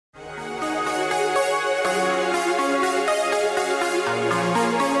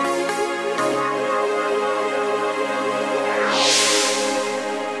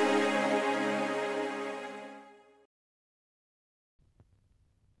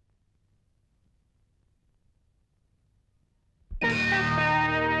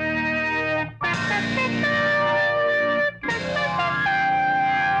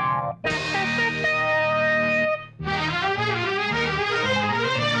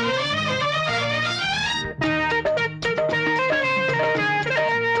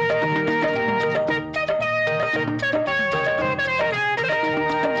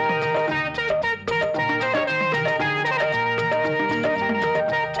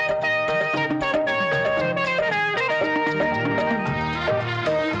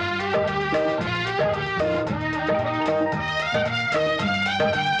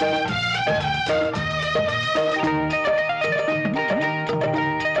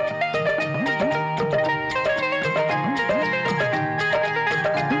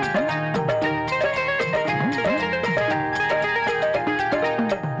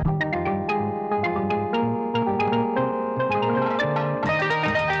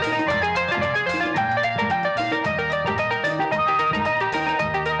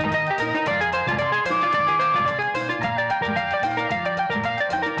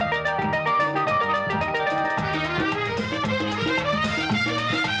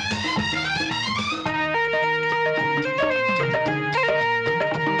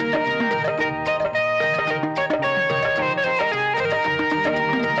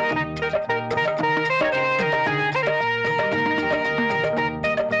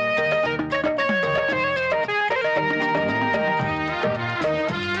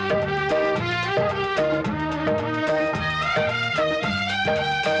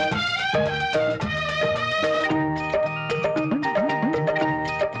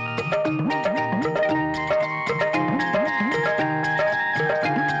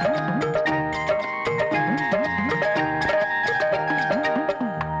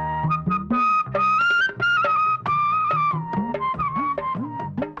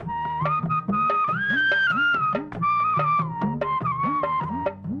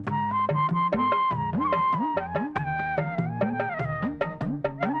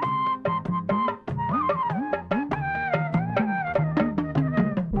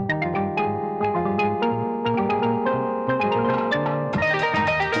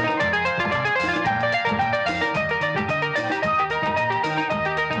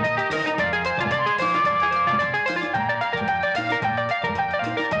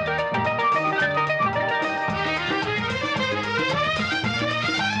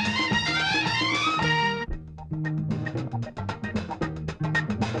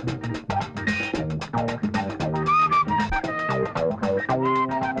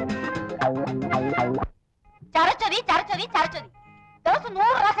ചരച്ചൊതി ചരച്ചൊതി ചരച്ചൊതി ദിവസം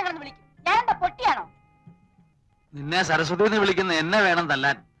 100 പ്രാവശ്യം കിടന്ന് വിളിക്കും. ഞാൻ എന്താ പൊട്ടിയാണോ? നിന്നെ സരസ്വതി എന്ന് വിളിക്കുന്ന എന്നെ വേണം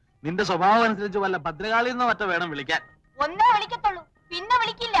തല്ലാൻ. നിന്റെ സ്വഭാവം അനുസരിച്ച് വല്ല ഭദ്രകാളിന്നോ മറ്റോ വേണം വിളിക്കാൻ. ഒന്നേ വിളിക്കത്തുള്ളൂ, പിന്നെ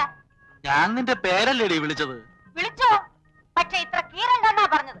വിളിക്കില്ല. ഞാൻ നിന്റെ പേരല്ലേടി വിളിച്ചത്? വിളിച്ചോ, പക്ഷെ ഇത്ര കീറണ്ടെന്നാ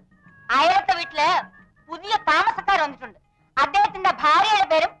പറഞ്ഞത്. അയലത്തെ വീട്ടില് പുതിയ താമസക്കാർ വന്നിട്ടുണ്ട്. അദ്ദേഹത്തിന്റെ ഭാര്യയുടെ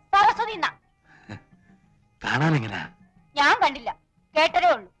പേരും സരസ്വതി എന്നാ. കാണാൻ എങ്ങനാ? ഞാൻ കണ്ടില്ല, കേട്ടതേ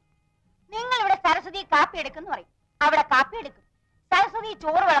ഉള്ളൂ. നിങ്ങൾ ഇവിടെ സരസ്വതി കാപ്പി എടുക്കുന്നു പറയും, അവിടെ കാപ്പി എടുക്കും. സരസ്വതി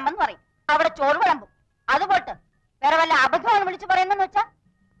ചോറ് വിളമ്പെന്ന് പറയും, അവിടെ ചോറ് വിളമ്പും. അതുപോട്ട് വേറെ വല്ല അബദ്ധമാണ് വിളിച്ചു പറയുന്നെന്ന് വെച്ചാ?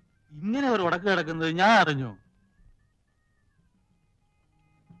 ഇങ്ങനെ ഒരു ഉടക്ക് കിടക്കുന്നത് ഞാൻ അറിഞ്ഞു.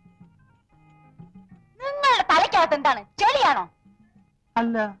 നിങ്ങളുടെ തലയ്ക്കകത്ത് എന്താണ്, ചെളിയാണോ?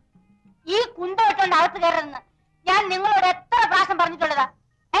 അല്ല, ഈ കുന്തോട്ടുണ്ട് അകത്ത് കയറരുതെന്ന് ഞാൻ നിങ്ങളോട് എത്ര പ്രാവശ്യം പറഞ്ഞിട്ടുള്ളതാ?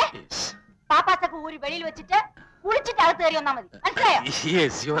 പാപ്പാസൊക്കെ ഊരി വെളിയിൽ വെച്ചിട്ട് കുളിച്ചിട്ട് അകത്ത് കയറി വന്നാ മതി, മനസ്സിലായോ?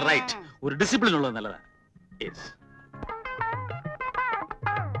 ഒരു ഡിസിപ്ലിൻ ഉള്ളത് നല്ലതാ.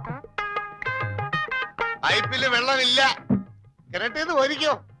 പൈപ്പില് വെള്ളമില്ല, കിണറ്റേന്ന്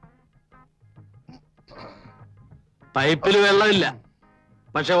പോരിക്കോ. പൈപ്പില് വെള്ളമില്ല,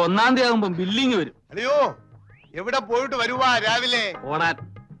 പക്ഷെ 1-ാം തീയതി ആകുമ്പോ ബില്ലിങ് വരും. അയ്യോ, എവിടെ പോയിട്ട് വരുവാ രാവിലെ? ഓടാൻ.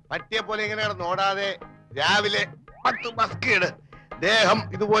 പറ്റിയെ പോലെ ഇങ്ങനെ കിടന്ന് ഓടാതെ രാവിലെ 10 മസ്കീട് ദേഹം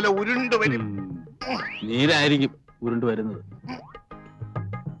ഇതുപോലെ ഉരുണ്ടു വരും. നീരായിരിക്കും ഉരുണ്ടു വരുന്നത്.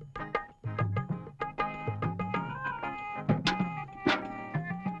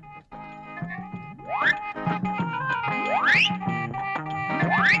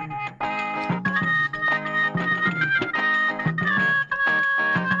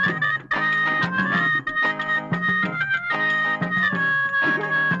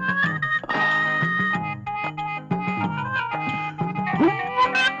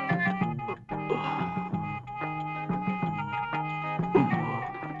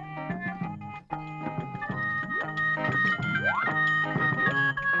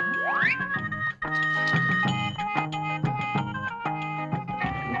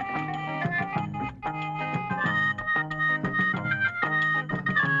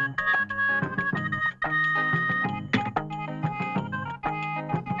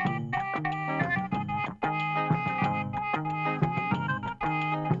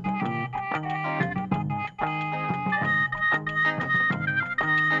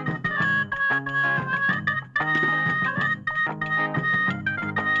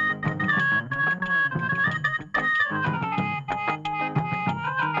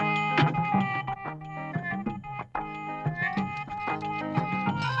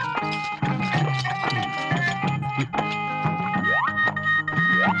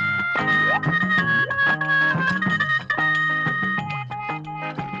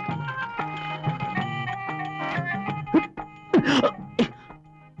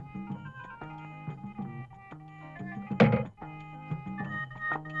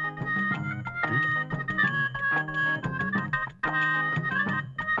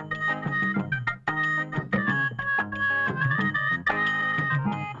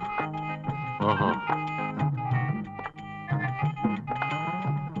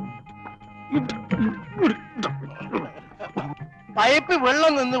 പൈപ്പ്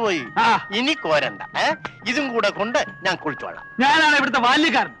വെള്ളം നിന്നുപോയി, ഇനി കോരണ്ട. ഇതും കൂടെ കൊണ്ട് ഞാൻ കുളിച്ചോളാം. ഞാനാണ് ഇവിടുത്തെ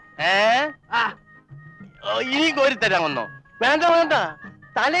ബാല്യക്കാരൻ. ഇനി കോരിത്തരാമെന്നോ? വേണ്ട വേണ്ട,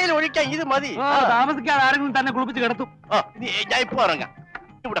 തലയിൽ ഒഴിക്കാൻ ഇത് മതി. താമസിക്കാതെ ആരെങ്കിലും തന്നെ കുളിപ്പിച്ച് കിടത്തും. ഞാൻ ഇപ്പൊ ഇറങ്ങാം.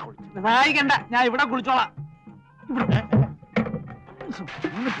 ഇവിടെ കുളിച്ചു സഹായിക്കണ്ട, ഞാൻ ഇവിടെ കുളിച്ചോളാം.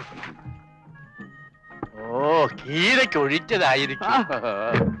 ഓ, കീരയ്ക്ക് ഒഴിച്ചതായിരിക്കും.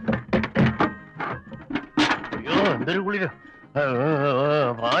 അയ്യോ, എന്തൊരു കുളിര!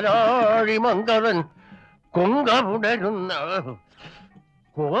 പാലാഴി മംഗളൻ കൊങ്കമുടരുന്ന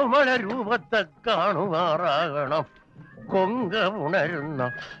കോമള രൂപത്തെ കാണുമാറാകണം. കൊങ്കമുണരുന്ന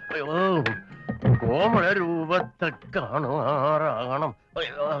കോമള രൂപത്തെ കാണുമാറാകണം.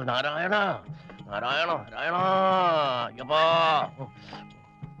 അയ്യോ, നാരായണ നാരായണ നാരായണ. അയ്യപ്പാ,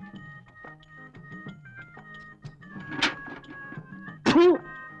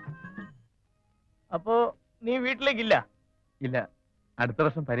 അപ്പോ നീ വീട്ടിലേക്കില്ല? ഇല്ല, അടുത്ത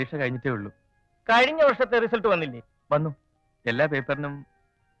വർഷം പരീക്ഷ കഴിഞ്ഞിട്ടേ ഉള്ളൂ. കഴിഞ്ഞ വർഷത്തെ റിസൾട്ട് വന്നില്ലേ? വന്നു. എല്ലാ പേപ്പറിനും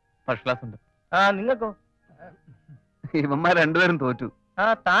ഫസ്റ്റ് ക്ലാസ് ഉണ്ട്. നിങ്ങൾക്കോ? ഇവന്മാർ രണ്ടുപേരും തോറ്റു.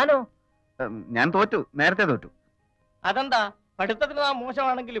 താനോ? ഞാൻ തോറ്റു, നേരത്തെ തോറ്റു. അതെന്താ? പഠിത്തത്തിന്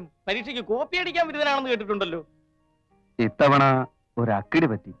മോശമാണെങ്കിലും പരീക്ഷയ്ക്ക് കോപ്പി അടിക്കാൻ വിരുദ്ധനാണെന്ന് കേട്ടിട്ടുണ്ടല്ലോ. ഇത്തവണ ഒരു അക്കിടി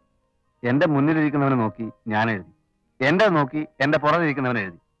പറ്റി. എന്റെ മുന്നിലിരിക്കുന്നവനെ നോക്കി ഞാൻ എഴുതി, എന്റെ നോക്കി എന്റെ പുറകിരിക്കുന്നവൻ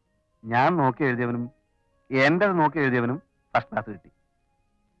എഴുതി. ഞാൻ നോക്കി എഴുതിയവനും എന്റെ നോക്കി എഴുതിയവനും ഫസ്റ്റ് ക്ലാസ് കിട്ടി.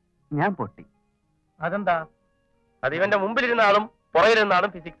 ഞാൻ പൊട്ടി. അതെന്താ? അത് ഇവന്റെ മുമ്പിലിരുന്ന ആളും പുറകിലിരുന്ന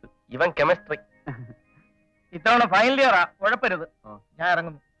ആളും ഫിസിക്സ്, ഇവൻ കെമിസ്ട്രി. ഇത്തവണ ഫൈനൽ ഇയറാ, ഉഴപ്പരുത്. ഞാൻ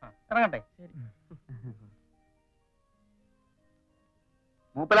ഇറങ്ങുന്നു. ഇറങ്ങട്ടെ?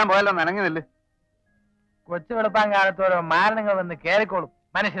 മൂപ്പലാൻ പോയല്ലോ, നനങ്ങുന്നില്ല. കൊച്ചു വെളുപ്പാൻ കാലത്തോരോ മാരണങ്ങൾ വന്ന് കേറിക്കോളും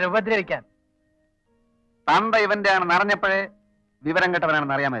മനുഷ്യരെ ഉപദ്രവിക്കാൻ. തന്ത ഇവന്റെ ആണെന്ന് അറിഞ്ഞപ്പോഴേ വിവരം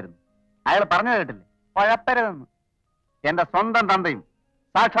കെട്ടവനാണെന്ന് അറിയാമായിരുന്നു. അയാൾ പറഞ്ഞു കേട്ടില്ലേ, കുഴപ്പരുതെന്ന്. എന്റെ സ്വന്തം തന്തയും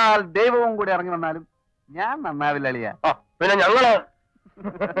സാക്ഷാൽ ദൈവവും കൂടി ഇറങ്ങി വന്നാലും ഞാൻ നന്നാവില്ല അളിയ. പിന്നെ ഞങ്ങള്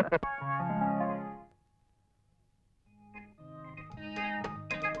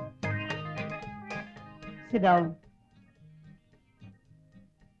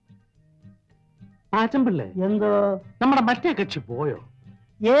ആച്ചമ്പിള്ളേ, എന്തോ നമ്മുടെ മറ്റേ കക്ഷി പോയോ?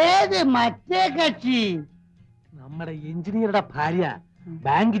 ഏത് മറ്റേ കക്ഷി? നമ്മുടെ എഞ്ചിനീയറുടെ ഭാര്യ,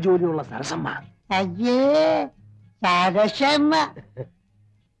 ബാങ്ക് ജോലിയുള്ള സരസമ്മ. അയ്യേ, സരസമ്മ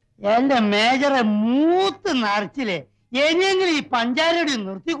എന്റെ മേജറെ മൂത്ത് നിറച്ചില്ലേ. ഇനിയെങ്കിലും ഈ പഞ്ചാരയുടെ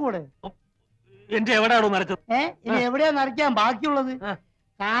നിർത്തിക്കൂടെ? എന്റെ എവിടെയാണോ നരച്ചത്? ഇനി എവിടെയാ നിറയ്ക്കാൻ ബാക്കിയുള്ളത്?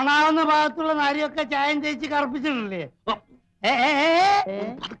 കാണാവുന്ന ഭാഗത്തുള്ള നാരിയൊക്കെ ചായം തേച്ച് കറുപ്പിച്ചിട്ടില്ലേ?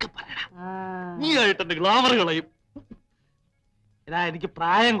 നീ ആയിട്ട് ഗ്ലാമർ കളയും. എനിക്ക്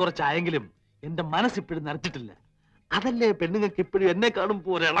പ്രായം കുറച്ചായെങ്കിലും എന്റെ മനസ്സിപ്പോഴും നരച്ചിട്ടില്ല. അതല്ലേ പെണ്ണുങ്ങൾക്ക് ഇപ്പോഴും എന്നെ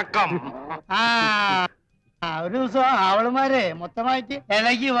കാണുമ്പോ ഒരിളക്കം. ഒരു ദിവസം അവളുമാരെ മൊത്തമായിട്ട്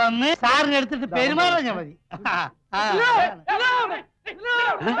ഇളകി വന്ന് സാറിന് എടുത്തിട്ട് പെരുമാറാഞ്ഞാ മതി.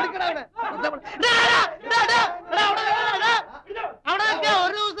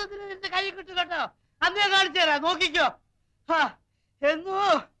 ഒരു ദിവസത്തിന് എന്റെ കൈ കിട്ടും കേട്ടോ. അന്നേ കാണിച്ചു തരാം, നോക്കിക്കോ. എന്നോ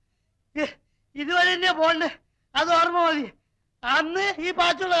ഇതുവരെ തന്നെ പോണ്ട്, അത് ഓർമ്മ മതി. അന്ന് ഈ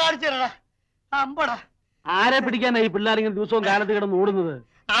പാച്ചുള്ള കാണിച്ചു തരടാ. അമ്പടാ, ആരെ പിടിക്കാനാ ഈ പിള്ളേരിങ്ങനെ ദിവസവും കാലത്ത് കിടന്ന് ഓടുന്നത്?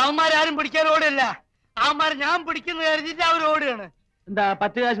 അവന്മാരാരും പിടിക്കാൻ ഓടില്ല. അവന്മാർ ഞാൻ പിടിക്കുന്ന കരുതിട്ട് അവർ ഓടുകയാണ്. എന്താ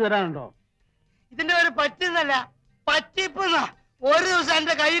പത്ത് കാശ് തരാനുണ്ടോ? ഇതിന്റെ പേര് പറ്റുന്നല്ല, പറ്റിപ്പുന്ന. ഒരു ദിവസം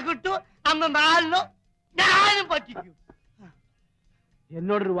എന്റെ കൈ കിട്ടു, അന്ന് 4 ഞാനും പറ്റിക്കും.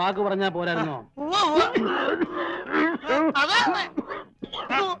 എന്നോടൊരു വാക്ക് പറഞ്ഞാ പോരായിരുന്നോ? അതെ.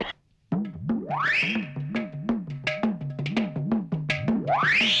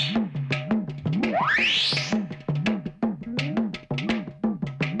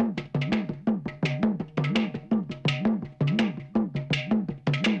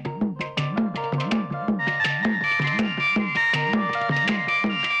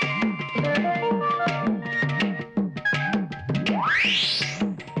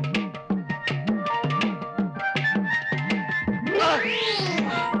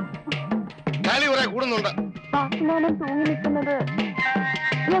 കളി കുറെ കൂടുന്നുണ്ട്. തൂങ്ങി നിൽക്കുന്നത്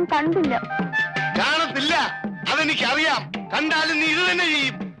ഞാൻ കണ്ടില്ല. കാണത്തില്ല, അതെനിക്കറിയാം. കണ്ടാലും നീ ഇത് തന്നെ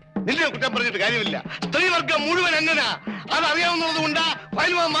ചെയ്യും. നിന്നെ കുറ്റം പറഞ്ഞിട്ട് കാര്യമില്ല. സ്ത്രീവർഗം മുഴുവൻ എങ്ങനാ അതറിയാവുന്നത് കൊണ്ടാ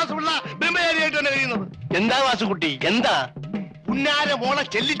 15 മാസമുള്ള ബ്രഹ്മചാരിയായിട്ട് തന്നെ കഴിയുന്നത്. എന്താ വാസുകുട്ടി, എന്താ? പുന്നാര മോളെ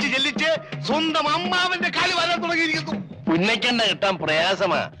ചെല്ലിച്ച് ചെല്ലിച്ച് സ്വന്തം അമ്മാവന്റെ കാല് വരാൻ തുടങ്ങിയിരിക്കുന്നു. പുന്നയ്ക്കെണ്ണ കിട്ടാൻ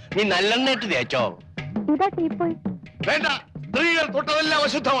പ്രയാസമാ. നീ നല്ലെണ്ണയിട്ട് തേച്ചോ? വേണ്ട, സ്ത്രീകൾ തൊട്ടതെല്ലാം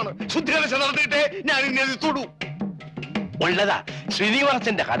അശുദ്ധമാണ്. ശുദ്ധീകരണം നടത്തിയിട്ടേ ഞാൻ ഇങ്ങനെ തൊടൂ. ഉള്ളതാ,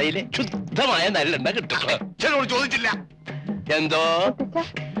 ശ്രീനിവാസന്റെ കടയിലെ ശുദ്ധമായ നല്ലെണ്ണ കിട്ടും. ചിലരോട് ചോദിച്ചില്ല. എന്തോ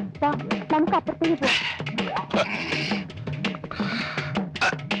നമുക്ക് അപ്പുറത്തേക്ക് പോവാം.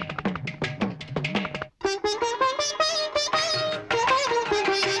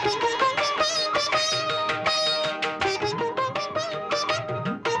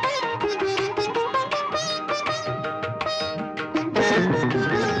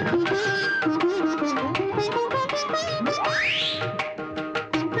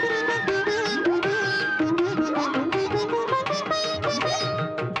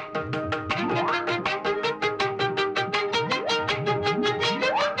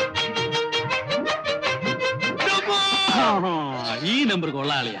 ഈ നമ്പർ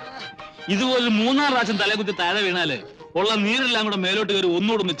കൊള്ളാളിയാ. ഇതുപോലെ 3-4 പ്രാവശ്യം തലകുത്തി താഴെ വീണാല് ഉള്ള നീരെല്ലാം കൂടെ മേലോട്ട് കയറി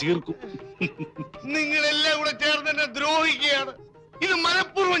ഒന്നുകൂടെ ചീർക്കും. നിങ്ങളെല്ലാം കൂടെ ചേർന്ന് എന്നെ ദ്രോഹിക്കുകയാണ്. ഇത്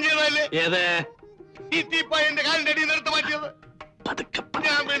മനഃപൂർവ്വം ചെയ്തല്ലേ? ഏതേ ഈ തീപ്പ എന്റെ കാലിന്റെ അടിയിൽ നിർത്തി മാറ്റിയത്?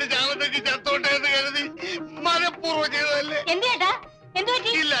 ഞാൻ വീട് ചാവത്തേക്ക് ചത്തോട്ടെ എന്ന് കരുതി മനഃപൂർവ്വം ചെയ്തതല്ലേ?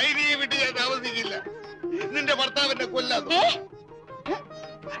 ഇല്ല, ഇനി ഈ വീട്ടിൽ ഞാൻ താമസിക്കില്ല. നിന്റെ ഭർത്താവിനെ കൊല്ലാതെ.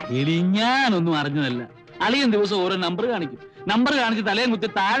 ഞാനൊന്നും അറിഞ്ഞതല്ല. അളിയൻ ദിവസം ഓരോ നമ്പർ കാണിക്കും. നമ്പർ കാണിച്ച് തലയും കുത്തി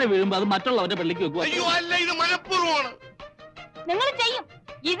താഴെ വീഴുമ്പോ അത് മറ്റുള്ളവരുടെ പള്ളിക്ക് വെക്കുക. അയ്യോ അല്ല, ഇത് മനഃപൂർവ്വമാണ്. നിങ്ങൾ ചെയ്യും,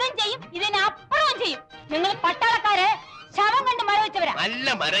 ഇതും ചെയ്യും, ഇതിനപ്പുറവും ചെയ്യും. നിങ്ങൾ പട്ടാളക്കാരെ ശവം കണ്ട് മഴ വെച്ചവരാ. നല്ല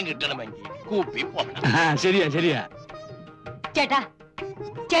മരം കിട്ടണമെങ്കിൽ കൂപ്പി പോകണം. ശരിയാ ശരിയാ. ചേട്ടാ,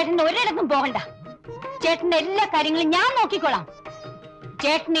 ചേട്ടന്റെ ഒരിടത്തും പോകണ്ട. ചേട്ടന്റെ എല്ലാ കാര്യങ്ങളും ഞാൻ നോക്കിക്കോളാം.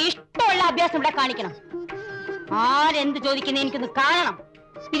 ചേട്ടന് ഇഷ്ടമുള്ള അഭ്യാസം ഇവിടെ കാണിക്കണം. ആരെന്ത് ചോദിക്കുന്ന എനിക്കൊന്ന് കാണണം.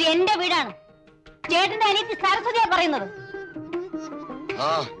 ഇത് എന്റെ വീടാണ്. ചേട്ടന്റെ അനിയത്തി സരസ്വതിയാ പറയുന്നത്.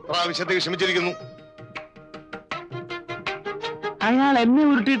 പ്രാവശ്യത്തേക്ക് ക്ഷമിച്ചിരിക്കുന്നു. അയാൾ എന്നെ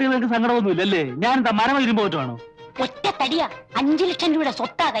ഉരുട്ടിയിട്ട് നിങ്ങൾക്ക് സങ്കടമൊന്നുമില്ലല്ലേ? ഞാൻ എന്താ മരം ഇരുമ്പോ പറ്റുവാണോ? ഒറ്റ തടിയാ 5 ലക്ഷം രൂപയുടെ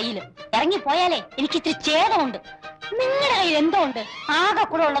സ്വത്താ കയ്യില്. ഇറങ്ങിപ്പോയാലേ എനിക്ക് ഇത്തിരി ഛേദമുണ്ട്. നിങ്ങളുടെ കയ്യിൽ എന്തോ ഉണ്ട്? ആകെ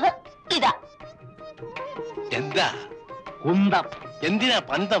കൂടെ ഉള്ളത് ഇതാ. എന്താ? കുന്തം. എന്തിനാ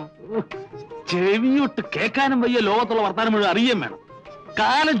പന്തം? ചെവിയൊട്ട് കേൾക്കാനും വയ്യ, ലോകത്തുള്ള വർത്താനം മുഴുവൻ അറിയാൻ വേണം.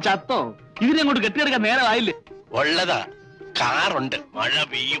 കാലം ചത്തോ? ഇതിനെ അങ്ങോട്ട് കെട്ടിയെടുക്കാൻ നേരമായില്ലേ? ഉള്ളതാ, കാറുണ്ട്, മഴ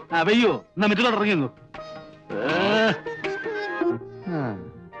പെയ്യും. പെയ്യോ? എന്നാ മറ്റുള്ളവർ ഇറങ്ങിയോ?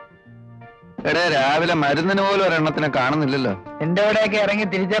 എടേ, രാവിലെ മരുന്നിന് പോലും ഒരെണ്ണത്തിനെ കാണുന്നില്ലല്ലോ. എന്റെ കൂടെയൊക്കെ ഇറങ്ങി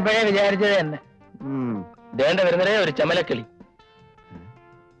തിരിച്ചപ്പോഴേ വിചാരിച്ചത് തന്നെ. ദേണ്ട വരുന്നതേ ഒരു ചമലക്കിളി.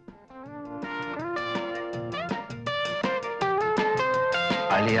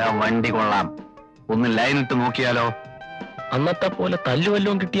 അളിയ, വണ്ടി കൊള്ളാം. ഒന്ന് ലൈനിട്ട് നോക്കിയാലോ? അന്നത്തെ പോലെ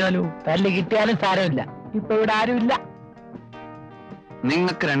തല്ലുവല്ലോ കിട്ടിയാലോ? തല്ല് കിട്ടിയാലും സാരമില്ല, ഇപ്പൊ ഇവിടെ ആരുമില്ല.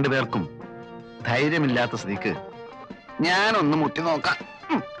 നിങ്ങൾക്ക് രണ്ടുപേർക്കും ധൈര്യമില്ലാത്ത സ്ഥിതിക്ക് ഞാനൊന്ന് മുട്ടി നോക്കാം.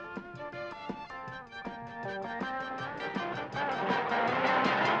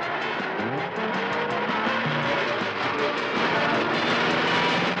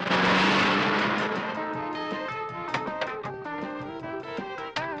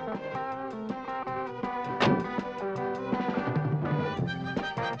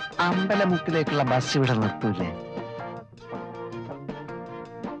 അമ്പലമുക്കിലേക്കുള്ള ബസ് ഇവിടെ നിർത്തൂലേ?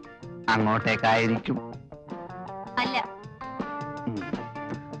 അങ്ങോട്ടേക്കായിരിക്കും. അല്ല,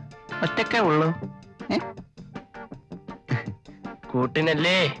 ഒറ്റക്കേ ഉള്ളൂ.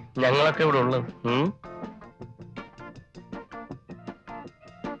 കൂട്ടിനല്ലേ ഞങ്ങളൊക്കെ ഇവിടെ ഉള്ളത്.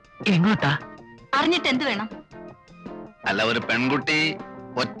 എങ്ങോട്ടാ? അറിഞ്ഞിട്ട് എന്ത് വേണം? അല്ല, ഒരു പെൺകുട്ടി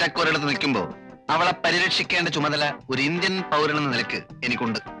ഒറ്റക്കൊരിടത്ത് നിൽക്കുമ്പോ അവളെ പരിരക്ഷിക്കേണ്ട ചുമതല ഒരു ഇന്ത്യൻ പൗരനെന്ന നിലക്ക്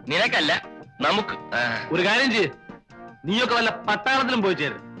എനിക്കുണ്ട്. നിനക്കല്ല, നമുക്ക്. ഒരു കാര്യം ചെയ്യ്, നീയൊക്കെ വല്ല പട്ടാളത്തിലും പോയി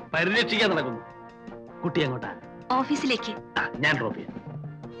ചേരും. പരിരക്ഷിക്കാൻ നടക്കുന്നു. കുട്ടി അങ്ങോട്ടാ? ഓഫീസിലേക്ക്. ഞാൻ ഡ്രോപ്പ് ചെയ്യാം.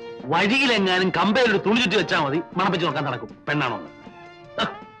 വഴിയിലെങ്ങാനും കമ്പയിലൊരു തുണി ചുറ്റി വെച്ചാൽ മതി, മണപ്പിച്ച് നോക്കാൻ നടക്കും പെണ്ണാണോ.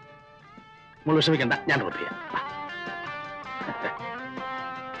 നമ്മൾ വിഷമിക്കണ്ട, ഞാൻ ഡ്രോപ്പ് ചെയ്യാം.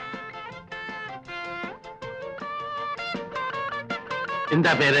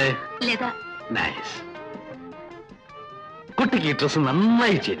 എന്താ പേര്? ലത. നൈസ്. കുട്ടിക്ക് ഈ ഡ്രസ്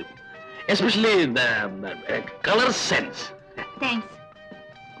നന്നായി ചേരും, എസ്പെഷ്യലി കളർ സെൻസ്. താങ്ക്സ്.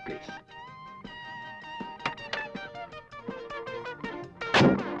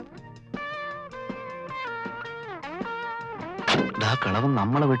 കളവ്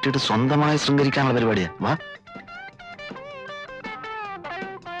നമ്മളെ വെട്ടിയിട്ട് സ്വന്തമായി ശൃംഗരിക്കാനുള്ള പരിപാടിയാ. വാ.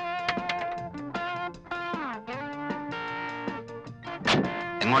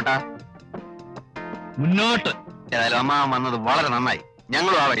 എങ്ങോട്ടാ? മുന്നോട്ട്. ഏതായാലും അമ്മ വന്നത് വളരെ നന്നായി.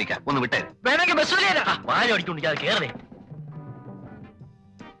 ഞങ്ങളും ആ വഴിക്കാം. ഒന്ന് വിട്ടേ. വേണമെങ്കിൽ ബസ് വാഴ ഓടിക്കൊണ്ടിരിക്കാതെ കേറേ.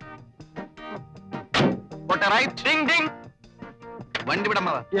 വണ്ടി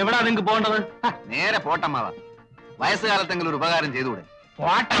വിടമ്മാവ. എവിടാ നിങ്ങക്ക് പോകേണ്ടത്? നേരെ പോട്ടമ്മാവ. വയസ്സുകാലത്തെങ്കിലും ഒരു ഉപകാരം ചെയ്തുകൂടെ?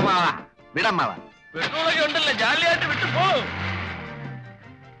 പോട്ടമാവ. വിടമ്മാവ. പെട്രോളൊക്കെ ഉണ്ടല്ലോ, ജാലിയായിട്ട് വിട്ടു പോ.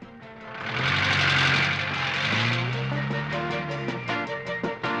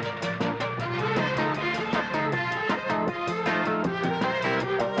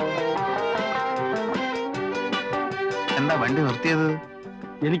 എന്താ വണ്ടി നിർത്തിയത്?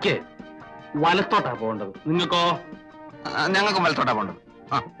 എനിക്ക് വലത്തോട്ടാ പോകേണ്ടത്. നിങ്ങൾക്കോ? ഞങ്ങൾക്കും വലത്തോട്ടാ പോകേണ്ടത്.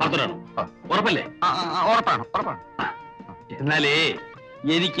 വലത്തോട്ടാണോ? ഉറപ്പല്ലേ? ഉറപ്പാണ്, ഉറപ്പാണ്. എന്നാലേ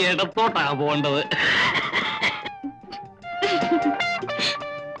എനിക്ക് ഇടത്തോട്ടാ പോകേണ്ടത്.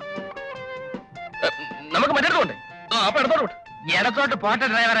 നമുക്ക് മറ്റേടത്തോട്ടെ. അപ്പൊ ഇടത്തോട്ട് ഇടത്തോട്ട് പോട്ടെ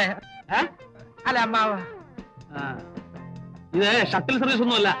ഡ്രൈവറെ. അല്ല അമ്മാവ, ഇത് ഷട്ടിൽ സർവീസ്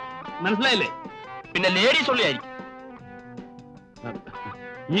ഒന്നും അല്ല, മനസ്സിലായില്ലേ? പിന്നെ ലേഡീസ് ഉള്ളിയായിരിക്കും.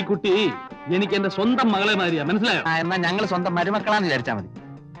 ഈ കുട്ടി എനിക്ക് എന്റെ സ്വന്തം മകളെ മാതിരിയാ, മനസ്സിലായോ? എന്നാ ഞങ്ങൾ സ്വന്തം മരുമക്കളാന്ന് വിചാരിച്ചാ മതി.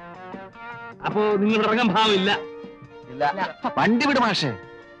 അപ്പോ നിങ്ങൾ ഇറങ്ങാൻ ഭാവമില്ല. വണ്ടി വിട് മാഷേ.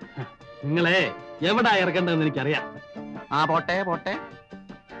 നിങ്ങളെ എവിടാ ഇറക്കേണ്ടതെന്ന് എനിക്കറിയാം. പോട്ടെ പോട്ടെ.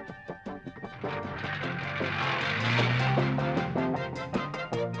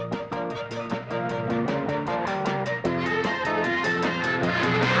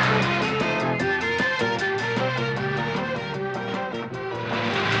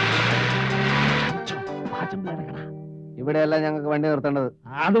 ഇവിടെയല്ല ഞങ്ങൾക്ക് വണ്ടി നിർത്തേണ്ടത്.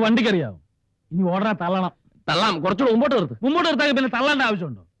 അത് വണ്ടിക്കറിയാവും. ഇനി ഓർഡറെ തള്ളണം. തള്ളാം, കുറച്ചുകൂടെ മുമ്പോട്ട് നിർത്തും. മുമ്പോട്ട് നിർത്താൻ പിന്നെ തള്ളേണ്ട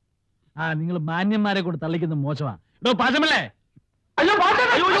ആവശ്യമുണ്ടോ? നിങ്ങൾ മാന്യന്മാരെ കൂടെ തള്ളിക്കുന്നത് മോശമാ. ഇതോ പാചമല്ലേ? അയ്യോ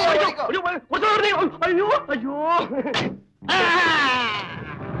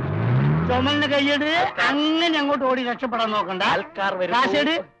ചുമലിന് കൈയ്യട്. അങ്ങനെ അങ്ങോട്ട് ഓടി രക്ഷപ്പെടാൻ നോക്കണ്ട. ആൾക്കാർ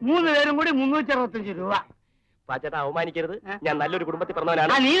 3 പേരും കൂടി 365 രൂപ. പാച്ചേട്ടാ അവമാനിക്കരുത്. ഞാൻ നല്ലൊരു കുടുംബത്തിൽ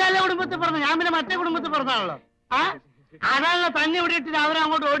പറഞ്ഞവനാണ്. നീ നല്ല കുടുംബത്തിൽ പറഞ്ഞു, ഞാൻ പിന്നെ മറ്റേ കുടുംബത്തിൽ പറഞ്ഞാണല്ലോ. അതാണല്ലോ തന്നെ ഇവിടെ ഇട്ടിട്ട്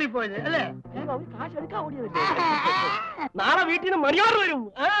അവരങ്ങോട്ട് ഓടിപ്പോയത് അല്ലേ? നാളെ വീട്ടിൽ നിന്ന് മണിയോർ വരും.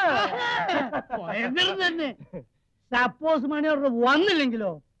 തന്നെ സപ്പോസ് മണിയോർ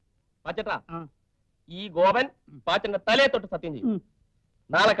വന്നില്ലെങ്കിലോ? പാച്ചേട്ടാ, ഈ ഗോപൻ പാച്ചന്റെ തലയെ തൊട്ട് സത്യം ചെയ്യും.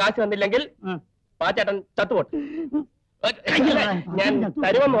 നാളെ കാശ് വന്നില്ലെങ്കിൽ പാച്ചേട്ടൻ ചത്തുപോട്ടെ. ഞാൻ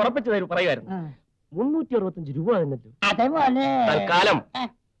തരുമെന്ന് ഉറപ്പിച്ചു പറയുമായിരുന്നു. 365 രൂപ തന്നല്ലോ. തൽക്കാലം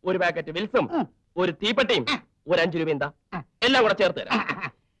ഒരു പാക്കറ്റ് വിൽസും ഒരു തീപ്പെട്ടിയും ഒരു 5 രൂപ എന്താ എല്ലാം കൂടെ ചേർത്ത് തരാം.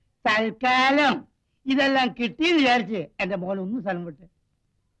 തൽക്കാലം ഇതെല്ലാം കിട്ടിയെന്ന് വിചാരിച്ച് എന്റെ മോൻ ഒന്ന് സ്ഥലം വിട്ട്.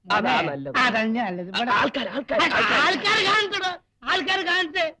 അതാ നല്ലത്. അതന്നെ നല്ലത്. ആൾക്കാർ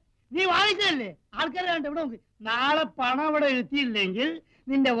കാണട്ടെ. നീ വാങ്ങിച്ചതല്ലേ? ആൾക്കാർ കാണട്ടെ. ഇവിടെ നോക്ക്. നാളെ പണം ഇവിടെ എത്തിയില്ലെങ്കിൽ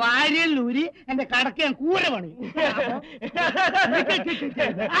നിന്റെ വാരിയല്ലൂരി എന്റെ കടക്ക് ഞാൻ കൂര പണി.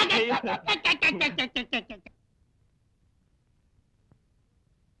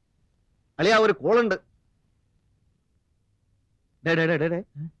 അളിയാ ഒരു കോളുണ്ട്.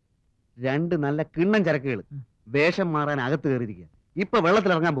 2 നല്ല കിണ്ണം ചരക്കുകൾ വേഷം മാറാൻ അകത്ത് കയറിയിരിക്കുക. ഇപ്പൊ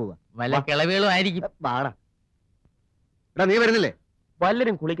വെള്ളത്തിൽ ഇറങ്ങാൻ പോവുക. വല്ല കിളവുകളും ആയിരിക്കും. വാടാ. എടാ നീ വരുന്നില്ലേ?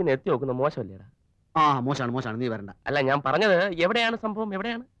 വല്ലരും കുളിക്കുന്ന എത്തി നോക്കുന്ന മോശമല്ലേടാ? മോശമാണ്. നീ വരണ്ട. അല്ല, ഞാൻ പറഞ്ഞത് എവിടെയാണ് സംഭവം?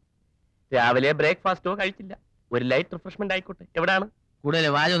 എവിടെയാണ്? രാവിലെ ബ്രേക്ക്ഫാസ്റ്റോ കഴിച്ചില്ല. ഒരു ലൈറ്റ് റിഫ്രഷ്മെന്റ് ആയിക്കോട്ടെ. എവിടെയാണ്? കൂടുതൽ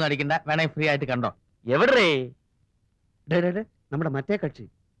വാചൊന്നും അടിക്കണ്ട, വേണേ ഫ്രീ ആയിട്ട് കണ്ടോ. എവിടെ? നമ്മുടെ മറ്റേ കക്ഷി.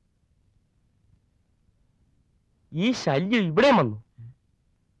 ഈ ശല്യം ഇവിടെ വന്നു.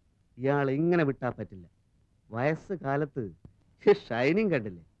 ഇയാൾ ഇങ്ങനെ വിട്ടാ പറ്റില്ല. വയസ്സ് കാലത്ത് ഷൈനിങ്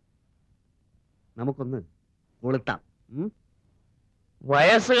കണ്ടില്ലേ? നമുക്കൊന്ന് കൊളുത്താം.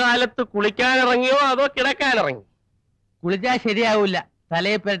 വയസ്സുകാലത്ത് കുളിക്കാനിറങ്ങിയോ അതോ കിടക്കാനിറങ്ങി? കുളിച്ചാൽ ശരിയാവൂല,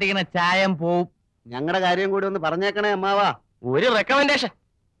 തലയെ പുരട്ടിക്കുന്ന ചായം പോവും. ഞങ്ങളുടെ കാര്യം കൂടി ഒന്ന് പറഞ്ഞേക്കണേ അമ്മാവാ. ഒരു റെക്കമെൻഡേഷൻ.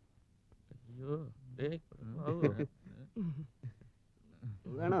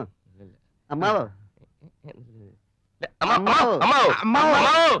 വേണോ അമ്മാവോ?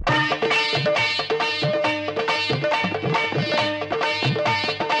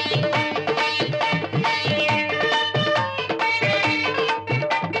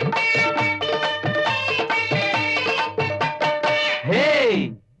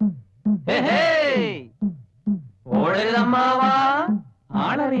 ഓടരുതമ്മാവാ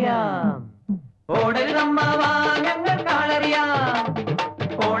ആളറിയാം, ഓടരുതമ്മാവാ ഞങ്ങൾക്കാളറിയാം,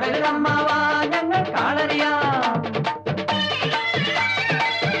 ഓടരുതമ്മാവാ ഞങ്ങൾക്കാളറിയാം.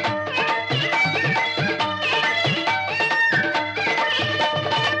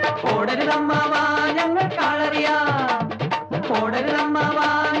 ഓടരുതമ്മാവാ ഞങ്ങൾക്കാളറിയാം, ഓടരുതമ്മാവാ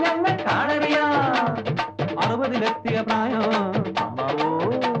ഞങ്ങൾക്കാളറിയാം. 60-ലെത്തിയ പ്രായം അമ്മാവോ,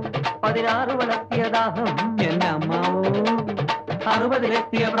 16 വളർത്തിയ ദാഹം എന്റെ അമ്മാവോ.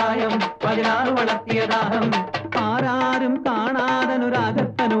 60-ലെത്തിയ പ്രായം 16 വളർത്തിയ ദാഹം. ആരാരും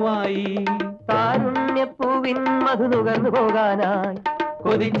കാണാതനുരാഗത്തനുവായി താരുണ്യപ്പൂവിൻ മധു നുകർന്നു പോകാനായി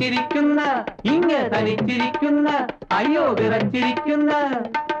കൊതിച്ചിരിക്കുന്ന ഇങ്ങ് തനിച്ചിരിക്കുന്ന അയ്യോ വിറച്ചിരിക്കുന്ന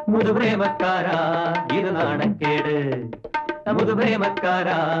മുതുപ്രേമക്കാരാ ഇത് നാണക്കേട്,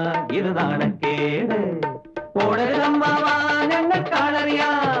 മുതുപ്രേമക്കാരാ ഇത് നാണക്കേട്. ഓടരുതമ്മാവാ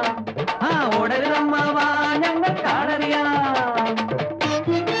ഞങ്ങൾക്കാളറിയാം, ഓടരുതമ്മാവാ ഞങ്ങൾക്കാളറിയാം.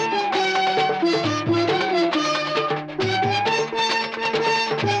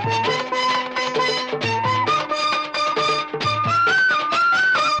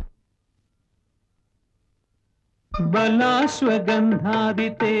 ബലാശ്വഗന്ധാദി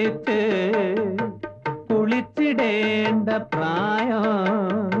തേച്ച് കുളിച്ചിടേണ്ട പ്രായം,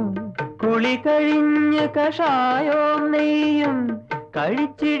 കുളി കഴിഞ്ഞ് കഷായവും നെയ്യും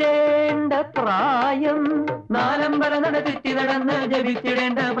കഴിച്ചിടേണ്ട പ്രായം. നാലമ്പല നട ചുറ്റി നടന്ന്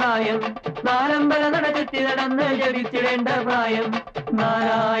ജപിച്ചിടേണ്ട പ്രായം, നാലമ്പല നട ചുറ്റി നടന്ന് ജപിച്ചിടേണ്ട പ്രായം.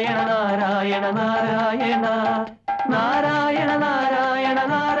 നാരായണ നാരായണ നാരായണ നാരായണ നാരായണ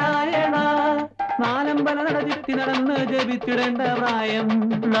നാരായണ. നാലമ്പല നട ചുറ്റി നടന്ന് ജപിച്ചിടേണ്ട പ്രായം.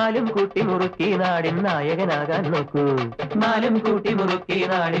 നാലും കൂട്ടി മുറുക്കി നാടിൻ നായകനാകാൻ നോക്കൂ, നാലും കൂട്ടി മുറുക്കി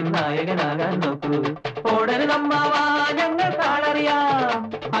നാടിൻ നായകനാകാൻ നോക്കൂ. ഓടരുതമ്മാവാ ഞങ്ങൾക്കാളറിയാം,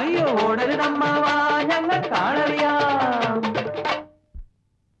 അയ്യോ ഓടരുതമ്മാവാ ഞങ്ങൾക്കാളറിയാം.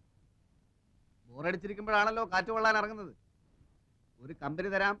 ബോറടിച്ചിരിക്കുമ്പോഴാണല്ലോ കാറ്റ് കൊള്ളാൻ ഇറങ്ങുന്നത്. ഒരു കമ്പനി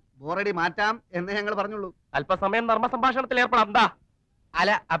തരാം, ബോറടി മാറ്റാം എന്നേ ഞങ്ങൾ പറഞ്ഞുള്ളൂ. അല്പസമയം നർമ്മ സംഭാഷണത്തിൽ ഏർപ്പെടാം. എന്താ?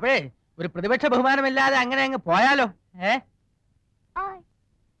 അല്ല, അപ്പോഴേ ഒരു പ്രതിപക്ഷ ബഹുമാനമില്ലാതെ അങ്ങനെ അങ്ങ് പോയാലോ?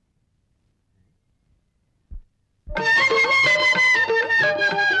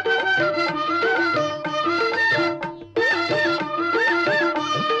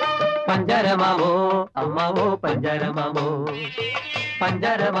 പഞ്ചരമാവോ അമ്മാവോ പഞ്ചരമാവോ,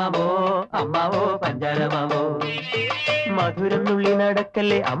 പഞ്ചാരമാവോ അമ്മാവോ പഞ്ചാരമാവോ മധുരം നുള്ളി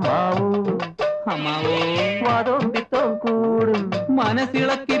നടക്കല്ലേ അമ്മാവോ അമ്മാവോ വാദവും പിത്തവും കൂടും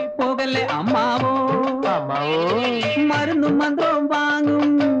മനസ്സിളക്കി പോകല്ലേ അമ്മാവോ അമ്മാവോ മരുന്നും മന്ത്രവും വാങ്ങും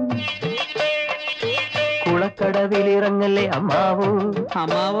കുളക്കടവിലിറങ്ങല്ലേ അമ്മാവോ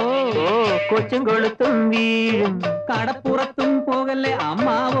അമ്മാവോ കൊച്ചും കൊളുത്തും വീഴും കടപ്പുറത്തും പോകല്ലേ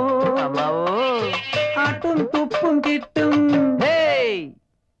അമ്മാവോ അമ്മാവോ ആട്ടും തുപ്പും കിട്ടും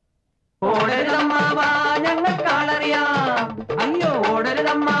ഓടരുതമ്മാവാ ഞങ്ങൾക്കാളറിയാം അയ്യോ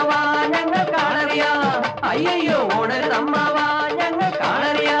ഓടരുതമ്മാവാ ഞങ്ങൾക്കാളറിയാം അയ്യോ ഓടരുതമ്മാവാ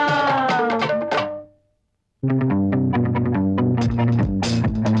ഞങ്ങൾക്കാളറിയാം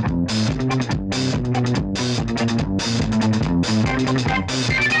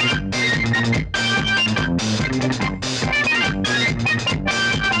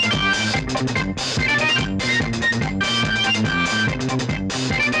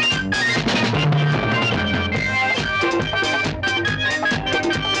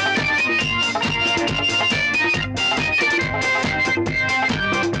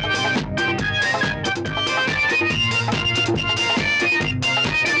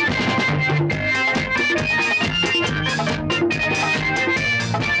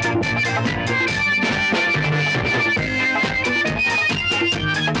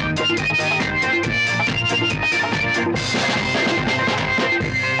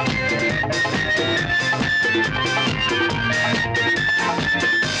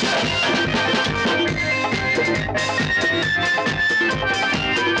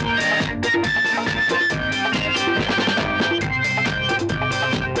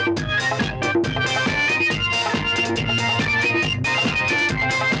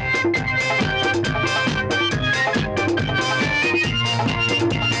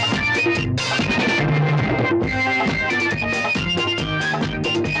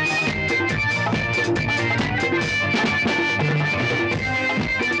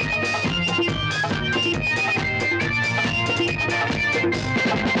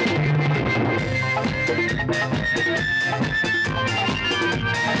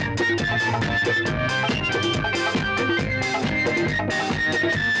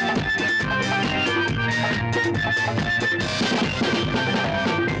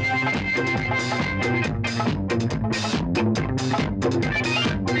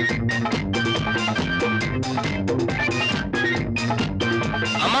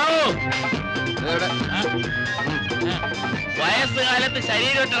വയസ്സുകാലത്ത്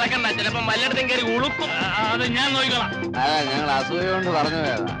ശരീരം ഇട്ടിറക്കണ്ട, ചിലപ്പോ വല്ലയിടത്തും കയറി ഉളുക്കും. അത് ഞാൻ നോക്കിക്കോളാം. ഞങ്ങൾ അസൂയ കൊണ്ട് പറഞ്ഞു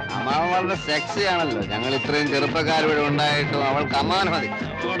പോയതാ. അമ്മാവൻ വളരെ സെക്സി ആണല്ലോ. ഞങ്ങൾ ഇത്രയും ചെറുപ്പക്കാരിവിടെ ഉണ്ടായിട്ടും അവൾക്ക് അമ്മാവൻ മതി.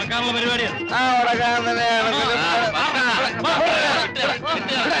 ഉടക്കാനുള്ള പരിപാടിയാണ്. ഉടക്കാൻ തന്നെയാണ്.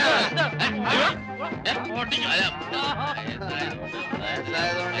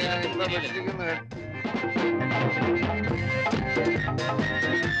 വയസ്സായതുകൊണ്ട് ഞാൻ ഇപ്പൊ വിളിച്ചിരിക്കുന്നു.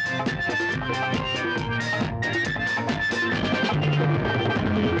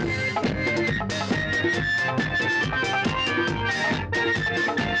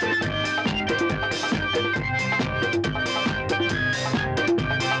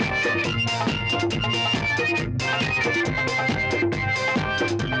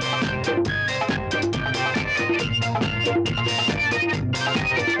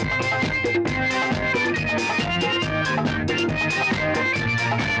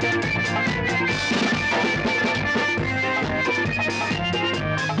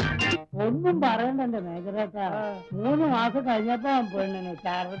 ഒന്നും പറയണ്ടേ മേഖലേട്ടാ. 3 മാസം കഴിഞ്ഞപ്പോ പെണ്ണിന്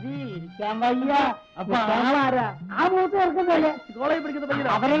ഛർദി, ഇരിക്കാൻ വയ്യ. അപ്പൊ ആളാരാ? ആ മൂത്ത് ചേർക്കുന്നല്ലേ കോളേജ്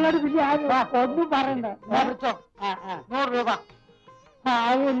പഠിക്കുന്ന അവരെങ്ങോട്ട് പിന്നെ ഒന്നും പറയണ്ടേ. 100 രൂപ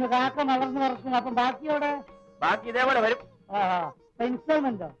ഒന്ന് കാക്ക വളർന്നു പറക്കും. അപ്പം ബാക്കിയോടെ ബാക്കി ഇതേപോലെ വരും.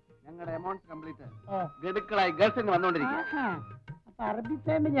 ഇൻസ്റ്റാൾമെന്റോ? ഞങ്ങളുടെ എമൗണ്ട് കംപ്ലീറ്റ് ഗഡുക്കളായി ഗൾഫിൽ വന്നോണ്ടിരിക്കുക. അറബി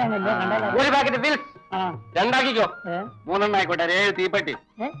ഫാമിലിയാണല്ലോ. ഒരു പാക്കറ്റ് ബിൽസ് 2 ആക്കിക്കോ. 3 ആയിക്കോട്ടെ. 7 തീപ്പെട്ടി.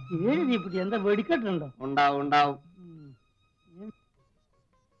 7 തീപ്പെട്ടി? എന്താ വെടിക്കെട്ടുണ്ടോ? ഉണ്ടാവും ഉണ്ടാവും.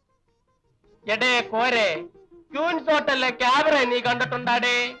 എടേ കോരെ, ക്യൂൻസ് ഹോട്ടലിലെ ക്യാമറ നീ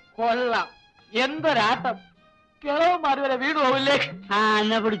കണ്ടിട്ടുണ്ടാടേ? കൊള്ളാം. എന്തൊരാട്ടം. കിളവന്മാര് വരെ വീട് പോവില്ലേ?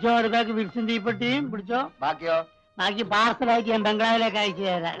 എന്നാ പിടിച്ചോ. ഒരു ബാഗ് ബിൽസും തീപ്പെട്ടിയും പിടിച്ചോ. ബാക്കിയോ? ബാക്കി പാർസലാക്കി ഞാൻ ബംഗ്ലാവിലേക്ക് അയച്ചു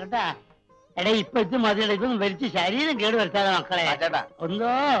തരാം കേട്ടാ. എടേ ഇപ്പൊ ഇത് മതിയുടെ. ഇതൊന്നും വലിച്ച് ശരീരം കേട് വരുത്താതെ മക്കളെ.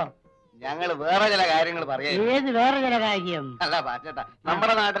 ഒന്നോ ഞങ്ങള് വേറെ ചില കാര്യങ്ങൾ പറയാം. ഏത് വേറെ ചില കാര്യം? അല്ല പാച്ചേട്ടാ,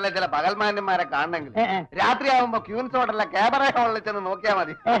 നമ്മുടെ നാട്ടിലെ ചില പകൽമാന്യന്മാരെ കാണണമെങ്കിൽ രാത്രിയാവുമ്പോ ക്യൂൻസ് ഹോട്ടലിലെ ക്യാമറ ഹോളിൽ ചെന്ന് നോക്കിയാ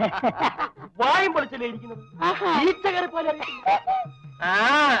മതി. വായും പൊളിച്ചല്ലേ ഇരിക്കുന്നത്.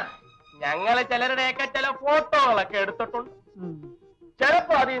 ഞങ്ങള് ചിലരുടെയൊക്കെ ചില ഫോട്ടോകളൊക്കെ എടുത്തിട്ടുണ്ട്.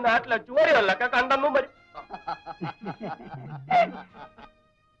 ചിലപ്പോ അത് ഈ നാട്ടിലെ ചുവരുകളിലൊക്കെ കണ്ടെന്നും വരും.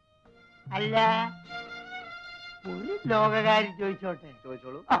 അല്ല, ഒരു ലോകകാരി ചോദിച്ചോട്ടെ?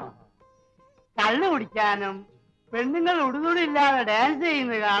 ചോദിച്ചോളൂ. കള്ളു കുടിക്കാനും പെണ്ണുങ്ങൾ ഉടുതുടില്ലാതെ ഡാൻസ്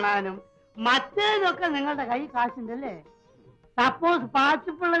ചെയ്യുന്നത് കാണാനും മറ്റേതൊക്കെ നിങ്ങളുടെ കൈ കാശുണ്ടല്ലേ? സപ്പോസ്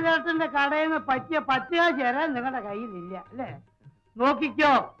പാച്ചുപ്പിള്ള ചേട്ടന്റെ കടയിൽ നിന്ന് പറ്റിയ 10 കാശ് തരാൻ നിങ്ങളുടെ കയ്യിലില്ല അല്ലേ?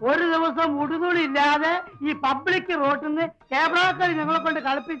 നോക്കിക്കോ, ഒരു ദിവസം ഉടുതുടി ഇല്ലാതെ ഈ പബ്ലിക് റോട്ടിൽ നിന്ന് ക്യാമറക്കാർ നിങ്ങളെ കൊണ്ട്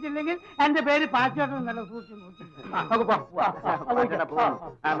കളിപ്പിച്ചില്ലെങ്കിൽ എന്റെ പേര് പാച്ചോട്ടൻ നല്ല സൂക്ഷിച്ചു.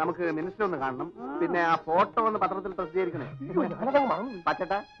 നമുക്ക് മിനിസ്റ്റർ ഒന്ന് കാണണം. പിന്നെ ആ ഫോട്ടോ ഒന്ന് പത്രത്തിൽ പ്രസിദ്ധീകരിക്കണേ.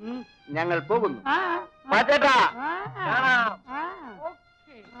 പാച്ചേട്ടാ, ഞങ്ങൾ പോകുന്നു. പാച്ചേട്ടാ,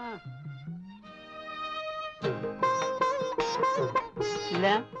 ഇല്ല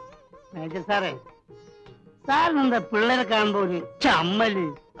മേജർ സാറേ, സാറിനെന്താ പിള്ളേരെ കാണുമ്പോ ഒരു ചമ്മല്?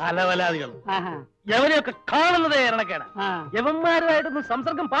 അലവലാദികൾ എവരെയൊക്കെ കാണുന്നതേ ഇറണക്കേടാ. യവന്മാരുമായിട്ടൊന്നും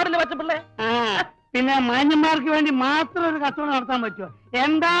സംസർഗം പാടില്ല പച്ചപ്പിള്ളേ. പിന്നെ മാന്യന്മാർക്ക് വേണ്ടി മാത്രം ഒരു കച്ചവടം നടത്താൻ പറ്റുമോ?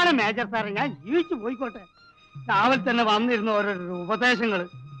 എന്താണ് മേജർ സാറേ, ഞാൻ ജീവിച്ചു പോയിക്കോട്ടെ. രാവിലെ തന്നെ വന്നിരുന്ന ഓരോരോ ഉപദേശങ്ങള്.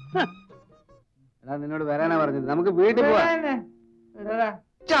 നിന്നോട് വരാനാ പറഞ്ഞത്. നമുക്ക് വീട്ടിൽ പോവാം.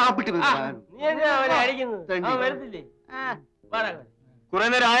 കുറെ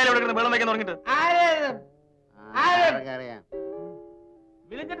നേരം ആയാലും ഇവിടെ വെള്ളം വയ്ക്കാൻ തുടങ്ങിട്ട്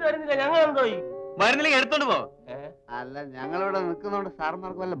വിളിച്ചിട്ട് വരുന്നില്ല. ഞങ്ങൾ എന്തോ വരുന്നില്ലെങ്കിൽ എടുത്തോണ്ട് പോ. അല്ല, ഞങ്ങളിവിടെ നിൽക്കുന്നോണ്ട്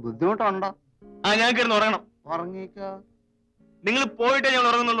സാറിന്മാർക്ക് വല്ല ബുദ്ധിമുട്ടുണ്ടോ? ഞാൻ കിടന്ന് ഉറങ്ങണം. ഉറങ്ങിക്കോ. നിങ്ങൾ പോയിട്ടേ ഞങ്ങൾ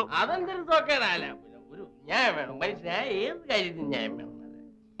ഉറങ്ങുന്നുള്ളൂ. അതെന്തൊരു തോക്കേടാല, ഒരു ന്യായം വേണം മനുഷ്യനായ ഏത് കാര്യത്തിന് ന്യായം വേണം.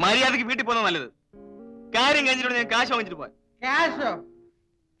 മര്യാദക്ക് വീട്ടിൽ പോകുന്നത് നല്ലത്. കാര്യം കഴിഞ്ഞിട്ട് ഞാൻ കാശ് വാങ്ങിച്ചിട്ട് പോയി. കാശോ?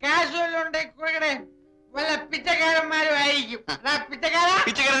 കാശ് വല്ലതും ഉണ്ടെങ്കിൽ കൊടുക്കണേ. വല്ല പിച്ചക്കാരന്മാരും ആയിരിക്കും.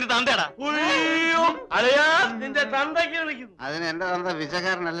 പിച്ചക്കാരൻ തന്തേടാ. അതെയാ നിന്റെ തന്തയ്ക്ക് വിളിക്കുന്നു. അതിന് എന്റെ തന്ത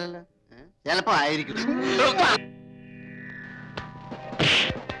പിച്ചക്കാരനല്ലല്ലോ. ചിലപ്പോ ആയിരിക്കും.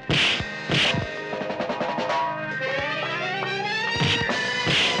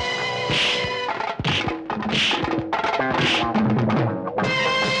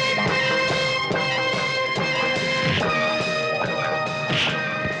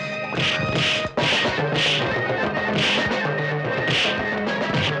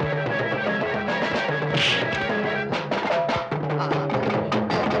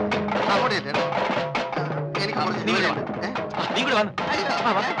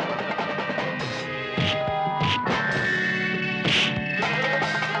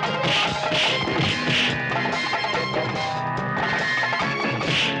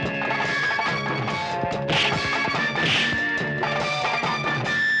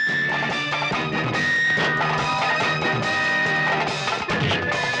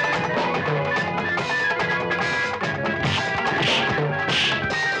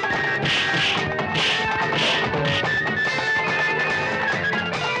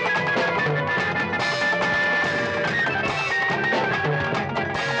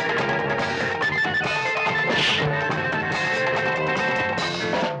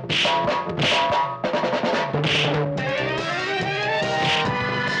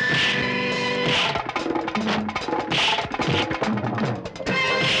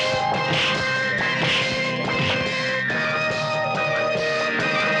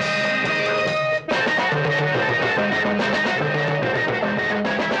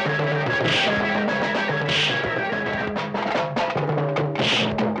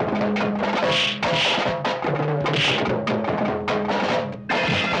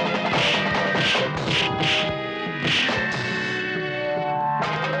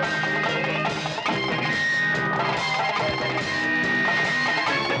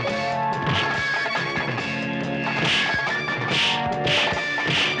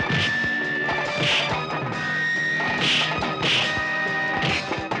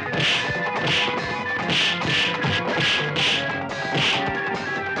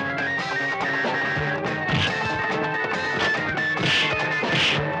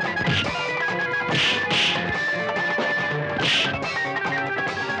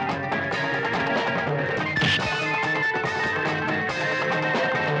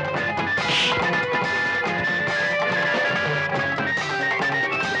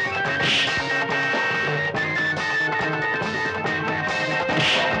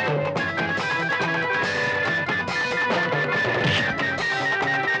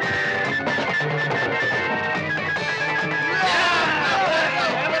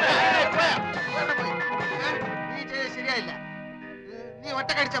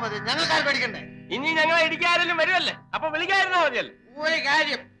 ഇനി ഞങ്ങൾ ഇടിക്കാരെങ്കിലും വരുമല്ലേ, അപ്പൊ വിളിക്കായിരുന്നാ മതിയല്ലേ. ഒരു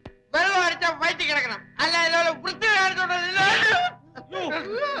കാര്യം, വെള്ളം അടിച്ചാൽ വയറ്റി കിടക്കണം, അല്ല ഇതുപോലെ വൃത്തി കാണിച്ചോണ്ടോ.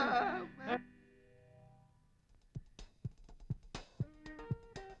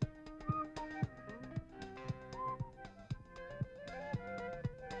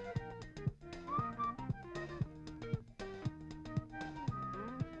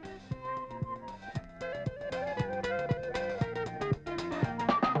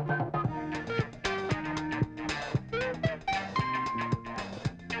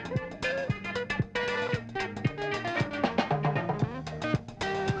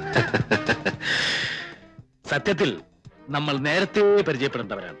 സത്യത്തിൽ നമ്മൾ നേരത്തെ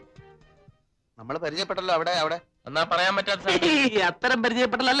പരിചയപ്പെടേണ്ടവരാണ്. നമ്മൾ പരിചയപ്പെട്ടല്ലോ അവിടെ അവിടെ. എന്നാ പറയാൻ പറ്റാത്ത അത്തരം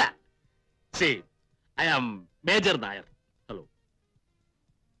പരിചയപ്പെടലല്ല. I am major Nair. Hello.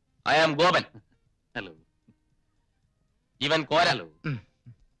 I am Gopan. Hello. ഇവൻ കോര. ഹലോ.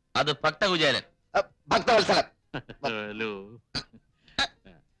 അത് ഭക്തകുചേരൻ. ഭക്തവത്സലൻ. ഹലോ.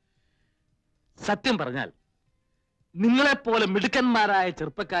 സത്യം പറഞ്ഞാൽ നിങ്ങളെപ്പോലെ മിടുക്കന്മാരായ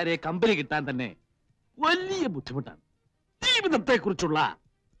ചെറുപ്പക്കാരെ കമ്പനി കിട്ടാൻ തന്നെ വലിയ ബുദ്ധിമുട്ടാണ്. ജീവിതത്തെ കുറിച്ചുള്ള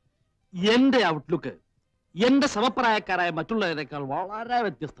എന്റെ ഔട്ട്ലുക്ക് എന്റെ സമപ്രായക്കാരായ മറ്റുള്ളവരെക്കാൾ വളരെ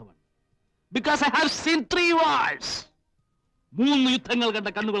വ്യത്യസ്തമാണ്. Because I have seen 3 wars. 3 യുദ്ധങ്ങൾ കണ്ട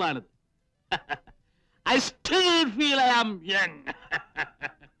കണ്ണുകളാണിത്. I still feel I am young.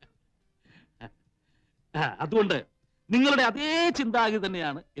 അതുകൊണ്ട് നിങ്ങളുടെ അതേ ചിന്താഗതി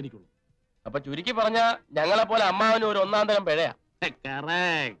തന്നെയാണ് എനിക്കുള്ളത്. അപ്പൊ ചുരുക്കി പറഞ്ഞ ഞങ്ങളെ പോലെ അമ്മാവനും ഒരു ഒന്നാം തരം പിഴയാ.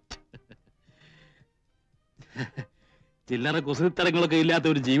 കറക്റ്റ്. ചില്ലറ കുസൃത്തരങ്ങളൊക്കെ ഇല്ലാത്ത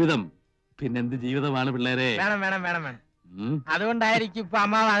ഒരു ജീവിതം പിന്നെന്ത് ജീവിതമാണ് പിള്ളേരെ? വേണം വേണം വേണം വേണം. അതുകൊണ്ടായിരിക്കും ഇപ്പൊ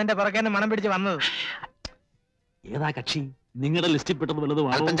അമ്മാവ് അതിന്റെ പുറകെ മണം പിടിച്ച് വന്നത്. ഏതാ കക്ഷി? നിങ്ങളുടെ ലിസ്റ്റിൽ പെട്ടത്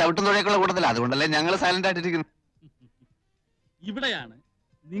വല്ലതും ചവിട്ടും തുഴയൊക്കെയുള്ള കൂട്ടത്തില്ല. അതുകൊണ്ടല്ലേ ഞങ്ങൾ സൈലന്റ് ആയിട്ടിരിക്കുന്നു. ഇവിടെയാണ്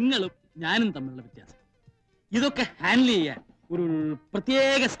നിങ്ങളും ഞാനും തമ്മിലുള്ള വ്യത്യാസം. ഇതൊക്കെ ഹാൻഡിൽ ചെയ്യാൻ ഒരു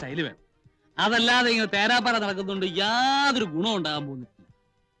പ്രത്യേക സ്റ്റൈല് വേണം. അതല്ലാതെ ഇങ്ങനെ തേരാപ്പാറ നടക്കുന്നുണ്ട് യാതൊരു ഗുണം ഉണ്ടാകാൻ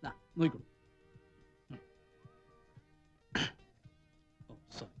പോകുന്നില്ല. നോക്കിക്കോളൂ.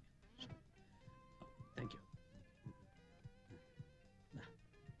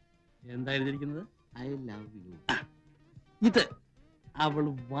 എന്താ എഴുതിയിരിക്കുന്നത്? I love you. ഇത് അവൾ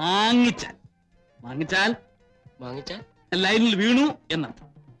വാങ്ങിച്ചാൽ ലൈനിൽ വീണു എന്നർത്ഥം.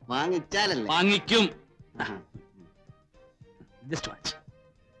 വാങ്ങിച്ചാലല്ലേ? വാങ്ങിക്കും. Just watch.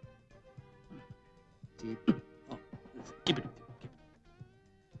 Keep it.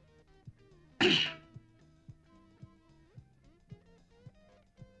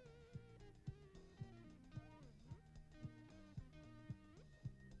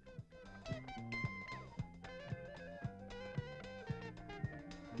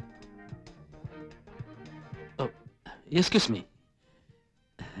 Excuse me,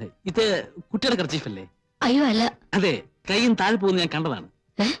 ഇത് കുട്ടിയുടെ കർച്ചീഫല്ലേ? അയ്യോ അല്ല. അതെ, കൈയും താഴെ പോകുന്ന ഞാൻ കണ്ടതാണ്.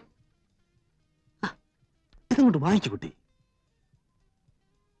 ഇതങ്ങോട്ട് വാങ്ങിച്ചു കുട്ടി.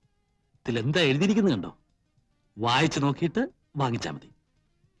 ഇതിലെന്താ എഴുതിയിരിക്കുന്നത് കണ്ടോ? വായിച്ചു നോക്കിയിട്ട് വാങ്ങിച്ചാ മതി.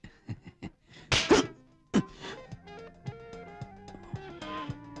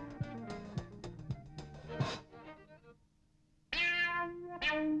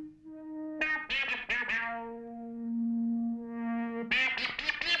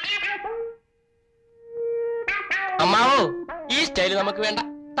 അമ്മാവോ, ഈ സ്റ്റൈല് നമുക്ക് വേണ്ട.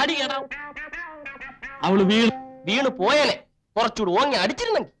 തടി കേടാവും. അവള് വീണ് പോയനെ കുറച്ചുകൂടി ഓങ്ങി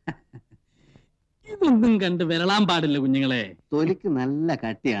അടിച്ചിരുന്നെങ്കിൽ. ഇതൊന്നും കണ്ട് വിരളാൻ പാടില്ല കുഞ്ഞുങ്ങളെ. തൊലിക്ക് നല്ല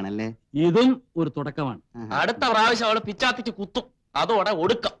കട്ടിയാണല്ലേ? ഇതും ഒരു തുടക്കമാണ്. അടുത്ത പ്രാവശ്യം അവള് പിച്ചാത്തിച്ച് കുത്തും. അതോടെ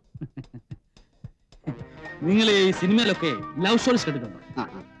ഒടുക്കം. നിങ്ങൾ ഈ സിനിമയിലൊക്കെ ലവ് സ്റ്റോറീസ് കേട്ടിട്ടുണ്ടോ?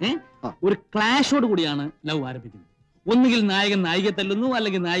 ഒരു ക്ലാഷോട് കൂടിയാണ് ലവ് ആരംഭിക്കുന്നത്. ഒന്നുകിൽ നായകൻ നായികയെ തല്ലുന്നു,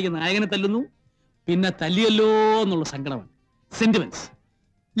 അല്ലെങ്കിൽ നായിക നായകനെ തല്ലുന്നു. പിന്നെ തല്ലിയല്ലോ എന്നുള്ള സങ്കടമാണ്, സെന്റിമെന്റ്സ്.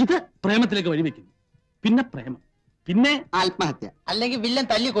 ഇത് പ്രേമത്തിലേക്ക് വഴിവെക്കുന്നു. പിന്നെ പ്രേമം, പിന്നെ ആത്മഹത്യ, അല്ലെങ്കിൽ വില്ലൻ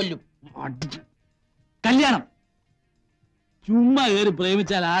തല്ലി കൊല്ലും. കല്യാണം. ചുമ്മാ കയറി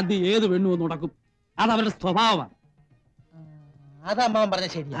പ്രേമിച്ചാൽ ആദ്യം ഏത് പെണ്ണു ഒന്ന് നടക്കും. അത് അവരുടെ സ്വഭാവമാണ്. അത് അമ്മാവൻ പറഞ്ഞ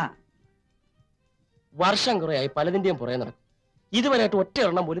ശരിയാ. വർഷം കുറയായി പലതിന്റെയും പുറകെ നടക്കും. ഇതുവരെയായിട്ട് ഒറ്റ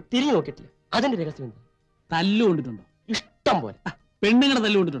എണ്ണം പോലും തിരിഞ്ഞു നോക്കിയിട്ടില്ല. അതിന്റെ രഹസ്യം എന്താ? തല്ലു കൊണ്ടിട്ടുണ്ടോ? ഇഷ്ടം പോലെ. പെണ്ണുങ്ങളുടെ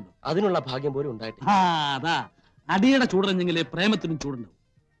തല്ലു കൊണ്ടിട്ടുണ്ടോ? അതിനുള്ള ഭാഗ്യം പോലും ഉണ്ടായിട്ടില്ല. അതാ അടിയുടെ ചൂടറിഞ്ഞെങ്കിലേ പ്രേമത്തിനും ചൂടുണ്ടാവും.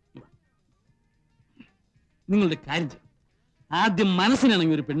 നിങ്ങളുടെ കാര്യം ചെയ്യും, ആദ്യം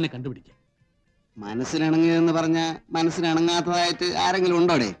മനസ്സിനിണങ്ങി ഒരു പെണ്ണിനെ കണ്ടുപിടിക്കുക. മനസ്സിനിണങ്ങിയെന്ന് പറഞ്ഞ മനസ്സിനിണങ്ങാത്തതായിട്ട് ആരെങ്കിലും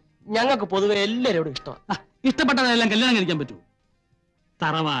ഉണ്ടോടെ? ഞങ്ങൾക്ക് പൊതുവെ എല്ലാവരോടും ഇഷ്ടമാണ്. ഇഷ്ടപ്പെട്ടതെല്ലാം കല്യാണം കഴിക്കാൻ പറ്റുമോ?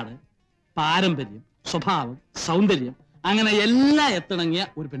 തറവാട്, പാരമ്പര്യം, സ്വഭാവം, സൗന്ദര്യം, അങ്ങനെ എല്ലാം എത്തിണങ്ങിയ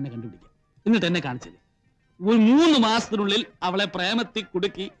ഒരു പെണ്ണെ കണ്ടുപിടിക്കുക. എന്നിട്ട് എന്നെ കാണിച്ചില്ലേ, ഒരു 3 മാസത്തിനുള്ളിൽ അവളെ പ്രേമത്തിൽ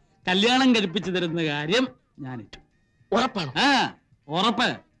കുടുക്കി കല്യാണം കഴിപ്പിച്ചു തരുന്ന കാര്യം ഞാനിട്ടു. ഉറപ്പാണ്? ഉറപ്പ്.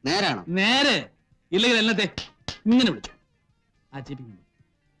 നേരാണോ? നേരെ. ഇല്ലെങ്കിൽ എന്നത്തെ ഇങ്ങനെ വിളിച്ചു ആ ചീപ്പിക്കുന്നു.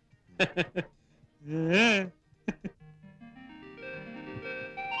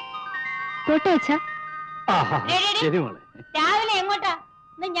 രാവിലെ എങ്ങോട്ടാ?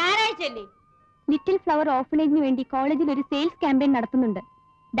 ഞായറാഴ്ചയല്ലേ? ലിറ്റിൽ ഫ്ലവർ ഓർഫനേജിന് വേണ്ടി കോളേജിൽ ഒരു സെയിൽസ് ക്യാമ്പയിൻ നടത്തുന്നുണ്ട്.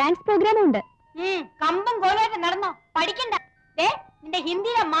 ഡാൻസ് പ്രോഗ്രാമും ഉണ്ട്. കമ്പം കോലായിട്ട് നടന്നോ? പഠിക്കണ്ട. നിന്റെ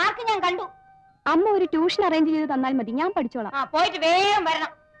ഹിന്ദിയിലെ മാർക്ക് ഞാൻ കണ്ടു. അമ്മ ഒരു ട്യൂഷൻ അറേഞ്ച് ചെയ്ത് തന്നാൽ മതി, ഞാൻ പഠിച്ചോളാം. പോയിട്ട് വേഗം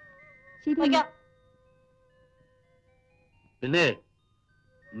വരണം. പിന്നെ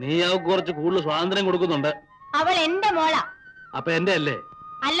നീ അവൾക്ക് കുറച്ച് കൂടുതൽ സ്വാതന്ത്ര്യം കൊടുക്കുന്നുണ്ട്. അവൾ എന്റെ മോളാ. അപ്പൊ എന്റെ അല്ലേ?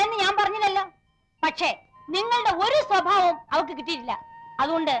 അല്ലെന്ന് ഞാൻ പറഞ്ഞില്ലല്ലോ. പക്ഷേ നിങ്ങളുടെ ഒരു സ്വഭാവവും അവൾക്ക് കിട്ടിയിട്ടില്ല.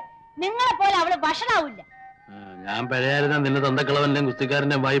 അതുകൊണ്ട് നിങ്ങളെ പോലെ അവള് വഷളാവില്ല. ഞാൻ പഴയായിരുന്ന നിന്റെ തന്തക്കളവന്റെ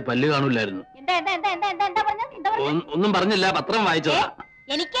കുസ്തിക്കാരന്റെ വായി പല്ല് കാണൂലായിരുന്നു. ഒന്നും പറഞ്ഞില്ല, പത്രം വായിച്ചോ.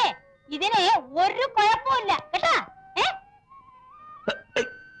 എനിക്ക് ഇതിന് ഒരു കുഴപ്പമില്ല കേട്ടാ.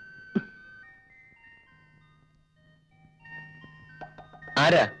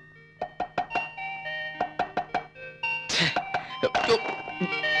 ആരാ?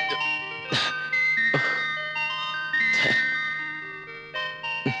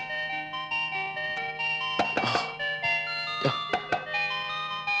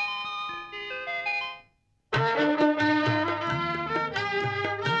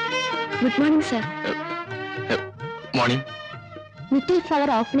 Good morning sir. Morning. Little flower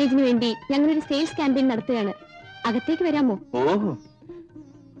ഓർഫനേജിന് വേണ്ടി ഞങ്ങളൊരു സെയിൽസ് ക്യാമ്പയിൻ നടത്തുകയാണ്. അകത്തേക്ക് വരാമോ? ഓഹോ,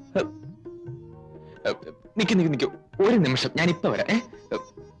 നിക്ക് ഒരു നിമിഷം, ഞാൻ ഇപ്പൊ വരാം.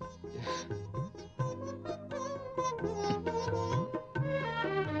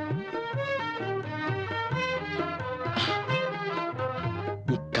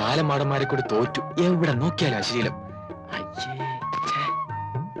 ഈ കാലമാടന്മാരെ കൂടി തോറ്റു. എവിടെ നോക്കിയാലും അശ്ലീലം.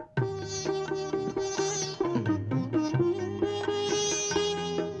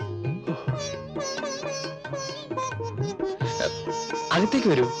 അകത്തേക്ക്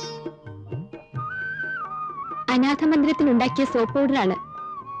വരൂ. അനാഥ മന്ദിരത്തിലുണ്ടാക്കിയ സോപ്പ് പൗഡറാണ്.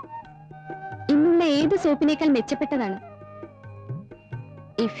 ഇന്നുള്ള ഏത് സോപ്പിനേക്കാൾ മെച്ചപ്പെട്ടതാണ്.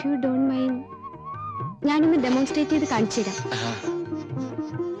 ഇഫ് യു ഡോണ്ട് മൈൻഡ്, ഞാനൊന്ന് ഡെമോൺസ്ട്രേറ്റ് ചെയ്ത് കാണിച്ചു തരാം.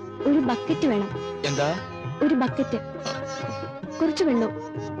 ഒരു ബക്കറ്റ് വേണം. എന്താ? ഒരു ബക്കറ്റ്, കുറച്ച് വെള്ളവും.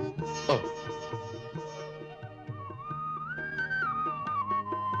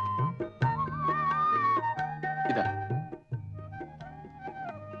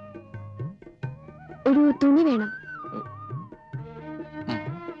 ഒരു തുണി വേണം.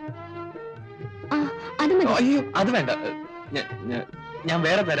 അത് മതി. അയ്യോ, അത് വേണ്ട, ഞാൻ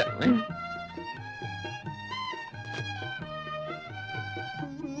വേറെ തരാം.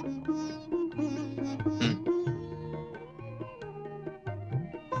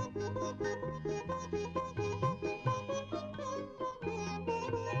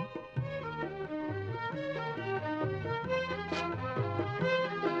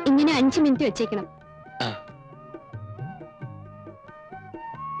 ഇങ്ങനെ 5 മിനിറ്റ് വെച്ചേക്കണം.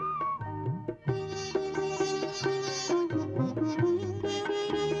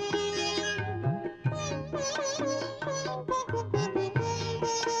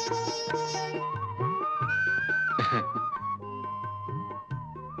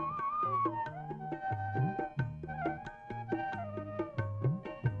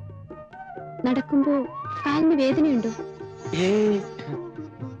 നടക്കുമ്പോ കാലിന് വേദനയുണ്ടോ?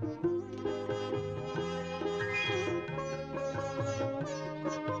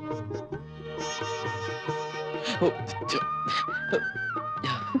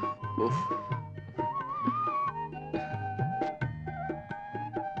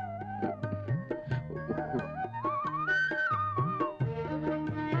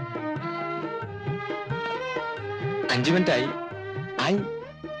 അഞ്ച് മിനിറ്റ് ആയി.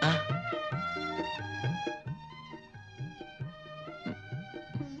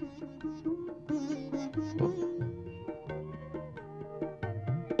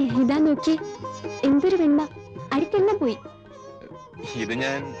 ഇതാ നോക്കി, എന്തൊരു വെണ്ണ, അഴുക്കെല്ലാം പോയി. ഇത്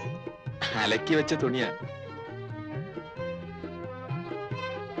ഞാൻ അലക്കി വെച്ച തുണിയാ.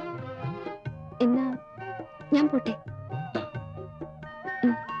 എന്നാ ഞാൻ പോട്ടെ.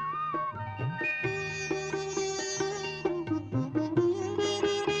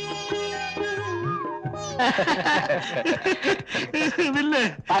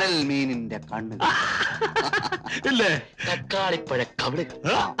 മീനിന്റെ കണ്ണ് തക്കാളിപ്പഴ കവിളുകൾ,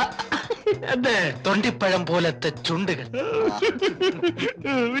 തൊണ്ടിപ്പഴം പോലത്തെ ചുണ്ടുകൾ,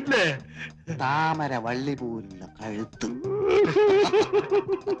 താമര വള്ളി പോലുള്ള കഴുത്ത്,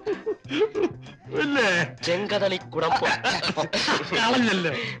 ചെങ്കതളി കുടമ്പ്.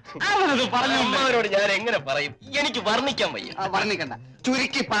 അമ്മവരോട് ഞാൻ എങ്ങനെ പറയും? എനിക്ക് വർണ്ണിക്കാൻ വയ്യ. വർണ്ണിക്കണ്ട,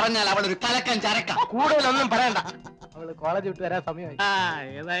 ചുരുക്കി പറഞ്ഞാൽ അവളൊരു കലക്കൻ ചരക്ക. കൂടുതലൊന്നും പറയണ്ട. അവള് കോളേജ് വിട്ട് വരാൻ സമയമായി.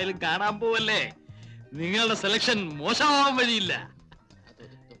 ഏതായാലും കാണാൻ പോവല്ലേ. നിങ്ങളുടെ സെലക്ഷൻ മോശമാവാൻ വഴിയില്ല.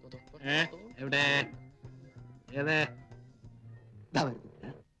 എവിടെ? ഏതേ?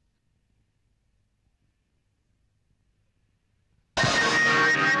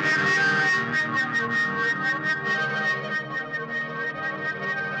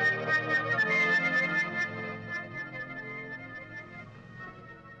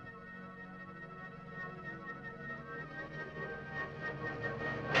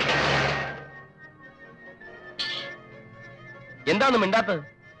 എന്താന്ന് മിണ്ടാത്തത്?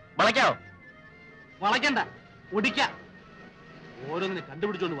 വളയ്ക്കാവോ? വളയ്ക്കണ്ട, ഒടിക്ക. ഓരോന്നിനെ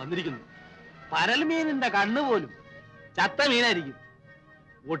കണ്ടുപിടിച്ചോണ്ട് വന്നിരിക്കുന്നു. പരൽമീനിന്റെ കണ്ണു പോലും ചത്ത മീനായിരിക്കും.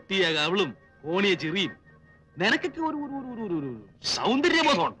 ഒട്ടിയ കവിളും കോണിയ ചെറിയും. നിനക്കൊക്കെ ഒരു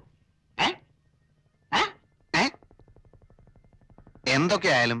സൗന്ദര്യബോധമുണ്ടോ?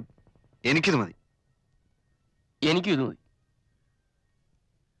 എന്തൊക്കെയായാലും എനിക്കിത് മതി. എനിക്കും ഇത് മതി.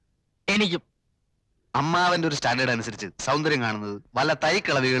 എനിക്കും. അമ്മാവന്റെ ഒരു സ്റ്റാൻഡേർഡ് അനുസരിച്ച് സൗന്ദര്യം കാണുന്നത് വല്ല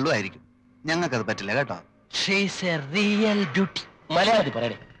തൈക്കളവികളിലും ആയിരിക്കും. ഞങ്ങൾക്കത് പറ്റില്ല കേട്ടോ. മലയാളത്തിൽ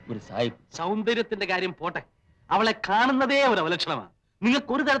പറയണേ ഒരു സാഹിബ്. സൗന്ദര്യത്തിന്റെ കാര്യം പോട്ടെ, അവളെ കാണുന്നതേ ഒരു അവലക്ഷണമാണ്.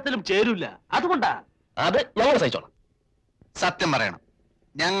 നിങ്ങൾക്ക് ഒരു തരത്തിലും ചേരൂല. അതുകൊണ്ടാ. അത് ഞങ്ങൾ സഹിച്ചോളാം. സത്യം പറയണം,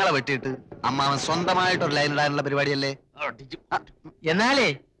 ഞങ്ങളെ വെട്ടിയിട്ട് അമ്മാവൻ സ്വന്തമായിട്ടൊരു ലൈൻ ഇടാനുള്ള പരിപാടിയല്ലേ? എന്നാലേ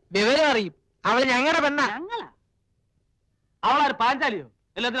വിവരം അറിയും. അവള് ഞങ്ങളുടെ പെണ്ണ. അവളാര് പാഞ്ചാലിയോ?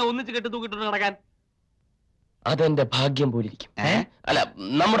 എല്ലാത്തിനും ഒന്നിച്ച് കെട്ടി തൂക്കിട്ട് നടക്കാൻ. അതെന്റെ ഭാഗ്യം പോലിരിക്കും. അല്ല,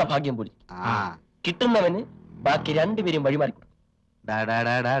 നമ്മുടെ ഭാഗ്യം പോലിരിക്കും. കിട്ടുന്നവന് ബാക്കി രണ്ടുപേരും വഴിമാറി.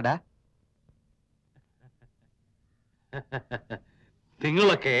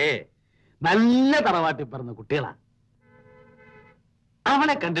 നിങ്ങളൊക്കെ നല്ല തറവാട്ടി പറഞ്ഞ കുട്ടികളാ.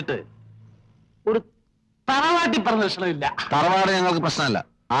 അവളെ കണ്ടിട്ട് ഒരു തറവാട്ടി പറഞ്ഞ ലക്ഷണമില്ല. തറവാട് ഞങ്ങൾക്ക് പ്രശ്നമല്ല.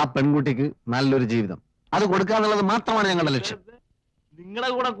 ആ പെൺകുട്ടിക്ക് നല്ലൊരു ജീവിതം അത് കൊടുക്കാന്നുള്ളത് മാത്രമാണ് ഞങ്ങളുടെ ലക്ഷ്യം. നിങ്ങളുടെ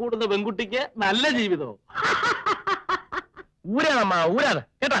കൂടെ കൂടുന്ന പെൺകുട്ടിക്ക് നല്ല ജീവിതവും. ഊരാണമ്മ, ഊരാണ്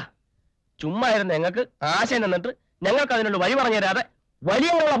കേട്ടാ. ചുമ്മാ ഇരുന്ന് ഞങ്ങൾക്ക് ആശയം നിന്നിട്ട് ഞങ്ങൾക്ക് അതിനുള്ള വഴി പറഞ്ഞു തരാതെ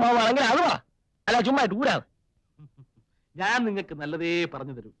വലിയുള്ള ഭാവമാണെങ്കിൽ അത് വാ. അല്ല, ചുമ്മാ ഊരാണ്. ഞാൻ നിങ്ങൾക്ക് നല്ലതേ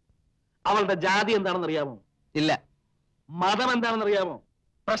പറഞ്ഞു തരൂ. അവളുടെ ജാതി എന്താണെന്ന് അറിയാമോ? ഇല്ല. മതം എന്താണെന്ന് അറിയാമോ?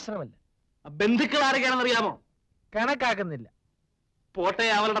 പ്രശ്നമല്ല. ബന്ധുക്കൾ ആരൊക്കെയാണെന്ന് അറിയാമോ? കണക്കാക്കുന്നില്ല. പോട്ടെ,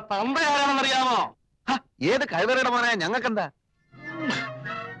 അവളുടെ തന്ത ആരാണെന്ന് അറിയാമോ? ഏത് കഴിവറയുടെ മോനായ ഞങ്ങൾക്കെന്താ?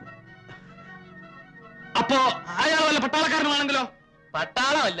 അപ്പോ അയാൾ വല്ല പട്ടാളക്കാരനാണെങ്കിലോ?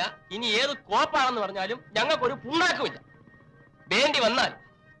 പട്ടാളമല്ല, ഇനി ഏത് കോപ്പാണെന്ന് പറഞ്ഞാലും ഞങ്ങൾക്കൊരു പുണ്ണാക്കുമില്ല. വേണ്ടി വന്നാൽ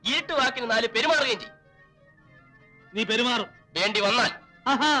ഇരുട്ട് വാക്കിന് 4 പെരുമാറുകയും ചെയ്യും. നീ പെരുമാറും? വേണ്ടി വന്നാൽ.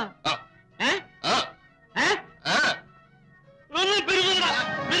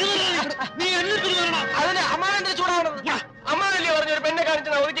 അതിന് അമ്മാവന്റെ ചൂടാവണത്. അമ്മാവല്ലേ പറഞ്ഞു ഒരു പെണ്ണെ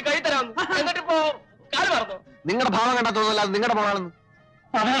കാണിച്ചാൽ ഒഴിച്ച് കൈ തരാമെന്ന്. എന്നിട്ടിപ്പോ കാല് മറന്നു. നിങ്ങളുടെ ഭാവം കണ്ടാ തോന്നുന്നില്ല അത് നിങ്ങളുടെ മോളാണെന്ന്.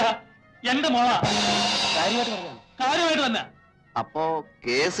 എന്റെ മോളാ. കാര്യമായിട്ട് തന്നെ. അപ്പോ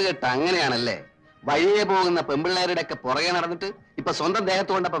കേസ് കെട്ട് അങ്ങനെയാണല്ലേ? വഴിയെ പോകുന്ന പെമ്പിള്ളേരുടെ ഒക്കെ പുറകെ നടന്നിട്ട് ഇപ്പൊ സ്വന്തം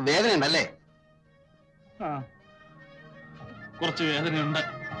ദേഹത്ത് കൊണ്ടപ്പോ വേദന ഉണ്ടല്ലേ? കുറച്ച് വേദനയുണ്ട്.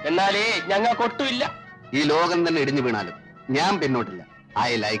 എന്നാലേ ഞങ്ങൾക്കൊട്ടുമില്ല. ഈ ലോകം തന്നെ ഇടിഞ്ഞു വീണാലും ഞാൻ പിന്നോട്ടില്ല.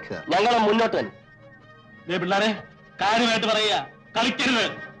 I like. ഞങ്ങൾ മുന്നോട്ട് തന്നെ. പിള്ളേരെ, കാര്യമായിട്ട് പറയുക, കളിക്കരുത്.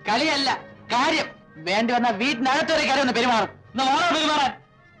 കളിയല്ല, കാര്യം. വേണ്ടി വന്ന വീട്ടിനകത്തൊരു കാര്യം ഒന്ന് പെരുമാറും. പെരുമാറാൻ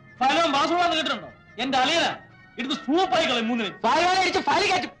ഫലവും വാസുവാന്ന് കേട്ടിട്ടുണ്ടോ? എന്റെ അളിയന ഇടുന്ന് സൂപ്പായി കളയും. 3 ഫലി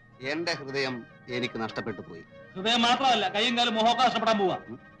കയറ്റും. എന്റെ ഹൃദയം എനിക്ക് നഷ്ടപ്പെട്ടു പോയി. ഹൃദയം മാത്രമല്ല, കയ്യും കാലം മുഖമൊക്കെ നഷ്ടപ്പെടാൻ പോവാ.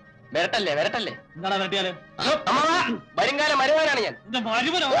 വരട്ടല്ലേ വരട്ടല്ലേ. എന്താണ് വെട്ടിയാല്? വരുംകാലം മരുവാനാണ് ഞാൻ.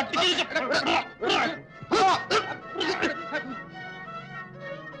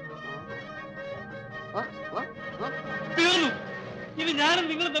 തീർന്നു. ഇനി ഞാനും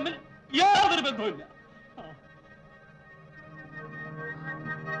നിങ്ങളും തമ്മിൽ യാതൊരു ബന്ധവുമില്ല.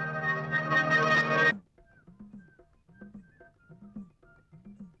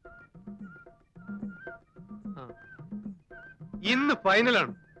 ഇന്ന്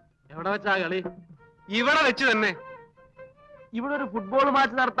ഫൈനലാണ്. എവിടെ വെച്ചാ കളി? ഇവിടെ വെച്ച് തന്നെ. ഇവിടെ ഒരു ഫുട്ബോൾ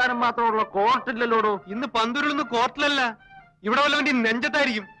മാച്ച് നടത്താനും മാത്രമുള്ള കോർട്ടില്ലല്ലോടോ. ഇന്ന് പന്തുരുളുന്ന കോർട്ടിലല്ല, ഇവിടെ വല്ലവന്റെ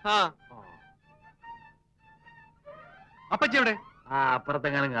നെഞ്ചത്തായിരിക്കും. അപ്പച്ചി എവിടെ?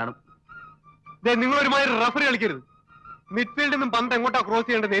 അപ്പുറത്തെങ്ങാനും കാണും. നിങ്ങൾ ഒരുമാതിരി റഫറി കളിക്കരുത്. മിഡ്ഫീൽഡിൽ നിന്നും പന്ത് എങ്ങോട്ടാ ക്രോസ്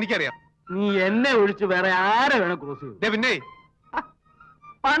ചെയ്യേണ്ടത് എനിക്കറിയാം. നീ എന്നെ ഒഴിച്ച് വേറെ ആരെ വേണം ക്രോസ് ചെയ്യും? പിന്നെ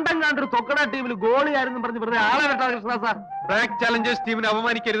പണ്ടെങ്ങാണ്ടൊരു തൊക്കട ടീമിൽ ഗോളിയായിരുന്നു പറഞ്ഞ് വെറുതെ ആളെ വെട്ടാ കൃഷ്ണദാസ. ബ്ലാക്ക് ചാലഞ്ചേഴ്സ് ടീമിനെ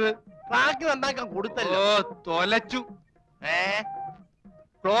അപമാനിക്കരുത്. ട്രാക്ക് നന്നാക്കാൻ കൊടുത്തല്ലോ. തൊലച്ചു.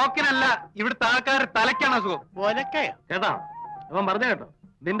 ക്ലോക്കിനല്ല, ഇവിടുത്തെ ആൾക്കാരുടെ തലയ്ക്കാണ് അസുഖം. കേട്ടോ, അവൻ പറഞ്ഞ കേട്ടോ,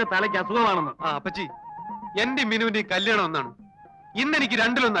 നിന്റെ തലയ്ക്ക് അസുഖമാണെന്ന്. അപ്പച്ചി, എന്റെ മിനുവിന്റെ കല്യാണം ഒന്നാണ്. ഇന്ന് എനിക്ക്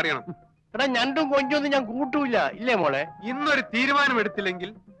രണ്ടിലൊന്നും അറിയണം. എടാ, ഞണ്ടും കൊഞ്ചൊന്നും ഞാൻ കൂട്ടൂല. ഇല്ലേ മോളെ? ഇന്നൊരു തീരുമാനം എടുത്തില്ലെങ്കിൽ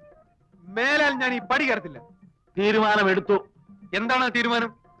മേലാൽ ഞാൻ ഈ പടി കയറത്തില്ല. തീരുമാനം എടുത്തു. എന്താണ് തീരുമാനം?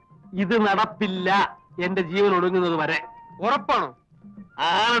 ഇത് നടപ്പില്ല, എന്റെ ജീവൻ ഒടുങ്ങുന്നത് വരെ. ഉറപ്പാണോ?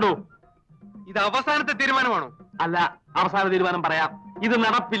 ആണോ? ഇത് അവസാനത്തെ തീരുമാനമാണോ? അല്ല, അവസാന തീരുമാനം പറയാം. ഇത്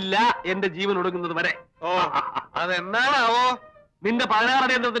നടപ്പില്ല, എന്റെ ജീവൻ ഒടുങ്ങുന്നത് വരെ. അതെന്നാണാവോ? നിന്റെ 16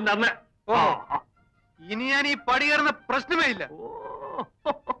 അടിയന്തരത്തിന്റെ അന്ന്. ഇനി ഞാൻ ഈ പടി കയറുന്ന പ്രശ്നമേ ഇല്ല.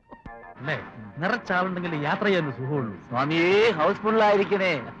 അല്ലേ, നിറച്ചാളുണ്ടെങ്കിൽ യാത്ര ചെയ്യാൻ സുഖമുള്ളൂ. സ്വാമിയേ,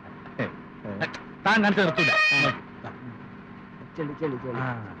 ഹൗസ്ഫുള്ളായിരിക്കണേ. താൻ കാണിച്ചു നിർത്തൂല. ചെളി ചെളി ചെളി.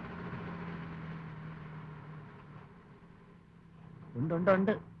 ഉണ്ട് ഉണ്ട്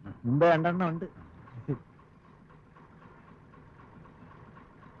ഉണ്ട്, മുമ്പേ 2 എണ്ണം ഉണ്ട്.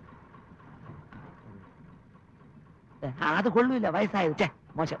 അത് കൊള്ളൂല്ല, വയസ്സായത്. ചേ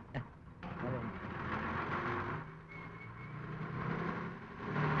മോശം.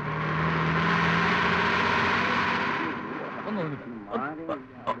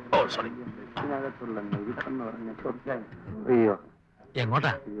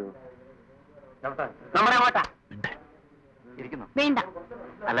 എങ്ങോട്ടാ? നമ്മുടെ അങ്ങോട്ടാ. ഇരിക്കുന്നു. വേണ്ട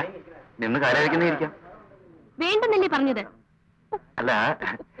അല്ല, നിന്ന് കാലായിരിക്കുന്ന ഇരിക്കാം. വേണ്ടെന്നല്ലേ പറഞ്ഞത്? അല്ല,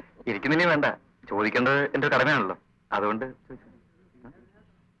 ഇരിക്കുന്നില്ലേ വേണ്ട, ചോദിക്കേണ്ടത് എന്റെ ഒരു കടമയാണല്ലോ, അതുകൊണ്ട്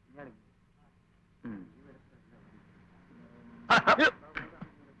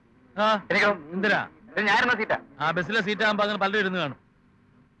എന്തിനാ? ഞാനെന്ന സീറ്റാ. ആ ബസ്സിലെ സീറ്റ് ആകുമ്പോ അങ്ങനെ പലരും ഇരുന്ന് കാണും.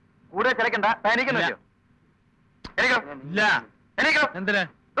 കൂടുതൽ ചിലക്കണ്ട, എനിക്കൊന്നും ഇല്ല. എന്തിനാ?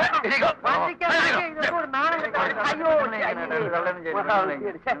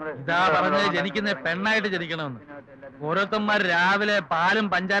 ഇതാ പറഞ്ഞത് ജനിക്കുന്ന പെണ്ണായിട്ട് ജനിക്കണമെന്ന്. ഓരോരുത്തന്മാർ രാവിലെ പാലും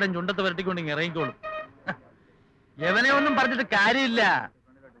പഞ്ചാരം ചുണ്ടത്ത് വരട്ടിക്കൊണ്ട് ഇറങ്ങിക്കോളും. എവനെ ഒന്നും പറഞ്ഞിട്ട് കാര്യമില്ല.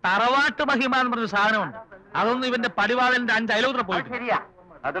 തറവാട്ട് മഹിമ എന്ന് പറഞ്ഞ സാധനമുണ്ട്, അതൊന്നും ഇവന്റെ പടിവാളന്റെ 5 അയലോത്ര പോയിട്ട്.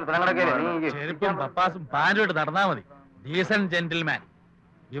 ചെരുപ്പും പപ്പാസും പാൻറ്റും ഇട്ട് നടന്നാ മതി. ഡീസന്റ് ജെന്റിൽമാൻ,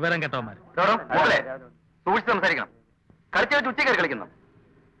 വിവരം കേട്ടവന്മാര്. സൂക്ഷിച്ച് സംസാരിക്കണം. കളിച്ചു വെച്ച് ഉച്ചയ്ക്ക് കളിക്കുന്നു.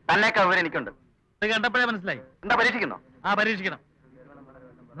 തന്നേക്കാൾ വിവരം എനിക്കുണ്ട്. കണ്ടപ്പോഴേ മനസ്സിലായി. എന്താ പരീക്ഷിക്കുന്നു? ആ പരീക്ഷിക്കണം.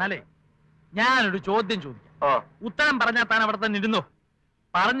 എന്നാലേ ഞാനൊരു ചോദ്യം ചോദിക്കാം. ഉത്തരം പറഞ്ഞാൽ താൻ അവിടെ തന്നെ ഇരുന്നോ,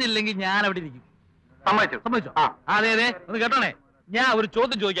 പറഞ്ഞില്ലെങ്കിൽ ഞാൻ അവിടെ ഇരിക്കും. സമ്മതിച്ചു? സമ്മതിച്ചോ? അതെ അതെ, ഒന്ന് കേട്ടോണേ. ഞാൻ ഒരു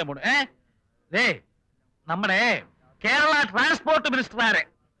ചോദ്യം ചോദിക്കാൻ പോണു. നമ്മുടെ കേരള ട്രാൻസ്പോർട്ട് മിനിസ്റ്റർ ആരെ?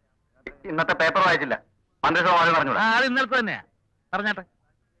 ഇന്നത്തെ പേപ്പർ വായിച്ചില്ല, മന്ത്രിസഭ പറഞ്ഞു. അത് ഇന്നലത്തെ തന്നെയാ. പറഞ്ഞാട്ടെ.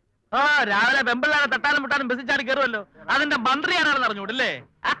 രാവിലെ വെമ്പിള്ളാരെ തട്ടാനും മുട്ടാനും ബസ്സിൽ ചാടി കയറുമല്ലോ, അതിന്റെ മന്ത്രി ആരാണെന്ന് അറിഞ്ഞൂടല്ലേ?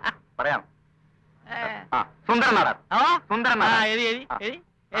 പറയാം. സുന്ദരൻ നാടാർ. സുന്ദരൻ നാടാർ.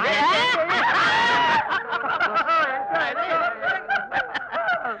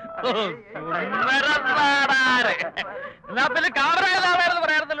 എന്നാ പിന്നെ കാമറ ഏതാവായിരുന്നു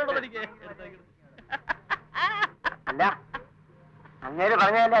പറയാറുണ്ടല്ലോ എനിക്ക്. അല്ല, അങ്ങേര്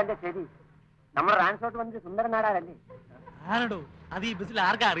പറഞ്ഞതല്ലേ എന്റെ ശരി. നമ്മുടെ ട്രാൻസ്പോർട്ട് മന്ത്രി സുന്ദരൻ നാടാരല്ലേ? ആരടോ അത്? ഈ ബസ്സിൽ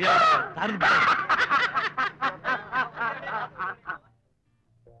ആർക്കാ അറിയാം?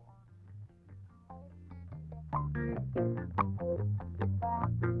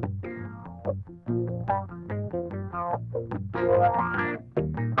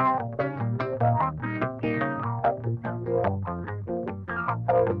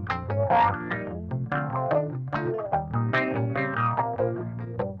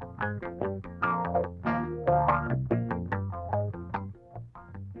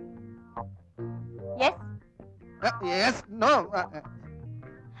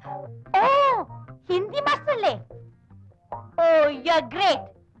 ഹിന്ദി ബസ്സല്ലേ? ഓ യു ആർ ഗ്രേറ്റ്.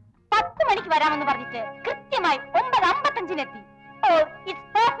 10 മണിക്ക് വരാമെന്ന് പറഞ്ഞിട്ട് കൃത്യമായി 9:55-നെത്തി. Oh it's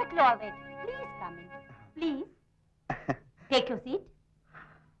perfectly all right. Please come in. Please take your seat.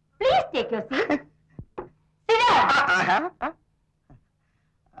 Please take your seat.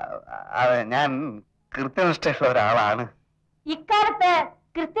 ഞാൻ കൃത്യനിഷ്ഠയുള്ള ഒരാളാണ്. ഇക്കാലത്ത്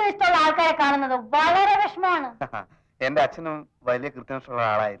കൃത്യനിഷ്ഠമുള്ള ആൾക്കാരെ കാണുന്നത് വളരെ വിഷമമാണ്. എന്റെ അച്ഛനും വലിയ കൃത്യനിഷ്ഠയുള്ള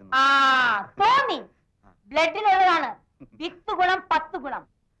ആളായിരുന്നു. തോന്നി. ബ്ലഡിലുള്ളതാണ്. 10 ഗുണം 10 ഗുണം.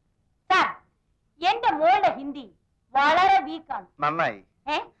 സാർ, എന്റെ മോളുടെ ഹിന്ദി വളരെ വീക്കാണ്. നന്നായി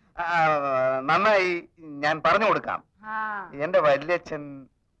നന്നായി, ഞാൻ പറഞ്ഞു കൊടുക്കാം. എന്റെ വല്യച്ഛൻ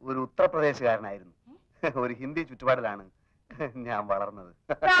ഒരു ഉത്തർപ്രദേശുകാരനായിരുന്നു. ഒരു ഹിന്ദി ചുറ്റുപാടിലാണ് ഞാൻ വളർന്നത്.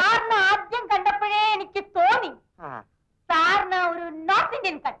 സാറിന് ആദ്യം കണ്ടപ്പോഴേ എനിക്ക് തോന്നി സാറിന് ഒരു north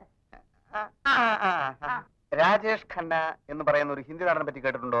Indian cut. Rajesh Khanna എന്ന് പറയുന്ന ഒരു ഹിന്ദി നടനെ പറ്റി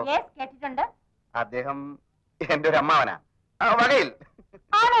കേട്ടിട്ടുണ്ടോ? കേട്ടിട്ടുണ്ട്. അദ്ദേഹം എന്റെ ഒരു അമ്മാവനാ വകയിൽ.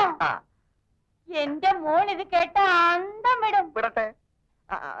 ആണോ? എന്റെ മോൻ ഇത് കേട്ട അന്തം വിടും. വിടട്ടെ.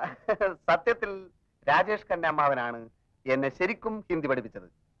 സത്യത്തിൽ രാജേഷ് ഖന്ന അമ്മാവനാണ് എന്നെ ശരിക്കും ഹിന്ദി പഠിപ്പിച്ചത്.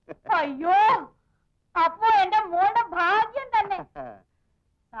 അയ്യോ, അപ്പോ എന്റെ മോന്റെ ഭാഗ്യം തന്നെ.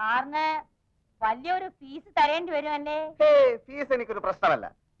 സാറിന് വലിയൊരു ഫീസ് തരേണ്ടി വരുമല്ലേ? ഫീസ് എനിക്കൊരു പ്രശ്നമല്ല.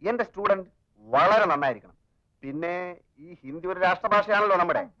 എന്റെ സ്റ്റുഡന്റ് വളരെ നന്നായിരിക്കണം. പിന്നെ ഈ ഹിന്ദി ഒരു രാഷ്ട്രഭാഷയാണല്ലോ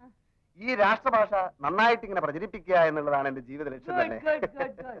നമ്മുടെ. ഈ രാഷ്ട്രഭാഷ നന്നായിട്ട് ഇങ്ങനെ പ്രചരിപ്പിക്കുക എന്നുള്ളതാണ് എന്റെ ജീവിത ലക്ഷ്യം തന്നെ.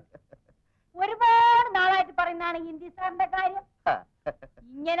 ഒരുപാട് നാളായിട്ട് പറയുന്നതാണ് ഹിന്ദി സാറിന്റെ കാര്യം.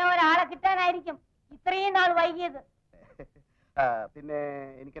 ഇങ്ങനെ ഒരാളെ കിട്ടാനായിരിക്കും ഇത്രയും നാൾ വൈകിയത്. പിന്നെ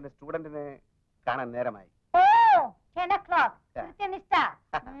എനിക്ക് എന്റെ സ്റ്റുഡന്റിനെ കാണാൻ നേരമായി. ഓ 10 o'clock. കൃത്യനിഷ്ഠ.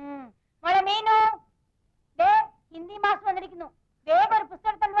 മോളെ മീനു, ഹിന്ദി മാസ്റ്റർ വന്നിരിക്കുന്നു. വേഗം ഒരു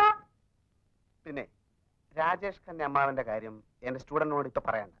പുസ്തകം വാ. പിന്നെ രാജേഷ് ഖന്ന അമ്മാവന്റെ കാര്യം എന്റെ സ്റ്റുഡന്റിനോട് ഇപ്പൊ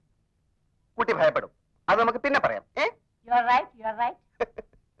പറയണ്ട. കുട്ടി ഭയപ്പെടും. അത് നമുക്ക് പിന്നെ പറയാം. You are right, you are right.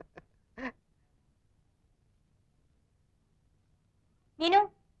 Minu,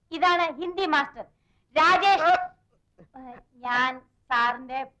 ഇതാണ് ഹിന്ദി മാസ്റ്റർ രാജേഷ്. ഞാൻ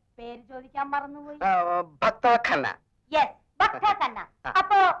സാറിന്റെ പേര് ചോദിക്കാൻ മറന്നുപോയി. ഭക്തഖന്ന. യെസ്, ഭക്തഖന്ന.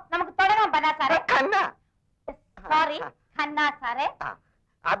 അപ്പോ നമുക്ക് തുടങ്ങാം പനാ സാറേ. ഖന്ന. സോറി, ഖന്ന സാറേ.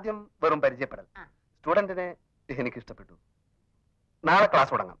 ആദ്യം വെറും പരിചയപ്പെടൽ. സ്റ്റുഡന്റിനെ എനിക്ക് ഇഷ്ടപ്പെട്ടു. നാളെ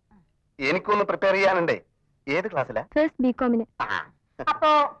ക്ലാസ് തുടങ്ങാം. എനിക്കൊന്ന് പ്രിപ്പയർ ചെയ്യാനുണ്ടേ. ഏത് ക്ലാസ്സിലാ? ഫസ്റ്റ് ബികോമിന്.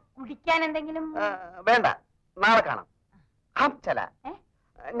 അപ്പോ കുടിക്കാൻ എന്തെങ്കിലും? വേണ്ട, നാളെ കാണാം.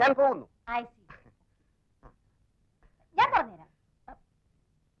 ഞാൻ പോകുന്നു. ഞാൻ പറഞ്ഞുതരാം.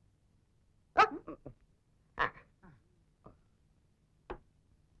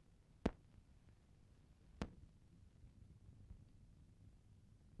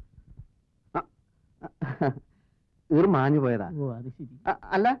 മാഞ്ഞു പോയതാ.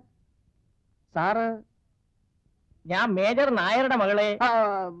 അല്ല സാറ്, ഞാൻ മേജർ നായരുടെ മകളെ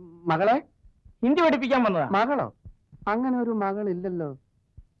മകളെ ഹിന്ദി പഠിപ്പിക്കാൻ വന്നതാ. മകളോ? അങ്ങനെ ഒരു മകളില്ലല്ലോ.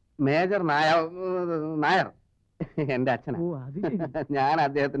 മേജർ നായർ എന്റെ അച്ഛനാ. ഞാൻ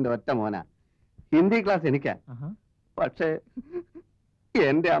അദ്ദേഹത്തിന്റെ ഒറ്റ മോനാ. ഹിന്ദി ക്ലാസ് എനിക്കാ. പക്ഷേ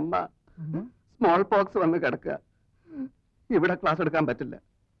എന്റെ അമ്മ സ്മോൾ പോക്സ് വന്ന് കിടക്കുക. ഇവിടെ ക്ലാസ് എടുക്കാൻ പറ്റില്ല.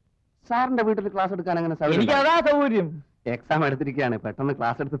 സാറിന്റെ വീട്ടിൽ ക്ലാസ് എടുക്കാൻ അങ്ങനെ സൗകര്യം? എക്സാം എടുത്തിരിക്കുകയാണ്. പെട്ടെന്ന്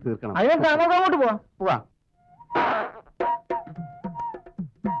ക്ലാസ് എടുത്ത് തീർക്കണം. അങ്ങോട്ട് പോവാ.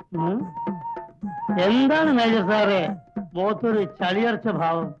 എന്താണ് മേജർ സാറേ മുഖത്തൊരു ചളിയർച്ച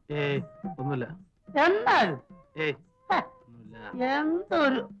ഭാവം? ഒന്നുമില്ല. എന്നാലും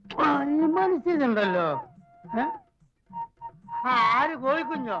എന്തൊരു മനസ്സിലുണ്ടല്ലോ. ആര്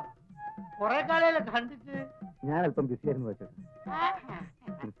കോഴിക്കുഞ്ഞോ? കൊറേ കാലയിലെ കണ്ടിട്ട്. ഞാൻ അല്പം ബിസിയായിരുന്നു വെച്ചത്.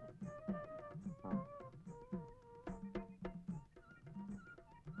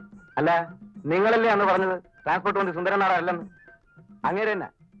 അല്ല, നിങ്ങളല്ലേ അന്ന് പറഞ്ഞത് ട്രാൻസ്പോർട്ട് കൊണ്ട് സുന്ദരനാട അല്ലെന്ന്? അങ്ങനെ തന്നെ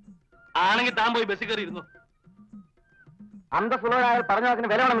ആണെങ്കിൽ താൻ പോയി ബസ്സിൽ കയറി ഇരുന്നു. അന്തസ്സുള്ളവരായ പറഞ്ഞ വാക്കിന്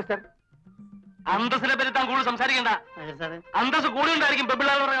വില വേണം മിസ്റ്റർ. അന്തസ്സിനെ പറ്റി താൻ കൂടുതൽ സംസാരിക്കണ്ട. അന്തസ് കൂടെ ഉണ്ടായിരിക്കും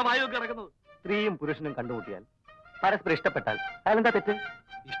പെമ്പിള്ളാന്ന് പറയാൻ വായുവൊക്കെ ഇറക്കുന്നത്. സ്ത്രീയും പുരുഷനും കണ്ടുമുട്ടിയാൽ പരസ്പരം ഇഷ്ടപ്പെട്ടാൽ അതിലെന്താ തെറ്റ്?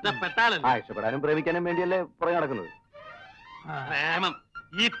 ഇഷ്ടപ്പെട്ടാലല്ലേ? ഇഷ്ടപ്പെടാനും പ്രേമിക്കാനും വേണ്ടിയല്ലേ പുറകെ നടക്കുന്നത്. പ്രേമം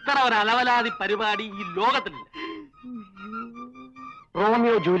ഇത്ര ഒരു അലവലാതി പരിപാടി ഈ ലോകത്തിലില്ല.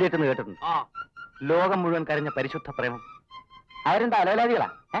 റോമിയോ ജൂലിയറ്റ് എന്ന് കേട്ടിട്ടുണ്ട്. ലോകം മുഴുവൻ കരഞ്ഞ പരിശുദ്ധ പ്രേമം. അവരെന്താ അലവലാദികളാ?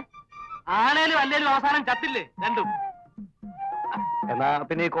 ആണേലും അല്ലേലും അവസാനം ചത്തില്ലേ രണ്ടും? എന്നാ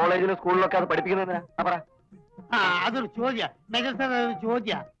പിന്നെ ഈ കോളേജിലും സ്കൂളിലൊക്കെ അത് പഠിപ്പിക്കുന്നതിനാ? പറ. അതൊരു ചോദ്യ മേജർ സാർ, അതൊരു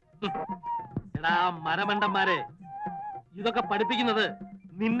ചോദ്യ. എടാ മരമണ്ടന്മാരെ, ഇതൊക്കെ പഠിപ്പിക്കുന്നത്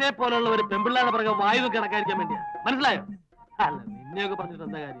നിന്നെ പോലുള്ള ഒരു പെമ്പിള്ളാടെ പുറകെ വായു കിടക്കാതിരിക്കാൻ വേണ്ടിയാ. മനസ്സിലായോ? അല്ല, നിന്നെയൊക്കെ പറഞ്ഞിട്ട്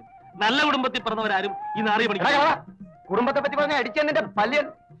എന്താ കാര്യം? നല്ല കുടുംബത്തിൽ പറഞ്ഞവരാരും ഈ നാറി പഠിക്കും. കുടുംബത്തെ പറ്റി പറഞ്ഞ അടിച്ചെന്നെ പല്യൻ.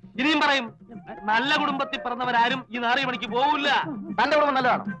 ഇനിയും പറയും, നല്ല കുടുംബത്തിൽ പറഞ്ഞവരാരും ഈ നാറി പണിക്ക് പോവില്ല. തന്റെ കുടുംബം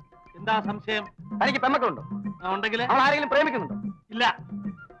നല്ലതാണോ? എന്താ സംശയം? തനിക്ക് പെമ്മക്കളുണ്ടോ? ഉണ്ടെങ്കിൽ അവൾ ആരെങ്കിലും പ്രേമിക്കുന്നുണ്ടോ? ഇല്ല.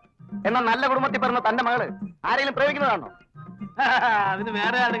 എന്നാ നല്ല കുടുംബത്തിൽ പറഞ്ഞ തന്റെ മകള് ആരെങ്കിലും പ്രേമിക്കുന്നതാണോ? അതിന്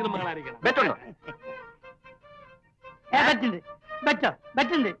വേറെ ആരെങ്കിലും മകളായിരിക്കണം. ബെറ്റുണ്ടോ?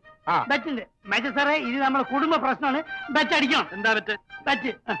 ബെറ്റുണ്ട് മേജർ സാറേ, ഇത് നമ്മുടെ കുടുംബ പ്രശ്നമാണ്. ബെറ്റ് അടിക്കണം. എന്താ ബെറ്റ്?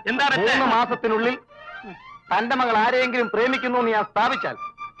 ബെറ്റ് എന്താ ബെറ്റ്? 3 മാസത്തിനുള്ളിൽ തന്റെ മകൾ ആരെങ്കിലും പ്രേമിക്കുന്നു എന്ന് ഞാൻ സ്ഥാപിച്ചാൽ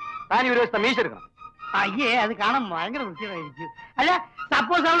താൻ ഒരു ദിവസത്തെ മീശ എടുക്കണം. അയ്യേ, അത് കാണാൻ ഭയങ്കര വൃത്തിയായിരിക്കും. അല്ല,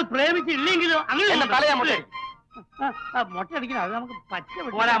 സപ്പോസ് അവൾ പ്രേമിച്ചില്ലെങ്കിലോ? അങ്ങനെ തലയാ മുട്ട അടിക്കണം. അത് നമുക്ക് പച്ച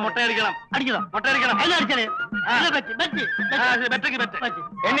മുട്ട അടിക്കണം. അടിക്കണം. മുട്ട അടിക്കണം. എന്നാ അടിച്ചേ?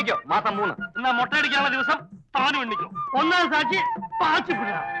 എണ്ണിക്കോ? മാസം 3. എന്നാ മുട്ട അടിക്കാനുള്ള ദിവസം താനും എണ്ണിക്കോ. ഒന്നാം സാക്ഷി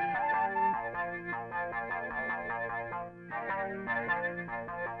പാച്ചുപിട.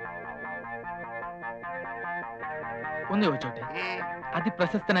 ഒന്ന് ചോദിച്ചോട്ടെ,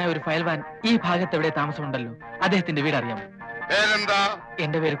 അതിപ്രശസ്തനായ ഒരു ഫയൽവാൻ ഈ ഭാഗത്ത് എവിടെ താമസമുണ്ടല്ലോ, അദ്ദേഹത്തിന്റെ വീട് അറിയാമോ? പേരെന്താ?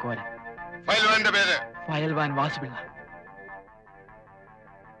 എന്റെ പേര് കോര. ഫയൽവാന്റെ പേര്? ഫയൽവാൻ വാസുപിള്ള.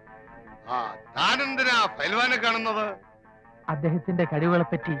 താനെന്തിനാ ഫയൽവാനെ കാണുന്നത്? അദ്ദേഹത്തിന്റെ കഴിവുകളെ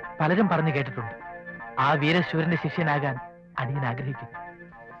പറ്റി പലരും പറഞ്ഞു കേട്ടിട്ടുണ്ട്. ആ വീരശൂരന്റെ ശിഷ്യനാകാൻ അടിയൻ ആഗ്രഹിക്കുന്നു.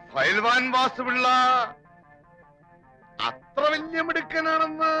 ഫയൽവാൻ വാസുപിള്ള അത്ര വലിയ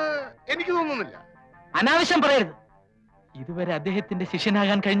മിടുക്കനാണെന്ന് എനിക്ക് തോന്നുന്നില്ല. അനാവശ്യം പറയരുത്. ഇതുവരെ അദ്ദേഹത്തിന്റെ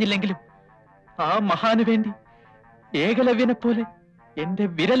ശിഷ്യനാകാൻ കഴിഞ്ഞില്ലെങ്കിലും ആ മഹാനു വേണ്ടി ഏകലവ്യനെ പോലെ എന്റെ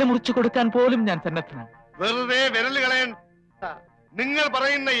വിരല് മുറിച്ചു കൊടുക്കാൻ പോലും ഞാൻ സന്നദ്ധനാണ്. വെറുതെ വിരല് കളയണ്ട. നിങ്ങൾ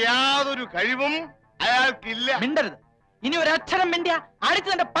പറയുന്ന യാതൊരു കഴിവും അയാൾക്കില്ല. മിണ്ടരുത്. ഇനി ഒരു അക്ഷരം മിണ്ടിയ അടിച്ചു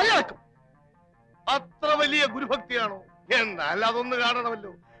തന്റെ പല്ല് വെക്കും. അത്ര വലിയ ഗുരുഭക്തിയാണോ? എന്നാൽ അതൊന്ന്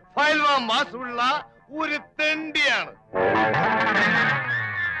കാണണമല്ലോ. ഫയൽവാൻ വാസുപിള്ള ഒരു തെണ്ടിയാണ്.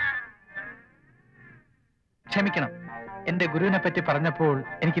 ക്ഷമിക്കണം. എന്റെ ഗുരുവിനെ പറ്റി പറഞ്ഞപ്പോൾ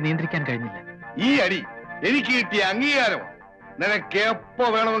എനിക്ക് നിയന്ത്രിക്കാൻ കഴിഞ്ഞില്ല. ഈ അടി എനിക്ക് കിട്ടിയ അംഗീകാരം. നിനക്ക് എപ്പോ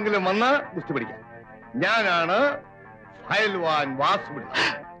വേണമെങ്കിലും വന്ന് ഗുസ്തി പിടിക്കാം. ഞാനാണ് ഫൈൽവാൻ വാസു.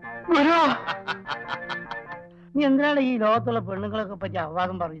 നീ എന്തിനാണ് ഈ ലോകത്തുള്ള പെണ്ണുങ്ങളൊക്കെ പറ്റി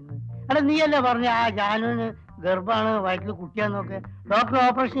അപവാദം പറയുന്നത്? അല്ല നീയല്ലേ പറഞ്ഞ ആ ജാനുവിന് ഗർഭാണ്, വയറ്റിൽ കുട്ടിയാന്നൊക്കെ ഡോക്ടർ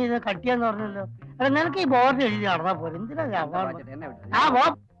ഓപ്പറേഷൻ ചെയ്ത് കട്ടിയാന്ന് പറഞ്ഞല്ലോ. അല്ല നിനക്ക് ഈ ബോർഡ് എഴുതി നടന്നാ പോലെ എന്തിനാ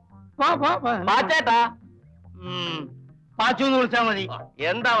പാച്ചു എന്ന് വിളിച്ചാ മതി.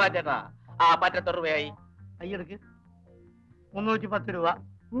 എന്താ മാറ്റേട്ടാ? ആ പറ്റെത്ര രൂപയായി? കയ്യെടുക്ക്. 310 രൂപ.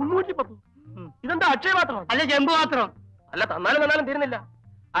 310? ഇതെന്താ അക്ഷയ പാത്രം? അല്ല ചെമ്പ് പാത്രം. അല്ല തന്നാലും തീരുന്നില്ല.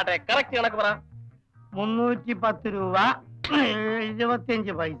 ആട്ടെ കറക്റ്റ് കണക്ക് പറ. 310 രൂപ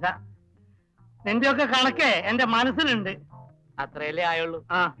 25 പൈസ. നിന്റെ ഒക്കെ കണക്കേ എന്റെ മനസ്സിലുണ്ട്. അത്രയല്ലേ ആയുള്ളൂ.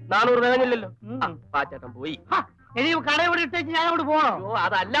 400 തികഞ്ഞില്ലല്ലോ. പാച്ചേട്ടൻ പോയി. ഇനി കട ഇവിടെ ഇട്ടേച്ച് ഞാൻ അവിടെ പോണോ?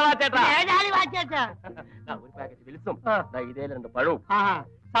 അതല്ല പാച്ചേട്ടാ. ഒരു പാക്കറ്റ് വിൽസും ഇതേ 2 പഴവും.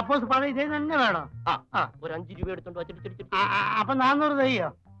 സപ്പോസ് പഴം ഇതേ തന്നെ വേണോ? ഒരു 5 രൂപ എടുത്തോണ്ട് വച്ചിട്ട്. അപ്പൊ 400 തയ്യോ?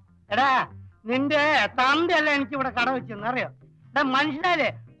 എടാ നിന്റെ തന്തയല്ല എനിക്ക് ഇവിടെ കട വെച്ചെന്ന് അറിയോ? എടാ മനുഷ്യനാലേ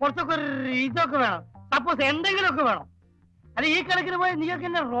കുറച്ചൊക്കെ ഒരു ഇതൊക്കെ വേണം. സപ്പോസ് എന്തെങ്കിലുമൊക്കെ വേണം. അല്ല ഈ കണക്കിന് പോയി നീയൊക്കെ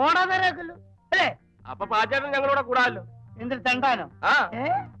എന്നെ റോഡാ തരാക്കല്ലോ അല്ലേ? അപ്പൊ പാച്ചേട്ടൻ ഞങ്ങളോടെ കൂടാമല്ലോ. എന്തൊരു തണ്ടാനോ?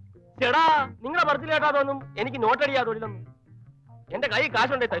 ചേടാ നിങ്ങളെ പറച്ചിൽ കേട്ടാതൊന്നും എനിക്ക് നോട്ടടിയാ തൊഴിലൊന്നും. എന്റെ കൈ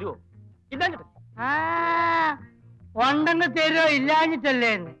കാശുണ്ടേ തരുവോ? ഇല്ലാഞ്ഞിട്ട് ഉണ്ടെന്ന് തരുമോ ഇല്ലാഞ്ഞിട്ടല്ലേ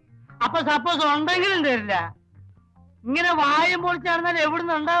എന്ന്. അപ്പൊ സപ്പോസ് ഉണ്ടെങ്കിലും തരില്ല. ഇങ്ങനെ വായും പൊളിച്ചാർന്നാൽ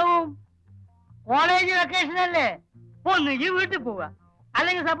എവിടുന്ന് ഉണ്ടാവും? കോളേജ് വെക്കേഷൻ അല്ലേ? ഒന്ന് ഈ വീട്ടിൽ പോവുക,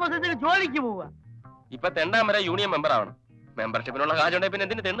 അല്ലെങ്കിൽ സപ്പോസ് എന്തെങ്കിലും ജോലിക്ക് പോവുക. ഇപ്പൊ തെണ്ടാൻ വരെ യൂണിയൻ മെമ്പർ ആവണം. മെമ്പർഷിപ്പിനുള്ള കാശുണ്ടെ പിന്നെ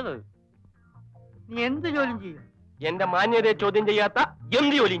എന്തിനു തെണ്ടത്? നീ എന്ത് ജോലിയും ചെയ്യും? എന്റെ മാന്യതയെ ചോദ്യം ചെയ്യാത്ത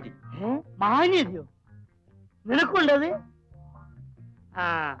എന്ത് ജോലിയും ചെയ്യും. മാന്യതയോ നിനക്കുണ്ടത്?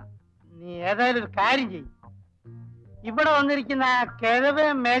 നീ ഏതായാലും ഒരു കാര്യം ചെയ്യും. ഇവിടെ വന്നിരിക്കുന്ന കിഴവ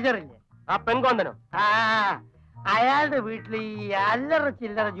മേജറില്ലേ, ആ പെൺകോന്തനോ? അയാളുടെ വീട്ടിൽ ഈ അല്ലറ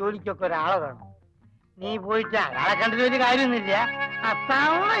ചില്ലറ ജോലിക്കൊക്കെ ഒരാളെ വേണം. നീ പോയിട്ട് അയാളെ കണ്ടിട്ട് വലിയ കാര്യമൊന്നുമില്ല, ആ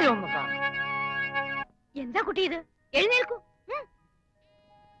തവണയൊന്ന് കാണും. എന്താ കുട്ടി ഇത്? എഴുന്നേൽക്കൂ.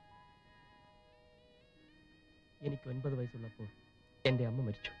 എനിക്ക് 9 വയസ്സുള്ളപ്പോൾ എന്റെ അമ്മ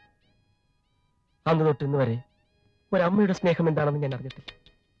മരിച്ചു. അന്ന് തൊട്ട് ഇന്ന് വരെ ഒരമ്മയുടെ സ്നേഹം എന്താണെന്ന് ഞാൻ അറിഞ്ഞിട്ടില്ല.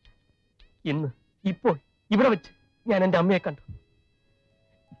 ഇപ്പോൾ ഇവിടെ വെച്ച് ഞാൻ എന്റെ അമ്മയെ കണ്ടു.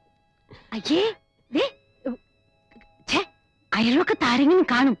 അയ്യേ അയൽവൊക്കെ താരെങ്കിലും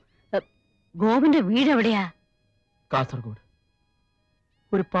കാണും. ഗോപന്റെ വീട് എവിടെയാ? കാസർഗോഡ്.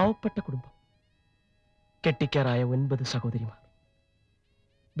 ഒരു പാവപ്പെട്ട കുടുംബം. കെട്ടിക്കാറായ 9 സഹോദരിമാർ.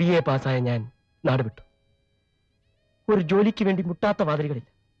 BA പാസ്സായ ഞാൻ നാട് വിട്ടു. ഒരു ജോലിക്ക് വേണ്ടി മുട്ടാത്ത വാതിലുകളില്ല.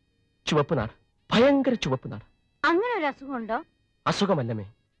 ചുവപ്പ് നാട്, ഭയങ്കര ചുവപ്പ് നാട്. അങ്ങനെ ഒരു അസുഖമുണ്ടോ? അസുഖമല്ലമേ,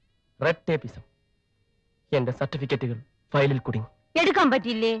 റെഡ് ടേപ്പിസം. എന്റെ സർട്ടിഫിക്കറ്റുകൾ ഫയലിൽ കുടുങ്ങി. എടുക്കാൻ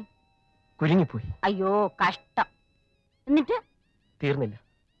പറ്റില്ലേ? കുരുങ്ങിപ്പോയി. അയ്യോ കഷ്ടം. എന്നിട്ട് തീർന്നില്ല.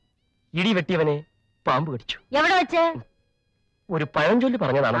 ഇടി വെട്ടിയവനെ പാമ്പ് കടിച്ചു. എവിടെ വെച്ച്? ഒരു പഴഞ്ചൊല്ലി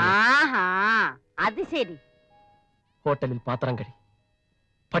പറഞ്ഞതാണ്. അത് ശരി. ഹോട്ടലിൽ പാത്രം കഴുകി,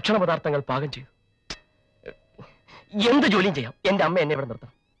 ഭക്ഷണ പദാർത്ഥങ്ങൾ പാകം ചെയ്തു. എന്ത് ജോലിയും ചെയ്യാം. എന്റെ അമ്മ എന്നെ ഇവിടെ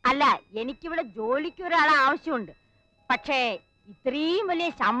നിർത്തണം. അല്ല, എനിക്കിവിടെ ജോലിക്ക് ഒരാളെ ആവശ്യമുണ്ട്. പക്ഷേ ഇത്രയും വലിയ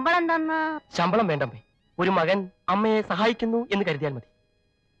ശമ്പളം തന്ന്. ശമ്പളം വേണ്ടമ്മേ. ഒരു മകൻ അമ്മയെ സഹായിക്കുന്നു എന്ന് കരുതിയാൽ മതി.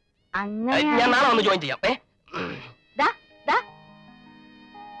 അങ്ങനെ ഞാൻ നാളെ വന്ന് ജോയിൻ ചെയ്യാം.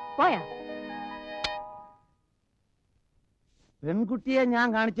 പോയാ? പെൺകുട്ടിയെ ഞാൻ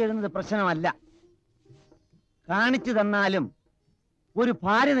കാണിച്ചു തരുന്നത് പ്രശ്നമല്ല. കാണിച്ചു തന്നാലും ഒരു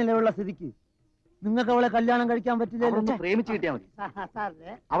ഭാര്യ നിലവിലുള്ള സ്ഥിതിക്ക് നിങ്ങൾക്ക് അവളെ കല്യാണം കഴിക്കാൻ പറ്റില്ല. പ്രേമിച്ചു കിട്ടിയാൽ മതി.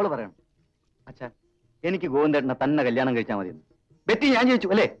 അവള് പറയണം, അച്ഛാ എനിക്ക് ഗോവിന്ദേട്ടനെ തന്നെ കല്യാണം കഴിച്ചാൽ മതി. ബെറ്റി ഞാൻ ചോദിച്ചു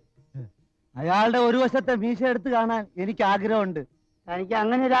അല്ലേ? അയാളുടെ ഒരു വശത്തെ മീശ എടുത്ത് കാണാൻ എനിക്ക് ആഗ്രഹമുണ്ട്. തനിക്ക്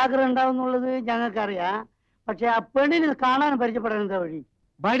അങ്ങനെ ഒരു ആഗ്രഹം ഉണ്ടാവുന്നുള്ളത് ഞങ്ങൾക്കറിയാം. പക്ഷെ ആ പെണ്ണിന് കാണാൻ പരിചയപ്പെടാൻ എന്താ വഴി?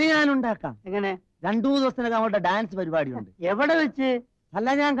 വഴി ഞാൻ ഉണ്ടാക്കാം. എങ്ങനെ? 2 ദിവസത്തിനകം അവളുടെ ഡാൻസ് പരിപാടിയുണ്ട്. എവിടെ വെച്ച്? അല്ല,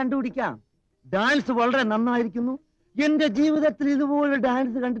 ഞാൻ കണ്ടുപിടിക്കാം. ഡാൻസ് വളരെ നന്നായിരിക്കുന്നു. എന്റെ ജീവിതത്തിൽ ഇതുപോലെ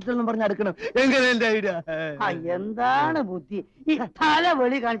ഡാൻസ് കണ്ടിട്ടെന്ന് പറഞ്ഞ് അടുക്കണം. എങ്ങനെ എന്റെ ഐഡിയ? എന്താണ് ബുദ്ധി? ഈ തല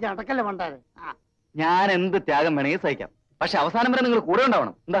വെളി കാണിച്ച് അടക്കല്ലേ പണ്ടാരെ. ഞാൻ എന്ത് ത്യാഗം വേണമെങ്കിൽ സഹിക്കാം. പക്ഷെ അവസാനം വരെ നിങ്ങൾ കൂടെ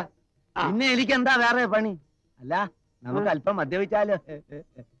ഉണ്ടാവണം. എന്താ? പിന്നെ എനിക്ക് എന്താ വേറെ പണി? അല്ല, നമുക്ക് അല്പം മദ്യപിച്ചാലോ?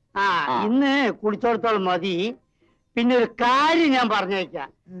 ഇന്ന് കുടിച്ചോടത്തോളം മതി. പിന്നെ ഒരു കാര്യം ഞാൻ പറഞ്ഞേക്കാം.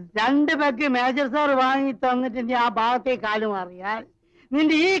 2 പെഗ് മേജർ സാർ വാങ്ങി തന്നിട്ട് നീ ആ ഭാഗത്തേക്ക് കാല് മാറിയാൽ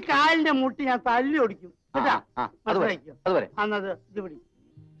നിന്റെ ഈ കാലിന്റെ മുട്ടി ഞാൻ തല്ലി ഒടിക്കും. അന്നത് ഇത് പിടി.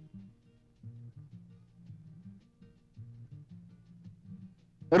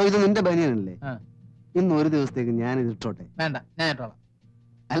 എടോ, ഇത് നിന്റെ ബനിയനല്ലേ? ഇന്ന് ഒരു ദിവസത്തേക്ക് ഞാൻ ഇത് ഇട്ടോട്ടെ? വേണ്ട, ഞാൻ ഇട്ടോളാം.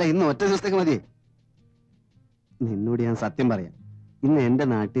 അല്ല, ഇന്ന് ഒറ്റ ദിവസത്തേക്ക് മതിയേ. നിന്നോട് ഞാൻ സത്യം പറയാം, ഇന്ന് എന്റെ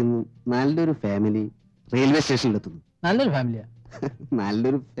നാട്ടിൽ നിന്ന് നല്ലൊരു ഫാമിലി റെയിൽവേ സ്റ്റേഷനിലെത്തുന്നു. നല്ലൊരു ഫാമിലിയാ?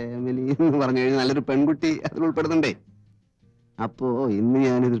 നല്ലൊരു ഫാമിലി എന്ന് പറഞ്ഞു കഴിഞ്ഞാൽ നല്ലൊരു പെൺകുട്ടി അതിൽ ഉൾപ്പെടുന്നുണ്ടേ. അപ്പോ ഇന്ന്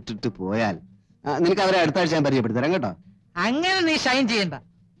ഞാനിത് ഇട്ടിട്ട് പോയാൽ നിനക്ക് അവരെ അടുത്ത ആഴ്ച ഞാൻ പരിചയപ്പെടുത്തരാം കേട്ടോ. അങ്ങനെ നീ ഷൈൻ ചെയ്യണ്ട.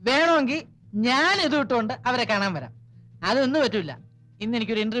 വേണമെങ്കിൽ ഞാൻ ഇത് ഇട്ടുകൊണ്ട് അവരെ കാണാൻ വരാം. അതൊന്നും പറ്റൂല. ഇന്ന്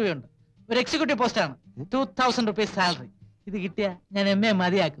എനിക്കൊരു ഇന്റർവ്യൂ ഉണ്ട്. ഒരു എക്സിക്യൂട്ടീവ് പോസ്റ്റ് ആണ്. 2000 rupees സാലറി. ഇത് കിട്ടിയാ ഞാൻ MA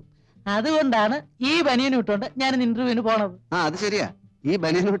മതിയാക്കും. അതുകൊണ്ടാണ് ഈ ബനിയൻ ഇട്ടുകൊണ്ട് ഞാൻ ഇന്റർവ്യൂവിന് പോണത്. അത് ശരിയാ, ഈ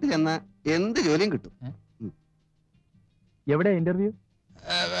ബനിയനോട്ട് ചെന്നാ എന്ത് ജോലിയും കിട്ടും. എവിടെ ഇന്റർവ്യൂ?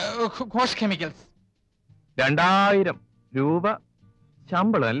 ഘോഷ് കെമിക്കൽസ്. 2000 രൂപ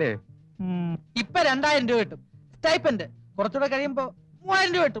ശമ്പളം അല്ലേ? ഇപ്പൊ 2000 രൂപ കിട്ടും. സ്റ്റൈപ്പൻഡ് കുറച്ചുകൂടെ കഴിയുമ്പോ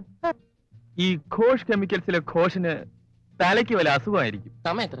 3000 രൂപ കിട്ടും. ഈ ഘോഷ് കെമിക്കൽസിലെ ഘോഷിന് തലയ്ക്ക് വല്ല അസുഖമായിരിക്കും.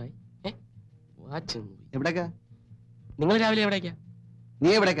 സമയം എത്രയായി? എവിടേക്കാ നിങ്ങൾ രാവിലെ എവിടേക്കാ? നീ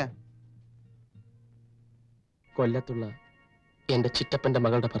എവിടേക്കാ? കൊല്ലത്തുള്ള എന്റെ ചിറ്റപ്പന്റെ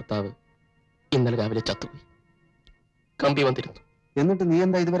മകളുടെ ഭർത്താവ് ഇന്നലെ രാവിലെ ചത്തുപോയി. കമ്പി വന്നിരുന്നു. എന്നിട്ട് നീ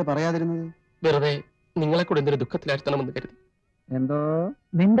എന്താ ഇതുവരെ പറയാതിരുന്നത്? വെറുതെ നിങ്ങളെ കൂടെ എന്തൊരു ദുഃഖത്തിലാഴ്ത്തണമെന്ന് കരുതി. എന്തോ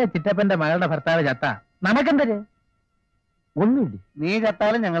നിന്റെ ചിറ്റപ്പന്റെ മകളുടെ ഭർത്താവ് ചത്ത നമുക്കെന്തര്? ഒന്നുമില്ല. നീ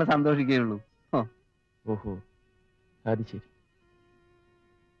ചത്താലും ഞങ്ങൾ സന്തോഷിക്കുകയുള്ളൂ. ഓഹോ, അത് ശരി.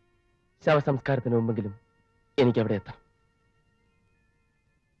 ശവസംസ്കാരത്തിന് മുമ്പെങ്കിലും എനിക്ക് അവിടെ എത്താം.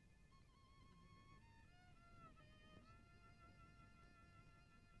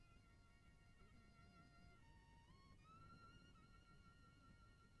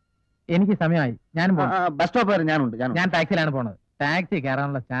 എനിക്ക് സമയമായി. ഞാനും ബസ് സ്റ്റോപ്പ് വരെ ഞാനുണ്ട്. ഞാൻ ടാക്സിയിലാണ് പോണത്. ടാക്സി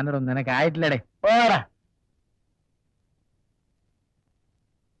കയറാനുള്ള സ്റ്റാൻഡേർഡ് ഒന്നും നിനക്ക് ആയിട്ടില്ലടേ. പോടാ.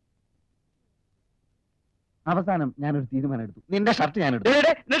 അവസാനം ഞാനൊരു തീരുമാനം എടുത്തു. നിന്റെ ഷർട്ട് ഞാൻ എടുത്തു.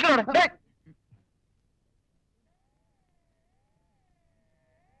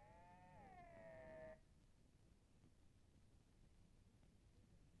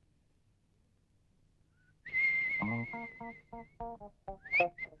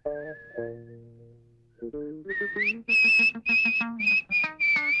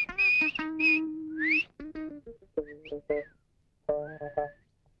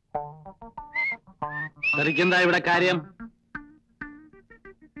 എന്താ ഇവിടെ കാര്യം?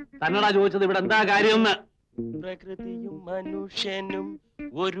 തന്നടാ ചോദിച്ചത് ഇവിടെ എന്താ കാര്യം? പ്രകൃതിയും മനുഷ്യനും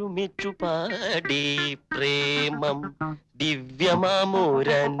ഒരുമിച്ചു പാടി പ്രേമം ദിവ്യമാമോരനുഭൂതി.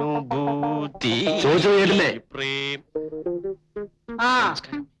 ചോദിച്ചത് കേട്ടില്ലേ?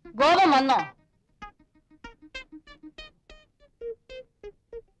 ഗോപൻ വന്നോ?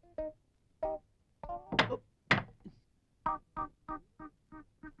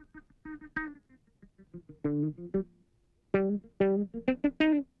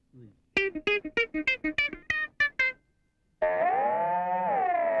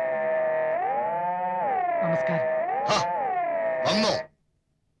 നമസ്കാരം. വന്നോ?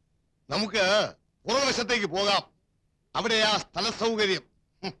 നമുക്ക് പുറവശത്തേക്ക് പോകാം. അവിടെയാ സ്ഥല സൗകര്യം.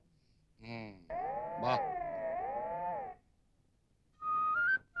 വാ.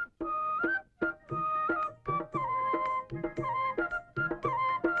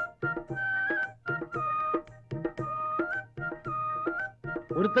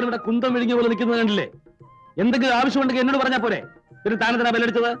 ഒരുത്തരം ഇവിടെ കുന്തം വിഴിഞ്ഞ പോലെ നിൽക്കുന്നത് കണ്ടില്ലേ? എന്തെങ്കിലും ആവശ്യമുണ്ടെങ്കിൽ എന്നോട് പറഞ്ഞാ പോരെ? പിന്നെ താനെന്തിനാ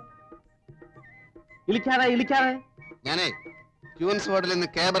ബെല്ലടിച്ചത്? ഇളിക്കാതെ. ഞാനേ ക്യൂൻസ് ഹോട്ടലിൽ നിന്ന്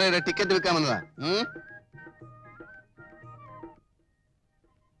ക്യാബറയുടെ ടിക്കറ്റ് വിൽക്കാൻ വന്നതാ.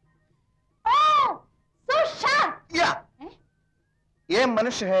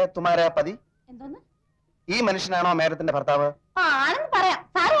 മനുഷ്യ ഹേ തുമാരാ പതി? ഈ മനുഷ്യനാണോ മേഡത്തിന്റെ ഭർത്താവ്? ആണെന്ന് പറയാം.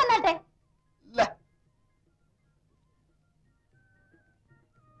 സാറ് വന്നാട്ടെ.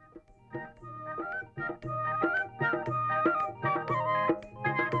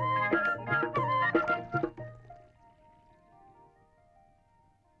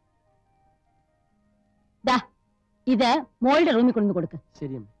 ഇത് മോളുടെ റൂമിൽ കൊണ്ടു കൊടുക്ക.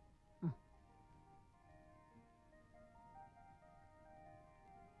 ശരി.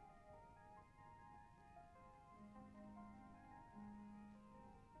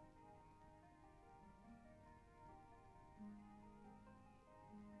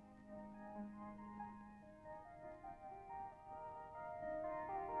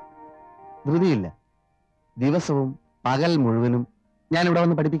 ധൃതിയില്ല. ദിവസവും പകൽ മുഴുവനും ഞാനിവിടെ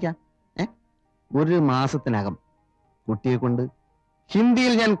വന്ന് പഠിപ്പിക്കാം. 1 മാസത്തിനകം കുട്ടിയെ കൊണ്ട്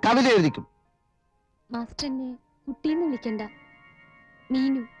ഹിന്ദിയിൽ ഞാൻ കവിത എഴുതിക്കും. മാസ്റ്ററിനെ കുട്ടിയെന്ന് വിളിക്കണ്ട,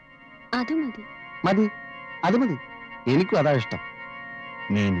 മീനു. അത് മതി. മതി, അത് മതി. എനിക്കും അതാ ഇഷ്ടം.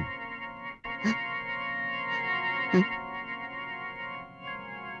 മീനു.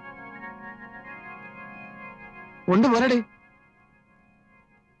 കൊണ്ടുപോരടേ.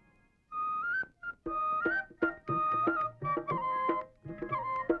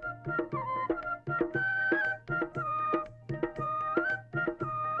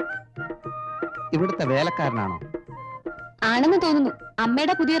 ഇവിടുത്തെ വേലക്കാരനാണോ? ആണെന്ന് തോന്നുന്നു.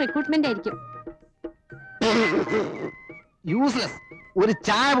 അമ്മയുടെ പുതിയ റിക്രൂട്ട്മെന്റ് ആയിരിക്കും. യൂസ്ലെസ്. ഒരു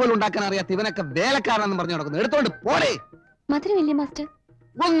ചായ പോലും ഉണ്ടാക്കാൻ അറിയാത്ത ഇവനൊക്കെ വേലക്കാരനെന്ന് പറഞ്ഞു നടക്കുന്നു. എടുത്തോണ്ട് പോടേ. മധുരമില്ലേ മാസ്റ്റർ?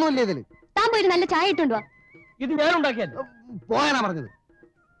 ഒന്നുമില്ല ഇതില്. താൻ പോയി നല്ല ചായ ഇട്ടുണ്ടോ? ഇത് ഞാൻ ഉണ്ടാക്കിയല്ലോ. പോയാനാ പറഞ്ഞത്.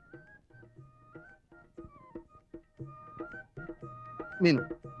 मीनू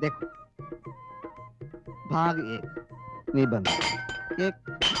देखो, भाग 1 निबंध 1।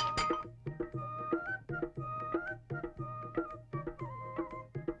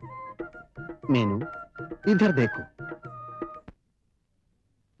 मीनू इधर देखो।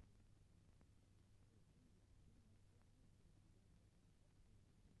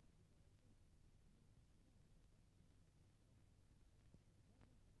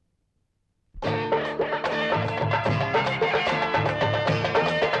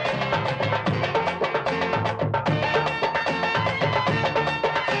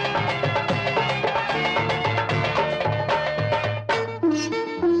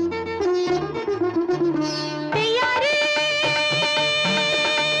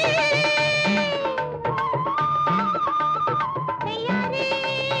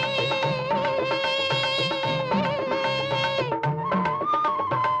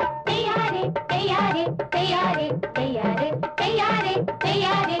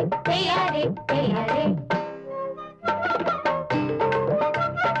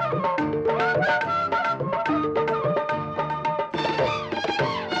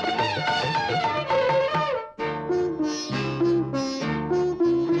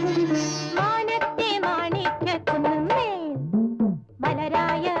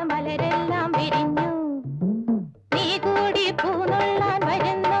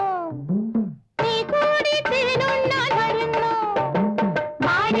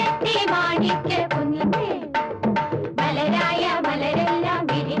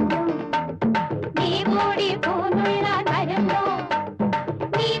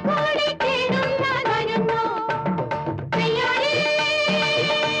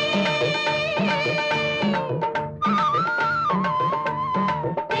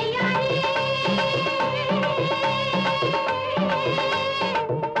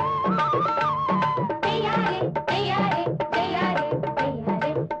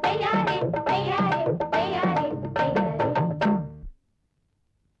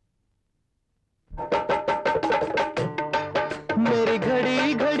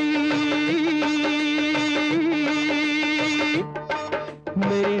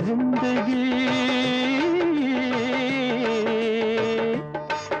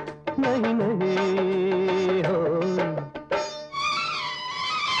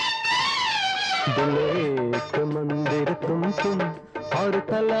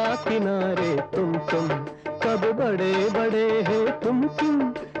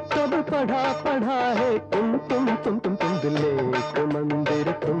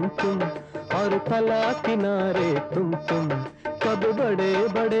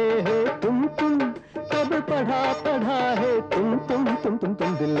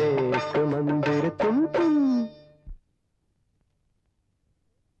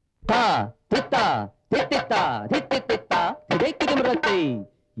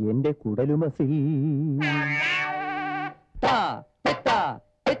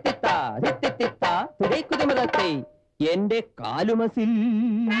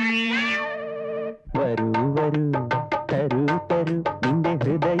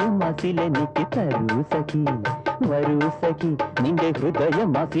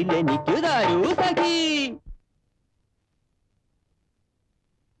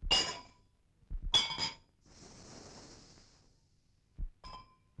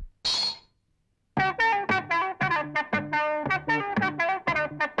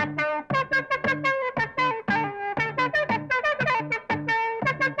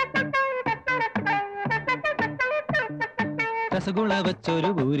 രസഗുള വെച്ചൊരു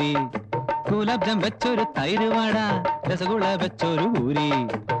പൂരി, ഗുലാബ് ജാം വെച്ചൊരു തൈര് വട. രസഗുള വെച്ചൊരു പൂരി,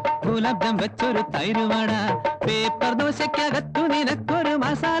 ഗുലാബ് ജാം വെച്ചൊരു തൈര് വട. പേപ്പർ ദോശയ്ക്കകത്തു നിനക്കൊരു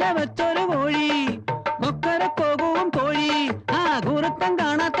മസാല വെച്ചൊരു കോഴി. കൊക്കരക്കോകവും കോഴി, ആ ഗുരുത്തം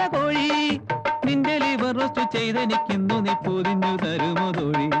കാണാത്ത കോഴി. നിന്റെ ലിവർ റോസ്റ്റ് ചെയ്തെനിക്കുന്നു നീ പൊതിഞ്ഞു തരുമോ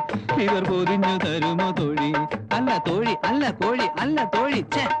തോഴി? ലിവർ പൊതിഞ്ഞു തരുമോ തോഴി? അല്ല തോഴി, അല്ല കോഴി, അല്ല തോഴി.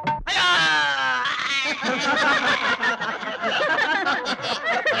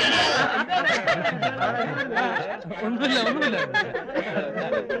 ഒന്നുമില്ല, ഒന്നുമില്ല.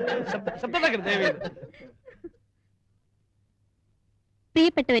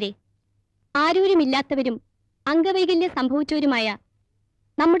 പ്രിയപ്പെട്ടവരെ, ആരൂരുമില്ലാത്തവരും അംഗവൈകല്യം സംഭവിച്ചവരുമായ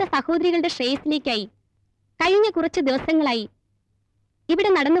നമ്മുടെ സഹോദരികളുടെ ശ്രേയസിലേക്കായി കഴിഞ്ഞ കുറച്ച് ദിവസങ്ങളായി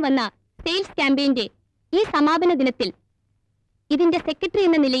ഇവിടെ നടന്നു വന്ന സെയിൽസ് ക്യാമ്പയിന്റെ ഈ സമാപന ദിനത്തിൽ ഇതിന്റെ സെക്രട്ടറി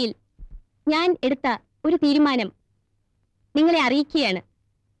എന്ന നിലയിൽ ഞാൻ എടുത്ത ഒരു തീരുമാനം നിങ്ങളെ അറിയിക്കുകയാണ്.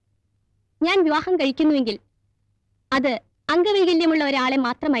 ഞാൻ വിവാഹം കഴിക്കുന്നുവെങ്കിൽ അത് അംഗവൈകല്യമുള്ള ഒരാളെ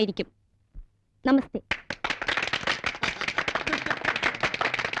മാത്രമായിരിക്കും. നമസ്തേ.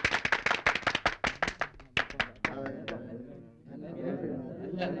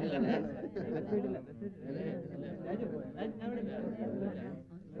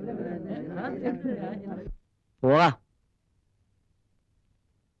 പോവാ.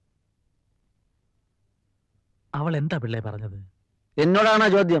 അവൾ എന്താ പിള്ളേ പറഞ്ഞത്? എന്നോടാണോ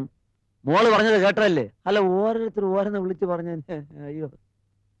ചോദ്യം? മോള് പറഞ്ഞത് കേട്ടതല്ലേ? അല്ല, ഓരോരുത്തർ ഓരോന്ന് വിളിച്ച് പറഞ്ഞ. അയ്യോ,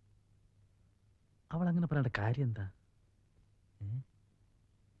 അവൾ അങ്ങനെ പറയേണ്ട കാര്യം എന്താ?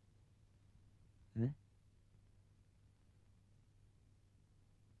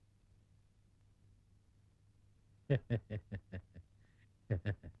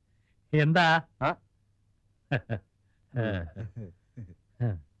 എന്താ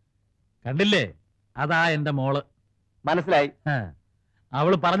കണ്ടില്ലേ? അതാ എന്റെ മോള്. മനസ്സിലായി.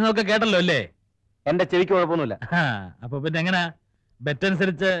 അവള് പറഞ്ഞതൊക്കെ കേട്ടല്ലോ അല്ലേ? എന്റെ ചെവിക്ക് കുഴപ്പമൊന്നുമില്ല. അപ്പൊ പിന്നെ എങ്ങനാ?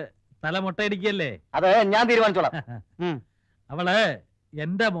 ബെറ്റനുസരിച്ച് തല മുട്ടയടിക്കല്ലേ? അത് ഞാൻ തീരുമാനിച്ചോളാം. അവള്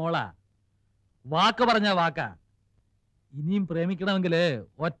എന്റെ മോളാ. വാക്ക് പറഞ്ഞ വാക്കാ. ഇനിയും പ്രേമിക്കണമെങ്കിൽ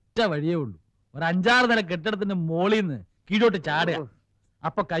ഒറ്റ വഴിയേ ഉള്ളൂ. ഒരു 5-6 നില കെട്ടിടത്തിന്റെ മോളിന്ന് കീഴോട്ട് ചാടുക.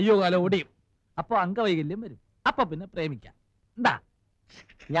 അപ്പൊ കയ്യോ കാലോ ഓടിയും. അപ്പൊ അംഗവൈകല്യം വരും. അപ്പൊ പിന്നെ പ്രേമിക്കാം. എന്താ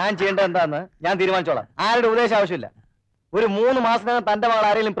ഞാൻ ചെയ്യേണ്ടത് എന്താന്ന് ഞാൻ തീരുമാനിച്ചോളാം. ആരുടെ ഉപദേശം ആവശ്യമില്ല. ഒരു 3 മാസത്തിനകം തന്റെ മകൾ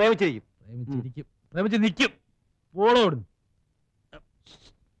ആരെങ്കിലും പ്രേമിച്ചിരിക്കും. പ്രേമിച്ച് നിൽക്കും. പോളോടുന്നു.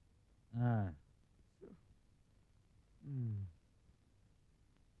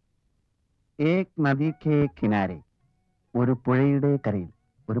 ഏക് നദി കേ കിനാരെ, ഒരു പുഴയുടെ കരയിൽ.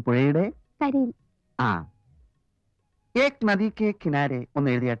 ഒരു പുഴയുടെ കരയിൽ. ആ, ഏക് നദി കേ കിനാരെ ഒന്ന്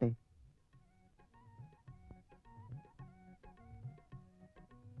എഴുതിയാട്ടെ.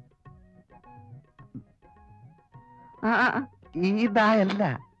 ഇതായല്ല,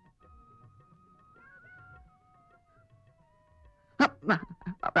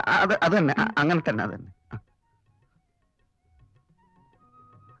 അത് തന്നെ, അങ്ങനെ തന്നെ, അത് തന്നെ.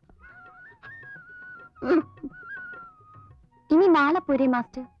 ഇനി നാളെ പോരെ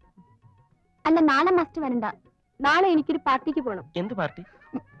മാസ്റ്റർ? അല്ല, നാളെ മാസ്റ്റർ വരണ്ട. നാളെ എനിക്കൊരു പാർട്ടിക്ക് പോണം. എന്ത് പാർട്ടി?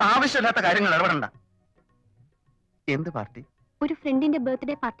 ആവശ്യമില്ലാത്ത കാര്യങ്ങൾ ഇടപെടണ്ട. എന്ത് പാർട്ടി? ഒരു ഫ്രണ്ടിന്റെ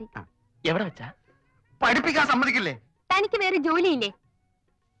ബർത്ത്ഡേ പാർട്ടി. എവിടെ വെച്ചാ? പഠിപ്പിക്കാൻ സമ്മതിക്കില്ലേ? തനിക്ക് വേറെ ജോലിയില്ലേ?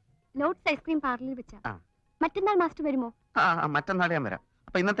 ലോഡ്സ് ഐസ്ക്രീം പാർലറിൽ വെച്ചാ. മറ്റന്നാൾ മാസ്റ്റർ വരുമോ? മറ്റന്നാൾ ഞാൻ വരാം.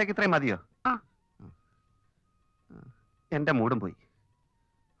 അപ്പൊ ഇന്നത്തേക്ക് ഇത്രയും മതിയോ? എന്റെ മൂടും പോയി.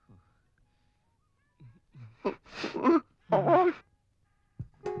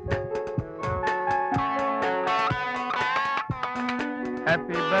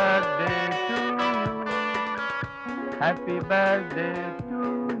 Happy birthday to you. Happy birthday to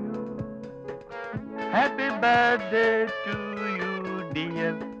you. Happy birthday to you,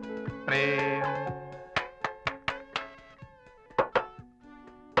 dear Prem.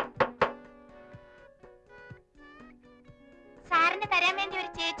 സാറിന് തരാൻ വേണ്ടി ഒരു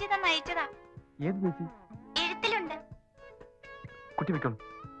ചേച്ചി തന്നെ അയച്ചതാ. ഏത് ചേച്ചി? എഴുത്തിലുണ്ട്. കുട്ടി വെക്കണം.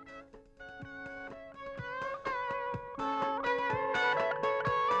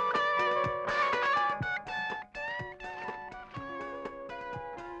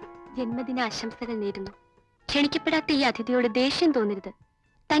 ജന്മദിന ആശംസകൾ നേരുന്നു. ക്ഷണിക്കപ്പെടാത്ത ഈ അതിഥിയോട് ദേഷ്യം തോന്നരുത്.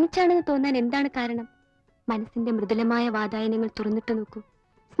 തനിച്ചാണെന്ന് തോന്നാൻ എന്താണ് കാരണം? മനസ്സിന്റെ മൃദുലമായ വാതായനങ്ങൾ തുറന്നിട്ട് നോക്കൂ.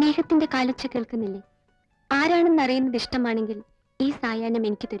 സ്നേഹത്തിന്റെ കാലൊച്ച കേൾക്കുന്നില്ലേ? ആരാണെന്ന് അറിയുന്നത് ഇഷ്ടമാണെങ്കിൽ ഈ സായാഹ്നം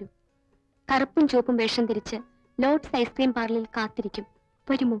എനിക്ക് തരൂ. കറുപ്പും ചുവപ്പും വേഷം ധരിച്ച് ലോഡ്സ് ഐസ്ക്രീം പാർലറിൽ കാത്തിരിക്കും.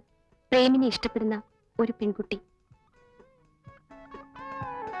 വരുമോ? പ്രേമിനെ ഇഷ്ടപ്പെടുന്ന ഒരു പെൺകുട്ടി.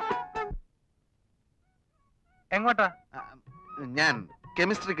 എങ്ങോട്ടാ? ഞാൻ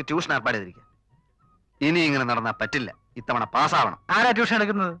കെമിസ്ട്രിക്ക് ട്യൂഷൻ ഏർപ്പാട് ചെയ്തിരിക്കുക. ഇനി ഇങ്ങനെ നടന്നാ പറ്റില്ല. ഇത്തവണ പാസ്സാവണം. ആരാ ട്യൂഷൻ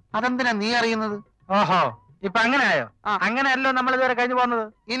എടുക്കുന്നത്? അതെന്തിനാ നീ അറിയുന്നത്? ഓഹോ, ഇപ്പൊ അങ്ങനെയായോ? അങ്ങനെയല്ലോ നമ്മൾ ഇതുവരെ കഴിഞ്ഞു പോകുന്നത്.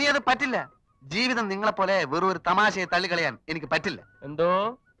 ഇനി അത് പറ്റില്ല. ജീവിതം നിങ്ങളെ പോലെ വെറും ഒരു തമാശയെ തള്ളിക്കളയാൻ എനിക്ക് പറ്റില്ല. എന്തോ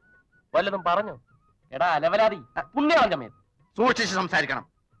വല്ലതും പറഞ്ഞു? എടാ അലവലാതി, പുണ്യവഞ്ചമേ, സൂക്ഷിച്ച് സംസാരിക്കണം.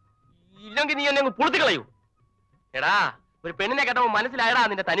 ഇല്ലെങ്കിൽ നീ എന്നെ പുറത്തു കളയൂ. എടാ, ഒരു പെണ്ണിനെ കേട്ടപ്പോ മനസ്സിലായടാ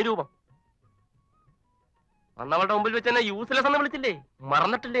നിന്റെ തനിരൂപം. അന്നവളുടെ മുമ്പിൽ വെച്ച് എന്നെ യൂസ്ലെസ് എന്ന് വിളിച്ചില്ലേ?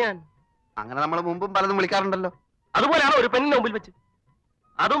 മറന്നിട്ടില്ലേ ഞാൻ? അങ്ങനെ നമ്മൾ മുമ്പും പലതും വിളിക്കാറുണ്ടല്ലോ. അതുപോലെയാണോ ഒരു പെണ്ണിന്റെ മുമ്പിൽ വെച്ച്?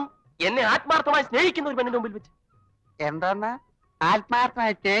 അതും എന്നെ ആത്മാർത്ഥമായി സ്നേഹിക്കുന്ന ഒരു പെണ്ണിന്റെ മുമ്പിൽ വെച്ച്. എന്താ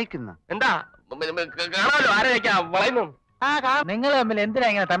ആത്മാർത്ഥമായി സ്നേഹിക്കുന്ന? എന്താ കാണാമല്ലോ ആരെയൊക്കെയാ വളയുന്നു. നിങ്ങൾ തമ്മിൽ എന്തിനാ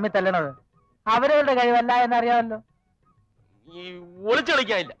ഇങ്ങനെ തമ്മിൽ തല്ലണത്? അവരവരുടെ കഴിവല്ല എന്നറിയാമല്ലോ. ഈ ഒളിച്ചു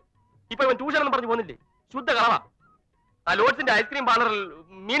കളിക്കാനില്ല. ഇപ്പൊ ഇവൻ ട്യൂഷൻ എന്ന് പറഞ്ഞു പോകുന്നില്ലേ? ശുദ്ധ കളവാ. ആ ലോഡ്സിന്റെ ഐസ്ക്രീം പാർലറിൽ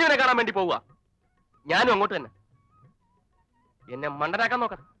മീനുവിനെ കാണാൻ വേണ്ടി പോവുക. ഞാനും അങ്ങോട്ട് തന്നെ. എന്നെ മണ്ടനാക്കാൻ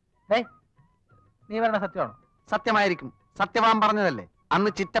നോക്കട്ടെ. നീ പറഞ്ഞ സത്യമാണോ? സത്യമായിരിക്കും. സത്യവാൻ പറഞ്ഞതല്ലേ. അന്ന്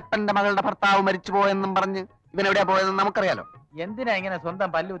ചിറ്റപ്പന്റെ മകളുടെ ഭർത്താവ് മരിച്ചുപോയെന്നും പറഞ്ഞ് ഇവൻ എവിടെയാ പോയതെന്ന് നമുക്കറിയാലോ. എന്തിനാ ഇങ്ങനെ സ്വന്തം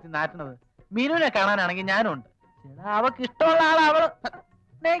പല്ല് കുത്തി നാട്ടുന്നത്? മീനുവിനെ കാണാനാണെങ്കിൽ ഞാനും ഉണ്ട്. അവക്ക് ഇഷ്ടമുള്ള ആളെ അവള്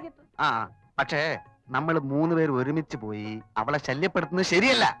ആ പക്ഷേ നമ്മൾ 3 പേര് ഒരുമിച്ച് പോയി അവളെ ശല്യപ്പെടുത്തുന്നത്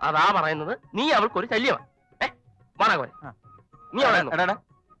ശരിയല്ല. അതാ പറയുന്നത്. നീ അവൾക്കൊരു ശല്യമാണ്. നീ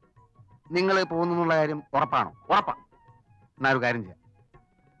നിങ്ങൾ പോകുന്നുള്ള കാര്യം ഉറപ്പാണോ? ഉറപ്പാ. എന്നാ ഒരു കാര്യം ചെയ്യാം,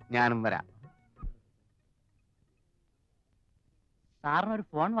 ഞാനും വരാം. സാറിനൊരു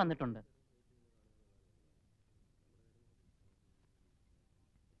ഫോൺ വന്നിട്ടുണ്ട്.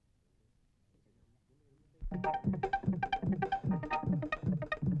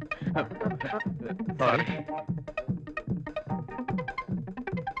 സോറി.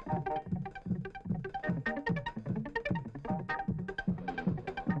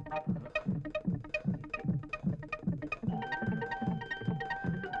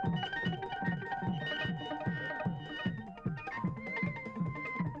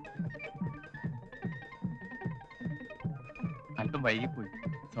 അല്പം വൈകിപ്പോയി.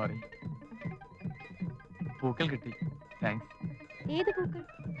 സോറി. പൂക്കൾ കിട്ടി. താങ്ക്സ്. ഏത് പൂക്കൾ?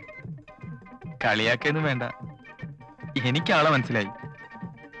 കളിയാക്കൊന്നും വേണ്ട. എനിക്ക് ആളെ മനസ്സിലായി.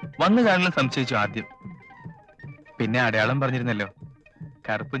 വന്നു കാണാൻ സംശയിച്ചു ആദ്യം. പിന്നെ അടയാളം പറഞ്ഞിരുന്നല്ലോ,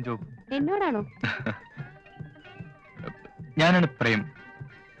 കറുപ്പും ചുവപ്പും. എന്നോടാണോ? ഞാനാണ് പ്രേം.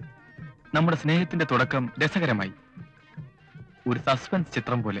 നമ്മുടെ സ്നേഹത്തിന്റെ തുടക്കം രസകരമായി. ഒരു സസ്പെൻസ്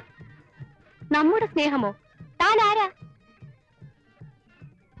ചിത്രം പോലെ. നമ്മുടെ സ്നേഹമോ? താൻ ആരാ?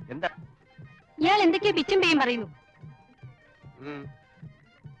 എന്താ ഇയാൾ എന്തൊക്കെയോ പിച്ചും പേയും പറയുന്നു.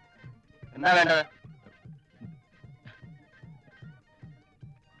 എന്താ വേണ്ടത്?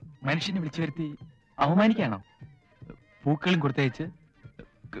 മനുഷ്യനെ വിളിച്ചു വരുത്തി അവമാനിക്കാണോ? പൂക്കളും കൊടുത്തയച്ച്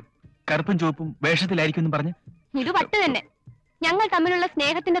കറുപ്പും ചുവപ്പും വേഷത്തിലായിരിക്കും എന്ന് പറഞ്ഞ്. ഇത് പട്ട് തന്നെ. ഞങ്ങൾ തമ്മിലുള്ള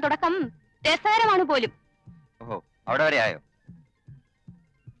സ്നേഹത്തിന്റെ തുടക്കം രസകരമാണ് പോലും. ഓഹോ, അവിടെ വരെ ആയോ?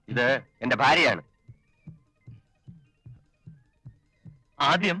 ഇത് എന്റെ ഭാര്യയാണ്.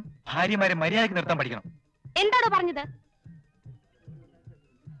 ആദ്യം ഭാര്യമാരെ മര്യാദയ്ക്ക് നിർത്താൻ പഠിക്കണം. എന്താണോ പറഞ്ഞത്?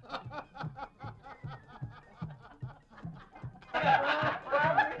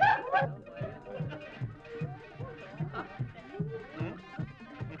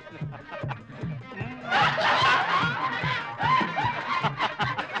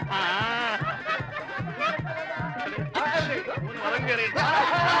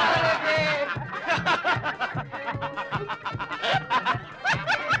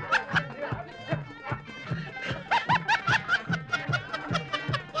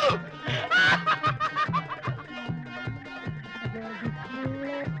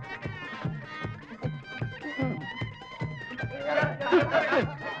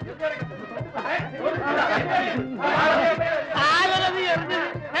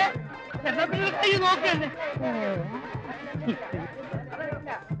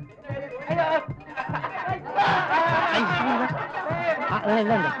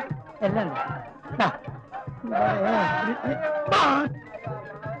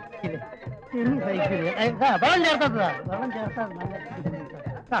 വെള്ളം ചേർത്തതാ, വെള്ളം ചേർത്താ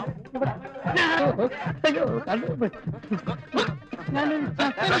ഞാനൊരു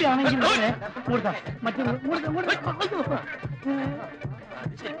ചക്കയാണെങ്കിൽ കൊടുക്കാം. മറ്റേ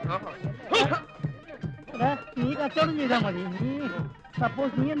നീ കച്ചവടം ചെയ്താ മതി. നീ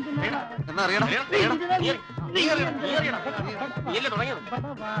സപ്പോസ് നീ എന്തിനാ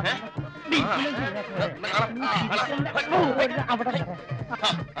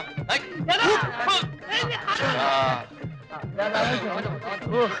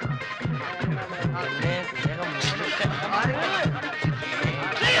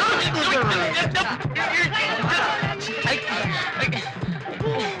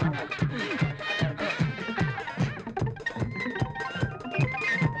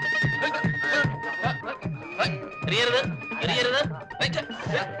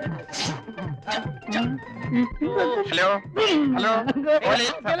ഹലോ ഹലോ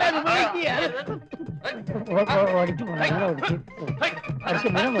ഓടിച്ചു അടുത്ത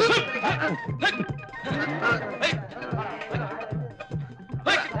മരം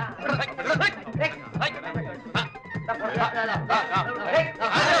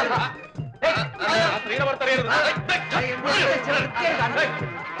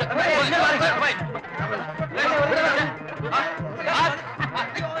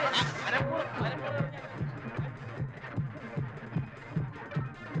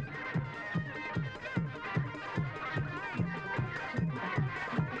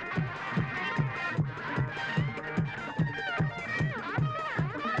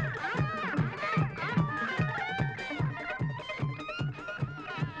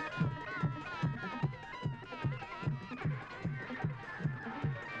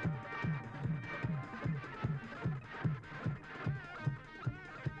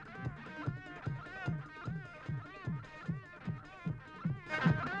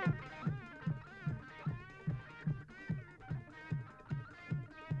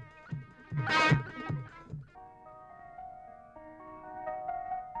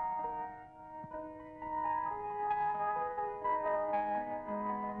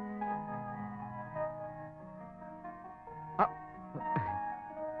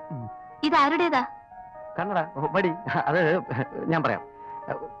ഇതാരുടേതാ? കന്നഡ വടി. അത് ഞാൻ പറയാം,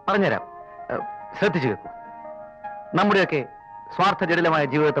 പറഞ്ഞുതരാം. ശ്രദ്ധിച്ചു കേൾക്കൂ. നമ്മുടെയൊക്കെ സ്വാർത്ഥ ജടിലമായ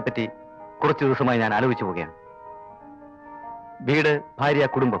ജീവിതത്തെപ്പറ്റി കുറച്ചു ദിവസമായി ഞാൻ ആലോചിച്ചു പോവുകയാണ്. വീട്, ഭാര്യ,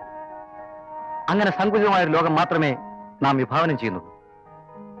 കുടുംബം, അങ്ങനെ സങ്കുചിതമായ ഒരു ലോകം മാത്രമേ നാം വിഭാവനം ചെയ്യുന്നുള്ളൂ.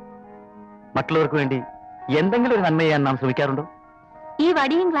 മറ്റുള്ളവർക്ക് വേണ്ടി എന്തെങ്കിലും ഒരു നന്മ ചെയ്യാൻ നാം ശ്രമിക്കാറുണ്ടോ? ഈ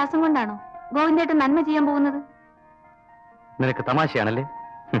വടിയും ഗ്ലാസും കൊണ്ടാണോ ഗോവിന്ദേട്ടൻ നന്മ ചെയ്യാൻ പോകുന്നത്? നിനക്ക് തമാശയാണല്ലേ?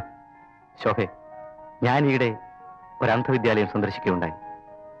 ശോഭേ, ഞാൻ ഈയിടെ ഒരു അന്ധവിദ്യാലയം സന്ദർശിക്കുകയുണ്ടായി.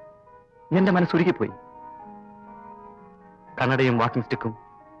 എന്റെ മനസ്സുരുകിപ്പോയി. കണ്ണടയും വാക്കിംഗ് സ്റ്റിക്കും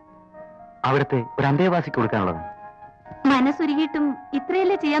അവിടുത്തെ ഒരു അന്തേവാസിക്ക് കൊടുക്കാനുള്ളതാണ്. മനസ്സുരുകിയിട്ടും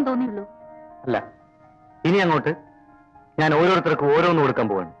ഇത്രയല്ലേ ചെയ്യാൻ തോന്നിയുള്ളൂ? അല്ല, ഇനി അങ്ങോട്ട് ഞാൻ ഓരോരുത്തർക്കും ഓരോന്ന് കൊടുക്കാൻ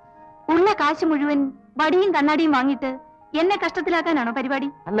പോവാണ്. ഉള്ള കാശ് മുഴുവൻ വടിയും കണ്ണാടിയും വാങ്ങിയിട്ട് എന്നെ കഷ്ടത്തിലാക്കാനാണോ പരിപാടി?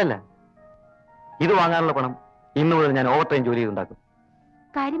 അല്ലല്ല, ഇത് വാങ്ങാനുള്ള പണം ഇന്നു മുതൽ ഞാൻ ഓവർ ടൈം ജോലി ചെയ്തുണ്ടാക്കും.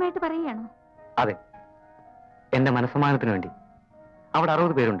 കാര്യമായിട്ട് പറയുകയാണോ? അതെ, എന്റെ മനസ്സമാനത്തിന് വേണ്ടി. അവിടെ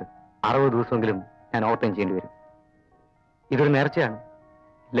 60 പേരുണ്ട്. 60 ദിവസമെങ്കിലും ഞാൻ ഓവർ ടൈം ചെയ്യേണ്ടി വരും. ഇതൊരു നേർച്ചയാണ്,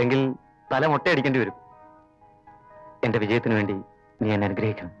 ഇല്ലെങ്കിൽ തല മൊട്ടയടിക്കേണ്ടി വരും. എന്റെ വിജയത്തിന് വേണ്ടി നീ എന്നെ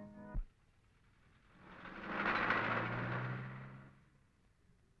അനുഗ്രഹിക്കണം.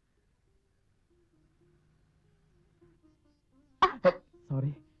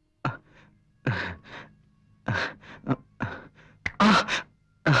 സോറി.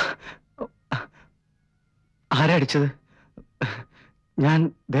 ആരാ അടിച്ചത്? ഞാൻ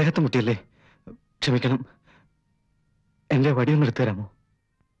ദേഹത്ത് മുട്ടിയല്ലേ? ക്ഷമിക്കണം. എന്റെ വടിയൊന്നും എടുത്തു തരാമോ?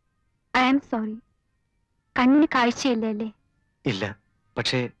 I am sorry. കണ്ണിന് കാഴ്ചയില്ല അല്ലേ? ഇല്ല,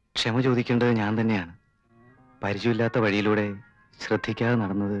 പക്ഷേ ക്ഷമ ചോദിക്കേണ്ടത് ഞാൻ തന്നെയാണ്. പരിചയമില്ലാത്ത വഴിയിലൂടെ ശ്രദ്ധിക്കാതെ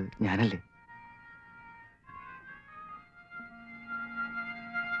നടന്നത് ഞാനല്ലേ?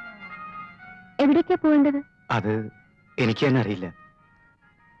 എവിടേക്കാ പോകേണ്ടത്? അത് എനിക്ക് തന്നെ അറിയില്ല.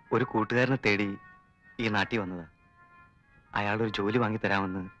 ഒരു കൂട്ടുകാരനെ തേടി ഈ നാട്ടിൽ വന്നതാ. അയാളൊരു ജോലി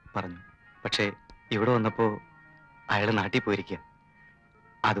വാങ്ങിത്തരാമെന്ന് പറഞ്ഞു. പക്ഷേ ഇവിടെ വന്നപ്പോ അയാൾ നാട്ടിൽ പോയിരിക്കുക.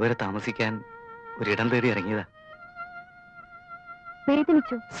 അതുവരെ താമസിക്കാൻ ഒരിടം തേടി ഇറങ്ങിയതാ.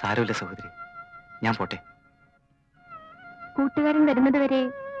 വേദനിച്ചു? സാരമില്ല സഹോദരി, ഞാൻ പോട്ടെ. കൂട്ടുകാരൻ വരുന്നത് വരെ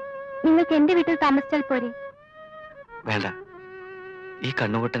നിങ്ങൾക്ക് എന്റെ വീട്ടിൽ താമസിച്ചാൽ പോരെ? വേണ്ട, ഈ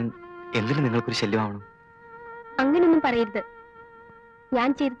കണ്ണുകൊട്ടൻ എന്തിനു നിങ്ങൾക്കൊരു ശല്യമാവണം? അങ്ങനൊന്നും പറയരുത്. ഞാൻ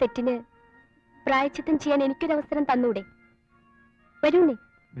ചെയ്ത തെറ്റിന് പ്രായച്ചിത്തം ചെയ്യാൻ എനിക്കൊരവസരം തന്നൂടെ? വരൂന്നേ.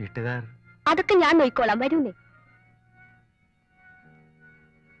 വീട്ടുകാർ അതൊക്കെ ഞാൻ നോക്കിക്കോളാം. വരൂന്നേ.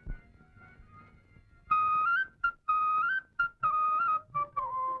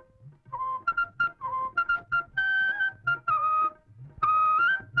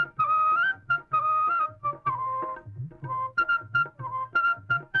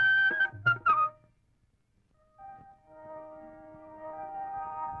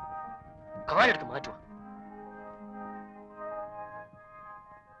 കാലെടുത്ത് മാറ്റുക.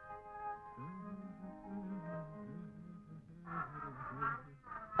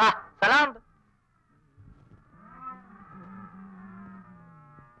 സലാം.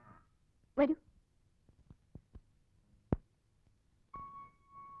 വരൂ.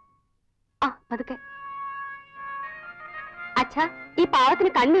 പതുക്കെ. അച്ഛാ, ഈ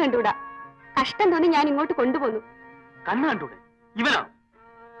പാവത്തിന് കണ്ണ് കണ്ടൂടാ. കഷ്ടം തോന്നി ഞാൻ ഇങ്ങോട്ട് കൊണ്ടുപോന്നു. കണ്ണ് കണ്ടൂടെ? ഇവനോ?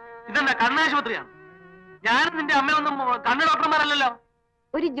 ഇതെന്താ കണ്ണാശുപത്രിയാണ്? ഞാനും നിന്റെ അമ്മയൊന്നും കണ്ണ് ഡോക്ടർമാരല്ലല്ലോ.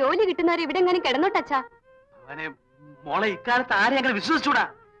 ഒരു ജോലി കിട്ടുന്നവർ ഇവിടെ എങ്ങനെ കിടന്നോട്ടച്ഛാ? അവനെ മോളെ ഇക്കാലത്ത് ആരെ അങ്ങനെ വിശ്വസിച്ചൂടാ.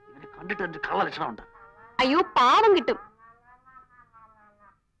 ഇവനെ കണ്ടിട്ട് എന്റെ കള്ള ലക്ഷണമുണ്ട്. അയ്യോ, പാവം കിട്ടും.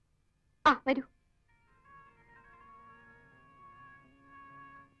 വരൂ.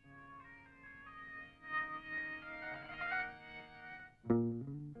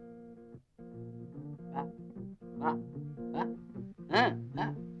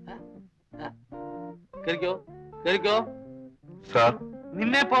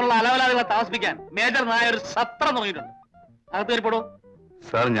 നിന്നെ പോലുള്ള അലവലാദികളെ താമസിപ്പിക്കാൻ മേജർ നായർ ഒരു സത്രം തുടങ്ങിയിട്ടുണ്ട്. അകത്ത് കയറിപ്പോടോ.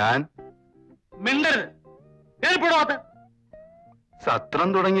 സാർ, ഞാൻ മിണ്ടരുത്. കയറിപ്പോടോ അകത്ത്. സത്രം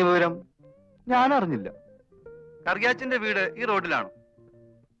തുടങ്ങിയ വിവരം ഞാൻ അറിഞ്ഞില്ല. കറിയാച്ചന്റെ വീട് ഈ റോഡിലാണോ?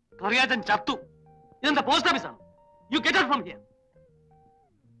 കറിയാച്ചൻ ചത്തു. ഇതെന്താ പോസ്റ്റ് ഓഫീസാണ്? You get out from here.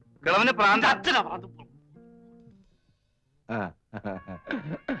 കിളവന് പ്രാന്ത. അച്ഛനാ പ്രാന്ത്.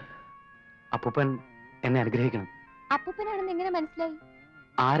 അപ്പൂപ്പൻ എന്നെ അനുഗ്രഹിക്കണം. അപ്പൂപ്പനാണെന്ന് എങ്ങനെ മനസ്സിലായി?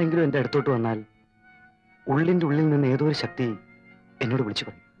 ആരെങ്കിലും എന്റെ അടുത്തോട്ട് വന്നാൽ ഉള്ളിന്റെ ഉള്ളിൽ നിന്ന് ഏതോ ഒരു ശക്തി എന്നോട് വിളിച്ചു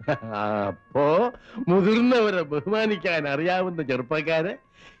പറയും. അപ്പോ മുതിർന്നവരെ ബഹുമാനിക്കാൻ അറിയാവുന്ന ചെറുപ്പക്കാര്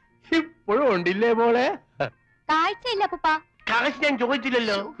ഇപ്പോഴും ഉണ്ടില്ലേ മോളെ? കാഴ്ചയില്ല അപ്പൂപ്പ. കാശ് ഞാൻ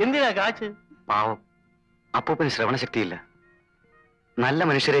ചോദിച്ചില്ലല്ലോ. എന്തിനാ കാശ്? പാവം, അപ്പൂപ്പന് ശ്രവണശക്തിയില്ല. നല്ല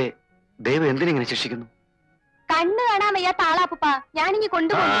മനുഷ്യരെ ദൈവം എന്തിനിങ്ങനെ ശിക്ഷിക്കുന്നു? കണ്ണു കാണാൻ വയ്യാത്ത ആളാപ്പ ഞാനിങ്ങി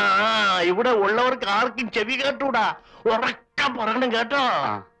കൊണ്ടുപോകും. ഇവിടെ ഉള്ളവർക്ക് ആർക്കും ചെവി കേട്ടൂടാ, ഉറക്കം പറയണം കേട്ടോ.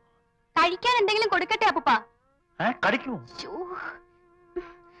 കഴിക്കാൻ എന്തെങ്കിലും കൊടുക്കട്ടെ അപ്പൂപ്പ? കടിക്കൂ.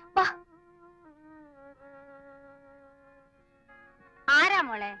 ആരാ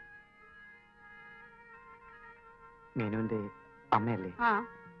മോളെ? മീനുവിന്റെ അമ്മയല്ലേ?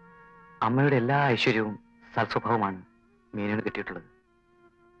 അമ്മയുടെ എല്ലാ ഐശ്വര്യവും സൽസ്വഭാവമാണ് മീനുവിന് കിട്ടിയിട്ടുള്ളത്.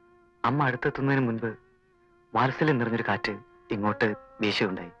 അമ്മ അടുത്തെത്തുന്നതിന് മുൻപ് വാത്സല്യം നിറഞ്ഞൊരു കാറ്റ് ഇങ്ങോട്ട്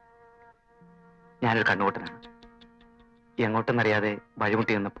വീശുകയുണ്ടായി. ഞാനൊരു കണ്ണുകൂട്ടനാണ്. എങ്ങോട്ടെന്നറിയാതെ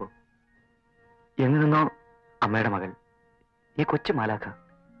വഴിമുട്ടി നിന്നപ്പോ എങ്ങു നിന്നോ അമ്മയുടെ മകൾ, ഈ കൊച്ചു മാലാഖ,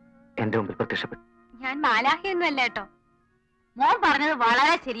 എന്റെ മുമ്പിൽ പ്രത്യക്ഷപ്പെട്ടു. ഞാൻ മാലാഖയൊന്നും അല്ല കേട്ടോ. മോൻ പറഞ്ഞത്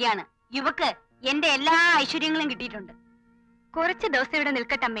വളരെ ശരിയാണ്. ഇവക്ക് എന്റെ എല്ലാ ഐശ്വര്യങ്ങളും കിട്ടിയിട്ടുണ്ട്. കുറച്ച് ദിവസം ഇവിടെ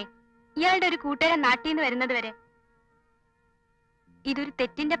നിൽക്കട്ടമ്മേ. ഇയാളുടെ ഒരു കൂട്ടുകാരൻ നാട്ടിൽ നിന്ന് വരുന്നത് വരെ. ഇതൊരു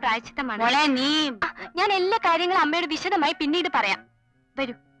തെറ്റിന്റെ പ്രായശ്ചിത്തമാണ്. ഞാൻ എല്ലാ കാര്യങ്ങളും അമ്മയോട് വിശദമായി പിന്നീട് പറയാം.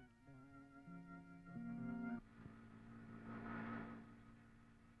 വരൂ.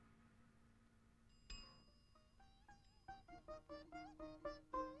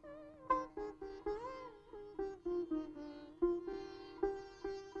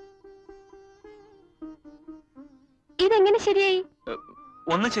 ഇതെങ്ങനെ ശരിയായി?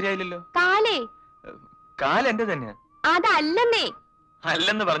 ഒന്നും ശരിയായില്ലല്ലോ. കാലെന്റെ തന്നെയാ. അതല്ലെന്നേ.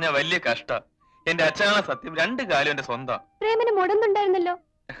 അല്ലെന്ന് പറഞ്ഞ വലിയ കഷ്ട. എന്റെ അച്ഛനാണ് സത്യം. 2 കാലും എന്റെ സ്വന്തം. പ്രേമന് മുടന്നുണ്ടായിരുന്നല്ലോ.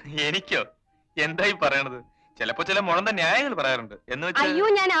 എനിക്കോ? എന്തായി പറയണത്? ചിലപ്പോ ചില മുടന്ത ന്യായങ്ങൾ പറയാറുണ്ട്. എന്ന് വെച്ചാൽ അയ്യോ,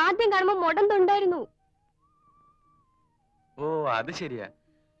 ഞാൻ ആദ്യം കാണുമ്പോ മുടന്നുണ്ടായിരുന്നു. ഓ, അത് ശരിയാ.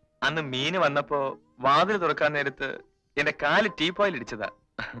 അന്ന് മീന് വന്നപ്പോ വാതിൽ തുറക്കാൻ നേരത്ത് എന്റെ കാല് ടീപ്പോയിൽ ഇടിച്ചതാ.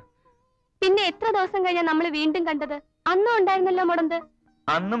 പിന്നെ എത്ര ദിവസം കഴിഞ്ഞാ നമ്മള് വീണ്ടും കണ്ടത്? അന്നും ഉണ്ടായിരുന്നല്ലോ മുടന്ത്.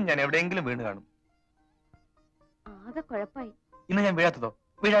 അന്നും ഞാൻ എവിടെയെങ്കിലും വീണ് കാണും. ആകെ കുഴപ്പായി. ഇന്ന് ഞാൻ വീഴാത്തതോ?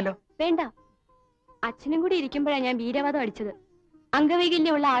 വീഴാലോ? വേണ്ട. അച്ഛനും കൂടി ഇരിക്കുമ്പോഴാ ഞാൻ വീരവാദം അടിച്ചത്.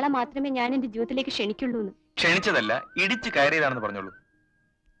 അംഗവൈകല്യമുള്ള ആളെ മാത്രമേ ഞാൻ എന്റെ ജീവിതത്തിലേക്ക് ക്ഷണിക്കുള്ളൂ. ക്ഷണിച്ചതല്ല, ഇടിച്ചു കയറിയതാണെന്ന് പറഞ്ഞോളൂ.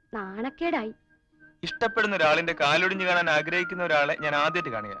 നാണക്കേടായി. ഇഷ്ടപ്പെടുന്ന ഒരാളിന്റെ കാലൊടിഞ്ഞു കാണാൻ ആഗ്രഹിക്കുന്ന ഒരാളെ ഞാൻ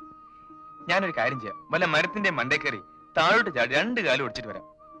ആദ്യമായിട്ട് കാണുക. ഞാനൊരു കാര്യം ചെയ്യാം. വല്ല മരത്തിന്റെ മണ്ടേ കയറി താഴോട്ട് ചാടി 2 കാലും ഒടിച്ചിട്ട് വരാം.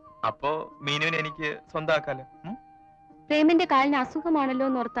 അപ്പോ മീനുവിനെ എനിക്ക് സ്വന്തമാക്കാലോ. പ്രേമന്റെ കാലിന് അസുഖമാണല്ലോ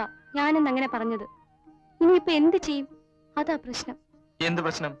എന്നോർത്താ ഞാനെന്ന് അങ്ങനെ പറഞ്ഞത്. ഇനിയിപ്പോ എന്ത് ചെയ്യും? അതാ പ്രശ്നം. എന്ത്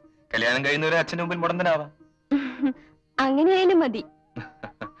പ്രശ്നം? കല്യാണം കഴിയുന്നവരെ അച്ഛന് മുമ്പിൽ മുടന്തനാവാ. അങ്ങനെയായാലും മതി.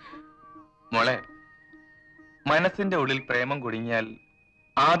 മോളെ, മനസ്സിന്റെ ഉള്ളിൽ പ്രേമം കുടുങ്ങിയാൽ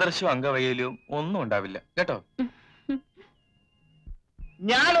ആദർശവും അംഗവൈകല്യവും ഒന്നും ഉണ്ടാവില്ല കേട്ടോ.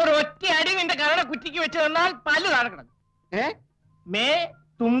 ഞാൻ ഒരു ഒറ്റ അടി നിന്റെ കരട കുറ്റിക്ക് വെച്ച് തന്നാൽ പല്ല് നടക്കണം. മേ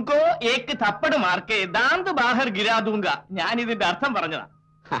തുംകോ ഏക്ക് തപ്പട് മാർക്കേ ദാന്ത് ബാഹർ ഗിരാദൂങ്ക. ഞാൻ ഇതിന്റെ അർത്ഥം പറഞ്ഞതാ.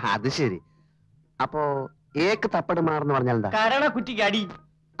 അത് ശരി. അപ്പോ ഏക്ക് തപ്പട് മാർ എന്ന് പറഞ്ഞാൽ എന്താ? കരണ കുറ്റിക്ക് അടി.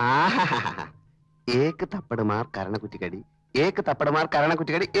 ഏക്ക് തപ്പട് മാർ കരണ കുറ്റിക്കടി, ഏക്ക് തപ്പട് മാർ കരണ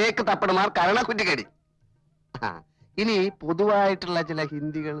കുറ്റിക്കടി, ഏക്ക് തപ്പട് മാർ കരണ കുറ്റിക്കടി. ഇനി പൊതുവായിട്ടുള്ള ചില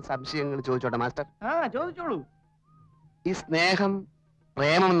ഹിന്ദികൾ സംശയങ്ങൾ ചോദിച്ചോട്ടെ മാസ്റ്റർ? ചോദിച്ചോളൂ. ഈ സ്നേഹം,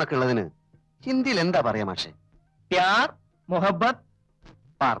 പ്രേമം എന്നൊക്കെ ഉള്ളതിന് ഹിന്ദിയിൽ എന്താ പറയാ മാഷെ? പ്യാർ, മുഹബത്ത്.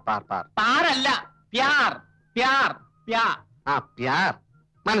 പാർ പാർ പാർ. പാറല്ല, പ്യാർ പ്യാർ പ്യാർ. പ്യാർ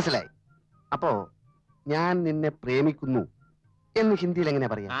മനസ്സിലായി. അപ്പോ ഞാൻ നിന്നെ പ്രേമിക്കുന്നു എന്ന് ഹിന്ദിയിൽ എങ്ങനെ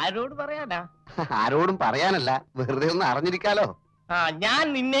പറയാ? ആരോട് പറയാനാ? ആരോടും പറയാനല്ല, വെറുതെ ഒന്ന് അറിഞ്ഞിരിക്കാലോ. ഞാൻ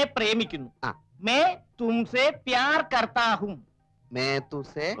നിന്നെ പ്രേമിക്കുന്നു. മേ തുംസേ പ്യാർ കർത്താ ഹൂം. മേ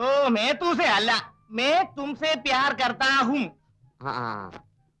തുസേ? ഓ, മേ തുസേ അല്ല, മേ തുംസേ പ്യാർ കർത്താ ഹൂം.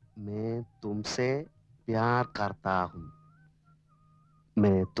 മേ തുംസേ പ്യാർ കർത്താ ഹൂം.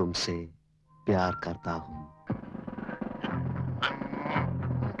 मैं तुमसे प्यार करता हूँ.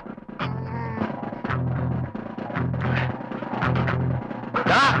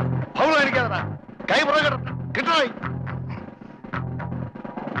 കൈ പുറകെ കിട്ടണോ?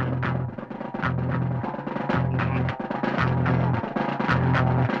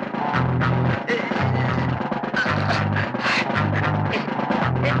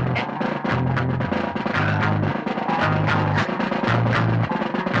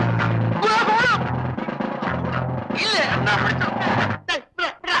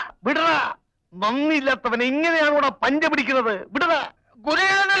 നന്ദിയില്ലാത്തവൻ എങ്ങനെയാണ് പഞ്ച പിടിക്കുന്നത്? വിടടാ.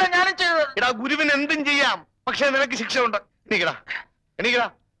 ഗുരുവിനല്ല ഞാനും ചെയ്തത്. എടാ, ഗുരുവിന് എന്തും ചെയ്യാം, പക്ഷെ നിനക്ക് ശിക്ഷ ഉണ്ട്. എണീക്കടാ, എണീക്കടാ,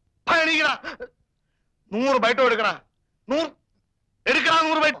 എണീക്കടാ. 100 ബൈറ്റോ എടുക്കടാ. 100 എടുക്കടാ.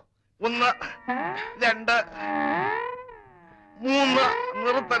 100 ബൈറ്റ്. 1 2 3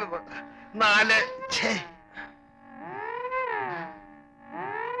 നിർത്തരുത്. 4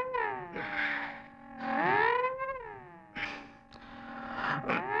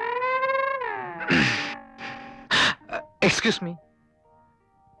 Excuse me.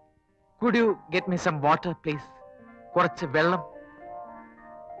 Could you get me some water, please? കുറച്ച് വെള്ളം.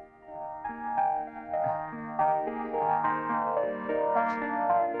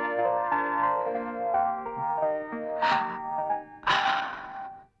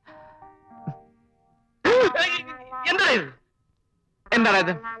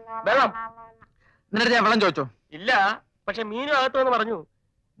 എന്താണത്? വെള്ളം. എന്നിട്ട് ഞാൻ വെള്ളം ചോദിച്ചോ? ഇല്ല, പക്ഷെ മീനു അകത്തുവെന്ന് പറഞ്ഞു.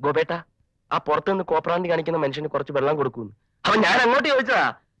 ഗോപേട്ട, ആ പുറത്തുനിന്ന് കോപ്രാന്തി കാണിക്കുന്ന മനുഷ്യന് കുറച്ച് വെള്ളം കൊടുക്കൂന്ന്. അവൻ ഞാൻ അങ്ങോട്ട് ചോദിച്ചതാ.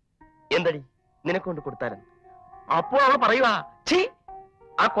 എന്തടി നിനക്കൊണ്ട് കൊടുത്താരൻ? അപ്പോ അവൾ പറയുവാ, ഛീ,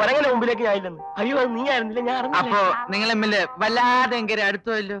 ആ കൊരങ്ങനെ മുമ്പിലേക്ക് ഞാനില്ലെന്ന്. അയ്യോ, അത് നീ ആയിരുന്നില്ല, ഞാൻ അറിഞ്ഞില്ല. അപ്പോ നിങ്ങൾ തമ്മില് വല്ലാതെ എങ്കിലും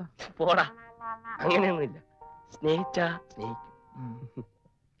അടുത്തല്ലോ? പോടാ, അങ്ങനെയൊന്നുമില്ല. സ്നേഹിച്ചാ സ്നേഹിക്കും.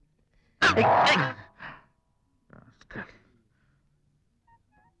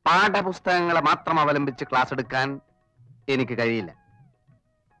 പാഠപുസ്തകങ്ങളെ മാത്രം അവലംബിച്ച് ക്ലാസ് എടുക്കാൻ എനിക്ക് കഴിയില്ല.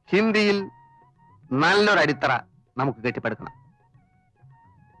 ഹിന്ദിയിൽ നല്ലൊരു അടിത്തറ നമുക്ക് കെട്ടിപ്പടുക്കണം.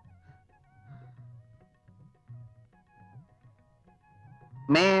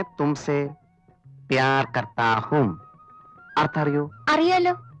 मैं तुमसे प्यार करता हूं. അർത്ഥം അറിയോ?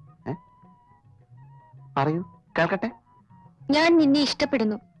 അറിയാലോ. പറയൂ, കേൾക്കട്ടെ. ഞാൻ നിന്നെ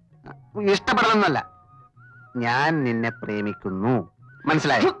ഇഷ്ടപ്പെടുന്നു. ഇഷ്ടപ്പെടണമെന്നല്ല, ഞാൻ നിന്നെ പ്രേമിക്കുന്നു.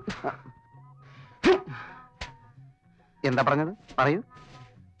 മനസ്സിലായോ? എന്താ പറഞ്ഞത്? പറയൂ.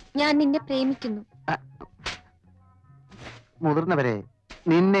 ഞാൻ നിന്നെ പ്രേമിക്കുന്നു. മുതിർന്നവരെ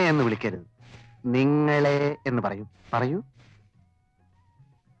നിന്നെ എന്ന് വിളിക്കരുത്, നിങ്ങളെ എന്ന് പറയൂ. പറയൂ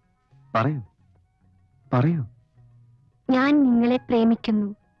പറയൂ പറയൂ. ഞാൻ നിങ്ങളെ പ്രേമിക്കുന്നു.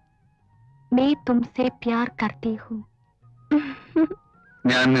 मैं तुमसे प्यार करती हूँ.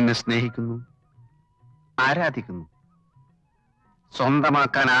 ഞാൻ നിന്നെ സ്നേഹിക്കുന്നു, ആരാധിക്കുന്നു,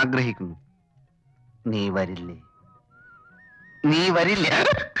 സ്വന്തമാക്കാൻ ആഗ്രഹിക്കുന്നു. നീ വരില്ലേ? നീ വരില്ല?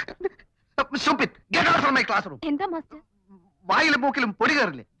 എന്താ മാസ്റ്റർ? വായിലും മൂക്കിലും പൊടി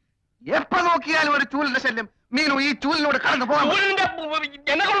കയറില്ലേ? എപ്പോ നോക്കിയാലും ഒരു ചൂലിന്റെ ശല്യം. മീനു, ഈ ചൂലിനോട് കടന്നു പോകാൻ.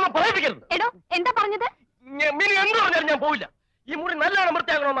 എടോ, എന്താ പറഞ്ഞത്? മീനു എന്ത് പറഞ്ഞാലും ഞാൻ പോവില്ല. ഈ മുറി നല്ലോണം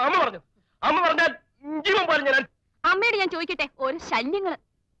വൃത്തിയാക്കണമെന്ന് അമ്മ പറഞ്ഞു. അമ്മ പറഞ്ഞാൽ ജീവൻ പറഞ്ഞു. ഞാൻ അമ്മയോട് ഞാൻ ചോദിക്കട്ടെ, ഓരോ ശല്യങ്ങള്.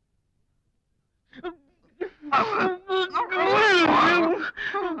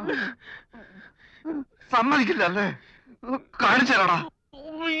 സമ്മതിക്കില്ല അല്ലേ? കാണിച്ചു തരാടാ.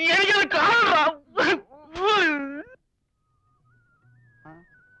 എനിക്കത് കാണാ.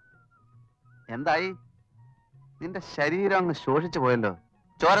 എന്തായി? നിന്റെ ശരീരം അങ്ങ് ശോഷിച്ചു പോയല്ലോ.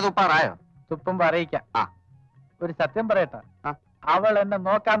 ചോര തുപ്പാറായോ? തുപ്പുമ്പോ അറിയിക്കാം. ഒരു സത്യം പറയട്ടെ, അവൾ എന്നെ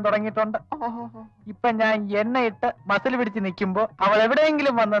നോക്കാൻ തുടങ്ങിയിട്ടുണ്ട്. ഇപ്പൊ ഞാൻ എണ്ണയിട്ട് മസിൽ പിടിച്ച് നിൽക്കുമ്പോ അവൾ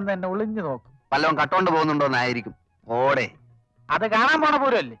എവിടെയെങ്കിലും വന്നെന്ന് എന്നെ ഒളിഞ്ഞു നോക്കും. വല്ലതും കട്ടോണ്ട് പോകുന്നുണ്ടോന്നായിരിക്കും. ഓടെ അത് കാണാൻ പോണ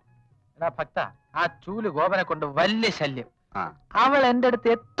പോലുമല്ലേ? എടാ ഭക്ത, ആ ചൂല് ഗോപനെ കൊണ്ട് വലിയ ശല്യം. അവൾ എന്റെ അടുത്ത്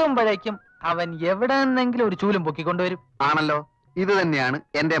എത്തുമ്പോഴേക്കും അവൻ എവിടെ നിന്നെങ്കിലും ഒരു ചൂലും പൊക്കിക്കൊണ്ടുവരും. ആണല്ലോ, ഇത് തന്നെയാണ്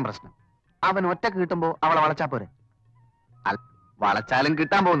എന്റെയും പ്രശ്നം. അവൻ ഒറ്റക്ക് കിട്ടുമ്പോ അവളെ വളച്ചാ പോരെ? വളച്ചാലും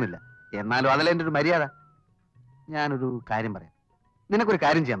കിട്ടാൻ പോകുന്നില്ല. എന്നാലും അതല്ല എന്റെ ഒരു മര്യാദ. ഞാനൊരു കാര്യം പറയാം. നിനക്കൊരു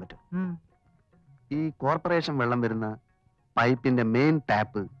കാര്യം ചെയ്യാൻ പറ്റും? ഈ കോർപ്പറേഷൻ വെള്ളം വരുന്ന പൈപ്പിന്റെ മെയിൻ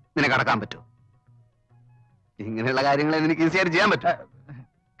ടാപ്പ് നിനക്ക് അടക്കാൻ പറ്റുമോ? ഇങ്ങനെയുള്ള കാര്യങ്ങളെ നിനക്ക് ഈസിയായിട്ട് ചെയ്യാൻ പറ്റും.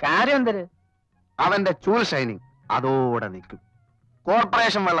 കാര്യം എന്തര്? അവന്റെ ചൂൽ ഷൈനിങ് അതോടെ നിൽക്കും.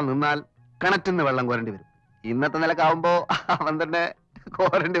 കോർപ്പറേഷൻ വെള്ളം നിന്നാൽ കിണറ്റിൽ നിന്ന് വെള്ളം കോരേണ്ടി വരും. ഇന്നത്തെ നിലക്കാവുമ്പോ അവൻ തന്നെ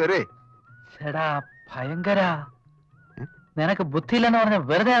കോരേണ്ടി വരുവേ. ഭയങ്കര. നിനക്ക് ബുദ്ധിയില്ലെന്ന് പറഞ്ഞ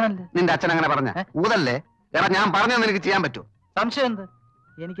വെറുതെ ആണല്ലേ? നിന്റെ അച്ഛൻ അങ്ങനെ പറഞ്ഞ ഊതല്ലേ? എടാ, ഞാൻ പറഞ്ഞത് നിനക്ക് ചെയ്യാൻ പറ്റുമോ? സംശയം എന്ത്?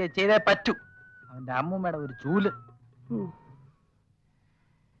 എനിക്ക് ചെയ്തേ പറ്റൂ. അവന്റെ അമ്മൂമ്മയുടെ ഒരു ചൂല്.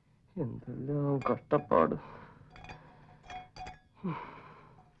 എന്തെല്ലാം കഷ്ടപ്പാട്.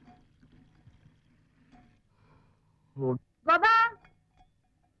 ഗോപാ,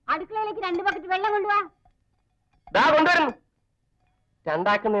 അടുക്കളയിലേക്ക് 2 ബക്കറ്റ് വെള്ളം കൊണ്ടുവാ. കൊണ്ടുവരുന്നു.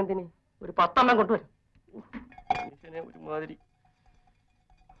 രണ്ടാക്കുന്ന എന്തിന്? ഒരു 10 എണ്ണം കൊണ്ടുവരും. ഒരുമാതിരി.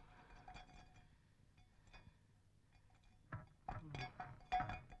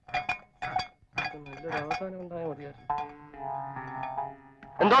 നല്ലൊരു അവസാനം ഉണ്ടായാൽ മതിയായിരുന്നു.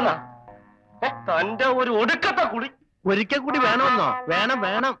 എന്തോന്നാ തന്റെ ഒരു ഒടുക്കത്തെ കുടി? ഒരിക്കൽ കൂടി വേണമെന്നോ? വേണം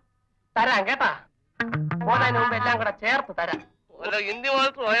വേണം, തരാം കേട്ടാ. പോന്നതിന് മുമ്പ് എല്ലാം കൂടെ ചേർത്ത് തരാം. ഹിന്ദി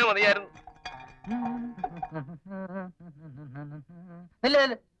മാത്രം പോയാൽ മതിയായിരുന്നു.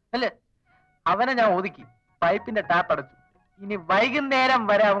 അല്ലേ, അവനെ ഞാൻ ഒതുക്കി. പൈപ്പിന്റെ ടാപ്പ് അടച്ചു. ഇനി വൈകുന്നേരം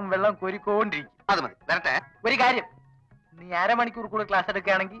വരെ അവൻ വെള്ളം കോരിക്കൊണ്ടിരിക്കും. അത് മതി, വരട്ടെ. ഒരു കാര്യം, നീ അരമണിക്കൂർ കൂടെ ക്ലാസ്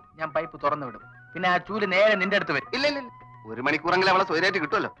എടുക്കുകയാണെങ്കിൽ ഞാൻ പൈപ്പ് തുറന്നു വിടും. പിന്നെ ആ ചൂല് നേരെ നിന്റെ അടുത്ത് വരും. ഇല്ല, 1 മണിക്കൂറെങ്കിലും അവളെ സ്വൈരായിട്ട്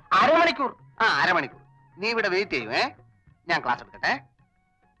കിട്ടുമല്ലോ. അരമണിക്കൂർ? അരമണിക്കൂർ. നീ ഇവിടെ വെയിറ്റ് ചെയ്യൂ. ഞാൻ ക്ലാസ് എടുക്കട്ടെ.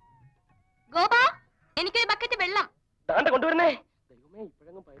 ഗോപാ, എനിക്കൊരു ബക്കറ്റ് വെള്ളം. കൊണ്ടുവരുന്നേ. ദൈവമേ,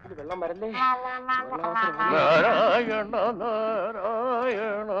 ഇപ്പോഴെങ്കിലും പൈപ്പിൽ വെള്ളം വരല്ലേ.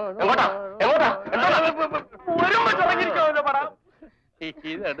 എങ്ങോട്ടാ?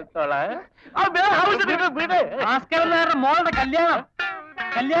 ഇതെടുത്തോളാം. മോളുടെ കല്യാണം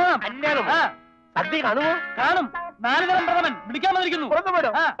കല്യാണം കല്യാണം ആ, സദ്യ കാണുമോ? കാണും. 4 തരം പ്രഥമൻ വിളിക്കാൻ വന്നിരിക്കുന്നു.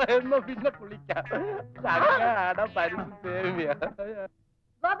 എന്നോ പിന്നെ കുളിക്കാം. ചങ്ങാട പരിസ്ഥിതിയാ.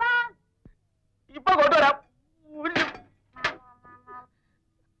 ഇപ്പൊ കൊണ്ടുവരാം.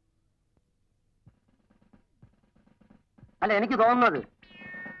 അല്ല എനിക്ക് തോന്നുന്നത്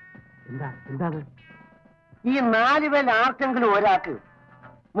എന്താ ഈ 4 പേരിൽ ആർക്കെങ്കിലും ഒരാൾക്ക്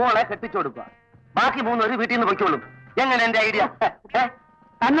മോളെ കെട്ടിച്ചു കൊടുക്കുക, ബാക്കി 3 ഒരു വീട്ടിൽ നിന്ന് പൊയ്ക്കോളും. എങ്ങനെ എന്റെ ഐഡിയ?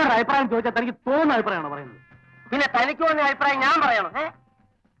 തന്നൊരു അഭിപ്രായം ചോദിച്ചാൽ തനിക്ക് തോന്നുന്ന അഭിപ്രായമാണോ പറയുന്നത്? പിന്നെ തനിക്ക് തോന്നിയ അഭിപ്രായം ഞാൻ പറയണം.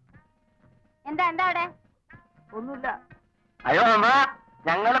 എന്താ എന്താ അവിടെ? ഒന്നുമില്ല. അയ്യോ അമ്മ,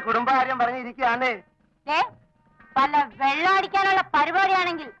 ഞങ്ങള് കുടുംബകാര്യം പറഞ്ഞിരിക്കുകയാണ്. വല്ല വെള്ളം അടിക്കാനുള്ള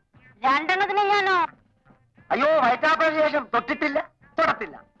പരിപാടിയാണെങ്കിൽ 2 ഞാനോ. അയ്യോ വയറ്റാപ്പതിന് ശേഷം തൊട്ടിട്ടില്ല,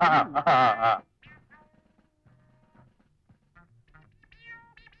 തൊടത്തില്ല.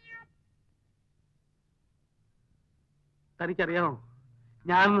 തനിക്കറിയാമോ,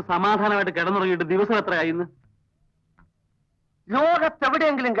 ഞാൻ സമാധാനമായിട്ട് കിടന്നുറങ്ങിയിട്ട് ദിവസം എത്രയായിന്ന്?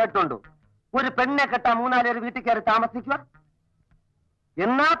 ലോകത്തെവിടെയെങ്കിലും കേട്ടോണ്ടോ ഒരു പെണ്ണെ കെട്ടാ 3-4 വീട്ടിൽ കയറി താമസിക്കുക?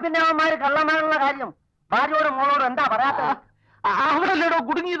 എന്നാ പിന്നെ അവന്മാര് കള്ളന്മാരുള്ള കാര്യം ഭാര്യയോടും മോളോടും എന്താ പറയാത്ത? അവിടെല്ലേടോ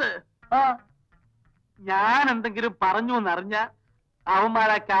കുടുങ്ങിയത്. ഞാൻ എന്തെങ്കിലും പറഞ്ഞു എന്നറിഞ്ഞ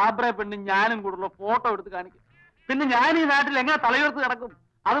അവന്മാരെ ക്യാബ്ര പെണ്ണ് ഞാനും കൂടുള്ള ഫോട്ടോ എടുത്ത് കാണിക്കും. പിന്നെ ഞാൻ ഈ നാട്ടിൽ എങ്ങനെ തലയുയർത്ത് കിടക്കും?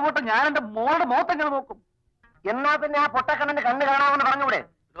 അതുകൊണ്ട് ഞാൻ എന്റെ മോളുടെ മുഖത്തെങ്ങനെ നോക്കും? എന്നാ പിന്നെ ആ പൊട്ടക്കണ്ണന്റെ കണ്ണ് കാണാമെന്ന് പറഞ്ഞൂടെ?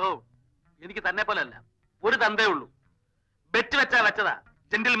 ഓ, എനിക്ക് തന്നെ പോലെ അല്ല, ഒരു തന്തേ ഉള്ളൂ. ബെറ്റ് വെച്ചാ വെച്ചതാ,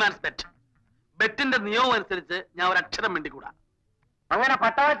 ജെന്റിൽമാൻസ് ബെറ്റ്. ബെറ്റിന്റെ നിയമം അനുസരിച്ച് ഞാൻ ഒരു അക്ഷരം വേണ്ടിക്കൂടാ. അങ്ങനെ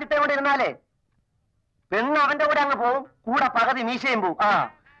പട്ടാളച്ചിട്ടേ കൂടെ ഇരുന്നാലേ പെണ്ണ് അവന്റെ കൂടെ അങ്ങ് പോവും, കൂടെ പകുതി മീശയും പോവും.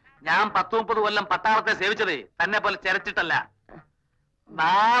 ഞാൻ 10-30 കൊല്ലം പട്ടാളത്തെ സേവിച്ചതേ തന്നെ പോലെ ചെരച്ചിട്ടല്ല.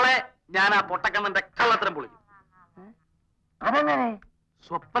 നാളെ ഞാൻ ആ പൊട്ടക്കണ്ണന്റെ കള്ളത്തരം പൊളിക്കും. അതെങ്ങനെ?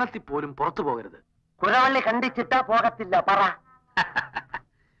 സ്വപ്നത്തിൽ പോലും പുറത്തു പോകരുത്. കുരവള്ളി കണ്ടിച്ചിട്ടാ പോകത്തില്ല, പറ.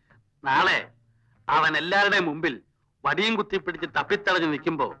 നാളെ അവൻ എല്ലാവരുടെയും മുമ്പിൽ വടിയും കുത്തിപ്പിടിച്ച് തപ്പിത്തടഞ്ഞ്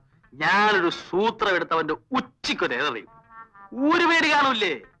നിൽക്കുമ്പോ ഞാനൊരു സൂത്രം എടുത്ത് അവന്റെ ഉച്ചിക്കൊരു ഏറിയും. ഒരു പേര്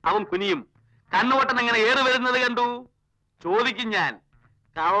കാണൂല്ലേ, അവൻ കുനിയും. കണ്ണുവട്ടൻ എങ്ങനെ ഏറി വരുന്നത് കണ്ടു ചോദിക്കും ഞാൻ.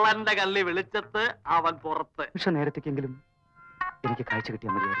 കള്ളന്റെ കള്ളി വെളിച്ചത്ത് അവൻ പുറത്ത്. പക്ഷെ നേരത്തേക്കെങ്കിലും എനിക്ക് കാഴ്ച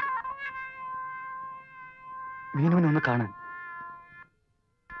കിട്ടിയാൽ മതിയായിരുന്നു. മീനുവിനെ ഒന്ന് കാണാൻ,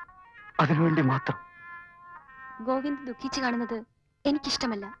 അതിനുവേണ്ടി മാത്രം. ഗോവിന്ദ് ദുഃഖിച്ചു കാണുന്നത്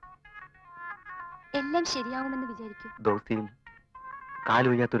എനിക്കിഷ്ടമല്ല. എല്ലാം ശരിയാവുമെന്ന് വിചാരിക്കൂ. ദോസ്തിയിൽ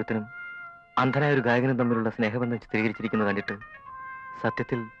കാലുവയ്യാത്തൊരുത്തനും അന്ധനായ ഒരു ഗായകനും തമ്മിലുള്ള സ്നേഹബന്ധം ചിത്രീകരിച്ചിരിക്കുന്നത് കണ്ടിട്ട്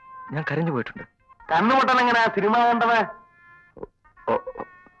സത്യത്തിൽ ഞാൻ കരഞ്ഞു പോയിട്ടുണ്ട്. കണ്ണുപൊട്ടൻ എങ്ങനെ സിനിമ കണ്ടത്?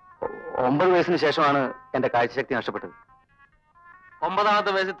 9 വയസ്സിന് ശേഷമാണ് എന്റെ കാഴ്ചശക്തി നഷ്ടപ്പെട്ടത്.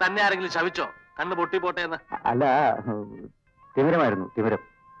 9ാമത്തെ വയസ്സിൽ തന്നെ ആരെങ്കിലും ശവിച്ചോ കണ്ണ് പൊട്ടിപ്പോട്ടെ എന്ന്? അല്ല, തിമിരമായിരുന്നു, തിമിരം.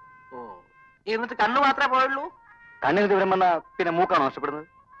 ഓ, എന്നിട്ട് കണ്ണു മാത്രമേ പോയുള്ളൂ? കണ്ണിന് തിമിരം വന്നാ പിന്നെ മൂക്കാണോ നഷ്ടപ്പെടുന്നത്?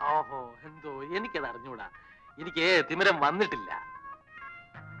 ഓഹോ, എന്തോ എനിക്കത് അറിഞ്ഞൂടാ. എനിക്ക് തിമിരം വന്നിട്ടില്ല.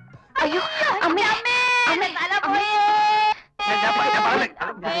 അയ്യോ അമ്മേ, അമ്മേ തല പോയേ.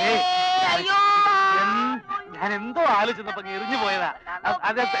 ഞാൻ എന്തോ ആലോചിച്ചപ്പോ എറിഞ്ഞു പോയതാ.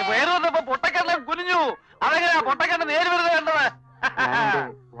 അത് വേറെ വന്നപ്പോ പൊട്ടക്കണ്ണൻ കുനിഞ്ഞു. അതെങ്ങനെയാ പൊട്ടക്കണ്ണൻ നേര് വരുന്നത് കണ്ടത്?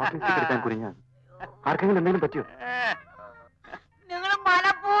 കുനിഞ്ഞാൽ ആർക്കെങ്കിലും എന്തെങ്കിലും പറ്റിയോ? നിങ്ങൾ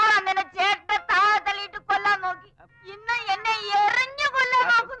മനപ്പൂർവ്വം അങ്ങനെ ചേട്ടനെ താഴെ തള്ളിയിട്ട് കൊല്ലാൻ നോക്കി. ഇന്ന് എന്നെ എറിഞ്ഞു കൊല്ലാൻ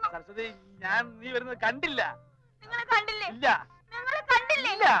നോക്കുന്നു. സരസ്വതി, ഞാൻ നീ വരുന്നത് കണ്ടില്ല. നിങ്ങൾ കണ്ടില്ലേ? ഇല്ല. നിങ്ങൾ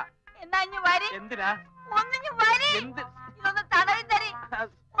കണ്ടില്ലേ? ഇല്ല. എന്നാ ഇഞ്ഞു വരി. എന്തിനാ? ഒന്നിഞ്ഞു വരി. ഇതൊന്ന് തടവി തരി.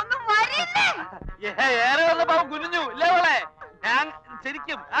 ഒന്ന് വരില്ലേ? ഏറെ വന്നപ്പോ കുനിഞ്ഞു ഇല്ലേ മോളെ? ഞാൻ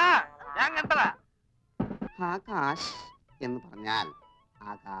ശരിക്കും ഞാൻ കണ്ടതാ. ആകാശ് എന്ന് പറഞ്ഞാൽ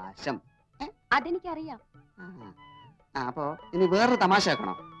ആകാശം. അതെനിക്കറിയാം. അപ്പോ ഇനി വേറൊരു തമാശ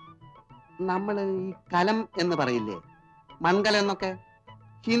ആക്കണോ? നമ്മൾ ഈ കലം എന്ന് പറയില്ലേ, മൺകലം എന്നൊക്കെ,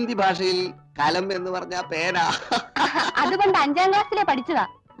 ഹിന്ദി ഭാഷയിൽ കലം എന്ന് പറഞ്ഞ പേന. അതുകൊണ്ട് 5ാം ക്ലാസ്സിലെ പഠിച്ചതാ.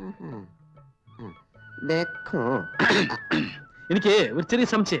 എനിക്ക് ഒരു ചെറിയ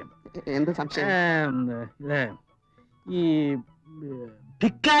സംശയം. എന്ത് സംശയം? ഈ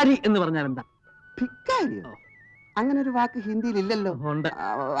ഭിക്കാരി എന്ന് പറഞ്ഞാൽ എന്താ? ഭിക്കാരിയോ? അങ്ങനെ ഒരു വാക്ക് ഹിന്ദിയിൽ ഇല്ലല്ലോ. ഉണ്ട്.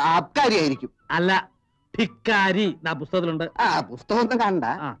 അബ്കാരി ആയിരിക്കും. അല്ല, ഭിക്കാരി പുസ്തകത്തിലുണ്ട്. പുസ്തകമൊന്നും കണ്ട.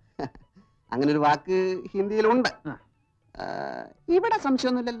 അങ്ങനെ ഒരു വാക്ക് ഹിന്ദിയിലുണ്ട്. ഇവിടെ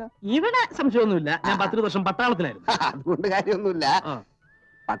സംശയമൊന്നുമില്ലല്ലോ. ഇവിടെ സംശയമൊന്നുമില്ല. ഞാൻ 10 വർഷം പട്ടാളത്തിലായിരുന്നു. അതുകൊണ്ട് കാര്യമൊന്നുമില്ല.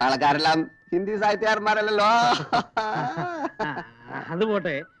 പട്ടാളക്കാരെല്ലാം ഹിന്ദി സാഹിത്യകാരന്മാരല്ലോ. അത്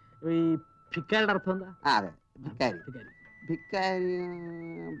പോട്ടെ, ഈ ഭിക്കാരിയുടെ അർത്ഥം എന്താ? അതെ, ഭിക്കാരി. ഭിക്കാരി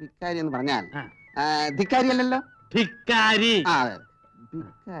ഭിക്കാരി എന്ന് പറഞ്ഞാൽ ധിക്കാരി അല്ലല്ലോ. ഭിക്കാരി. അതെ,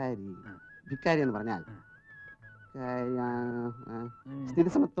 ഭിക്കാരി. ഭിക്കാരി എന്ന് പറഞ്ഞാൽ സ്ഥിതി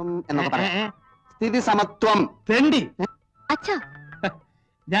സമത്വം എന്നൊക്കെ പറയാം. സ്ഥിതി സമത്വം. തെണ്ടി. അച്ഛാ,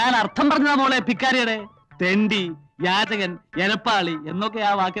 ഞാൻ അർത്ഥം പറഞ്ഞതാ മോളെ. ഭിക്കാരിയുടെ തെണ്ടി, യാചകൻ, എലപ്പാളി എന്നൊക്കെ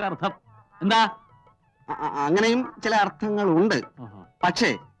ആ വാക്കിന് അർത്ഥം. എന്താ? അങ്ങനെയും ചില അർത്ഥങ്ങൾ ഉണ്ട്.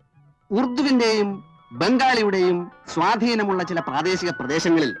 പക്ഷേ ഉറുദുവിന്റെയും ബംഗാളിയുടെയും സ്വാധീനമുള്ള ചില പ്രാദേശിക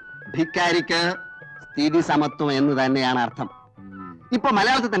പ്രദേശങ്ങളിൽ ഭിക്കാരിക്ക് സ്ഥിതി സമത്വം എന്ന് തന്നെയാണ് അർത്ഥം. ഇപ്പൊ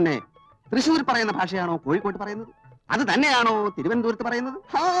മലയാളത്തിൽ തന്നെ തൃശ്ശൂർ പറയുന്ന ഭാഷയാണോ കോഴിക്കോട്ട് പറയുന്നത്? അത് തന്നെയാണോ തിരുവനന്തപുരത്ത് പറയുന്നത്?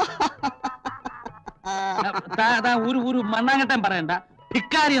 ഒരു മണ്ണാങ്കട്ടം പറയണ്ട.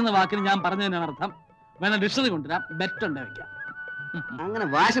 ഭിക്കാരി എന്ന വാക്കിന് ഞാൻ പറഞ്ഞതിനാണ് അർത്ഥം. വേണം ഡിക്ഷണറി കൊണ്ടുവരാം. ബെറ്റ് ഉണ്ട് വെക്കാം. അങ്ങനെ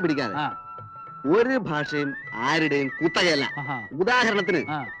വാശി പിടിക്കാതെ. ഒരു ഭാഷയും ആരുടെയും കുത്തകയല്ല. ഉദാഹരണത്തിന്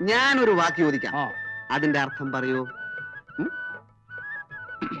ഞാനൊരു വാക്ക് ചോദിക്കാം, അതിന്റെ അർത്ഥം പറയൂ.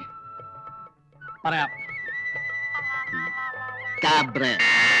 പറയാം.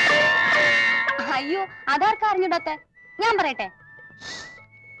 അയ്യോ, അതാർക്കാ അറിഞ്ഞിടത്തെ? ഞാൻ പറയട്ടെ?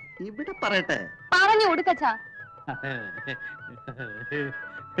 ഇവിടെ പറയട്ടെ. പറഞ്ഞു കൊടുക്കച്ചാ.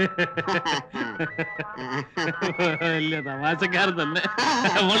 വലിയ തമാശക്കാരൻ തന്നെ.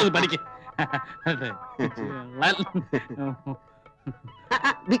 പഠിക്കും.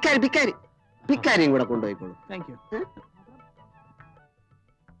 ഭിക്കാരിയും കൂടെ കൊണ്ടുപോയിക്കോളൂ. Thank you.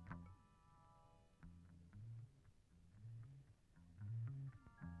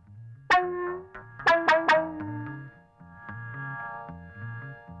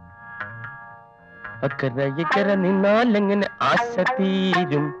 അക്കരെ ഇക്കരെ നിന്നാലെങ്ങനെ ആശ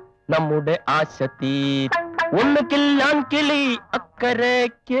തീരും, നമ്മുടെ ആശ തീരും. ഒന്നുകിൽ ആൺകിളി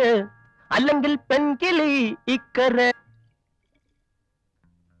അക്കരയ്ക്ക്, അല്ലെങ്കിൽ പെൺകിളി ഇക്കരെ.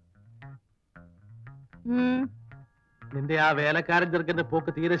 നിന്റെ ആ വേലക്കാരൻ ചെറുക്കന്റെ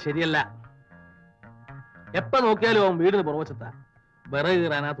പോക്ക് തീരെ ശരിയല്ല. എപ്പ നോക്കിയാലും അവൻ വീടിന് പുറവശത്താ. വിറക്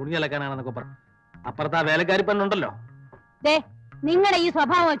കീറാനാ, തുണി അലക്കാനാണെന്നൊക്കെ പറഞ്ഞു. അപ്പുറത്ത് ആ വേലക്കാരി പെണ്ണുണ്ടല്ലോ. നിങ്ങളുടെ ഈ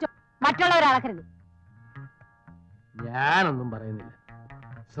സ്വഭാവം വെച്ചോ മറ്റുള്ളവരാളക്കരുത്. ഞാനൊന്നും പറയുന്നില്ല.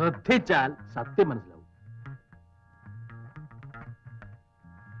 ശ്രദ്ധിച്ചാൽ സത്യം മനസ്സിലാവും.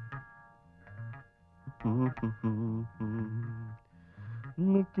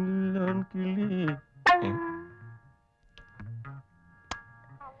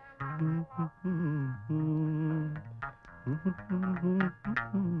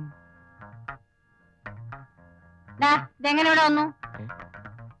 ഇതെങ്ങനെ ഇവിടെ വന്നു?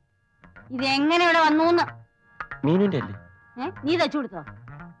 ഇതെങ്ങനെ ഇവിടെ വന്നു? മീനുന്റെ അല്ലേ? നീ തച്ചു കൊടുത്തോ?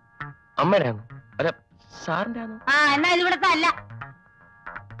 അമ്മരാണോ? അല്ല, സാറിന്റെ ആണോ? ആ, എന്നാ ഇതിവിടത്തെ അല്ല.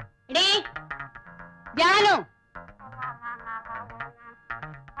 എടീ ജാനു,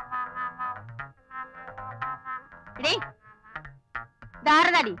 എടീ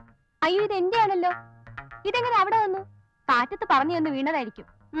ധാരണടി. അയ്യോ, ഇത് എന്റെ ആണല്ലോ. ഇതെങ്ങനെ അവിടെ വന്നു? കാറ്റത്ത് പറഞ്ഞു വന്ന് വീണതായിരിക്കും.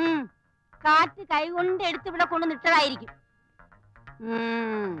 കാറ്റ് കൈകൊണ്ട് എടുത്ത് ഇവിടെ കൊണ്ട് നിട്ടതായിരിക്കും.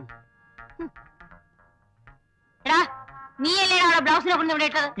 എടാ, നീയല്ലേടാ അവിടെ ബ്ലൗസിനെ കൊണ്ട് ഇവിടെ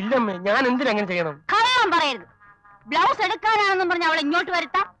ഇട്ടത്? ഇല്ലമ്മേ, ഞാൻ എന്തിനങ്ങനെ ചെയ്യണം? കള്ളം പറയരുത്. ബ്ലൗസ് എടുക്കാനാണെന്നും പറഞ്ഞ് അവളെ ഇങ്ങോട്ട്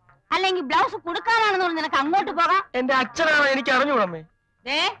വരുത്താം, അല്ലെങ്കിൽ ബ്ലൗസ് കൊടുക്കാനാണെന്ന് പറഞ്ഞ് നിനക്ക് അങ്ങോട്ട് പോകാം. എന്റെ അച്ഛനാണ്, എനിക്ക് അറിഞ്ഞൂടമ്മേ.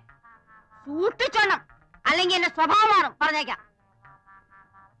 സൂക്ഷിച്ചോണം, അല്ലെങ്കിൽ എന്റെ സ്വഭാവം മാറും, പറഞ്ഞേക്കാം.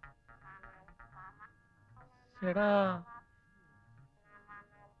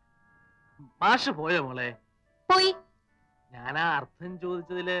 മാഷ് പോയോ മോളെ? പോയി. ഞാനാ അർത്ഥം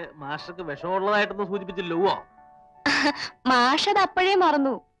ചോദിച്ചതില് മാഷക്ക് വിഷമുള്ളതായിട്ടൊന്നും സൂചിപ്പിച്ചില്ലോ? മാഷത് അപ്പോഴേ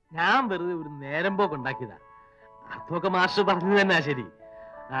മറന്നു. ഞാൻ വെറുതെ ഒരു നേരം പോക്ക് ഉണ്ടാക്കിയതാ. അർത്ഥമൊക്കെ മാഷ് പറഞ്ഞു തന്നെ ശരി.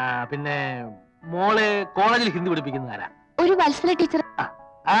 പിന്നെ മോളെ കോളേജിൽ ഹിന്ദി പഠിപ്പിക്കുന്ന ആരാ? ഒരു വത്സല ടീച്ചർ.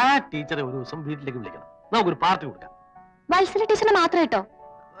 ആ ടീച്ചറെ ഒരു ദിവസം വീട്ടിലേക്ക് വിളിക്കണം. നമുക്കൊരു പാർട്ടി കൊടുക്കാം. വത്സല ടീച്ചറിനെ മാത്രം കേട്ടോ?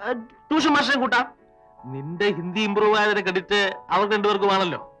 ട്യൂഷൻ മാഷിനെ കൂട്ടാം. നിന്റെ ഹിന്ദി ഇമ്പ്രൂവ് ആയതിന്റെ ക്രെഡിറ്റ് അവർക്ക്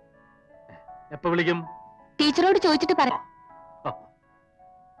രണ്ടുപേർക്കുമാണല്ലോ. എപ്പോ വിളിക്കും? ടീച്ചറോട് ചോദിച്ചിട്ട് പറയാം.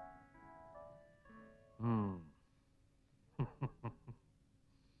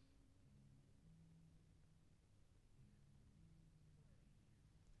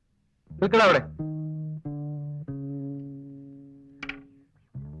 അവിടെ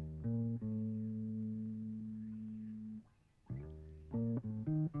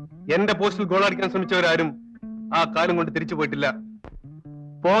എന്റെ പോസ്റ്റിൽ ഗോളടിക്കാൻ ശ്രമിച്ചവരാരും ആ കാലം കൊണ്ട് തിരിച്ചു പോയിട്ടില്ല.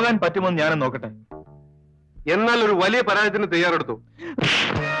 പോകാൻ പറ്റുമെന്ന് ഞാനും നോക്കട്ടെ. എന്നാൽ ഒരു വലിയ പരാജയത്തിന് തയ്യാറെടുത്തു.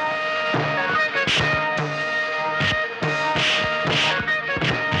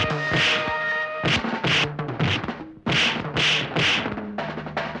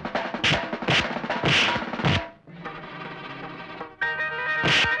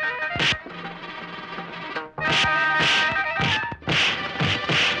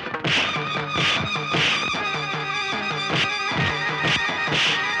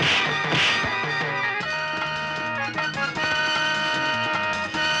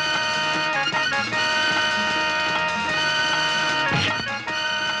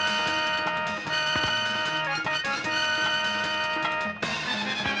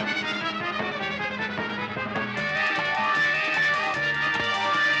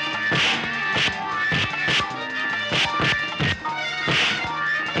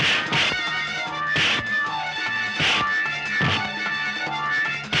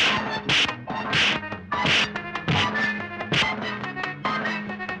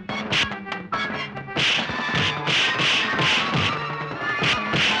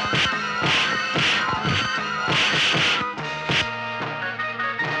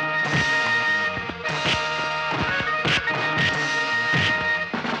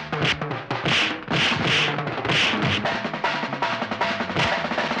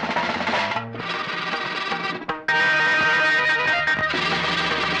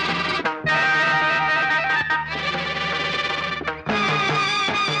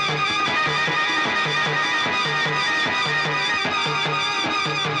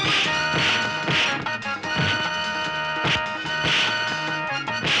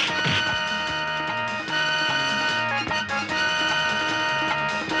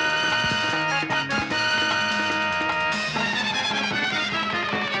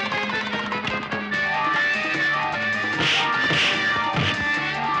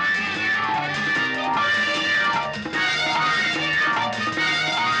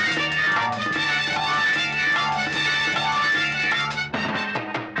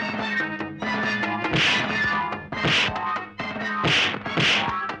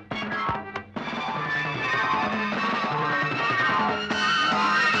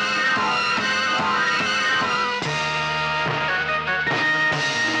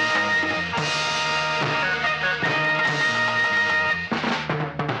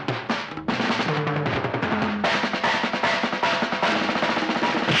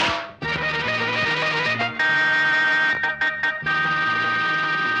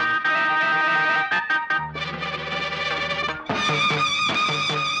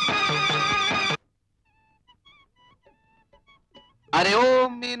 अरे ओ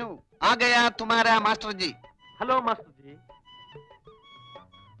मीनू, आ गया तुम्हारा मास्टर जी। हेलो मास्टर जी,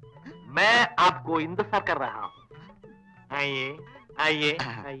 मैं आपको इंतजार कर रहा हूँ। आइए आइए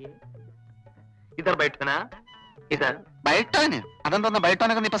आइए, इधर बैठो ना, इधर ബൈട്ടോന് അതെന്തോന്ന്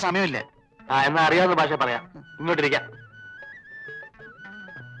ബൈട്ടോനൊക്കെ ഇപ്പൊ സമയമില്ലേ? എന്നാ അറിയാവുന്ന ഭാഷ പറയാം, ഇങ്ങോട്ടിരിക്കാം.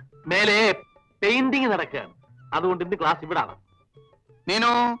 മേലെ പെയിന്റിങ് നടക്കുകയാണ്, അതുകൊണ്ട് ഇന്ന് ക്ലാസ് ഇവിടെ ആണ്.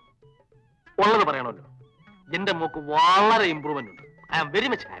 മീനു ഉള്ളത് പറയണമല്ലോ, എന്റെ മോക്ക് വളരെ ഇമ്പ്രൂവ്മെന്റ് ഉണ്ട്. I am very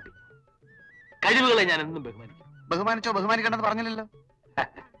much happy. കഴിവുകളെ ഞാൻ എന്നും ബഹുമാനിക്കും. ബഹുമാനിച്ചോ? ബഹുമാനിക്കണ്ടെന്ന് പറഞ്ഞില്ലല്ലോ.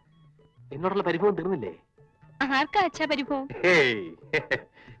 എന്നോടുള്ള പരിഭവം തീർന്നില്ലേ? ആർക്കാ അച്ഛാ പരിഭവം?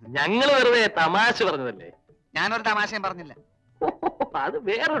 ഞങ്ങള് വെറുതെ തമാശ പറഞ്ഞതല്ലേ. ഞാനൊരു തമാശയും പറഞ്ഞില്ല. അത്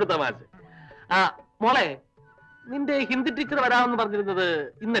വേറൊരു തമാശ. ആ മോളെ, നിന്റെ ഹിന്ദി ടീച്ചർ വരാമെന്ന് പറഞ്ഞിരുന്നത്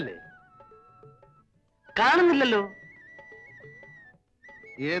ഇന്നല്ലേ? കാണുന്നില്ലല്ലോ.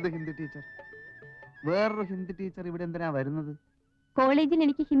 ഏത് ഹിന്ദി ടീച്ചർ? വേറൊരു ഹിന്ദി ടീച്ചർ ഇവിടെ എന്തിനാ വരുന്നത്? കോളേജിൽ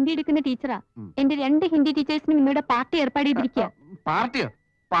എനിക്ക് ഹിന്ദി എടുക്കുന്ന ടീച്ചറാ. എന്റെ 2 ഹിന്ദി ടീച്ചേഴ്സിനും ഇന്നിവിടെ പാർട്ടി ഏർപ്പാട് ചെയ്തിരിക്കുക. പാർട്ടിയോ?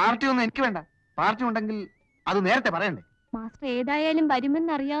 പാർട്ടിയൊന്നും എനിക്ക് വേണ്ട. പാർട്ടി ഉണ്ടെങ്കിൽ അത് നേരത്തെ പറയണ്ടേ? മാസ്റ്റർ ഏതായാലും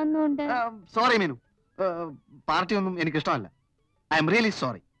വരുമെന്ന് അറിയാവുന്നതുകൊണ്ട്. സോറി മീനു, പാർട്ടിയൊന്നും എനിക്ക് ഇഷ്ടമല്ല. I am really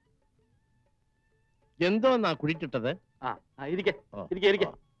sorry. എന്തോന്നാ കുഴിച്ചിട്ടത്?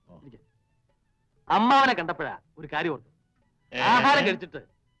 അമ്മാവനെ കണ്ടപ്പോഴാ ഒരു കാര്യം ഓർത്തു. ആഹാരം കഴിച്ചിട്ട്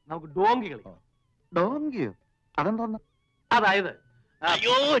നമുക്ക് ഡോങ്കി കളിക്കാം. ഡോങ്കിയോ? അതെന്തോന്ന്? അതായത്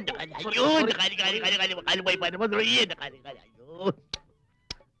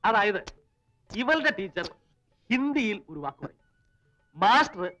അതായത് ഇവളുടെ ടീച്ചർ ഹിന്ദിയിൽ ഒരു വാക്ക് പറയും,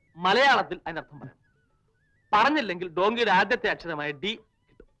 മാസ്റ്റർ മലയാളത്തിൽ അതിനർത്ഥം പറയണം. പറഞ്ഞില്ലെങ്കിൽ ഡോങ്കിയുടെ ആദ്യത്തെ അക്ഷരമായ ഡി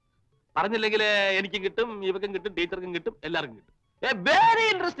കിട്ടും. പറഞ്ഞില്ലെങ്കിൽ എനിക്കും കിട്ടും, ഇവക്കും കിട്ടും, ടീച്ചർക്കും കിട്ടും, എല്ലാവർക്കും കിട്ടും. വെരി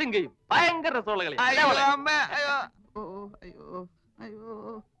ഇൻട്രസ്റ്റിംഗ് ഗെയിം, ഭയങ്കര രസമുള്ള കളി.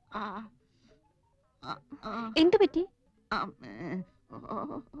 എന്തു പറ്റി?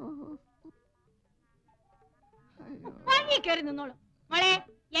 കയറി നിന്നോളൂ മോളെ,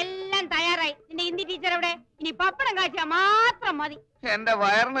 എല്ലാം തയ്യാറായി. നിന്റെ ഹിന്ദി ടീച്ചർ എവിടെ? ഇനി പപ്പടം കാഴ്ച മാത്രം മതി. എന്റെ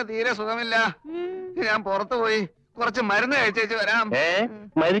വയറിന് തീരെ സുഖമില്ല. ഞാൻ പുറത്തു പോയി കുറച്ച് മരുന്ന് കഴിച്ചേച്ച് വരാം.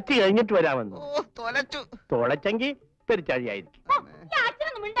 മരിച്ചു കഴിഞ്ഞിട്ട് വരാമെന്ന്? തൊലച്ചു. തൊളച്ചെങ്കിൽ പെരിച്ചാഴിയായിരിക്കും.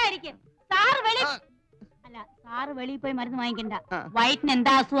 അച്ഛനൊന്നും മിണ്ടായിരിക്കും. സാറ് വെളിയിൽ പോയി മരുന്ന് വാങ്ങിക്കണ്ട. വയറ്റിന്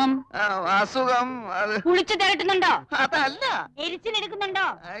എന്താ അസുഖം? അസുഖം കുളിച്ചു തിരട്ടുന്നുണ്ടോ? അതല്ല. എരിച്ചിലെടുക്കുന്നുണ്ടോ?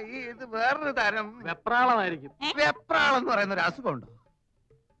 ഇത് വേറൊരു തരം വെപ്രാളമായിരിക്കും. വെപ്രാളം എന്ന് പറയുന്ന ഒരു അസുഖം ഉണ്ടോ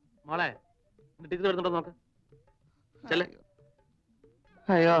മോളെ? ടീച്ചർ വരുന്നുണ്ടോ നോക്ക്. ചെല്ലേ.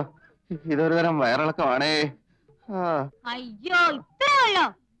 അയ്യോ, ഇതൊരു തരം വയറിളക്കമാണേ. അയ്യോ, ഇത്രേ ഉള്ളോ?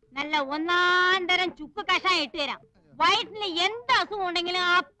 നല്ല 1-ാം തരം ചുക്ക് കഷായം ഇട്ട് തരാം. വയറ്റിന് എന്ത് അസുഖം ഉണ്ടെങ്കിലും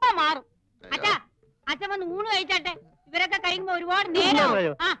അപ്പ മാറും. അച്ഛാ, അച്ഛൻ വന്ന് ഊണ് കഴിച്ചാട്ടെ. ഇവരൊക്കെ കഴിയുമ്പോ ഒരുപാട് നേരം.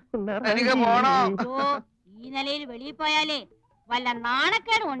 ഈ നിലയിൽ വെളിയിൽ പോയാലേ വല്ല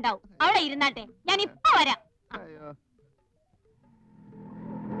നാണക്കേടും ഉണ്ടാവും. അവിടെ ഇരുന്നാട്ടെ, ഞാൻ ഇപ്പൊ വരാം.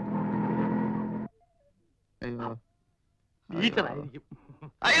 ടീച്ചറായിരിക്കും.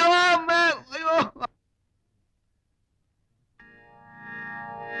 അയ്യോ അമ്മ, അയ്യോ.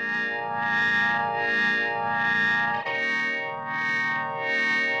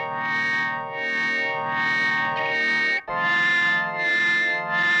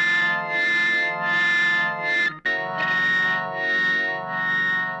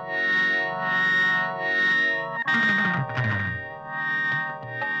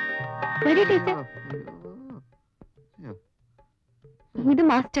 ടീച്ചർ, ഇത്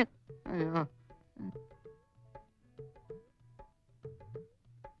master.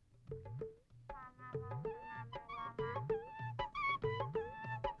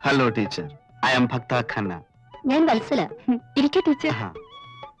 Hello teacher, I am ഭക്തഖന്ന. ഞാൻ വത്സല. ഇരിക്കൂ ടീച്ചർ.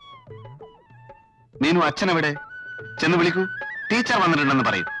 മീനു, അച്ഛനെവിടെ? ചെന്ന് വിളിക്കൂ. ടീച്ചർ വന്നിട്ടുണ്ടെന്ന്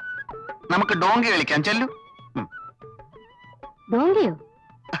പറയൂ. നമുക്ക് ഡോങ്കി കളിക്കാം. ചെല്ലു. ഡോങ്കിയോ?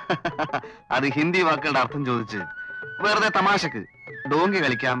 അത് ഹിന്ദി വാക്കുകളുടെ അർത്ഥം ചോദിച്ച് വെറുതെ തമാശക്ക് ഡോങ്കി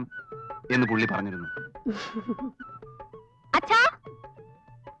കളിക്കാം എന്ന് പുള്ളി പറഞ്ഞിരുന്നു. അച്ഛാ,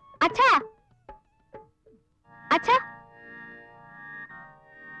 അച്ഛാ, അച്ഛാ,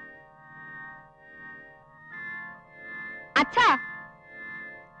 അച്ഛാ,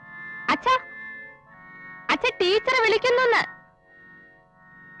 അച്ഛാ, അച്ഛ ടീച്ചർ വിളിക്കുന്നു.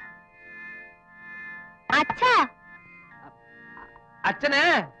 അച്ഛാ, അച്ഛന്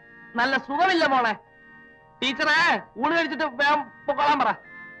നല്ല സുഖമില്ല മോളെ. ടീച്ചറെ ഊണ് കഴിച്ചിട്ട് വേഗം പൊക്കോളാൻ പറ.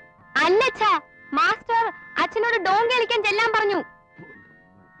 അല്ലച്ഛാ, മാസ്റ്റർ അച്ഛനോട് ഡോങ്കി കളിക്കാൻ ചെല്ലാൻ പറഞ്ഞു.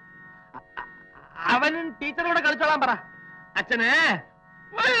 അവനും ടീച്ചറോട് കളിച്ചോളാൻ പറ. അച്ഛന്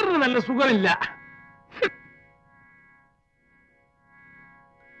വയറിന് നല്ല സുഖമില്ല.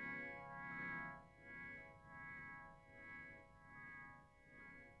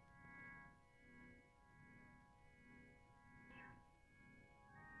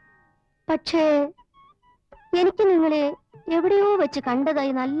 പക്ഷേ എനിക്ക് നിങ്ങളെ എവിടെയോ വെച്ച്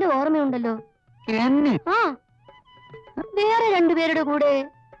കണ്ടതായി നല്ല ഓർമ്മയുണ്ടല്ലോ. ആ, വേറെ രണ്ടുപേരുടെ കൂടെ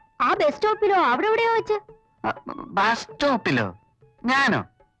ആ ബസ് സ്റ്റോപ്പിലോ അവിടെ എവിടെയോ വെച്ച്. ബസ് സ്റ്റോപ്പിലോ? ഞാനോ?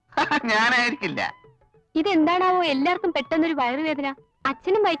 ഞാനായിരിക്കില്ല. ഇതെന്താണാവോ എല്ലാവർക്കും പെട്ടെന്നൊരു വയറുവേദന?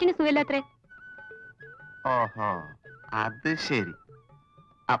 അച്ഛനും വയറ്റിന് സുഖമില്ലാത്രേ. ഓഹോ, അത് ശരി.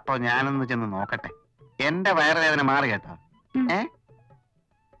 അപ്പൊ ഞാനൊന്ന് ചെന്ന് നോക്കട്ടെ. എന്റെ വയറുവേദന മാറി കേട്ടോ.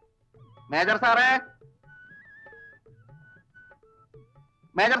 മേജർ സാറേ,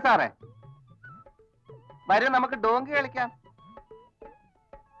 മേജർ സാറേ, വരൂ നമുക്ക് ഡോങ്കി കളിക്കാം.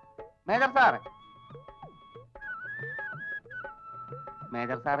 മേജർ സാറേ,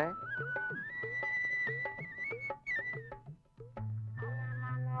 മേജർ സാറേ,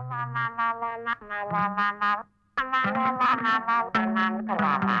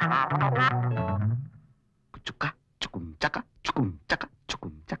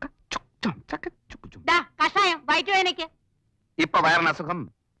 കഷായം വയറ്റുവേദനയ്ക്ക്. ഇപ്പൊ വയറിന് അസുഖം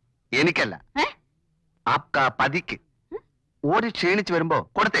എനിക്കല്ല, ആപ്കാ പതിക്ക്. ഓടി ക്ഷീണിച്ചു വരുമ്പോ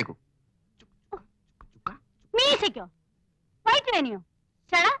കൊടുത്തേക്കൂ. മീശയ്ക്കോ? വയറ്റുവേദനയോ?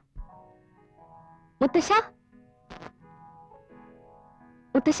 ചേടാ മുത്തശ്ശ,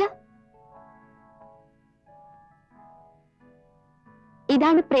 മുത്തശ്ശ,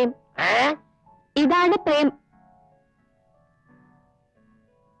 ഇതാണ് പ്രേം. ഇതാണ് പ്രേം.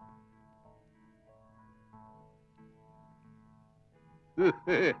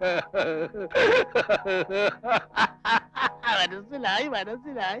 മനസ്സിലായി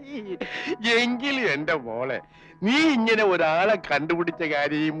മനസ്സിലായി. എങ്കിലും എന്റെ മോളെ, നീ ഇങ്ങനെ ഒരാളെ കണ്ടുപിടിച്ച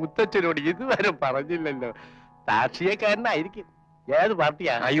കാര്യം ഈ മുത്തച്ഛനോട് ഇതുവരെ പറഞ്ഞില്ലല്ലോ. രാഷ്ട്രീയക്കാരനായിരിക്കും. ഏത്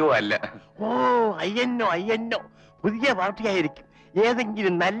പാർട്ടിയാ? അയ്യോ അല്ല. ഓ, അയ്യന്നോ അയ്യന്നോ, പുതിയ പാർട്ടിയായിരിക്കും.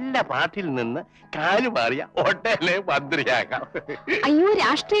 ഏതെങ്കിലും നല്ല പാർട്ടിയിൽ നിന്ന് കാലുമാറിയ ഒട്ടേലെ മന്ത്രിയാകാം. അയ്യോ,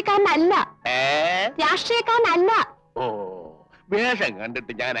 രാഷ്ട്രീയക്കാരനല്ല, രാഷ്ട്രീയക്കാരനല്ല. ഓ, വേഷം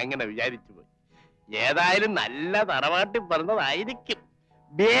കണ്ടിട്ട് ഞാൻ അങ്ങനെ വിചാരിച്ചു പോയി. ഏതായാലും നല്ല തറവാട്ടിൽ പറഞ്ഞതായിരിക്കും.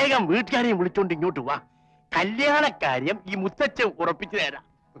 വേഗം വീട്ടുകാരെയും വിളിച്ചോണ്ട് ഇങ്ങോട്ട് വാ. കല്യാണക്കാര്യം ഈ മുത്തച്ഛൻ ഉറപ്പിച്ചു തരാം.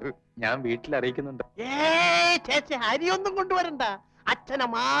 ഞാൻ വീട്ടിൽ അറിയിക്കുന്നുണ്ട്. ചേച്ചി, അരിയൊന്നും കൊണ്ടുവരണ്ട, അച്ഛനെ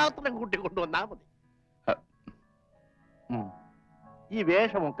മാത്രം കൂട്ടി കൊണ്ടുവന്നാ മതി. ഈ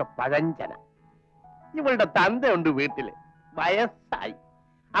വേഷമൊക്കെ പഴഞ്ചന. ഇവളുടെ തന്തയുണ്ട് വീട്ടില്, വയസ്സായി.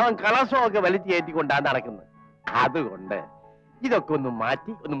 അവൻ കളസമൊക്കെ വലിച്ചു കയറ്റിക്കൊണ്ടാണ് നടക്കുന്നത്. അതുകൊണ്ട് ഇതൊക്കെ ഒന്ന്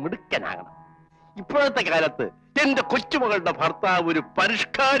മാറ്റി ഒന്ന് മിടുക്കനാകണം. ഇപ്പോഴത്തെ കാലത്ത് എന്റെ കൊച്ചുമകളുടെ ഭർത്താവ് ഒരു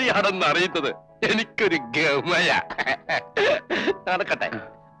പരിഷ്കാരിയാണെന്ന് അറിയുന്നത് എനിക്കൊരു ഗമയ. നടക്കട്ടെ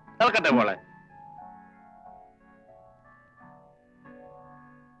നടക്കട്ടെ മോളെ.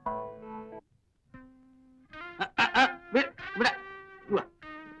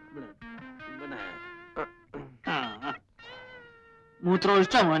 മൂത്രം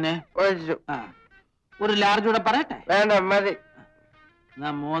ഒഴിച്ചോ മോനെ? ഒഴിച്ചു. ഒരു ലാർജ് കൂടെ പറയട്ടെ? വേണ്ട, മതി.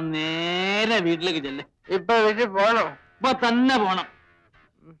 മോൻ നേരെ വീട്ടിലേക്ക് ചെല്ലേ. ഇപ്പൊ വീട്ടിൽ പോണം? ഇപ്പൊ തന്നെ പോണം.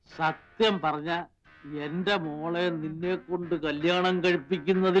 സത്യം പറഞ്ഞ എന്റെ മോളെ നിന്നെ കൊണ്ട് കല്യാണം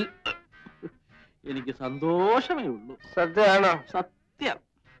കഴിപ്പിക്കുന്നതിൽ എനിക്ക് സന്തോഷമേ ഉള്ളൂ. സത്യമാണോ? സത്യം.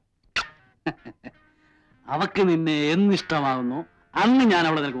 അവക്ക് നിന്നെ എന്നിഷ്ടമാകുന്നു അന്ന് ഞാൻ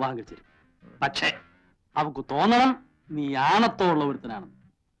അവളെ നിനക്ക് വാങ്ങിച്ചു തരും. പക്ഷേ അവക്ക് തോന്നണം നീ ആണത്തോള്ള ഒരുത്തനാണെന്ന്.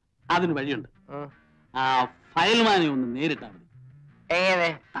 അതിന് വഴിയുണ്ട്. ആ ഫയൽമാനെ ഒന്ന് നേരിട്ടാ മതി. എങ്ങനെ?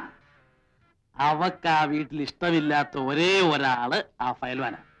 അവക്ക് ആ വീട്ടിൽ ഇഷ്ടമില്ലാത്ത ഒരേ ഒരാള് ആ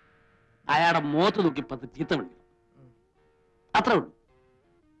ഫയൽമാനാണ്. അയാളുടെ മുഖത്ത് നോക്കി 10 ചീത്ത വിളിക്കണം. അത്രേ ഉള്ളൂ.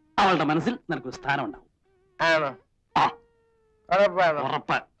 അവളുടെ മനസ്സിൽ നിനക്കൊരു സ്ഥാനം ഉണ്ടാവും. ആണോ?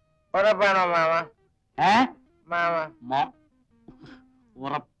 ഉറപ്പ്. ഉറപ്പാണോ മാമ? മാമ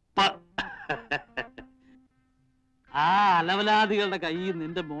ഉറപ്പ്. ആ അലവലാദികളുടെ കയ്യിൽ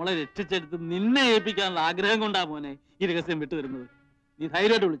നിന്റെ മോളെ രക്ഷിച്ചെടുത്ത് നിന്നെ ഏൽപ്പിക്കാനുള്ള ആഗ്രഹം കൊണ്ടാ മോനെ ഈ രഹസ്യം വിട്ടുതരുന്നത്. നീ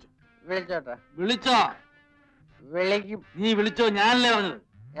ധൈര്യമായിട്ട് വിളിച്ചോ. വിളിച്ചോട്ടെ? വിളിച്ചോ. വിളിക്കും. നീ വിളിച്ചോ, ഞാനല്ലേ പറഞ്ഞത്.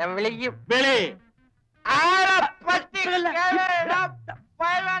 ഞാൻ വിളിക്കും. വിളി.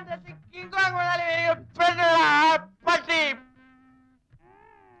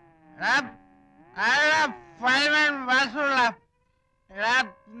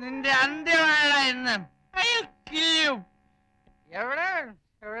 നിന്റെ അന്ത്യമാണ് ഇന്ന്. എവിടെ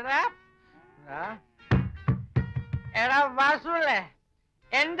എവിടെ എടാ വാസുല്ലേ,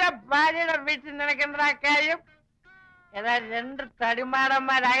 എന്റെ ഭാര്യയുടെ വീട്ടിൽ നിനക്ക് എന്താ കാര്യം? ഏതാ 2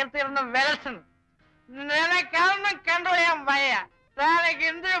 തടിമാടന്മാരകത്തിരുന്ന് വിലസണം. നിനക്കൊന്നും കണ്ടുപോയാൻ വയ്യ. താനക്ക്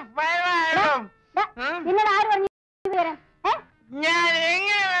എന്തൊരു ഭയമായിടും. ഞാൻ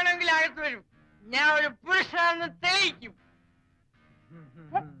എങ്ങനെ വേണമെങ്കിലും അകത്ത് വരും. ഞാൻ ഒരു പുരുഷനാണെന്ന് തെളിയിക്കും.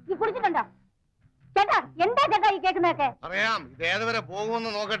 കുടിച്ചിട്ടുണ്ടോ ചേട്ടാ? എന്താ ചേട്ടാ ഈ കേൾക്കുന്നതൊക്കെ? അറിയാം, ഇത് ഏതുവരെ പോകുമെന്ന്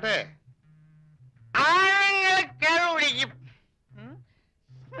നോക്കട്ടെ. ആണുങ്ങൾ കരുപിടിക്കും,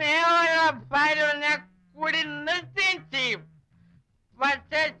 സ്നേഹ കൂടി നൃത്യം ചെയ്യും.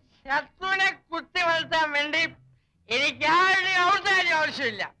 പക്ഷെ ശത്രുവിനെ കുത്തി വളർത്താൻ വേണ്ടി എനിക്ക് ആരുടെ ഔദാര്യം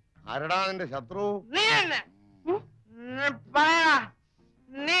ആവശ്യമില്ല. ആരടാ നിന്റെ ശത്രു? നീ തന്നെ പറയണ.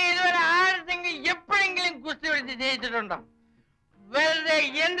 നീ ഇതുവരെ ആരെങ്കിലും എപ്പോഴെങ്കിലും കുസ്തി വിളിച്ച് ജയിച്ചിട്ടുണ്ടോ? വെറുതെ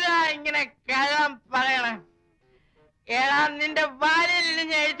എന്താ ഇങ്ങനെ കഴം പറയണേ? ഏടാ നിന്റെ വാലിൽ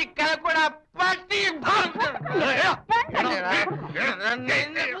നിന്ന് എഴുതി കലക്കൂടാ പട്ടി.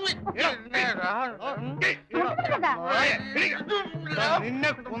 നിന്നെ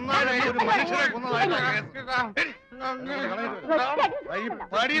കൊന്നാലേ ഒരു മനുഷ്യനെ കൊന്നതായിട്ട്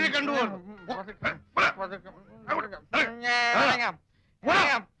കണ്ടുപോകും.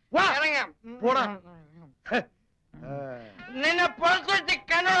 നിന്നെ പുറത്തു വെച്ച്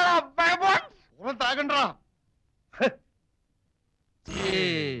പുറത്താകണ്ടാ.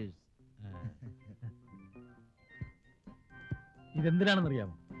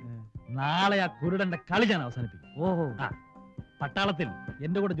 ഇതെന്തിനാണെന്നറിയാമോ? നാളെ ആ കുരുടന്റെ കളി ഞാൻ അവസാനിപ്പിക്കും. ഓഹോ. പട്ടാളത്തിൽ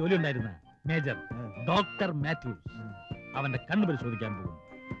എന്റെ കൂടെ ജോലി ഉണ്ടായിരുന്ന മേജർ ഡോക്ടർ മാത്യൂസ് അവന്റെ കണ്ണു പരിശോധിക്കാൻ പോകും.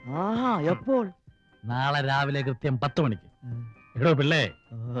 എപ്പോൾ? നാളെ രാവിലെ കൃത്യം 10 മണിക്ക്. എടോ പിള്ളേ,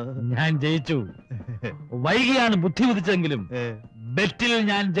 ഞാൻ ജയിച്ചു. വൈകിയാണ് ബുദ്ധി ഉദിച്ചെങ്കിലും ബെറ്റിൽ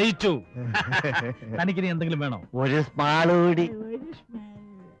ഞാൻ ജയിച്ചു. തനിക്കിനി എന്തെങ്കിലും വേണോ? ഒരു സ്മാള് കൂടി.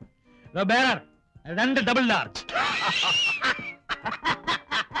 2 ഡബിൾ ലാർജ്.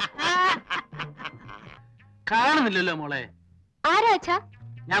 കാണുന്നില്ലല്ലോ മോളെ. ആരാച്ചാ?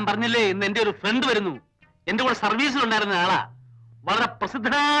 ഞാൻ പറഞ്ഞില്ലേ, ഇന്ന് എന്റെ ഒരു ഫ്രണ്ട് വരുന്നു. എന്റെ കൂടെ സർവീസിലുണ്ടായിരുന്ന ആളാ. വളരെ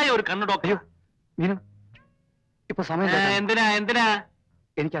പ്രസിദ്ധനായ ഒരു കണ്ണു ഡോക്ടർ. മീനു, ഇപ്പൊ സമയം എന്തിനാ?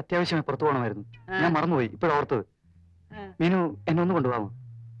 എനിക്ക് അത്യാവശ്യമായി പുറത്തു പോകണമായിരുന്നു. ഞാൻ മറന്നുപോയി, ഇപ്പോഴോർത്തത്. മീനു, എന്നെ ഒന്ന് കൊണ്ടുപോകാമോ?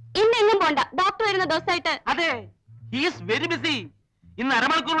 ഇന്നെങ്ങും പോണ്ട. ഡോക്ടർ വരുന്ന ദിവസമായിട്ട്. അതെ, ഹീസ് വെരി ബിസി. ഇന്ന്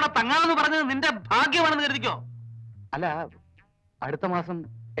അരമണിക്കൂറൂടെ തങ്ങാമെന്ന് പറഞ്ഞത് നിന്റെ ഭാഗ്യമാണെന്ന് കരുതിക്കോ. അല്ല, അടുത്ത മാസം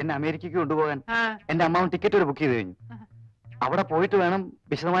എന്നെ അമേരിക്കയ്ക്ക് കൊണ്ടുപോകാൻ എന്റെ അമ്മാവൻ ടിക്കറ്റ് ഒരു ബുക്ക് ചെയ്ത് കഴിഞ്ഞു. അവിടെ പോയിട്ട് വേണം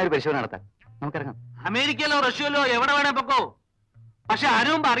വിശദമായ ഒരു പരിശോധന നടത്താൻ. നമുക്കിറങ്ങാം. അമേരിക്കയിലോ റഷ്യയിലോ എവിടെ വേണേ പൊക്കോ. പക്ഷെ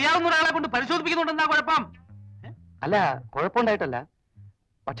ആരും മുമ്പ് അറിയാവുന്ന ഒരാളെ കൊണ്ട് പരിശോധിപ്പിക്കുന്നുണ്ടെന്നാ കുഴപ്പം. അല്ല, കുഴപ്പമുണ്ടായിട്ടല്ല.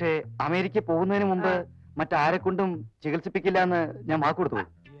 പക്ഷേ അമേരിക്ക പോകുന്നതിന് മുമ്പ് മറ്റാരെ കൊണ്ടും ചികിത്സിപ്പിക്കില്ല എന്ന് ഞാൻ വാക്ക് കൊടുത്തു.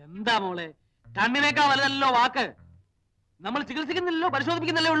 എന്താ മോളെ, കണ്ണിനേക്കാ വലുതല്ലോ വാക്ക്. നമ്മൾ ചികിത്സിക്കുന്നില്ലല്ലോ,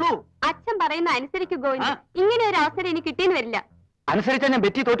 പരിശോധിപ്പിക്കുന്നില്ലേ ഉള്ളൂ. അച്ഛൻ പറയുന്ന അനുസരിക്കു ഗോവിന്ദൻ. ഇങ്ങനെ ഒരു അവസരം എനിക്ക് കിട്ടിയെന്ന് വരില്ല. അനുസരിച്ചാ ഞാൻ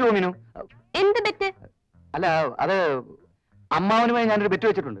ബെറ്റി തോറ്റു പോകുമീനു. എന്ത് ബെറ്റ്? അല്ല, അത് അമ്മാവനുമായി ഞാനൊരു ബെറ്റ്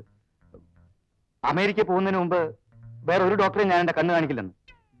വെച്ചിട്ടുണ്ട്. അമേരിക്ക പോകുന്നതിന് മുമ്പ് വേറെ ഒരു ഡോക്ടറെ ഞാൻ എന്റെ കണ്ണ് കാണിക്കില്ലെന്ന്.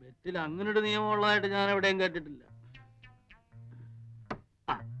 ബെറ്റിൽ അങ്ങനൊരു നിയമം ഉള്ളതായിട്ട് ഞാൻ എവിടെയും കേട്ടിട്ടില്ല.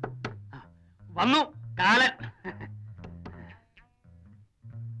 വന്നു കാലൻ.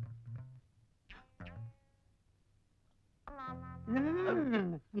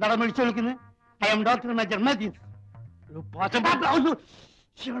 എന്താണ് വിളിച്ചു വിളിക്കുന്നത്? I M doctor major Mathews.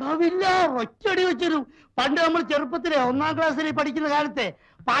 ഒറ്റടി വെച്ചിരു. പണ്ട് നമ്മൾ ചെറുപ്പത്തിലെ 1ാം ക്ലാസ്സിൽ പഠിക്കുന്ന കാലത്തെ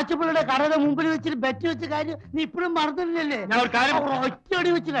പാച്ചുപ്പിള്ളയുടെ കടയുടെ മുമ്പിൽ വെച്ചിട്ട് ബെറ്റ് വെച്ച കാര്യം നീ ഇപ്പോഴും മറന്നില്ലല്ലേ? ഒറ്റടി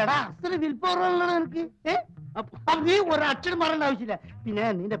വെച്ചില്ലടാ. അത്ര വിൽപ്പവറുള്ള എനിക്ക്. നീ ഒരക്ഷരം പറയേണ്ട ആവശ്യമില്ല. പിന്നെ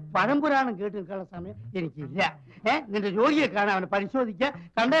നിന്റെ പഴംപുരാണം കേട്ട് നിൽക്കാനുള്ള സമയം എനിക്കില്ല. നിന്റെ രോഗിയെ കാണാൻ അവനെ പരിശോധിക്കുക.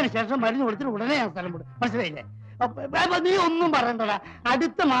 കണ്ടതിന് ശേഷം മരുന്ന് കൊടുത്തിട്ട് ഉടനെ ഞാൻ സ്ഥലം വിടും. മനസ്സിലായില്ലേ? നീ ഒന്നും പറയണ്ടടാ.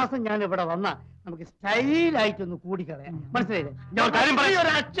 അടുത്ത മാസം ഞാൻ ഇവിടെ വന്നാ നമുക്ക് സ്റ്റൈലായിട്ടൊന്ന് കൂടിക്കളയാം. മനസ്സിലായില്ലേ? ഒരു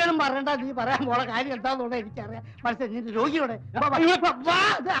അക്ഷരം പറയണ്ട. നീ പറയാൻ പോണ കാര്യം എന്താന്നുള്ളത് എനിക്കറിയാം. മനസ്സിലായി? നിന്റെ രോഗിയോടെ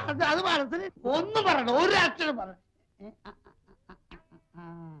അത് മനസ്സിൽ ഒന്നും പറയണ്ട. ഒരു അക്ഷരം പറ.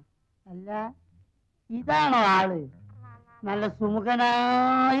 അല്ല, ഇതാണോ ആള്? നല്ല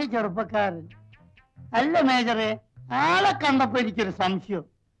സുമുഖനായ ചെറുപ്പക്കാരൻ അല്ല മേജറെ? ആളെ കണ്ടപ്പോ എനിക്കൊരു സംശയം.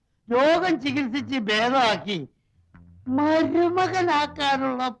 രോഗം ചികിത്സിച്ച് ഭേദമാക്കി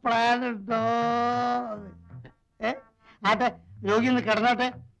മരുമകനാക്കാനുള്ള പ്ലാൻ ഉണ്ടോ? ആട്ടെ, രോഗി ഒന്ന് കിടന്നോട്ടെ,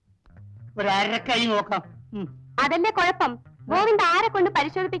 ഒരു അരക്കൈ നോക്കാം. അതല്ലേ കുഴപ്പം. ഗോവിന്ദ് ആരെ കൊണ്ട്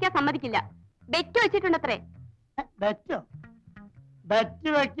പരിശോധിപ്പിക്കാൻ സമ്മതിക്കില്ല. ബെറ്റ് വെച്ചിട്ടുണ്ടത്രേ. ബെറ്റോ? ബെറ്റ്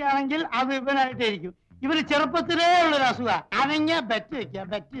വെക്കുകയാണെങ്കിൽ അത് ഇവനായിട്ടായിരിക്കും. ഇവര് ചെറുപ്പത്തിലേ ഉള്ളൊരു അസുഖ. അനങ്ങ ബെറ്റ് വെക്കാം.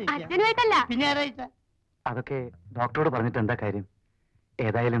 ബെറ്റ് അച്ഛനുമായിട്ടല്ല, പിന്നെ ആരായിട്ടാ? അതൊക്കെ ഡോക്ടറോട് പറഞ്ഞിട്ട് എന്താ കാര്യം?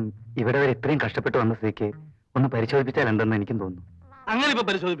 ഏതായാലും ഇവിടെ വരെ ഇത്രയും കഷ്ടപ്പെട്ട് വന്ന സ്ഥിതിക്ക് ഒന്ന് പരിശോധിപ്പിച്ചാൽ എന്തെന്ന് എനിക്കും തോന്നുന്നു. അങ്ങനെ ഇപ്പൊ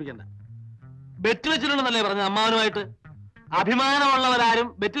പരിശോധിപ്പിക്കണ്ട. ബെറ്റ് വെച്ചിട്ടുണ്ടെന്നല്ലേ പറഞ്ഞ അമ്മാവനുമായിട്ട്? അഭിമാനമുള്ളവരാരും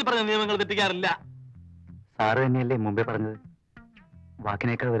ബെറ്റിൽ പറഞ്ഞ നിയമങ്ങൾ തെറ്റിക്കാറില്ല. സാറ് തന്നെയല്ലേ മുമ്പേ പറഞ്ഞത്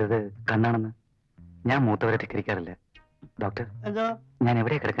വാക്കിനേക്കാൾ വലുത് കണ്ണാണെന്ന്? ഞാൻ മൂത്തവരെ ധിക്കരിക്കാറില്ല. ഡോക്ടർ, ഞാൻ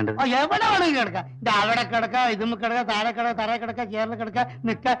എവിടെയാ കിടക്കേണ്ടത്? എവിടെ വേണമെങ്കിൽ കിടക്കാം. അവിടെ കിടക്കാം, ഇതും കിടക്കാം, താഴെ കിടക്കാം, തറ കിടക്കാം, ചേറിൽ കിടക്കാം,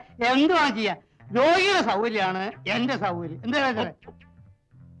 നിക്ക, എന്തുവാണ് ചെയ്യാം. രോഗിയുടെ സൗകര്യമാണ് എന്റെ സൗകര്യം. എന്താ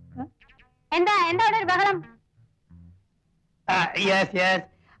എന്താ എന്താ അവിടെ ഒരു ബഹളം? Yes yes,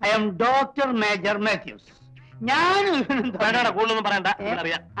 I am doctor major Mathews. ഞാനും കൂടുതലൊന്നും പറയണ്ട,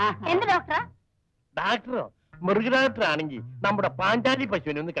 അറിയാം. എന്ത് ഡോക്ടറാ? ഡോക്ടറോ? മൃഗഡോക്ടർ ആണെങ്കിൽ നമ്മുടെ പാഞ്ചാലി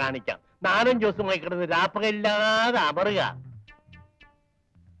പശുവിനെ ഒന്ന് കാണിക്കാം. 4-5 ദിവസമായി കിടന്ന് രാപ്പകയില്ലാതെ അമറുക.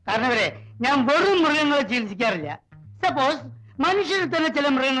 കാരണവരെ, ഞാൻ വെറും മൃഗങ്ങളെ ചികിത്സിക്കാറില്ല. സപ്പോസ് മനുഷ്യരിൽ തന്നെ ചില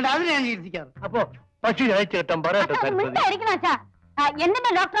മൃഗങ്ങളുണ്ട്, അതിനെ ഞാൻ ചികിത്സിക്കാറ്. അപ്പൊ പശു അയച്ചു കിട്ടാൻ പറയട്ടെ.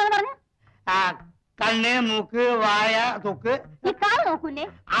 എന്തിന്റെ ഡോക്ടറാന്ന് പറഞ്ഞു? കണ്ണ്, മൂക്ക്, വായ, തൊക്ക്. ഈ കാൽ നോക്കൂലേ?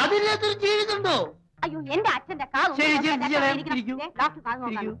 അതിനകത്തൊരു ജീവിതമുണ്ടോ? അയ്യോ, എന്റെ അച്ഛന്റെ കാൽ. ശരി, ഡോക്ടർ കാൽ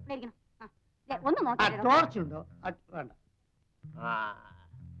നോക്കാം. ഒന്ന് നോക്കാം. ടോർച്ചുണ്ടോ? വേണ്ട.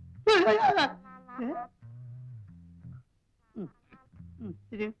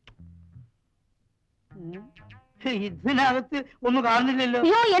 ഇതിനകത്ത് ഒന്നും കാണുന്നില്ലല്ലോ.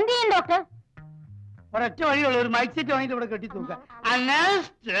 അയ്യോ, എന്ത് ചെയ്യും ഡോക്ടർ? ഒരൊറ്റ വഴിയുള്ള ഒരു മൈക്ക് സെറ്റ് വാങ്ങിട്ട് ഇവിടെ കെട്ടി തൂക്കാം.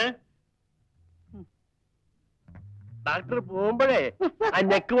 ഡോക്ടർ പോകുമ്പോഴേ ആ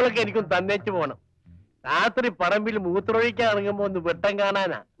ഞെക്കുകളൊക്കെ എനിക്കൊന്ന് തന്നേച്ചു പോണം. രാത്രി പറമ്പിൽ മൂത്രമൊഴിക്കാൻ ഇറങ്ങുമ്പോ ഒന്ന് വെട്ടം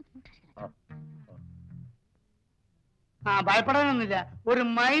കാണാനാ. ഭയപ്പെടാനൊന്നുമില്ല. ഒരു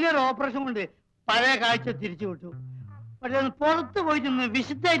മൈനർ ഓപ്പറേഷൻ കൊണ്ട് പഴയ കാഴ്ച തിരിച്ചു വിട്ടു. പക്ഷെ ഒന്ന് പുറത്ത് പോയിട്ടൊന്ന്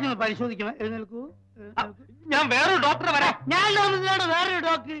വിശുദ്ധായിട്ടൊന്ന് പരിശോധിക്കണം. എഴുന്നേൽക്കൂ. ഞാൻ വേറൊരു ഡോക്ടറെ വരാം. ഞാൻ വേറൊരു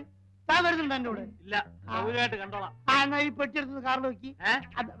ഡോക്ടർ. താൻ വരുന്നുണ്ട് എന്റെ കൂടെ? ഇല്ല, സൗകര്യമായിട്ട് കണ്ടോളാം. എന്നാ ഈ പെട്ടിയെടുത്ത് കാറിൽ വെക്കി.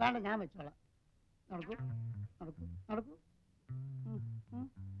 വേണ്ട, ഞാൻ വെച്ചോളാം. നടക്കൂ, നടക്കൂ, നടക്കൂ.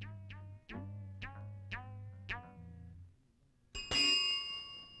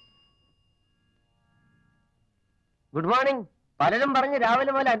 Good morning. പലരും പറഞ്ഞ്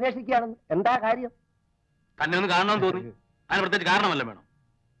രാവിലെ പോലെ അന്വേഷിക്കുകയാണെന്ന്. എന്താ കാര്യം? തന്നെ ഒന്ന് കാണണമെന്ന് തോന്നി. അതിന് പ്രത്യേകിച്ച് കാരണമല്ല വേണം.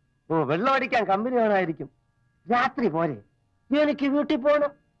 ഓ, വെള്ളം അടിക്കാൻ കമ്പനി വേണമായിരിക്കും. രാത്രി പോലെ എനിക്ക് വീട്ടിൽ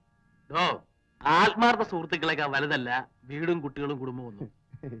പോകണം. ഓ, ആത്മാർത്ഥ സുഹൃത്തുക്കളെക്കാൾ വലുതല്ല വീടും കുട്ടികളും കുടുംബവും ഒന്നും.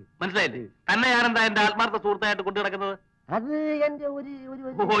 മനസ്സിലായില്ലേ? തന്നെ ഞാനെന്താ എന്റെ ആത്മാർത്ഥ സുഹൃത്തായിട്ട് കൊണ്ടു കിടക്കുന്നത്? അത് എന്റെ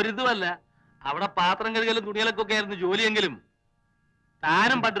ഒരിതുമല്ല. അവിടെ പാത്രം കഴുകലും തുണികളൊക്കെ ആയിരുന്നു ജോലിയെങ്കിലും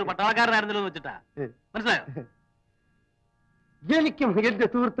താനും പണ്ടൊരു പട്ടാളക്കാരനായിരുന്നല്ലോ എന്ന് വെച്ചിട്ടാ. മനസ്സിലായോ? എനിക്കും എന്റെ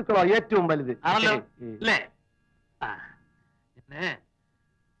സുഹൃത്തുക്കളോ ഏറ്റവും വലുത് ആണല്ലോ അല്ലേ?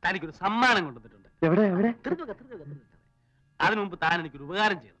 തനിക്കൊരു സമ്മാനം കൊണ്ടുവന്നിട്ടുണ്ട്. എവിടെ എവിടെ? അതിനു മുമ്പ് താൻ എനിക്കൊരു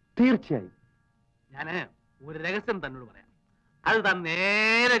ഉപകാരം ചെയ്യണം. തീർച്ചയായും. ഞാന് ഒരു രഹസ്യം തന്നോട് പറയാം. അത് താൻ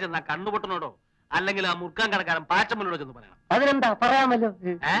നേരെ ചെന്ന കണ്ണുപൊട്ടനോടോ അല്ലെങ്കിൽ ആ മുറുക്കാൻ കടക്കാരൻ പാച്ചമ്മനോടോ ചെന്ന് പറയണം. അതിനെന്താ, പറയാമല്ലോ.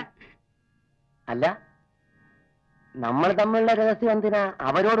 അല്ല, നമ്മൾ തമ്മിലുള്ള രഹസ്യം എന്തിനാ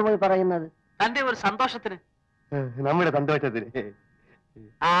അവരോട് പോയി പറയുന്നത്? തന്റെ ഒരു സന്തോഷത്തിന്. നമ്മുടെ സന്തോഷത്തിന്.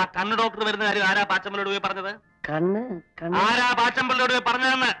 ആ കണ്ണ് ഡോക്ടർ വരുന്ന കാര്യം ആരാ പാച്ചമ്മനോട് പോയി പറഞ്ഞത്? കണ്ണ് ആരാ പാച്ചമ്മനോട് പോയി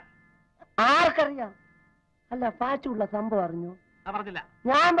പറഞ്ഞതെന്ന് ആർക്കറിയാം? അല്ല, പാച്ചുള്ള സംഭവം അറിഞ്ഞോ? പറഞ്ഞില്ല.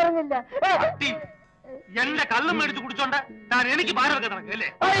 ഞാൻ പറഞ്ഞില്ല. എന്റെ കള്ളും മേടിച്ച് കുടിച്ചോണ്ട് താൻ എനിക്ക് ഭാരമൊക്കെ നടക്കല്ലേ?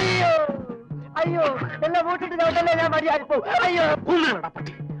 അയ്യോ അയ്യോ, എല്ലാം കൂട്ടിട്ട് ചോട്ടല്ലേ ഞാൻ മര്യാദ പോവും. അയ്യോ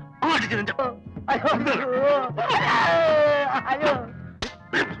പട്ടി. അയ്യോ അയ്യോ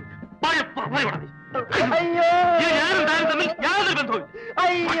അയ്യോ ഞാനും താനും തമ്മിൽ യാതൊരു ബന്ധവും.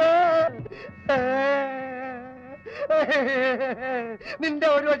 അയ്യോ, നിന്റെ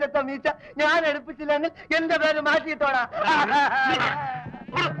ഒരു വശത്തെ മീച്ച ഞാൻ എടുപ്പിച്ചില്ലെങ്കിൽ എന്റെ പേര് മാറ്റിയിട്ടോടാ.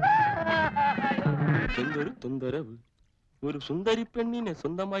 എന്തൊരു തൊന്തരവ്, ഒരു സുന്ദരി പെണ്ണിനെ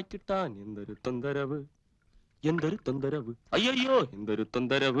സ്വന്തമായി കിട്ടാൻ എന്തൊരു തൊന്തരവ്, എന്തൊരു തൊന്തരവ്, അയ്യോ എന്തൊരു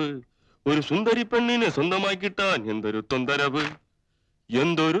തൊന്തരവ്, ഒരു സുന്ദരി പെണ്ണിനെ സ്വന്തമായി കിട്ടാൻ എന്തൊരു തൊന്തരവ്,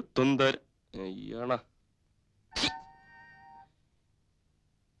 എന്തൊരു തൊന്തര അയ്യണ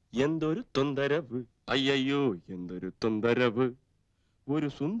എന്തൊരു തൊന്തരവ്, അയ്യോ എന്തൊരു തൊന്തരവ്, ഒരു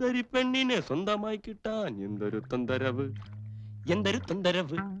സുന്ദരി പെണ്ണിനെ സ്വന്തമായി കിട്ടാൻ എന്തൊരു തൊന്തരവ്, എന്തൊരു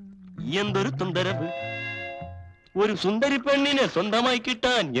തൊന്തരവ്, എന്തൊരു തൊന്തരവ്, ഒരു സുന്ദരി പെണ്ണിനെ സ്വന്തമായി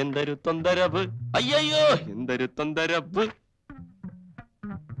കിട്ടാൻ എന്തൊരു തൊന്തരവ്, അയ്യോ എന്തൊരു തൊന്തരവ്.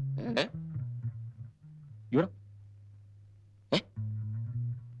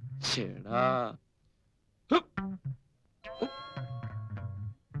 ചേടാ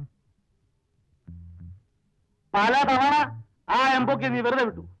പല തവണ ആ എംബോക്കെ നീ വെറുതെ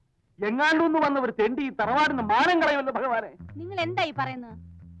വിട്ടു. എങ്ങാണ്ടൊന്ന് വന്നവർ തെണ്ടി തറവാടിന് മാനം കളയുമല്ലോ ഭഗവാനെ. നിങ്ങൾ എന്തായി പറയുന്നത്?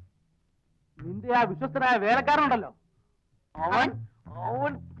 നിന്റെ ആ വിശ്വസ്തനായ വേലക്കാരനുണ്ടല്ലോ, അവൻ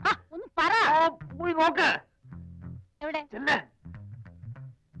അവൻ ഒന്ന് പറ. പോയി നോക്ക്. എവിടെ?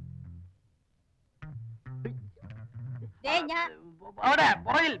 അവിടെ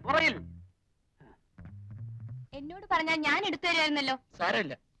പുറയിൽ പുറയിൽ. എന്നോട് പറഞ്ഞാൽ ഞാൻ എടുത്തു തരുമായിരുന്നല്ലോ.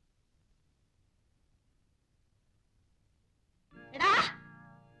 സാരമില്ല.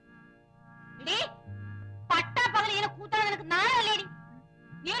 പട്ടാപ്പകൽ ഇങ്ങനെ കൂട്ടാൻ നിനക്ക് നാളല്ലേടി?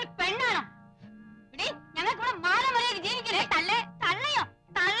 നീ ഒരു പെണ്ണാണോ? ഞങ്ങൾക്ക് മാല മര്യാദ ജീവിക്കല്ലേ? തള്ളയോ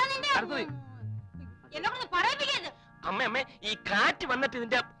തള്ള നിന്റെ എന്നെ കൊണ്ട് പറയിപ്പിക്കരുത്. അമ്മ ഈ കാറ്റ് വന്നിട്ട്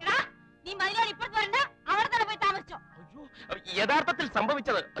ഇതിന്റെ നീ മതിലോട് ഇപ്പുറത്ത് വരണ്ട, അവിടെ തന്നെ പോയി താമസിച്ചോ. യഥാർത്ഥത്തിൽ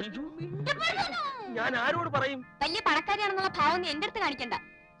സംഭവിച്ചത്. അയ്യോ, ഞാൻ ആരോട് പറയും? വലിയ പണക്കാരിയാണെന്നുള്ള ഭാവം നീ എന്റെ അടുത്ത് കാണിക്കണ്ട.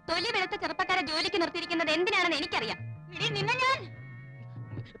 തൊലി വെളുത്ത ചെറുപ്പക്കാരെ ജോലിക്ക് നിർത്തിയിരിക്കുന്നത് എന്തിനാണെന്ന് എനിക്കറിയാം. നിന്നെ ഞാൻ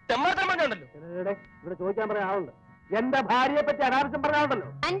തെമ്മാർത്തമ്മണ്ടല്ലോ. ഇവിടെ ചോദിക്കാൻ പറയാൻ ആളുണ്ട്. എന്റെ ഭാര്യയെ പറ്റി അനാവശ്യം പറയാനുണ്ടല്ലോ.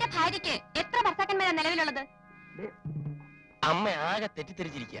 എന്റെ ഭാര്യയ്ക്ക് എത്ര ഭർത്താക്കന്മാരാണ് നിലവിലുള്ളത്? അമ്മ ആകെ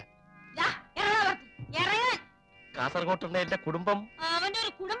തെറ്റിദ്ധരിച്ചിരിക്കുക. കാസർഗോട്ടുള്ള എന്റെ കുടുംബം. അവന്റെ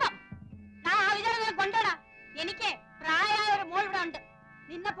ഒരു കുടുംബം കൊണ്ടോടാ. എനിക്ക് പ്രായമായ ഒരു മോൾ ഇവിടെ ഉണ്ട്.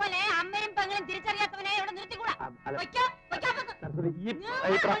 നിന്നെ പോലെ അമ്മയും പെങ്ങളും തിരിച്ചറിയാത്തവനെ ഇവിടെ നിർത്തിക്കൂടാ.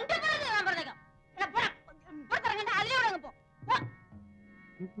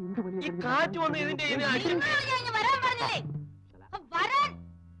 ഈ കാറ്റ് വന്ന് ഇതിന്റെ വരാൻ പറഞ്ഞില്ലേ? വരാൻ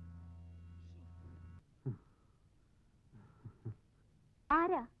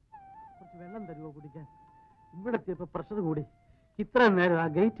ആരാ? കുറച്ച് വെള്ളം തരുമോ കുടിക്കാൻ? ഇവിടെ എത്തിയപ്പോ പ്രഷർ കൂടി. ഇത്ര നേരം ആ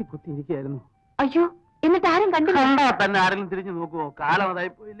ഗേറ്റ് കുത്തിയിരിക്കുകയായിരുന്നു. അയ്യോ, എന്നിട്ട് ആരും കണ്ടില്ല? കണ്ടാ തന്നെ ആരെങ്കിലും തിരിഞ്ഞു നോക്കുവോ? കാലം അതായി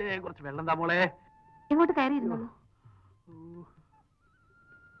പോയില്ലേ. കുറച്ച് വെള്ളം താ മോളെ. ഇങ്ങോട്ട് കയറിയിരുന്നോളൂ.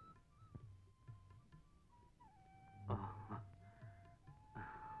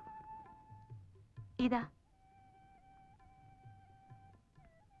 ഇതാ.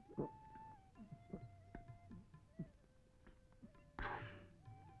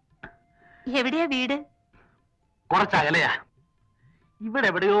 എവിടെയാ വീട്? കുറച്ചകലെയാ. ഇവിടെ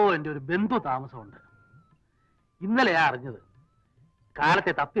എവിടെയോ എന്റെ ഒരു ബന്ധു താമസമുണ്ട്. ഇന്നലെയാ അറിഞ്ഞത്.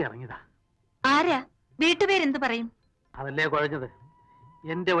 കാലത്തെ തപ്പി ഇറങ്ങിയതാ. ആരാ? വീട്ടുപേരെന്ത് പറയും? അതല്ലേ കുഴഞ്ഞത്.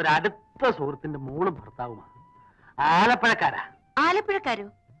 എന്റെ ഒരു അടുത്ത സുഹൃത്തിന്റെ മോളും ഭർത്താവുമാണ്. ആലപ്പുഴക്കാരാ. ആലപ്പുഴക്കാരോ?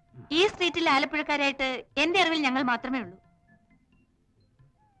 ഈ സ്ട്രീറ്റിൽ ആലപ്പുഴക്കാരായിട്ട് എന്റെ അറിവിൽ ഞങ്ങൾ മാത്രമേ ഉള്ളൂ.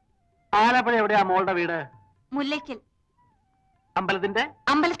 ആലപ്പുഴ എവിടെയാ മോളുടെ വീട്? മുല്ലയ്ക്കൽ.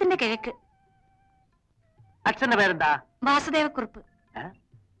 അമ്പലത്തിന്റെ കിഴക്ക്. അച്ഛന്റെ പേരെന്താ? വാസുദേവക്കുറുപ്പ്.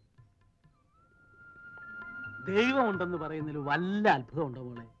 ദൈവം ഉണ്ടെന്ന് പറയുന്നതിൽ വല്ല അത്ഭുതമുണ്ടോ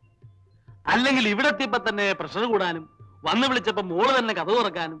മോളെ? അല്ലെങ്കിൽ ഇവിടെ എത്തിയപ്പോ തന്നെ പ്രഷർ കൂടാനും, വന്ന് വിളിച്ചപ്പോ മോള് തന്നെ കഥ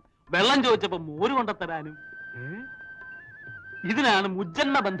തുറക്കാനും, വെള്ളം ചോദിച്ചപ്പോ മോര് കൊണ്ടത്തരാനും. ഇതിനാണ്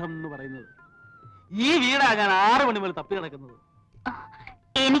മുജ്ജന്മ ബന്ധം എന്ന് പറയുന്നത്. ഈ വീടാകാൻ 6 മണി മുതൽ തപ്പി കിടക്കുന്നത്.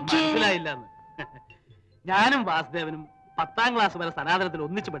 എനിക്ക് മനസ്സിലായില്ലെന്ന്. ഞാനും വാസുദേവനും 10ാം ക്ലാസ് വരെ സനാതനത്തിൽ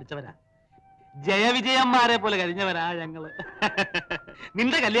ഒന്നിച്ചു പഠിച്ചവരാ. ജയവിജയന്മാരെ പോലെ കഴിഞ്ഞവരാ ഞങ്ങള്.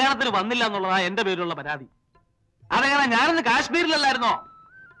 നിന്റെ കല്യാണത്തിന് വന്നില്ല എന്നുള്ളതാ എന്റെ പേരിലുള്ള പരാതി. അതെങ്ങനെ? ഞാനിന്ന് കാശ്മീരിലല്ലായിരുന്നോ?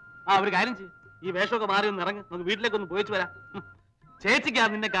 ഒരു കാര്യം ചെയ്യും, ഈ വേഷമൊക്കെ മാറി ഒന്ന് ഇറങ്ങ്, നമുക്ക് വീട്ടിലേക്കൊന്ന് പോയിച്ചു വരാം. ചേച്ചിക്കാ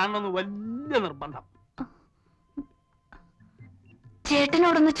നിന്നെ കാണണമെന്ന് വലിയ നിർബന്ധം.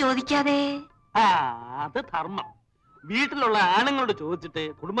 ചേട്ടനോടൊന്ന് ചോദിക്കാതെ? അത് ധർമ്മം. വീട്ടിലുള്ള ആണുങ്ങളോട് ചോദിച്ചിട്ട്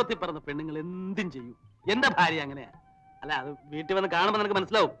കുടുംബത്തിൽ പറഞ്ഞ പെണ്ണുങ്ങൾ എന്തും ചെയ്യും. എന്റെ ഭാര്യ അങ്ങനെയാ. അല്ല, അത് വീട്ടിൽ വന്ന് കാണുമ്പോ നിനക്ക്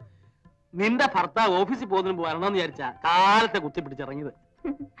മനസ്സിലാവും. നിന്റെ ഭർത്താവ് ഓഫീസിൽ പോകുന്നതിന് വരണമെന്ന് വിചാരിച്ചാ കാലത്തെ കുത്തിപ്പിടിച്ചിറങ്ങിയത്.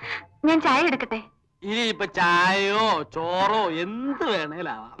 ഞാൻ ചായ എടുക്കട്ടെ? ഇനി ഇപ്പൊ ചായയോ ചോറോ എന്ത്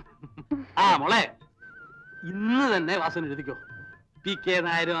വേണേലാവാം. മോളെ, ഇന്ന് തന്നെ വാസന എഴുതിക്കോ. PK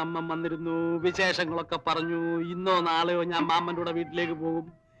നായരും അമ്മ വന്നിരുന്നു, വിശേഷങ്ങളൊക്കെ പറഞ്ഞു. ഇന്നോ നാളെയോ ഞാൻ മാമ്മന്റെ കൂടെ വീട്ടിലേക്ക് പോകും.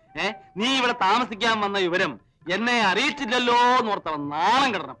 നീ ഇവിടെ താമസിക്കാൻ വന്ന വിവരം എന്നെ അറിയിച്ചില്ലല്ലോ എന്നോർത്തവൻ നാണം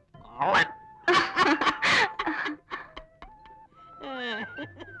കിടണം.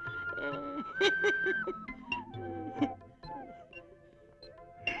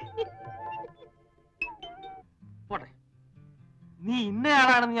 പോട്ടെ, നീ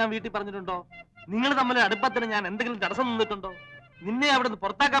ഇന്നയാളാണെന്ന് ഞാൻ വീട്ടിൽ പറഞ്ഞിട്ടുണ്ടോ? നിങ്ങൾ തമ്മിൽ അടുപ്പത്തിന് ഞാൻ എന്തെങ്കിലും തടസ്സം നിന്നിട്ടുണ്ടോ? നിന്നെ അവിടെ നിന്ന്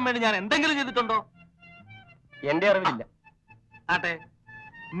പുറത്താക്കാൻ വേണ്ടി ഞാൻ എന്തെങ്കിലും ചെയ്തിട്ടുണ്ടോ? എന്റെ അറിവില്ല. ആട്ടെ,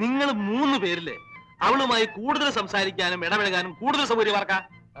 നിങ്ങൾ 3 പേരില് അവളുമായി കൂടുതൽ സംസാരിക്കാനും ഇടപഴകാനും കൂടുതൽ സൗകര്യമാർക്കാ?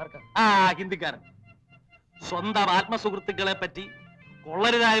 ഹിന്ദിക്കാരൻ. സ്വന്തം ആത്മസുഹൃത്തുക്കളെ പറ്റി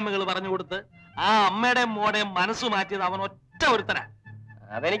കൊള്ളരുതായ്മകൾ പറഞ്ഞുകൊടുത്ത് ആ അമ്മയുടെയും മോടെയും മനസ്സു മാറ്റിയത് അവൻ ഒറ്റ ഒരുത്തനാ.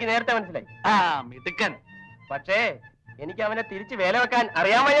 അതെനിക്ക് നേരത്തെ മനസ്സിലായി. മിടുക്കൻ. പക്ഷേ എനിക്ക് അവനെ തിരിച്ച് വേല വെക്കാൻ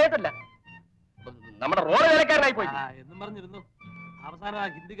അറിയാൻ വയ്യായിട്ടല്ല. നമ്മുടെ റോഡ് വേലക്കാരനായി പോയി എന്നും പറഞ്ഞിരുന്നു. അവസാനം ആ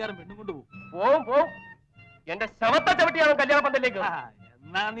ഹിന്ദിക്കാരൻ പെണ്ണും കൊണ്ടുപോകും. പോവും. എന്റെ ശവത്തെ ചവിട്ടി അവൻ കല്യാണ പന്തലിലേക്ക്.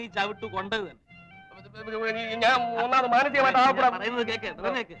 എന്നാ നീ ചവിട്ടു കൊണ്ടത് തന്നെ. ഞാൻ ഒന്നാമത് മാനസികമായിട്ട്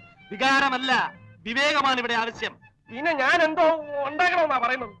കേക്ക്. വികാരമല്ല, വിവേകമാണ് ഇവിടെ ആവശ്യം. പിന്നെ ഞാൻ എന്തോ ഉണ്ടാക്കണമെന്നാ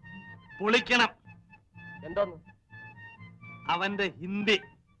പറയുന്നത്. പൊളിക്കണം. എന്തോന്ന്? അവന്റെ ഹിന്ദി.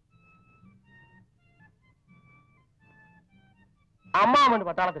 അമ്മാവൻ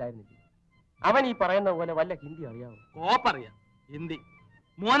പട്ടാളത്തിലായിരുന്നില്ല. അവൻ ഈ പറയുന്ന പോലെ വല്ല ഹിന്ദി അറിയാമോ? കോപ്പറിയാം, ഹിന്ദി.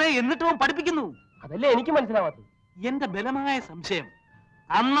 മോനെ, എന്നിട്ടും അവൻ പഠിപ്പിക്കുന്നു. അതല്ലേ എനിക്ക് മനസ്സിലാവാത്തത്. എന്റെ ബലമായ സംശയം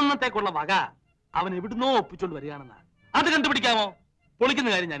അന്നത്തേക്കുള്ള വക അവൻ എവിടുന്നോ ഒപ്പിച്ചോണ്ട് വരികയാണെന്നാ. അത് കണ്ടുപിടിക്കാമോ? പൊളിക്കുന്ന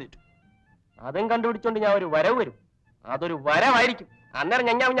കാര്യം ഞാൻ ഏറ്റു. അതും കണ്ടുപിടിച്ചോണ്ട് ഞാൻ ഒരു വരവ് വരും. അതൊരു വരവായിരിക്കും. അന്നേരം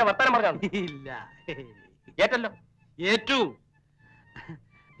ഞാൻ വർത്തമാനം പറഞ്ഞാണ്. ഇല്ല, ഏറ്റല്ലോ. ഏറ്റു.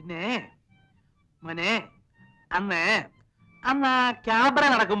 പിന്നെ മോനെ അന്ന് ആ ക്യാമറ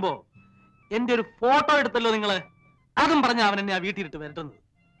നടക്കുമ്പോ എന്റെ ഒരു ഫോട്ടോ എടുത്തല്ലോ നിങ്ങള്. അതും പറഞ്ഞ അവൻ എന്നെ ആ വീട്ടിലിട്ട് വരട്ടുന്നത്.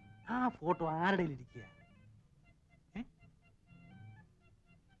 ആ ഫോട്ടോ ആരുടെ ഇരിക്കുക?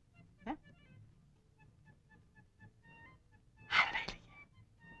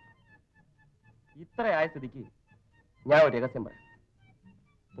 ഇത്രയായ സ്ഥിതിക്ക് ഞാൻ ഒരു രഹസ്യം പറയാം.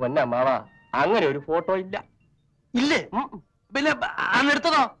 പൊന്നമ്മാവ, അങ്ങനെ ഒരു ഫോട്ടോ ഇല്ല. ഇല്ലേ? പിന്നെ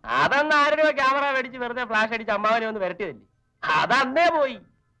അന്നെടുത്തതോ? അതന്ന് ആരുടെ ക്യാമറ മേടിച്ച് വെറുതെ ഫ്ലാഷ് അടിച്ച് അമ്മാവനെ ഒന്ന് വരട്ടിയതല്ലേ. അതന്നേ പോയി.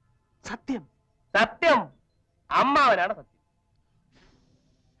 സത്യം സത്യം, അമ്മാവനാണ് സത്യം.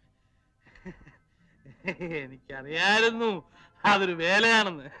 എനിക്കറിയായിരുന്നു അതൊരു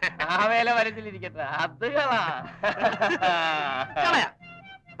വേലയാണെന്ന്. ആ വേല വരച്ചിലിരിക്കട്ടെ, അത് കളയാ.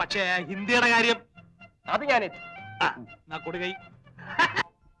 പക്ഷേ ഹിന്ദിയുടെ കാര്യം അത് ഞാൻ കൊടുകൈ.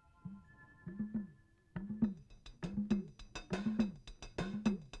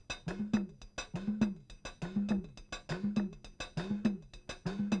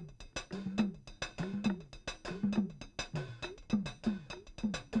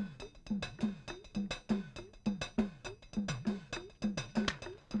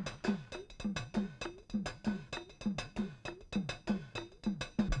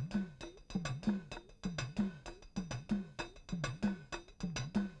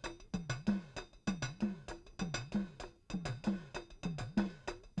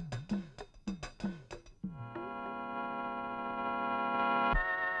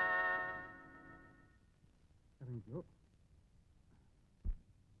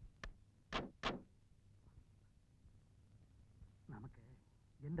 നമുക്ക്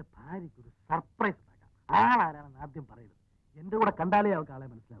എന്റെ ഭാര്യയ്ക്ക് ഒരു സർപ്രൈസ് ഉണ്ടാക്കാം. ആളാരാണെന്ന് ആദ്യം പറയരുത്. എന്റെ കൂടെ കണ്ടാലേ അവൾക്ക് ആളെ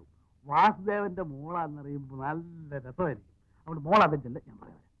മനസ്സിലാവും. വാസുദേവന്റെ മോളാന്നറിയുമ്പോൾ നല്ല രസമായിരിക്കും. അവള് മോളാദ്യം ചെല്ലെ, ഞാൻ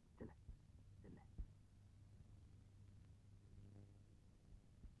പറയാം.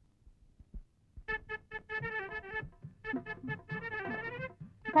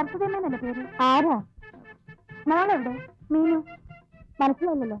 സരസ്വതിയമ്മേനല്ലേ പേര്? ആരാ? മോളെവിടെ? മീനു.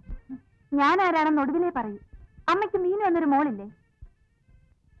 മനസ്സിലായില്ലല്ലോ. ഞാൻ ആരാണെന്ന് ഒടുവിലേ പറയൂ. അമ്മയ്ക്ക് മീനു എന്നൊരു മോളില്ലേ?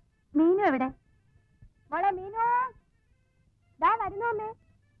 മീനു എവിടെ? മോളെ മീനു, ദാ വരുന്നു അമ്മേ.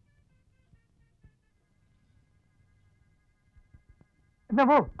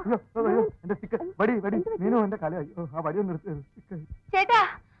 ചേട്ടാ,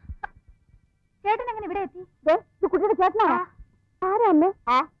 ചേട്ടൻ എങ്ങനെ ഇവിടെ എത്തി? കുട്ടിയുടെ ചേട്ടനാ? ആരാ അമ്മേ?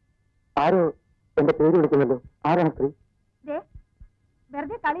 ആരോ എന്റെ പേര് വിളിക്കുന്നല്ലോ. ആരാണ് സ്ത്രീ?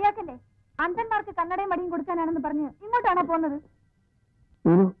 വെറുതെ കളിയാക്കല്ലേ. അന്ധന്മാർക്ക് കണ്ണടയും മടിയും കൊടുക്കാനാണെന്ന് പറഞ്ഞ് ഇങ്ങോട്ടാണോ പോകുന്നത്?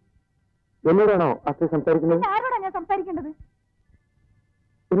 എന്നോടാണോ ആ സ്ത്രീ സംസാരിക്കുന്നത്? ആരോടാ ഞാൻ സംസാരിക്കേണ്ടത്?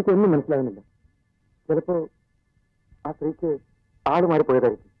 എനിക്കൊന്നും മനസ്സിലാകുന്നില്ല. ചിലപ്പോ ആ സ്ത്രീക്ക് ആള്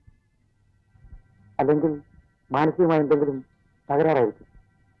മാറിപ്പോയതായിരിക്കും, അല്ലെങ്കിൽ മാനസികമായ എന്തെങ്കിലും തകരാറായിരിക്കും.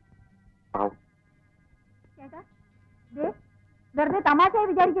 ചേട്ടാ, വെറുതെ തമാശയായി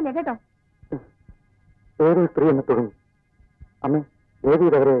വിചാരിക്കില്ലേ കേട്ടോ. ഏതൊരു സ്ത്രീ എന്നെ തുടങ്ങി. അമ്മ ഏത്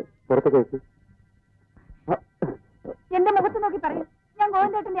അവരെ പുറത്തേക്ക് വെച്ചു? എന്റെ മുഖത്ത് നോക്കി പറയും ഞാൻ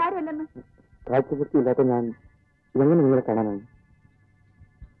ഗോവിന്ദേട്ടന്റെ ആരുമല്ലെന്ന്. കാഴ്ചവൃത്തിയില്ലാത്ത ഞാൻ എങ്ങനെ നിങ്ങളെ കാണാനാണ്?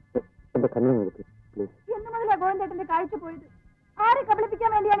 എന്റെ കണ്ണു എടുത്ത് പ്ലീസ്. എന്ന് മുതലാ ഗോവിന്ദേട്ടന്റെ കാഴ്ച പോയത്? ആരെ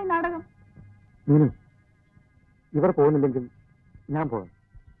കബളിപ്പിക്കാൻ വേണ്ടിയാണ് ഈ നാടകം? ഇവർ പോകുന്നില്ലെങ്കിൽ ഞാൻ പോകാം.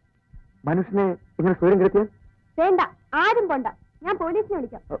 മനുഷ്യനെ ഇങ്ങനെ സ്വയം കരുത്തിയാൽ വേണ്ട, ആരും പോണ്ട. ഞാൻ പോലീസിനെ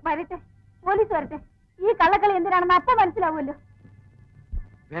വിളിക്കാം. വരട്ടെ, പോലീസ് വരട്ടെ. ഈ കള്ളക്കളി എന്തിനാണെന്ന് അപ്പൊ മനസ്സിലാവുമല്ലോ.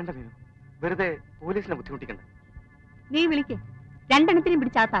 വേണ്ട മീനു, വെറുതെ പോലീസിനെ ബുദ്ധിമുട്ടിക്കണ്ട. നീ വിളിക്കേ, രണ്ടെണ്ണത്തിനും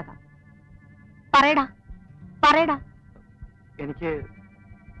പിടിച്ചാത്താക്കാം. പറയടാ പറയടാ.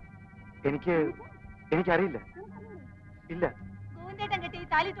 എനിക്കറിയില്ല. ഇല്ല. ഗോവിന്ദേട്ടൻ കെട്ടി ഈ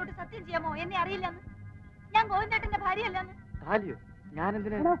താലി തൊട്ട് സത്യം ചെയ്യാമോ? എന്നെ അറിയില്ലെന്ന്. ഞാൻ ഗോവിന്ദേട്ടന്റെ ഭാര്യയല്ലെന്ന്. താലിയോ? ഞാൻ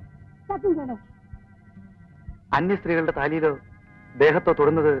എന്തിനാ? സത്യം ചെയ്യണോ? അന്യ സ്ത്രീകളുടെ താലിയിലോ ദേഹത്തോ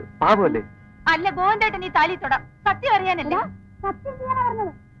തൊടുന്നത് പാപമല്ലേ? അല്ല, ഗോവിന്ദേട്ടൻ ഈ താലി തൊടാം. സത്യം അറിയാനല്ലേ? സത്യം ചെയ്യാനാ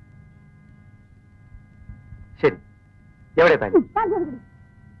പറഞ്ഞത്. ശരി, എവിടെ താലി?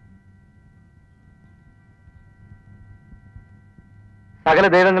 സകല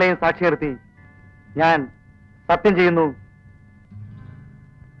ദൈവങ്ങളെയും സാക്ഷി നിർത്തി ഞാൻ സത്യം ചെയ്യുന്നു.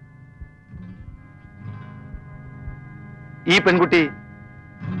 ഈ പെൺകുട്ടി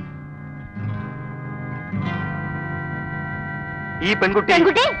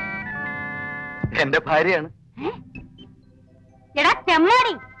എന്റെ ഭാര്യയാണ്. എടാ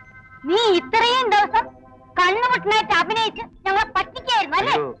ചെമ്മാടി, നീ ഇത്രയും ദിവസം കണ്ണുമുട്ടനായിട്ട് അഭിനയിച്ച് ഞങ്ങളെ പറ്റിക്കായിരുന്നു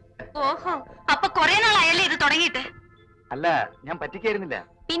അല്ലേ? ഓഹോ, അപ്പൊ കുറെ നാളായല്ലേ ഇത് തുടങ്ങിയിട്ട്? അല്ല, ഞാൻ പറ്റിക്കായിരുന്നില്ല.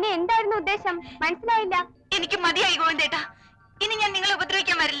 പിന്നെ എന്തായിരുന്നു ഉദ്ദേശം? മനസ്സിലായില്ല. എനിക്ക് മതിയായി ഗോവിന്ദേട്ടാ. ഇനി ഞാൻ നിങ്ങളെ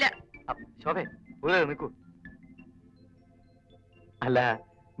ഉപദ്രവിക്കാൻ വരില്ല. ശോഭേ, നിൽക്കൂ. അല്ല,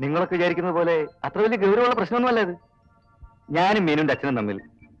 നിങ്ങളൊക്കെ വിചാരിക്കുന്നത് പോലെ അത്ര വലിയ ഗൗരവമുള്ള പ്രശ്നമൊന്നുമല്ല ഇത്. ഞാനും മീനുന്റെ അച്ഛനും തമ്മിൽ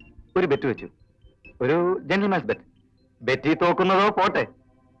ഒരു ബെറ്റ് വെച്ചു. ഒരു ജെന്റിൽമാൻസ് ബെറ്റ്. ബെറ്റി തോക്കുന്നതോ പോട്ടെ,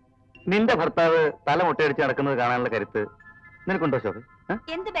 നിന്റെ ഭർത്താവ് തല മുട്ടയടിച്ച് നടക്കുന്നത് കാണാനുള്ള കരുത്ത് നിനക്കുണ്ടോ ശോഭ?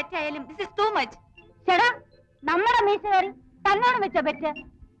 എന്ത് ബെറ്റായാലും ദിസ് ഇസ് ടു മച്ച്. ചേടാ, നമ്മുടെ മീശകാരി തന്നോട് വെച്ച ബെറ്റ്.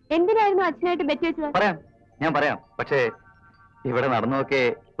 എന്തിനായിരുന്നു അച്ഛനായിട്ട് ബെറ്റ് വെച്ചത്? പറയാം, ഞാൻ പറയാം. പക്ഷേ ഇവിടെ നടന്നൊക്കെ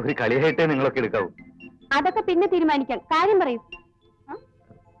ഒരു കളിയായിട്ടേ നിങ്ങളൊക്കെ എടുക്കാവൂ. അതൊക്കെ പിന്നെ തീരുമാനിക്കാം. കാര്യം പറയൂ.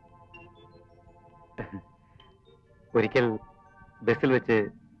 ഒരിക്കൽ ബസ്സിൽ വെച്ച്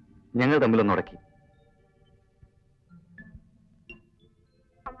ഞങ്ങൾ തമ്മിലൊന്ന് ഉടക്കി.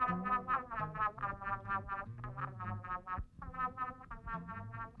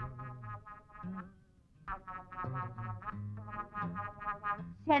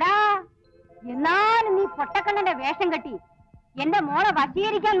 ചേടാ, എന്നാലും നീ പൊട്ടക്കണ്ണന്റെ വേഷം കെട്ടി എന്റെ മോളെ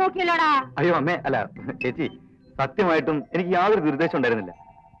വശീകരിക്കാൻ നോക്കിയല്ലോടാ. അയ്യോ അമ്മേ, അല്ല ചേച്ചി, സത്യമായിട്ടും എനിക്ക് യാതൊരു ദുരുദ്ദേശം ഉണ്ടായിരുന്നില്ല.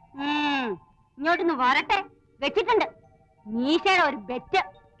 ഇങ്ങോട്ടൊന്ന് വരട്ടെ, വെച്ചിട്ടുണ്ട് മീശയുടെ ഒരു ബെറ്റ്.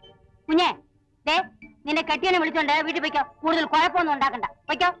 കുഞ്ഞേ, ദേ നിന്നെ കെട്ടിയനെ വിളിച്ചോണ്ട് വീട്ടിൽ പോയിക്കോ. കൂടുതൽ കുഴപ്പമൊന്നും ഉണ്ടാക്കണ്ട,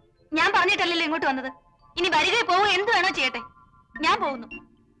 പോയിക്കോ. ഞാൻ പറഞ്ഞിട്ടല്ലല്ലോ ഇങ്ങോട്ട് വന്നത്. ഇനി വരികയെ പോവോ എന്ത് വേണോ ചെയ്യട്ടെ. ഞാൻ പോകുന്നു.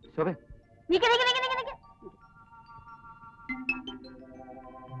 നിക്ക് നിക്ക് നിക്ക് നിക്ക് നിക്ക്.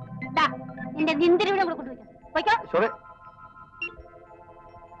 നിന്റെ നിന്തിരിവിടെ കൂടെ കൊണ്ടുപോയിക്കോ, പോയിക്കോ.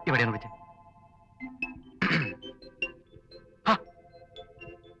 ഇവിടെയാണ് വിളിച്ചത്.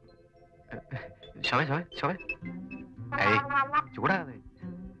 ചൂടാതെ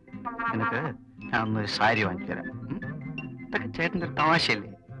നിനക്ക് ഞാൻ ഒന്നൊരു സാരി വാങ്ങിച്ചു തരാം. ഇതൊക്കെ ചേട്ടൻ്റെ ഒരു തമാശയല്ലേ?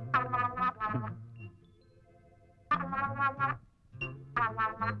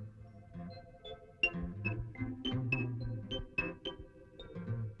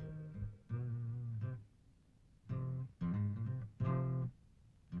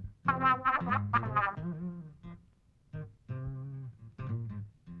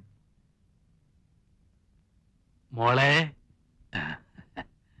 മോളെ,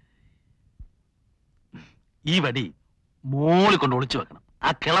 ഈ വടി മോളിൽ കൊണ്ട് ഒളിച്ചു വെക്കണം. ആ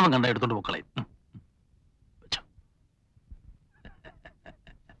കിളവൻ കണ്ട എടുത്തോണ്ട് പൊക്കളയും.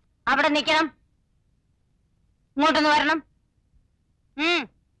 അവിടെ നിൽക്കണം, ഇങ്ങോട്ടൊന്ന് വരണം.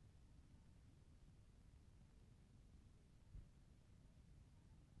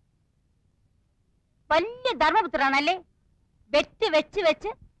 വലിയ ധർമ്മപുത്രാണല്ലേ? ബെറ്റ് വെച്ച് വെച്ച്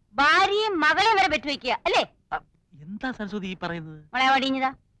ഭാര്യയും മകളെയും വരെ ബെറ്റ് വെക്കുക അല്ലേ? എന്താ സരസ്വതി ഈ പറയുന്നത്? മോളെ വടിഞ്ഞതാ.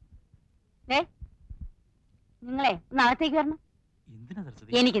 നിങ്ങളെ ഒന്ന് അകത്തേക്ക് വരണം.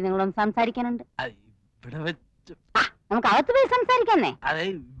 എനിക്ക് നിങ്ങളൊന്ന് സംസാരിക്കാനുണ്ട്. നമുക്ക് അകത്ത് പോയി സംസാരിക്കാന്നേ. അതെ,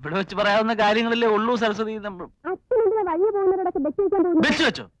 ഇവിടെ വെച്ച് പറയാവുന്ന കാര്യങ്ങളല്ലേ ഉള്ളൂ സരസ്വതി.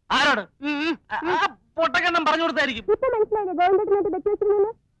 വെച്ചോ? ആരോട്? പൊട്ടക്കെണ്ണം പറഞ്ഞു കൊടുത്തായിരിക്കും.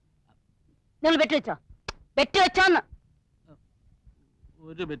 നിങ്ങൾ ബെറ്റ് വെച്ചോ? ബെറ്റ് വെച്ചോന്ന്?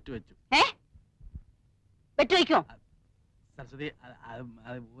 ഒരു ബെറ്റ് വെച്ചു. ബെറ്റ് വെക്കോ സരസ്വതി?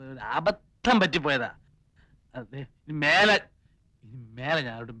 അബദ്ധം പറ്റിപ്പോയതാ. മേലെ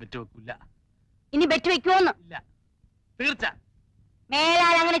ഞാൻ അവിടെ ബെറ്റ് വെക്കൂല. ഇനി ബെറ്റ് വെക്കുവോന്ന്? ഇല്ല, തീർച്ച.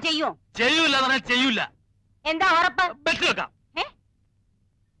 മേലാൽ അങ്ങനെ ചെയ്യൂ? ചെയ്യൂല, ചെയ്യൂല. എന്താ ഉറപ്പ്? ബെറ്റ് വെക്കാം.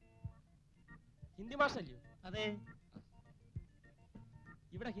 ഹിന്ദി മാഷല്ലയോ? അതെ.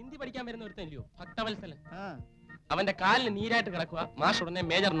 ഇവിടെ ഹിന്ദി പഠിക്കാൻ വരുന്ന ഒരുത്തല്ലയോ ഭക്തവത്സലൻ. അവന്റെ കാലിന് നീരായിട്ട് കിടക്കുക. മാഷ് ഉടനെ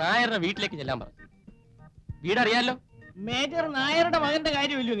മേജർ നായരുടെ വീട്ടിലേക്ക് ചെല്ലാൻ പറഞ്ഞു. വീടറിയാലോ? മേജർ നായരുടെ മകന്റെ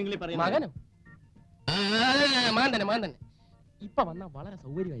കാര്യമല്ലയോ നിങ്ങൾ പറയുന്നത്? മകനോ? മകൻ തന്നെ. ഇപ്പൊ വന്നാ വളരെ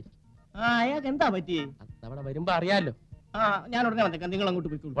സൗകര്യമായിരിക്കും. അയാൾക്ക് എന്താ പറ്റിയേ? അവിടെ വരുമ്പോ അറിയാലോ. ഞാൻ ഉടനെ വന്നേക്കാം, നിങ്ങൾ അങ്ങോട്ട്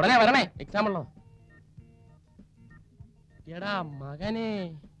പോയിക്കോളൂ. ഉടനെ വരണേ, എക്സാം ഉള്ളോ. എടാ മകനെ,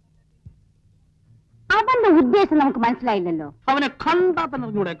 അവന്റെ ഉദ്ദേശം നമുക്ക് മനസ്സിലായില്ലല്ലോ. അവനെ കണ്ടാ തന്നെ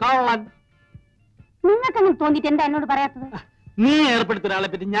അറിഞ്ഞൂടെ കള്ളൻ. നിങ്ങൾക്കങ്ങനെ തോന്നിട്ട് എന്താ എന്നോട് പറയാത്തത്? നീ ഏർപ്പെടുത്തിയ ഒരാളെ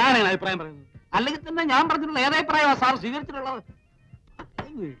പറ്റി ഞാനാണ് അഭിപ്രായം പറയുന്നത്. അല്ലെങ്കിൽ തന്നെ ഞാൻ പറഞ്ഞിട്ടുള്ള ഏതഭിപ്രായമാണ് സാർ സ്വീകരിച്ചിട്ടുള്ളത്?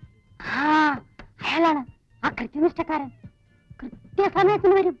 അയാളാണ് ആ കൃത്യനിഷ്ഠക്കാരൻ.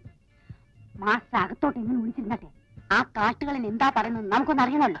 കൃത്യസമയത്തിന് വരും. മാസ്റ്റർ അകത്തോട്ട് എങ്ങനെ വിളിച്ചിരുന്നട്ടെ. ആ കാട്ടുകളിൽ എന്താ പറയുന്നത് നമുക്കൊന്ന്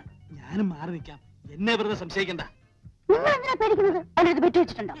അറിയണമല്ലോ. ഞാനും മാറി നിൽക്കാം, എന്നെ വെറുതെ സംശയിക്കണ്ട. നിങ്ങൾ എന്തിനാ പേടിക്കുന്നത്? അവനൊരു ബെറ്റ്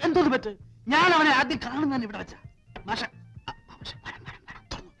വെച്ചിട്ടുണ്ടോ? എന്തോന്ന് ബെറ്റ്? ഞാൻ അവനെ ആദ്യം കാണുന്നതന്നെ ഇവിടെ വെച്ച. മാഷ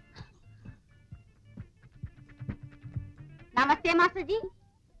നമസ്തേ മാസ്റ്റർ ജി.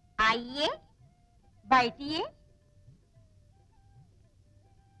 ആയിയേ, ബൈഠിയേ.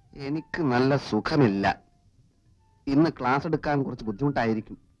 എനിക്ക് നല്ല സുഖമില്ല. ഇന്ന് ക്ലാസ് എടുക്കാൻ കുറച്ച്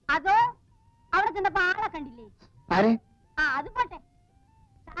ബുദ്ധിമുട്ടായിരിക്കും. അതോ അവിടെ ചെന്നപ്പോ ആളെ കണ്ടില്ലേ? ആരെ? അത് പോട്ടെ.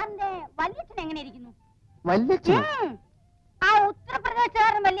 സാറിന്റെ വല്യച്ഛൻ എങ്ങനെ ഇരിക്കുന്നു? വല്യച്ഛൻ? ആ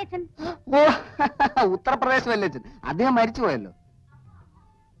ഉത്തർപ്രദേശുകാരൻ വല്യച്ഛൻ. ഓ, ഉത്തർപ്രദേശ് വല്യച്ഛൻ. അദ്ദേഹം മരിച്ചുപോയല്ലോ.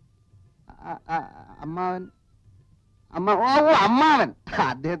 അമ്മാവൻ അമ്മാവൻ.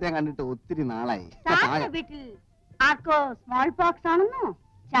 അദ്ദേഹത്തെ കണ്ടിട്ട് ഒത്തിരി നാളായി. വീട്ടിൽ ആർക്കോ സ്മോൾ പോക്സ് ആണെന്നോ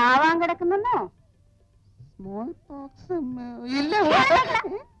ചാവാൻ കിടക്കുന്നെന്നോ? സ്മോൾ പോക്സ് ഇല്ല.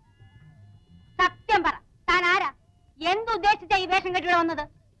 സത്യം പറ, താൻ ആരാ? എന്തുദ്ദേശിച്ച ഈ വേഷം കെട്ടിവിടെ വന്നത്?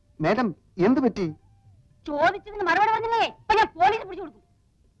 മേഡം എന്ത് പറ്റി? ചോദിച്ചതിന് മറുപടി പറഞ്ഞില്ലേ? ഇപ്പൊ ഞാൻ പോലീസ് പിടിച്ചു കൊടുക്കും.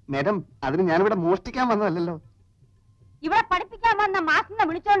 മേഡം അതിന് ഞാനിവിടെ മോഷ്ടിക്കാൻ വന്നതല്ലല്ലോ. ഇവിടെ പഠിപ്പിക്കാൻ വന്ന മാഷിനെ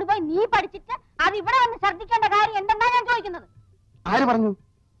വിളിച്ചോണ്ട് പോയി നീ പഠിച്ചിട്ട് അത് ഇവിടെ വന്ന് ശ്രദ്ധിക്കേണ്ട കാര്യം എന്തെന്നാ ഞാൻ ചോദിക്കുന്നത്. ആര് പറഞ്ഞു?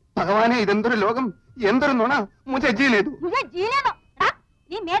 ഭഗവാനെ, ഇതെന്തൊരു ലോകം, എന്തൊരു നുണ.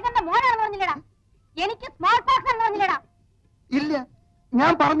 നീ മേഘന്റെ മോനാണെന്ന് പറഞ്ഞില്ലടാ. എനിക്ക് സ്മോൾ പോക്സ് എന്ന് പറഞ്ഞില്ലടാ. ഇല്ല,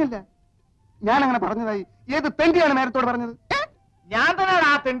 ഞാൻ പറഞ്ഞില്ല. ഞാൻ അങ്ങനെ പറഞ്ഞതായി ഏത് തെണ്ടിയാണ് നേരത്തോട് പറഞ്ഞത്? ഞാൻ തന്നെ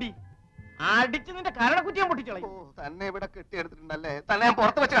ആ തെണ്ടി അടിച്ച് നിന്റെ കരണക്കുറ്റിയും പൊട്ടിച്ചളയും. തന്നെ ഇവിടെ കെട്ടിയെടുത്തിട്ടുണ്ടല്ലേ? തന്നെ ഞാൻ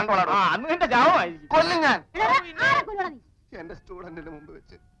പുറത്ത് വെച്ച് കണ്ടോളാം. അന്ന് നിന്റെ ജാവമായിരിക്കും. കൊല്ലും ഞാൻ. എന്റെ സ്റ്റുഡന്റിന്റെ മുമ്പ്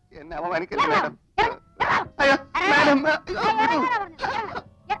വെച്ച് എന്നെ അവമാനിക്കല്ലേ മേഡം? അയ്യോ മേഡം,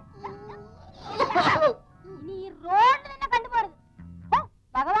 ഇനി ഈ റോഡ് തന്നെ കണ്ടുപോരുത്.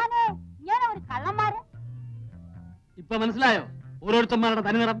 ഭഗവാനെ, ഞാൻ ഒരു കള്ളന്മാര്. ഇപ്പൊ മനസ്സിലായോ ഓരോരുത്തന്മാരുടെ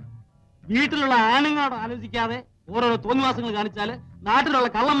തനിനിറം? വീട്ടിലുള്ള ആണുങ്ങളോട് ആലോചിക്കാതെ ഓരോരോ തോന്നിവാസങ്ങൾ കാണിച്ചാല് നാട്ടിലുള്ള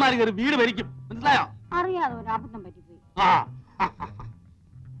കള്ളന്മാർ കയറി വീട് ഭരിക്കും. മനസ്സിലായോ? അറിയാതെ ഒരു അബദ്ധം പറ്റിപ്പോയി.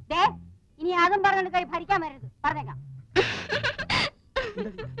 ഇനി അതും പറഞ്ഞിട്ട് കൈ ഭരിക്കാൻ വരരുത്, പറഞ്ഞേക്കാം.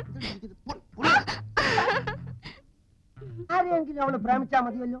 ആരെയെങ്കിലും അവള് പ്രേമിച്ചാ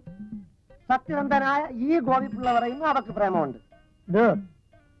മതിയല്ലോ. സത്യസന്ധനായ ഈ ഗോപിപ്പിള്ള പറയുന്നു അവക്ക് പ്രേമമുണ്ട്.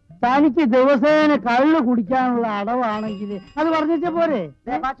 തനിക്ക് ദിവസേന കള്ള് കുടിക്കാനുള്ള അടവാണെങ്കിൽ അത് പറഞ്ഞിട്ടേ പോരെ?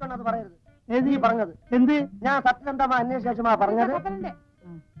 അത് പറയരുത്. നീ പറഞ്ഞത് എന്ത്? ഞാൻ സത്യസന്ധമാ അന്വേഷിച്ച ശേഷമാ പറഞ്ഞത്.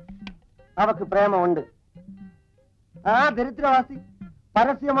 അവക്ക് പ്രേമമുണ്ട്. ആ ദരിദ്രവാസി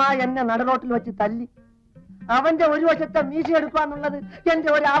പരസ്യമായി എന്നെ നടുറോട്ടിൽ വെച്ച് തല്ലി. അവന്റെ ഒരു വശത്തെ മീശ എടുക്കാന്നുള്ളത് എന്റെ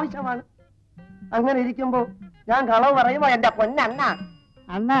ഒരു ആവശ്യമാണ്. അങ്ങനെ ഇരിക്കുമ്പോ ഞാൻ കളവ് പറയുമ്പോ എന്റെ പൊന്നണ്ണ.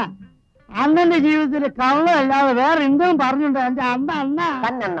 അണ്ണ, അണ്ണന്റെ ജീവിതത്തിൽ കള്ളല്ലാതെ വേറെ എന്തും പറഞ്ഞിട്ടുണ്ടോ എന്റെ അണ്ണ?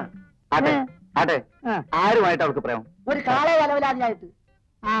 തന്നണ്ണ. അതെ അതെ, ആരുമായിട്ട് അവൾക്ക് പ്രേമം? ഒരു കാളെ അലവലാതിയായിട്ട്.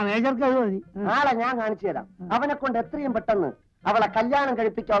 മേജർക്ക് അത് മതി. നാളെ ഞാൻ കാണിച്ചു തരാം. അവനെ കൊണ്ട് എത്രയും പെട്ടെന്ന് അവളെ കല്യാണം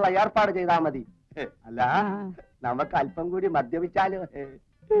കഴിപ്പിക്കാനുള്ള ഏർപ്പാട് ചെയ്താൽ മതി. അല്ല, നമുക്ക് അല്പം കൂടി മദ്യപിച്ചാലോ?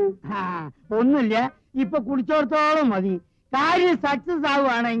 ഒന്നുമില്ല, ഇപ്പൊ കുടിച്ചോടത്തോളം മതി. കാര്യം സക്സസ്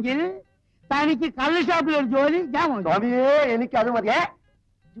ആവുകയാണെങ്കിൽ തനിക്ക് കള്ള് ഷാപ്പിൽ ഒരു ജോലി ഞാൻ സ്വാമിയേ, എനിക്കത് മതിയേ.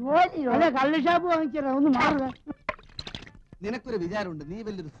 ജോലി അല്ല, കള്ള് ഷാപ്പ് വാങ്ങിച്ചാ ഒന്ന് മാറുക. നിനക്കൊരു വിചാരമുണ്ട് നീ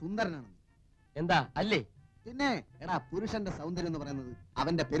വലിയൊരു സുന്ദരനാണെന്ന്. എന്താ അല്ലേ? പിന്നെ എടാ, പുരുഷന്റെ സൗന്ദര്യം എന്ന് പറയുന്നത്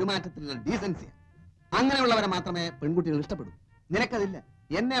അവന്റെ പെരുമാറ്റത്തിലുള്ള ഡീസൻസിയാണ്. അങ്ങനെയുള്ളവരെ മാത്രമേ പെൺകുട്ടികൾ ഇഷ്ടപ്പെടൂ. നിനക്കതില്ല.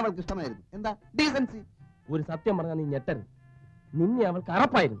 എന്നെ അവൾക്ക് ഇഷ്ടമായിരുന്നു. എന്താ ഡീസൻസി? ഒരു സത്യം പറഞ്ഞാൽ നീ ഞെട്ടരുത്. നിന്നെ അവൾക്ക്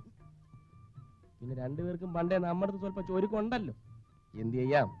അറപ്പായിരുന്നു. പിന്നെ രണ്ടുപേർക്കും പണ്ടേ നമ്മുടെ സ്വല്പം ചോരുക്കുണ്ടല്ലോ. എന്ത്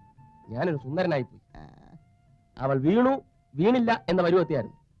ചെയ്യാം, ഞാനൊരു സുന്ദരനായിപ്പോയി. അവൾ വീണു വീണില്ല എന്ന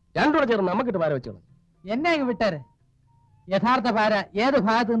പരുവത്തിയായിരുന്നു. രണ്ടുകൂടെ ചേർന്ന് നമുക്കിട്ട് ഭാര വെച്ചോളാം. എന്നെ അങ്ങ് വിട്ടേരെ. യഥാർത്ഥ ഭാര ഏത്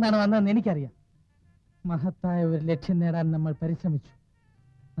ഭാഗത്തു നിന്നാണ് വന്നതെന്ന് എനിക്കറിയാം. മഹത്തായ ഒരു ലക്ഷ്യം നേടാൻ നമ്മൾ പരിശ്രമിച്ചു,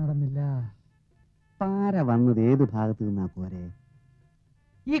 നടന്നില്ല. പാര വന്നത് ഏത് ഭാഗത്ത് നിന്നാ കോരെ?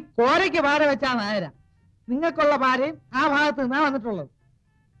 ഈ കോരയ്ക്ക് ഭാര വെച്ചാണ് ആയര. നിങ്ങൾക്കുള്ള ഭാരയും ആ ഭാഗത്ത് നിന്നാ വന്നിട്ടുള്ളത്.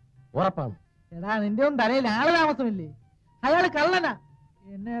 ഉറപ്പാണ്. എടാ, നിന്റെ ഒന്നും തലയിൽ ആള് താമസമില്ലേ? അയാള് കള്ളനാ.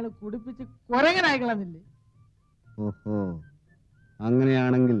 എന്നെ അയാൾ കുടിപ്പിച്ച് കുരങ്ങനായി കളഞ്ഞില്ലേ? ഓഹോ,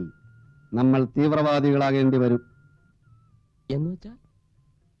 അങ്ങനെയാണെങ്കിൽ നമ്മൾ തീവ്രവാദികളാകേണ്ടി വരും. എന്ന് വെച്ചാ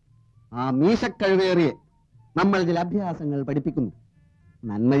ആ മീശക്കഴുവേറിയെ നമ്മൾ ചില അഭ്യാസങ്ങൾ പഠിപ്പിക്കുന്നു.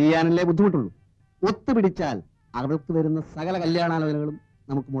 നന്മ ചെയ്യാനല്ലേ ബുദ്ധിമുട്ടുള്ളൂ. ഒത്തുപിടിച്ചാൽ അവർക്ക് വരുന്ന സകല കല്യാണാലോചനകളും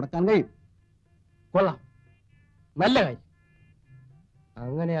നമുക്ക് മുടക്കാൻ കഴിയും. കൊള്ളാം, നല്ല കാര്യം.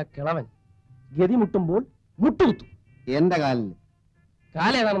 അങ്ങനെ ആ കിളവൻ ഗതി മുട്ടുമ്പോൾ മുട്ടുകുത്തും. എന്റെ കാലിൽ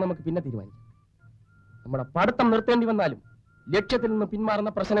കാലേതാണെന്ന് നമുക്ക് പിന്നെ തീരുമാനിക്കാം. നമ്മുടെ പഠിത്തം നിർത്തേണ്ടി വന്നാലും ലക്ഷ്യത്തിൽ നിന്ന്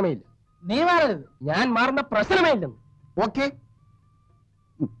പിന്മാറുന്ന പ്രശ്നമേ ഇല്ല. നീ മാറരുത്. ഞാൻ മാറുന്ന പ്രശ്നമേ ഇല്ലെന്ന്. Okay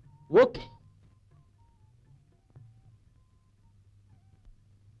okay.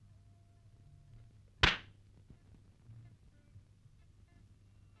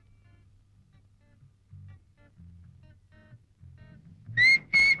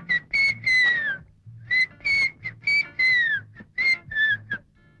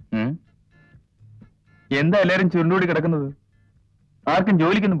 എന്താ എല്ലാരും ചുരുണ്ടുകൂടി കിടക്കുന്നത്? ആർക്കും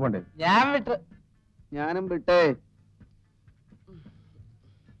ജോലിക്കൊന്നും പോണ്ടേ? ഞാൻ വിട്ട്. ഞാനും വിട്ടേ.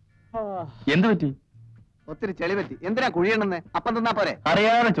 എന്ത് പറ്റി? ഒത്തിരി ചെളി പറ്റി. എന്തിനാ കുഴിയണെന്ന്? അപ്പം തന്നാ പോരെ?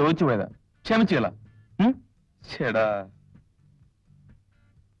 അറിയാതെ ചോദിച്ചു പോയതാ, ക്ഷമിച്ചുകളാ. ചേടാ,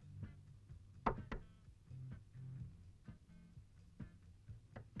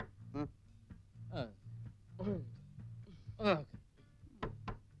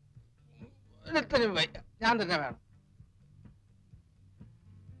 ഞാൻ തന്നെ വേണം.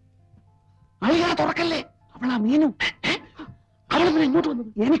 മീനു അവളെന്തിനാ ഇങ്ങോട്ട് വന്നത്?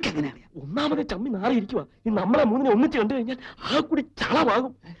 എനിക്കെങ്ങനെ അറിയാം? ഒന്നാമതെ ചമ്മി നാറിയിരിക്കുക. ഈ നമ്മളെ മൂന്നിനെ ഒന്നിച്ച് കണ്ടു കഴിഞ്ഞാൽ ആ കൂടി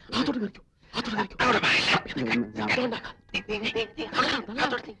ചളമാകും. അതോട്ട് കളിക്കും.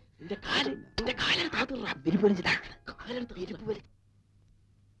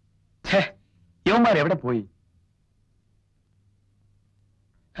 യവന്മാർ എവിടെ പോയി?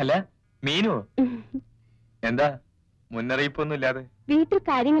 അല്ല മീനു എന്താ മുന്നറിയിപ്പൊന്നും ഇല്ലാതെ? വീട്ടിൽ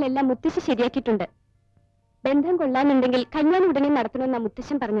കാര്യങ്ങളെല്ലാം മുത്തശ്ശി ശരിയാക്കിയിട്ടുണ്ട്. ബന്ധം കൊള്ളാന്നുണ്ടെങ്കിൽ കല്യാണം ഉടനെ നടത്തണമെന്നാ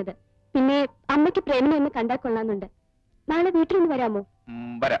മുത്തശ്ശൻ പറഞ്ഞത്. പിന്നെ അമ്മയ്ക്ക് പ്രേമനെ ഒന്ന് കണ്ടാൽ കൊള്ളാന്നുണ്ട്. നാളെ വീട്ടിലൊന്ന് വരാമോ?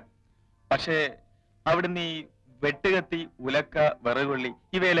 വരാം. പക്ഷേ അവിടുന്ന് ഈ വെട്ടുകത്തി, ഉലക്ക, വിറകുള്ളി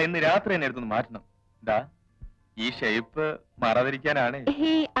ഇവയെല്ലാം ഇന്ന് രാത്രി തന്നെ എടുത്തൊന്ന് മാറ്റണം. ദാ ഈ ഷേപ്പ് മാറാതിരിക്കാനാണ്.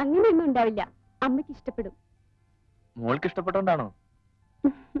 അങ്ങനെയൊന്നും ഉണ്ടാവില്ല. അമ്മയ്ക്ക് ഇഷ്ടപ്പെടും. മോൾക്ക് ഇഷ്ടപ്പെട്ടോണ്ടാണോ?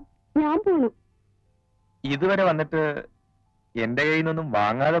 ഞാൻ പോണു. ഇതുവരെ വന്നിട്ട് എന്റെ കയ്യിൽ നിന്നൊന്നും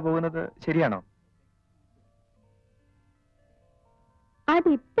വാങ്ങാതെ പോകുന്നത് ശരിയാണോ?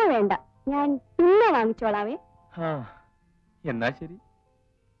 അതിപ്പോ വേണ്ട, ഞാൻ പിന്നെ വാങ്ങിച്ചോളാവേ. എന്നാ ശരി,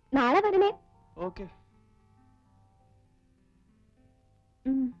 നാളെ വരണേ. ഓക്കെ.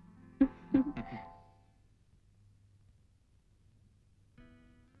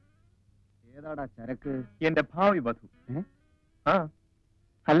 ഏതാടാ ചരക്ക്? എന്റെ ഭാവി വധു.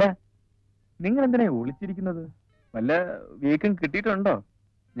 അല്ല, നിങ്ങൾ എന്തിനാ ഒളിച്ചിരിക്കുന്നത്? വല്ല വീക്കും കിട്ടിയിട്ടുണ്ടോ?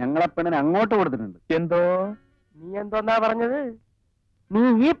 ഞങ്ങളെ പെണ്ണിനെ അങ്ങോട്ട് കൊടുത്തിട്ടുണ്ട്. എന്തോ? നീ എന്തോന്നാ പറഞ്ഞത്? നീ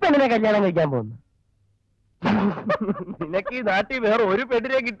ഈ പെണ്ണിനെ കല്യാണം കഴിക്കാൻ പോകുന്നു? നിനക്ക് ഈ നാട്ടിൽ വേറെ ഒരു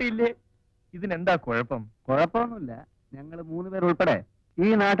പെണ്ണിനെ കിട്ടിയില്ലേ? ഇതിനെന്താ കുഴപ്പം? കുഴപ്പമൊന്നുമില്ല. ഞങ്ങൾ 3 പേർ ഉൾപ്പെടെ ഈ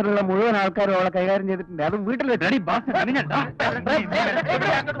നാട്ടിലുള്ള മുഴുവൻ ആൾക്കാരും അവളെ കൈകാര്യം ചെയ്തിട്ടുണ്ട്. അതും വീട്ടിൽ വെച്ച്.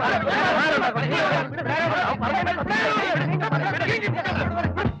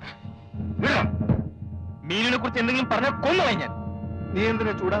 മീനിനെ കുറിച്ച് എന്തെങ്കിലും പറഞ്ഞാൽ കൊന്നുപോയി ഞാൻ. നീ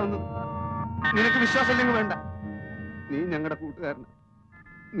എന്തിനാ ചൂടാവുന്നത്? നിനക്ക് വിശ്വാസമില്ലെങ്കിൽ വേണ്ട. നീ ഞങ്ങളുടെ കൂട്ടുകാരന.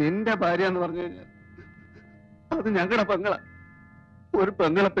 നിന്റെ ഭാര്യ എന്ന് പറഞ്ഞു കഴിഞ്ഞാൽ അത് ഞങ്ങളുടെ പെങ്ങള. ഒരു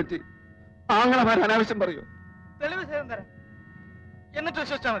പെങ്ങളെ പറ്റി ആങ്ങളമാർ അനാവശ്യം പറയൂ? തെളിവ് സേവം തരാം, എന്നിട്ട്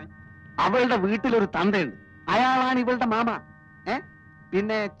വിശ്വസിച്ചാ മതി. അവളുടെ വീട്ടിലൊരു തന്തയുണ്ട്. അയാളാണ് ഇവളുടെ മാമ.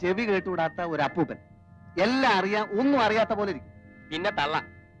 പിന്നെ ചെവി കേട്ടുകൂടാത്ത ഒരു അപ്പൂപ്പൻ. എല്ലാം അറിയാം, ഒന്നും അറിയാത്ത പോലെ ഇരിക്കും. പിന്നെ തള്ള,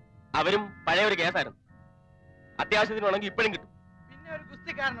 അവരും പഴയ ഒരു കേസായിരുന്നു. അത്യാവശ്യത്തിന് വേണമെങ്കിൽ ഇപ്പോഴും കിട്ടും. പിന്നെ ഒരു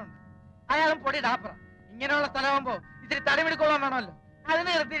ഗുസ്തിക്കാരനുണ്ട്, അയാളും പൊടി ഡാപ്പറ. ഇങ്ങനെയുള്ള സ്ഥലമാകുമ്പോ ഇത്തിരി തടിമെടുക്കോളാൻ വേണമല്ലോ, അതിന്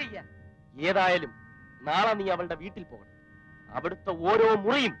നിർത്തിയിരിക്കുക. ഏതായാലും നാളെ നീ അവളുടെ വീട്ടിൽ പോകണം. അവിടുത്തെ ഓരോ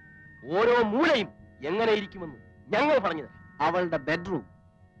മുറിയും ഓരോ മൂലയും എങ്ങനെ ഇരിക്കുമെന്ന് ഞങ്ങൾ പറഞ്ഞു തരാം. അവളുടെ ബെഡ്റൂം,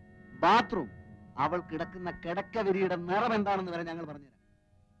 ബാത്റൂം, അവൾ കിടക്കുന്ന കിടക്കവിരിയുടെ നിറം എന്താണെന്ന് വരെ ഞങ്ങൾ പറഞ്ഞുതരാം.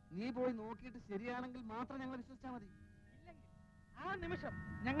 നീ പോയി നോക്കിയിട്ട് ശരിയാണെങ്കിൽ മാത്രം ഞങ്ങൾ വിശ്വസിച്ചാൽ മതി. ആ നിമിഷം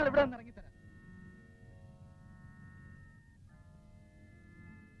ഞങ്ങൾ ഇവിടെ നിന്ന് ഇറങ്ങിത്തരാം.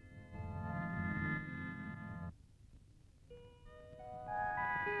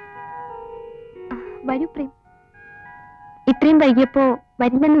 വരൂ പ്രേം. ഇത്രയും വൈകിയപ്പോ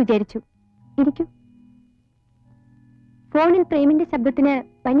വരില്ലെന്ന് വിചാരിച്ചു. ഇരിക്കൂ. ഫോണിൽ പ്രേമിന്റെ ശബ്ദത്തിന്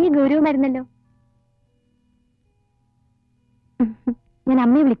വലിയ ഗൗരവമായിരുന്നല്ലോ. ഞാൻ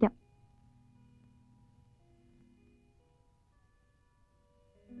അമ്മയെ വിളിക്കാം.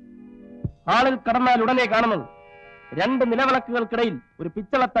 ഹാളിൽ കടന്നാൽ ഉടനെ കാണുന്നത് 2 നിലവിളക്കുകൾക്കിടയിൽ ഒരു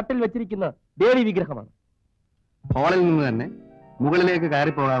പിച്ചള തട്ടിൽ വെച്ചിരിക്കുന്ന ദേവി വിഗ്രഹമാണ്. ഹാളിൽ നിന്ന് തന്നെ മുകളിലേക്ക്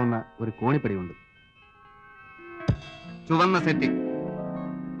കയറിപ്പോകാവുന്ന ഒരു കോണിപ്പടിയുണ്ട്. ചുവന്ന സെറ്റിംഗ്,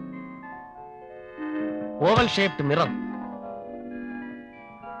 ഓവൽ ഷേപ്ഡ് മിറർ,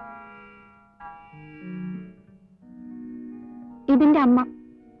 ഇതിന്റെ അമ്മ.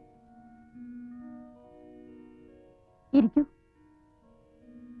 ഇരിക്കൂ.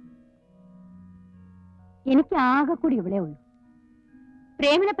 എനിക്ക് ആകെ കൂടി ഇവിടെ ഉള്ളൂ.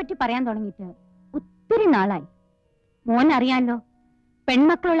 പ്രേമിനെ പറ്റി പറയാൻ തുടങ്ങിയിട്ട് ഒത്തിരി നാളായി. മോൻ അറിയാലോ,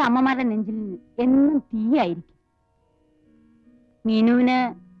 പെൺമക്കളുള്ള അമ്മമാരുടെ നെഞ്ചിൽ എന്നും തീയായിരിക്കും. മീനുവിന്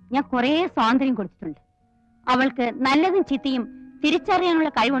ഞാൻ കുറെ സ്വാതന്ത്ര്യം കൊടുത്തിട്ടുണ്ട്. അവൾക്ക് നല്ലതും ചീത്തയും തിരിച്ചറിയാനുള്ള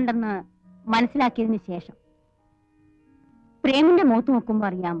കഴിവുണ്ടെന്ന് മനസ്സിലാക്കിയതിന് ശേഷം പ്രേമിന്റെ മുഖത്ത് നോക്കുമ്പോ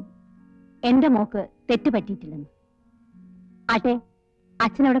അറിയാം എന്റെ മോക്ക് തെറ്റ് പറ്റിയിട്ടില്ലെന്ന്. ആട്ടെ,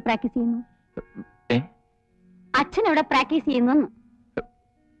 അച്ഛനവിടെ പ്രാക്ടീസ് ചെയ്യുന്നു? അച്ഛനവിടെ പ്രാക്ടീസ് ചെയ്യുന്നു?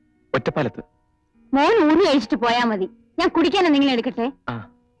 ഒറ്റപ്പാലത്ത്. മോൻ ഊണി കഴിച്ചിട്ട് പോയാ മതി, ഞാൻ കുടിക്കാൻ എന്തെങ്കിലും എടുക്കട്ടെ?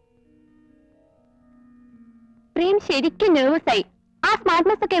 പ്രേം ശരിക്കും നെർവസ് ആയി. ആ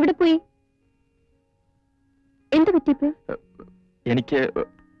സ്മാർട്ട്നെസ് ഒക്കെ എവിടെ പോയി? എന്ത് പറ്റിപ്പോ? എനിക്ക്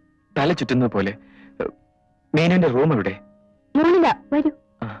തല ചുറ്റുന്നത് പോലെ. മീനുവിന്റെ റൂം എവിടെ? മോണില്ല, വരൂ.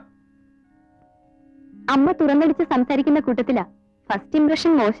 അമ്മ തുറന്നടിച്ച് സംസാരിക്കുന്ന കൂട്ടത്തിലാ. ഫസ്റ്റ്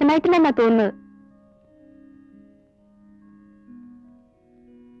ഇംപ്രഷൻ മോശമായിട്ടില്ലെന്നാ തോന്നുന്നത്.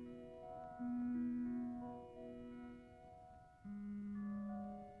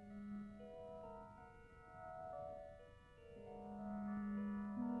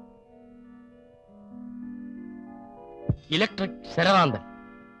 ഇലക്ട്രിക് ശരവാന്തൻ.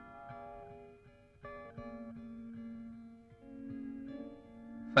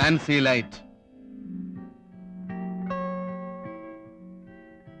 Fancy light.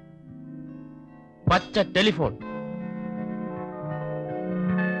 പച്ച ടെലിഫോൺ.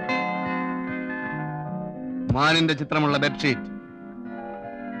 മാനിന്റെ ചിത്രമുള്ള ബെഡ്ഷീറ്റ്.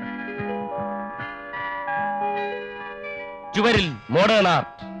 ചുവരിൽ മോഡേൺ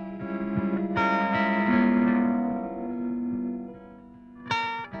ആർട്ട്.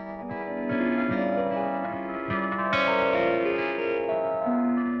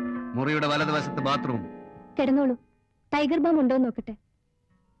 മുറിയുടെ വലതുവശത്ത് ബാത്റൂം. കിടന്നോളൂ. ടൈഗർ ബാം ഉണ്ടോ നോക്കട്ടെ.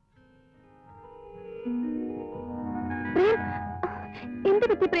 പ്രേം, എന്ത്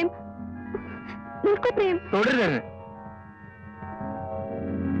പറ്റി പ്രേം? നിൽക്കൂ പ്രേം. തുടരുത്.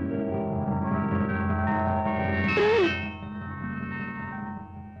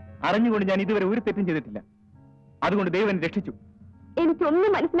 അറിഞ്ഞുകൊണ്ട് ഞാൻ ഇതുവരെ ഒരു തെറ്റും ചെയ്തിട്ടില്ല. അതുകൊണ്ട് ദൈവം എന്നെ രക്ഷിച്ചു.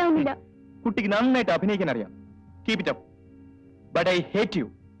 എനിക്കൊന്നും മനസ്സിലാവുന്നില്ല. കുട്ടിക്ക് നന്നായിട്ട് അഭിനയിക്കാൻ അറിയാം. Keep it up. But I hate you.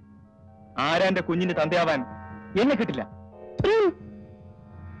 ആരാന്റെ കുഞ്ഞിന് തന്തയാവാൻ എന്നെ കിട്ടില്ല.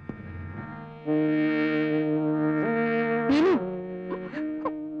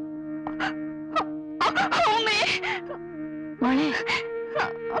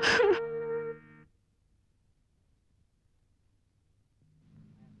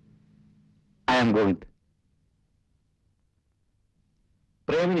 I am Govind.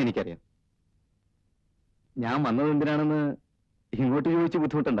 പ്രേമിനെ എനിക്കറിയാം. ഞാൻ വന്നത് എന്തിനാണെന്ന് ഇങ്ങോട്ട് ചോദിച്ച്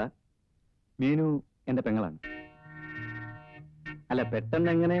ബുദ്ധിമുട്ടണ്ട. മീനു എന്റെ പെങ്ങളാണ്. അല്ല, പെട്ടെന്ന്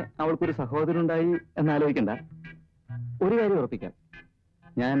എങ്ങനെ അവൾക്കൊരു സഹോദരനുണ്ടായി എന്നാലോചിക്കണ്ട. ഒരു കാര്യം ഉറപ്പിക്കാം,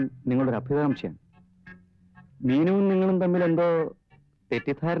 ഞാൻ നിങ്ങളുടെ ഒരു അഭികാംക്ഷയാണ്. മീനുവും നിങ്ങളും തമ്മിൽ എന്തോ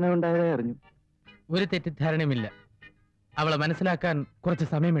തെറ്റിദ്ധാരണ ഉണ്ടായതായി അറിഞ്ഞു. ഒരു തെറ്റിദ്ധാരണയുമില്ല. അവളെ മനസ്സിലാക്കാൻ കുറച്ച്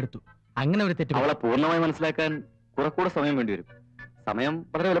സമയമെടുത്തു. അങ്ങനെ ഒരു തെറ്റ് അവളെ പൂർണ്ണമായി മനസ്സിലാക്കാൻ കുറെക്കൂടെ സമയം വേണ്ടി വരും. സമയം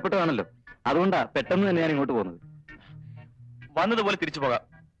വളരെ വിലപ്പെട്ടതാണല്ലോ. അതുകൊണ്ടാ പെട്ടെന്ന് തന്നെ ഞാൻ ഇങ്ങോട്ട് പോകുന്നത്. വന്നതുപോലെ തിരിച്ചു പോകാം.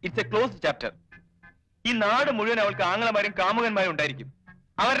 It's A closed chapter. ഈ നാട് മുഴുവൻ അവൾക്ക് ആങ്ങളമാരും കാമുകന്മാരും ഉണ്ടായിരിക്കും.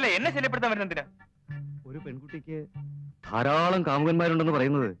 അവരല്ലേ എന്നെ ശല്യപ്പെടുത്താൻ വരുന്നതിനാ? ഒരു പെൺകുട്ടിക്ക് ധാരാളം കാമുകന്മാരുണ്ടെന്ന്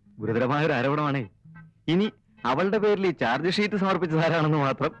പറയുന്നത് ഗുരുതരമായ ഒരു ആരോപണമാണേ. ഇനി അവളുടെ പേരിൽ ഈ ചാർജ് ഷീറ്റ് സമർപ്പിച്ചതാരാണെന്ന്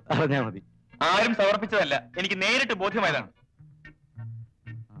മാത്രം അറിഞ്ഞാൽ മതി. ആരും സമർപ്പിച്ചതല്ല, എനിക്ക് നേരിട്ട് ബോധ്യമായതാണ്.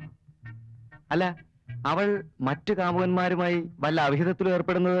 അല്ല, അവൾ മറ്റു കാമുകന്മാരുമായി വല്ല അവിഹിതത്തിലും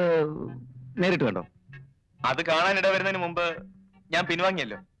ഏർപ്പെടുന്നത് നേരിട്ട് കണ്ടോ? അത് കാണാനിട വരുന്നതിന് മുമ്പ് ഞാൻ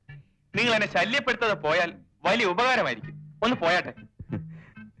പിൻവാങ്ങിയല്ലോ. നിങ്ങൾ എന്നെ ശല്യപ്പെടുത്താതെ പോയാൽ വലിയ ഉപകാരമായിരിക്കും. ഒന്ന് പോയാട്ടെ.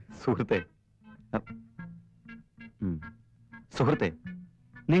 സുഹൃത്തെ,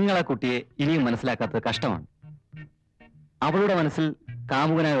 നിങ്ങൾ ആ കുട്ടിയെ ഇനിയും മനസ്സിലാക്കാത്തത് കഷ്ടമാണ്. അവളുടെ മനസ്സിൽ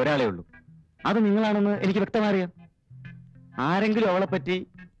കാമുകനായ ഒരാളേ ഉള്ളൂ. അത് നിങ്ങളാണെന്ന് എനിക്ക് വ്യക്തമായി അറിയാം. ആരെങ്കിലും അവളെപ്പറ്റി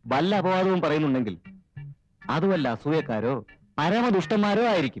വല്ല അപവാദവും പറയുന്നുണ്ടെങ്കിൽ അതുമല്ല അസൂയക്കാരോ പരമദുഷ്ടന്മാരോ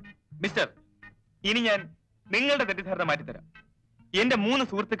ആയിരിക്കും. മിസ്റ്റർ, ഇനി ഞാൻ നിങ്ങളുടെ തെറ്റിദ്ധാരണ മാറ്റിത്തരാം. എന്റെ 3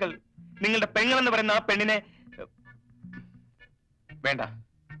 സുഹൃത്തുക്കൾ നിങ്ങളുടെ പെങ്ങളെന്ന് പറയുന്ന ആ പെണ്ണിനെ വേണ്ട.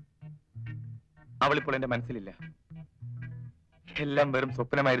 അവളിപ്പോൾ എന്റെ മനസ്സിലില്ല. എല്ലാം വെറും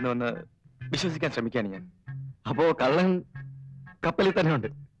സ്വപ്നമായിരുന്നുവെന്ന് വിശ്വസിക്കാൻ ശ്രമിക്കാണ് ഞാൻ. അപ്പോ കള്ളൻ കപ്പലിൽ തന്നെ ഉണ്ട്.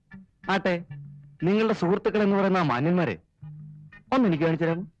 ആട്ടെ, നിങ്ങളുടെ സുഹൃത്തുക്കൾ എന്ന് പറയുന്ന മാന്യന്മാരെ ഒന്ന് എനിക്ക് കാണിച്ചു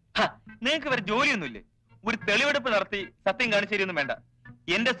തരാമോ? നിങ്ങൾക്ക് വേറെ ജോലിയൊന്നുമില്ലേ? ഒരു തെളിവെടുപ്പ് നടത്തി സത്യം കാണിച്ചു തരുമൊന്നും വേണ്ട.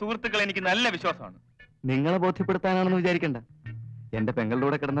 എന്റെ സുഹൃത്തുക്കൾ എനിക്ക് നല്ല വിശ്വാസമാണ്. നിങ്ങളെ ബോധ്യപ്പെടുത്താനാണെന്ന് വിചാരിക്കണ്ട. എന്റെ പെങ്ങളുടെ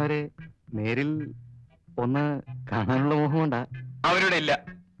കൂടെ കിടന്നവരെ നേരിൽ ഒന്ന് കാണാനുള്ള മോഹമുണ്ടാ? അവരുടെ ഇല്ല.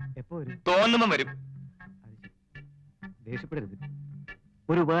 എപ്പോ വരും? തോന്നുമ്പം വരും. ദേഷ്യപ്പെടരുത്.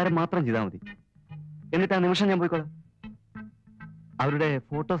 ഒരു ഉപകാരം മാത്രം ചെയ്താൽ മതി. എന്നിട്ട് ആ നിമിഷം ഞാൻ പോയിക്കോളാം. അവരുടെ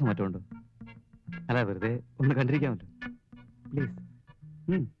ഫോട്ടോസ് മറ്റോ ഉണ്ടോ? അല്ല, വെറുതെ ഒന്ന് കണ്ടിരിക്കാമല്ലോ. പ്ലീസ്.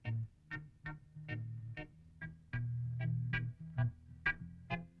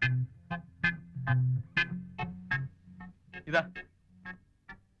 ഇതാ.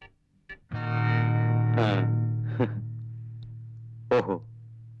 ഓഹോ,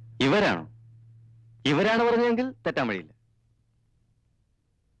 ഇവരാണോ? ഇവരാണ് പറഞ്ഞതെങ്കിൽ തെറ്റാൻ വഴിയില്ല.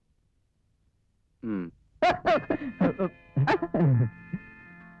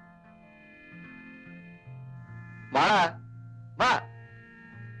 വാടാ, വാ.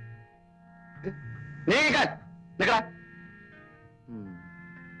 നിക്കടാ.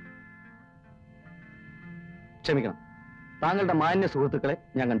 ക്ഷമിക്കണം, താങ്കളുടെ മാന്യ സുഹൃത്തുക്കളെ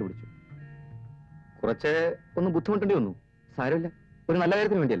ഞാൻ കണ്ടുപിടിച്ചു. കുറച്ച് ഒന്ന് ബുദ്ധിമുട്ടേണ്ടി വന്നു. സാരമില്ല, ഒരു നല്ല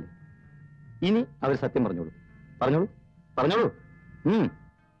കാര്യത്തിന് വേണ്ടിയല്ലേ. ഇനി അവർ സത്യം പറഞ്ഞോളൂ. പറഞ്ഞോളൂ, പറഞ്ഞോളൂ.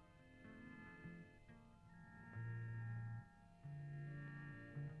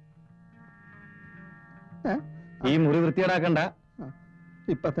 ഈ മുറി വൃത്തിയേടാക്കണ്ട.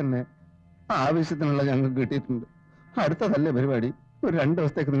 ഇപ്പൊ തന്നെ ആവശ്യത്തിനുള്ള ഞങ്ങൾക്ക് കിട്ടിയിട്ടുണ്ട്. അടുത്തതല്ലേ പരിപാടി, ഒരു 2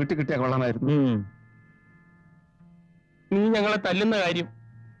 ദിവസത്തേക്ക് നീട്ടി കിട്ടിയാൽ കൊള്ളാമായിരുന്നു. നീ ഞങ്ങളെ തല്ലുന്ന കാര്യം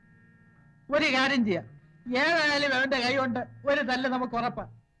ഒരു കാര്യം ചെയ്യാം, ഏതായാലും അവന്റെ കൈ കൊണ്ട് ഒരു തല്ല് നമുക്ക് ഉറപ്പാ.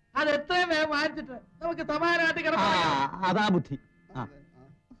 അത് എത്രയും വേഗം വാങ്ങിച്ചിട്ട് നമുക്ക് സമാധാനമായിട്ട് കിടക്കാം. അതാ ബുദ്ധി.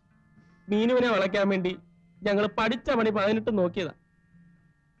 മീനുവിനെ വളയ്ക്കാൻ വേണ്ടി ഞങ്ങൾ പഠിച്ച പണി 18 നോക്കിയതാ.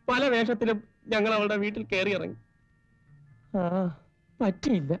 പല വേഷത്തിലും ഞങ്ങൾ അവളുടെ വീട്ടിൽ കയറി ഇറങ്ങി.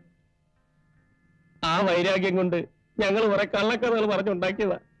 പറ്റിയില്ല. ആ വൈരാഗ്യം കൊണ്ട് ഞങ്ങൾ കുറെ കള്ളക്കഥകൾ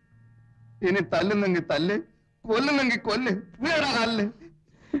പറഞ്ഞുണ്ടാക്കിയതാ. ഇനി തല്ലുന്നെങ്കിൽ തല്ല്, കൊല്ലുന്നെങ്കിൽ കൊല്ല്, വീടാ കല്ല്.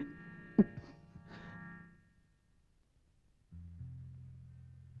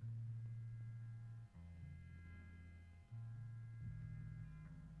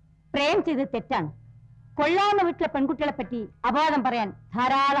 പ്രേം ചെയ്ത് തെറ്റാണ്. കൊള്ളാവുന്ന വീട്ടിലെ പെൺകുട്ടികളെ പറ്റി അപവാദം പറയാൻ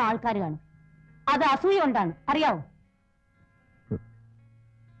ധാരാളം ആൾക്കാർ കാണും. അത് അസൂയ കൊണ്ടാണ്, അറിയാവോ?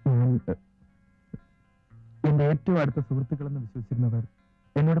 എന്റെ ഏറ്റവും അടുത്ത സുഹൃത്തുക്കളെന്ന് വിശ്വസിച്ചിരുന്നവർ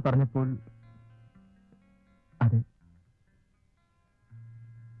എന്നോട് പറഞ്ഞപ്പോൾ അതെ,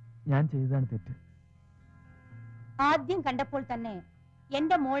 ഞാൻ ചെയ്തതാണ് തെറ്റ്. ആദ്യം കണ്ടപ്പോൾ തന്നെ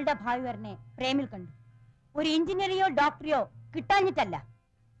എന്റെ മോളുടെ ഭാവി വരനെ പ്രേമിൽ കണ്ടു. ഒരു എഞ്ചിനീയറെയോ ഡോക്ടറെയോ കിട്ടാഞ്ഞിട്ടല്ല.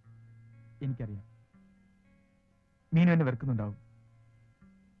 എനിക്കറിയാം, മീനു എന്നെ വെറുക്കുന്നുണ്ടാവും.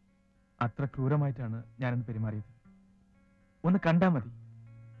 അത്ര ക്രൂരമായിട്ടാണ് ഞാനന്ന് പെരുമാറിയത്. ഒന്ന് കണ്ടാ മതി.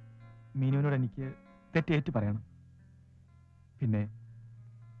 മീനുവിനോട് എനിക്ക് തെറ്റേറ്റു പറയണം. പിന്നെ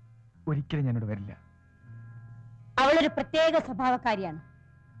ഒരിക്കലും ഞാനിവിടെ വരില്ല. അവളൊരു പ്രത്യേക സ്വഭാവക്കാരിയാണ്,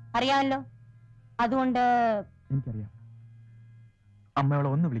 അറിയാമല്ലോ. അതുകൊണ്ട് എനിക്കറിയാം. അമ്മ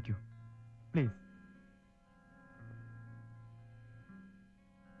അവളെ ഒന്ന് വിളിക്കൂ പ്ലീസ്.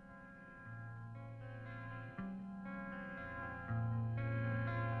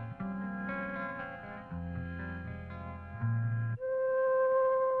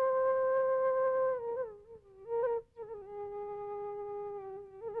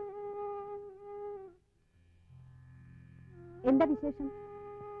 എന്താ വിശേഷം?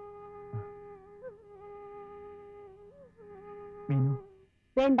 മീനു,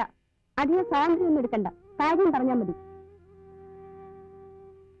 വേണ്ട, അധികം സ്വാതന്ത്ര്യമൊന്നും എടുക്കണ്ട, കാര്യം പറഞ്ഞാൽ മതി.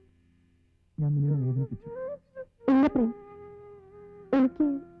 ഞാൻ മീനുവിനെ വേദനിപ്പിച്ചു. ഇല്ല പ്രേം, എനിക്ക്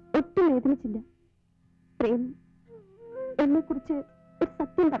ഒട്ടും വേദനിച്ചില്ല. പ്രേം എന്നെ കുറിച്ച് ഒരു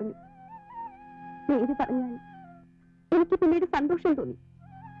സത്യം പറഞ്ഞു. നേര് പറഞ്ഞാൽ എനിക്ക് പിന്നീട് സന്തോഷം തോന്നി.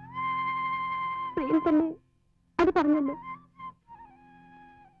 പ്രേം തന്നെ അത് പറഞ്ഞല്ലോ.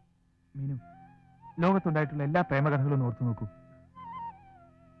 മീനു, ലോകത്തുണ്ടായിട്ടുള്ള എല്ലാ പ്രേമകഥകളും ഓർത്തു നോക്കൂ.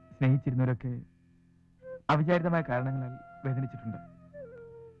 സ്നേഹിച്ചിരുന്നവരൊക്കെ അവിചാരിതമായ കാരണങ്ങളാൽ വേദനിച്ചിട്ടുണ്ട്.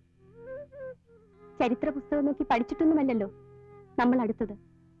 ചരിത്ര പുസ്തകം നോക്കി പഠിച്ചിട്ടൊന്നുമല്ലല്ലോ നമ്മൾ അടുത്തത്.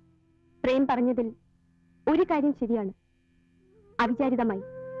 പ്രേം പറഞ്ഞതിൽ ഒരു കാര്യം ശരിയാണ്, അവിചാരിതമായി.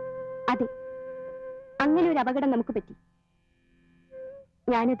 അതെ, അങ്ങനെ ഒരു അപകടം നമുക്ക് പറ്റി.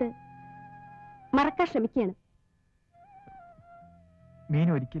 ഞാനത് മറക്കാൻ ശ്രമിക്കുകയാണ്.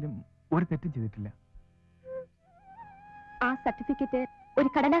 മീനു ഒരിക്കലും ഒരു തെറ്റും ചെയ്തിട്ടില്ല. ആ സർട്ടിഫിക്കറ്റ് ഒരു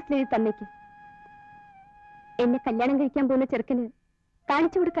കടലാസിലെഴുതി തന്നേക്ക്. എന്നെ കല്യാണം കഴിക്കാൻ പോകുന്ന ചെറുക്കന്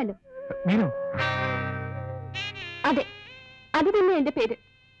കാണിച്ചു കൊടുക്കാലോ. മീനു, അതെ, അത് തന്നെ എന്റെ പേര്.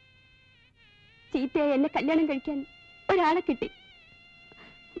 ചീത്തയായി എന്നെ കല്യാണം കഴിക്കാൻ ഒരാളെ കിട്ടി.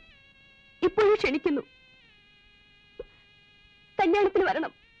 ഇപ്പോഴും ക്ഷണിക്കുന്നു, കല്യാണത്തിന്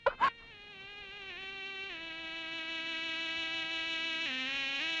വരണം.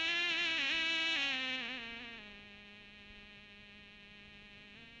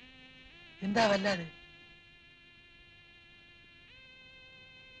 എന്താ വല്ലാതെ?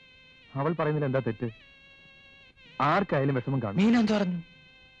 അവൾ പറയുന്നതിൽ എന്താ തെറ്റ്? ആർക്കായാലും വിഷമം കാണും. മീനെന്ത് പറഞ്ഞു?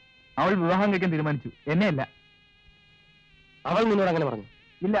 അവൾ വിവാഹം കഴിക്കാൻ തീരുമാനിച്ചു, എന്നെയല്ല. അവൾ നിന്നോട് അങ്ങനെ പറഞ്ഞു?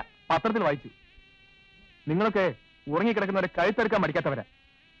 ഇല്ല, പത്രത്തിൽ വായിച്ചു. നിങ്ങളൊക്കെ ഉറങ്ങിക്കിടക്കുന്നവരെ കഴുത്തെടുക്കാൻ മടിക്കാത്തവരാ.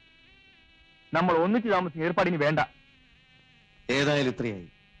 നമ്മൾ ഒന്നിച്ച് താമസിക്കുന്ന ഏർപ്പാടിന് വേണ്ട. ഏതായാലും ഇത്രയായി.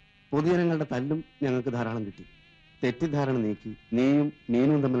 പൊതുജനങ്ങളുടെ തല്ലും ഞങ്ങൾക്ക് ധാരാളം കിട്ടി. തെറ്റിദ്ധാരണ നീക്കി നീയും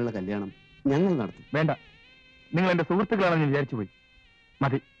മീനും തമ്മിലുള്ള കല്യാണം ഞങ്ങൾ നടത്തും. വേണ്ട, നിങ്ങൾ എന്റെ സുഹൃത്തുക്കളാണെന്ന് വിചാരിച്ചു പോയി.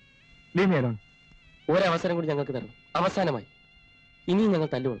 മതി, ലീവ് മീ അലോൺ. ഒരവസരം കൂടി ഞങ്ങൾക്ക് തരണം, അവസാനമായി. ഇനിയും ഞങ്ങൾ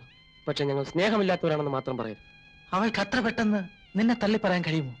തല്ലുകൊള്ളാം, പക്ഷെ ഞങ്ങൾ സ്നേഹമില്ലാത്തവരാണെന്ന് മാത്രം പറയരുത്. അവൾക്ക് അത്ര പെട്ടെന്ന് നിന്നെ തള്ളി പറയാൻ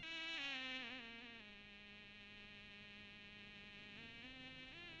കഴിയുമോ?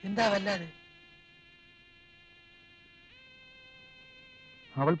 എന്താ വല്ലാതെ?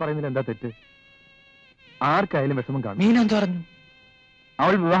 അവൾ പറയുന്നതിൽ എന്താ തെറ്റ്? ആർക്കായാലും വിഷമം കാണും. മീനെന്ത് പറഞ്ഞു?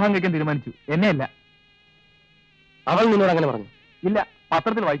 അവൾ വിവാഹം കഴിക്കാൻ തീരുമാനിച്ചു, എന്നെയല്ല. അവൾ നിന്നോട് അങ്ങനെ പറഞ്ഞു? ഇല്ല,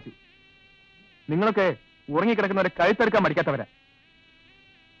 പത്രത്തിൽ വായിച്ചു. നിങ്ങളൊക്കെ ഉറങ്ങിക്കിടക്കുന്നവരെ കഴുത്തെടുക്കാൻ മടിക്കാത്തവരാ.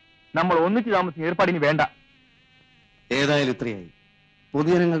 നമ്മൾ ഒന്നിച്ച് താമസിക്കുന്ന ഏർപ്പാടിന് വേണ്ട. ഏതായാലും ഇത്രയായി.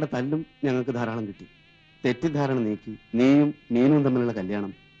 പൊതുജനങ്ങളുടെ തല്ലും ഞങ്ങൾക്ക് ധാരാളം കിട്ടി. തെറ്റിദ്ധാരണ നീക്കി നീയും മീനും തമ്മിലുള്ള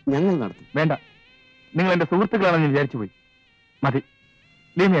കല്യാണം ഞങ്ങൾ നടത്തും. വേണ്ട, നിങ്ങൾ എന്റെ സുഹൃത്തുക്കളാണെന്ന് വിചാരിച്ചു പോയി. മതി,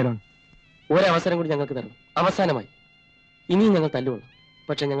 ലീവ് മീ അലോൺ. ഒരവസരം കൂടി ഞങ്ങൾക്ക് തരണം, അവസാനമായി. ഇനിയും ഞങ്ങൾ തല്ലുകൊള്ളു,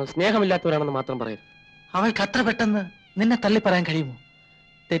 പക്ഷെ ഞങ്ങൾ സ്നേഹമില്ലാത്തവരാണെന്ന് മാത്രം പറയരുത്. അവൾക്ക് അത്ര പെട്ടെന്ന് നിന്നെ തള്ളി പറയാൻ കഴിയുമോ?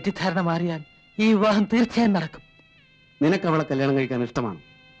 തെറ്റിദ്ധാരണ മാറിയാൽ ഈ വിവാഹം തീർച്ചയായും നടക്കും. നിനക്ക് അവളെ കല്യാണം കഴിക്കാൻ ഇഷ്ടമാണ്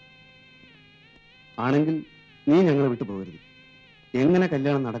ആണെങ്കിൽ നീ ഞങ്ങളെ വിട്ടു പോകരുത്. എങ്ങനെ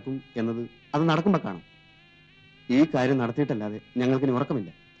കല്യാണം നടക്കും എന്നത് അത് നടക്കുമ്പോ കാണാം. ഈ കാര്യം നടത്തിയിട്ടല്ലാതെ ഞങ്ങൾക്കിനി ഉറക്കമില്ല.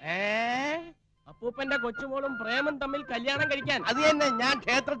 അപ്പൂപ്പന്റെ കൊച്ചുമോളും പ്രേമം തമ്മിൽ കല്യാണം കഴിക്കാൻ അത് തന്നെ ഞാൻ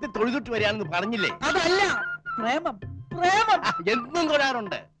ക്ഷേത്രത്തിൽ തൊഴുതിട്ട് വരികയാണെന്ന് പറഞ്ഞില്ലേ? അതല്ല പ്രേമം, പ്രേമം എന്നും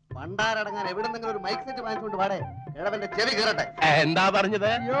തൊഴാറുണ്ട്. പണ്ടാരടങ്ങാൻ എവിടെന്നെങ്കിലും ഒരു മൈക്ക് സെറ്റ് വാങ്ങിക്കൊണ്ട് പാടെ ഇടവന്റെ ചെവി കയറട്ടെ. എന്താ പറഞ്ഞത്?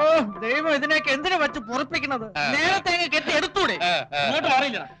 അയ്യോ ദൈവം, ഇതിനൊക്കെ എന്തിനു വെച്ച് പൊറപ്പിക്കുന്നത്? നേരത്തെ കെട്ടി എടുത്തൂടെ? ഇങ്ങോട്ട്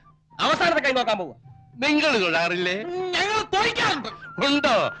മാറിയില്ല, അവസാനത്തെ കൈ നോക്കാൻ പോവുക. നിങ്ങൾ തൊഴാറില്ലേ? ഞങ്ങൾ തൊഴിക്കാറുണ്ട്.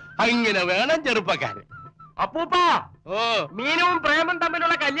 ഉണ്ടോ? അങ്ങനെ വേണം ചെറുപ്പക്കാര്. അപ്പൂപ്പ, മീനും പ്രേമം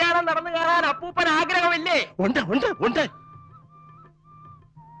തമ്മിലുള്ള കല്യാണം നടന്നു കാണാൻ അപ്പൂപ്പൻ ആഗ്രഹമില്ലേ? ഉണ്ട് ഉണ്ട് ഉണ്ട്.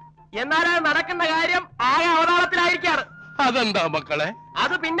 എന്നാൽ അത് നടക്കുന്ന കാര്യം ആകെ അവതാളത്തിലായിരിക്കാറ്. അതെന്താ മക്കളെ?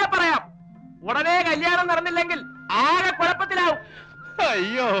 അത് പിന്നെ പറയാം. ഉടനെ കല്യാണം നടന്നില്ലെങ്കിൽ ആകെ കുഴപ്പത്തിലാവും.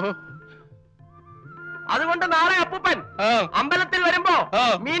 അയ്യോ, അതുകൊണ്ട് നാളെ അപ്പൂപ്പൻ അമ്പലത്തിൽ വരുമ്പോ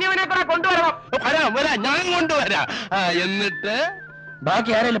മീനുവിനെ കൂടെ കൊണ്ടുവരണം. വരാം വരാം, ഞാൻ കൊണ്ടുവരാം. എന്നിട്ട്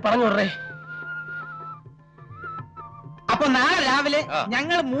ബാക്കി ആരെങ്കിലും പറഞ്ഞു വിടറേ. അപ്പൊ നാളെ രാവിലെ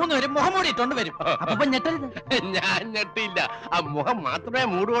ഞങ്ങൾ മൂന്നുപേരും മുഖം മൂടിയിട്ടുണ്ട് വരും. അപ്പൊ ഞെട്ടരുത്. ഞാൻ ഞെട്ടില്ല, ആ മുഖം മാത്രമേ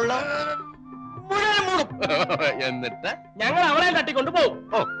മൂടുള്ളൂ. മുഴുവൻ മൂടും. എന്നിട്ട് ഞങ്ങൾ അവളെ തട്ടിക്കൊണ്ടു പോകും.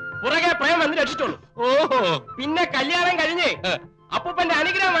 പുറകെ പ്രേം വന്ന് രക്ഷിച്ചോളൂ. ഓഹോ, പിന്നെ കല്യാണം കഴിഞ്ഞ് അപ്പൂപ്പന്റെ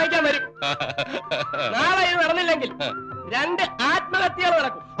അനുഗ്രഹം വാങ്ങിക്കാൻ വരും. നാളെ ഇത് നടന്നില്ലെങ്കിൽ 2 ആത്മഹത്യകൾ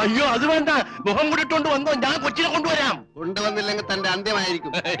നടക്കും. അയ്യോ, അത് വേണ്ട. മുഖം കൂടിട്ടോണ്ട് വന്നോ, ഞാൻ കൊച്ചിനെ കൊണ്ടുവരാം. കൊണ്ടുവന്നില്ലെങ്കിൽ തന്റെ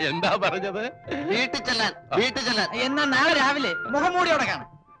അന്ത്യമായിരിക്കും. എന്താ പറഞ്ഞത്? വീട്ടിൽ ചെല്ലാൻ, വീട്ടിൽ ചെല്ലാൻ. എന്നാ നാളെ രാവിലെ മുഖം മൂടിയോടെ കാണാം.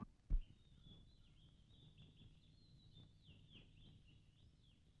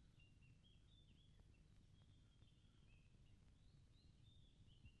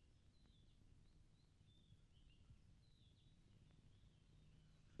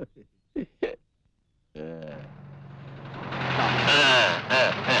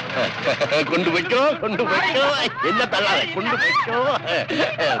 കൊണ്ടുപോയിക്കോ, കൊണ്ടുപോയിക്കോ, എന്നെ തള്ളാതെ കൊണ്ടുപോയിക്കോ.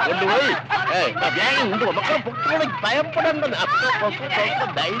 കൊണ്ടുപോയി വേഗം കൊണ്ടുപോ. മക്കളെ പൊക്കോളൂ, ഭയപ്പെടണ്ട.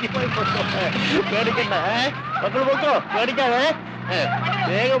 ധൈര്യമായി പൊക്കോ, പേടിക്കണ്ട. മക്കൾ പൊക്കോ, പേടിക്കാതെ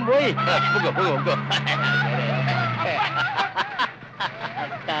വേഗം പോയി. പൊക്കോ പൊക്കോ പൊക്കോ.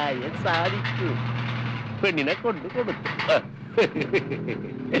 കാര്യം സാധിച്ചു. പെണ്ണിനെ കൊണ്ടു കൊടുത്തു.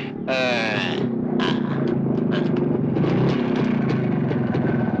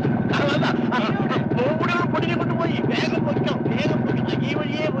 പൊടിനെ കൊണ്ടുപോയി. വേഗം പൊയ്ക്കോ, വേഗം പൊയ്ക്കോ. ഈ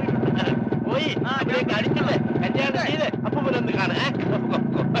വഴിയേ പോയിട്ടുണ്ട്. പോയി അവിടേക്ക് അടിച്ചിട്ട് കല്യാണം ചെയ്ത് അപ്പൂപ്പനൊന്ന് കാണാൻ.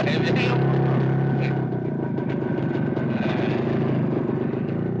 വേഗം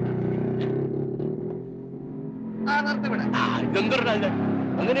ഇതെന്തൊരു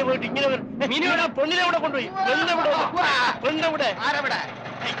അങ്ങനെ പോയിട്ട് ഇങ്ങനെ മീനുവിടെ പെണ്ണിനെ ഇവിടെ കൊണ്ടുപോയി. പെണ്ണെവിടെ?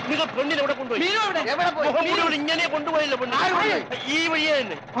 നിങ്ങൾ പെണ്ണിനെ ഇവിടെ കൊണ്ടുപോയി. ഇങ്ങനെ കൊണ്ടുപോയില്ല പെണ്ണ്. ഈ വഴിയെ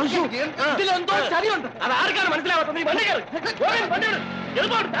തന്നെ. ഇതിലെന്തോ ചതിയുണ്ട്. അത് ആർക്കാണ് മനസ്സിലാവാത്തത്? നീ വണ്ടി കയറി.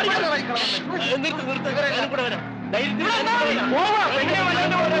 നിർത്ത് നിർത്ത്, ഞാനും കൂടെ വരാം. ധൈര്യത്തിൽ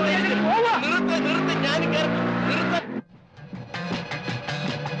നിർത്ത്, ഞാൻ കയറി. നിർത്ത.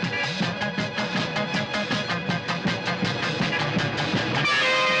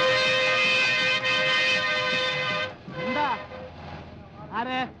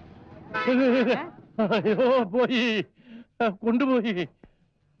 അയ്യോ, പോയി, കൊണ്ടുപോയി,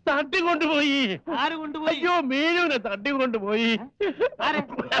 തട്ടി കൊണ്ടുപോയി. ആര് കൊണ്ടുപോയി? അയ്യോ, മീനുവിനെ തട്ടി കൊണ്ടുപോയി.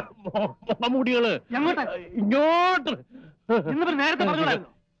 മുടികള് ഇങ്ങോട്ട്. നേരത്തെ പറഞ്ഞോളായിരുന്നു.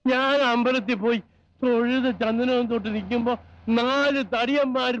 ഞാൻ അമ്പലത്തിൽ പോയി തൊഴുത് ചന്ദനവും തൊട്ട് നിൽക്കുമ്പോ 4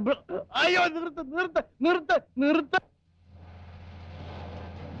 തടിയന്മാർ. അയ്യോ, നിർത്ത് നിർത്ത് നിർത്ത് നിർത്ത്.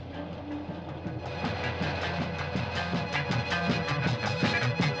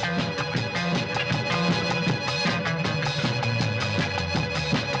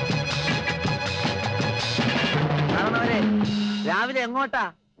 രാവിലെ എങ്ങോട്ടാ?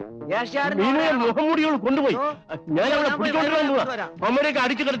 മീനെ മുഖംമൂടികൾ കൊണ്ടുപോയി. ഞാൻ അവിടെ പിടിച്ചോണ്ടിരാൻ പോവാ. അമ്മയൊക്കെ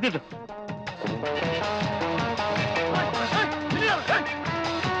അടിച്ചു കിടത്തിട്ട്.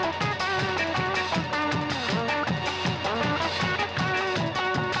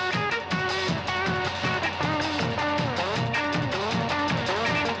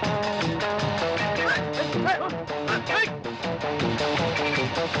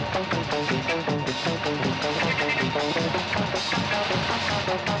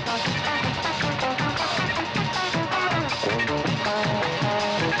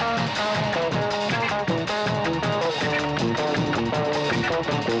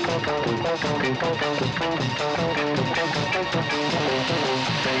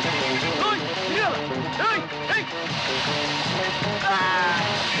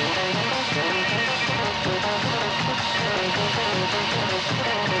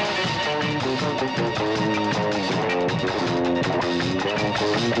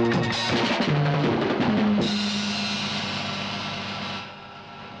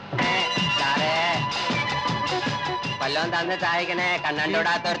 വല്ലോം തന്ന് സഹായിക്കണേ,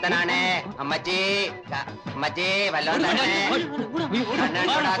 കണ്ണണ്ടോടാത്തൊരുത്തനാണ്. അമ്മച്ചി അമ്മച്ചി വല്ലോം തന്നെ,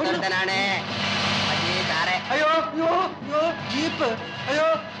 കണ്ണണ്ടോടാത്തൊരുത്തനാണ്. അമ്മച്ചി സാറേ. അയ്യോ അയ്യോ അയ്യോ ജീപ്പ്, അയ്യോ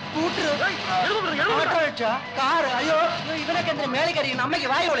സ്കൂട്ടർ, ഓട്ടോറിക്ഷ, കാറ്, അയ്യോ ഇവനൊക്കെ എന്തിനാ മേളിൽ കയറിയിരിക്കണം? അമ്മയ്ക്ക്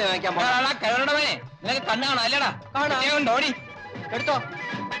വായ കൊള്ളി വാങ്ങിക്കാൻ കരുണവനെ നിനക്ക് കണ്ണാണോ? അല്ലടാ കാണാ ഓടി എടുത്തോ.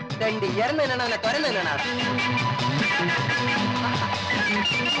 തെണ്ടി ഇറന്ന് നിന്നാണ് അവനെ തുരന്ന് നിന്നാണ്.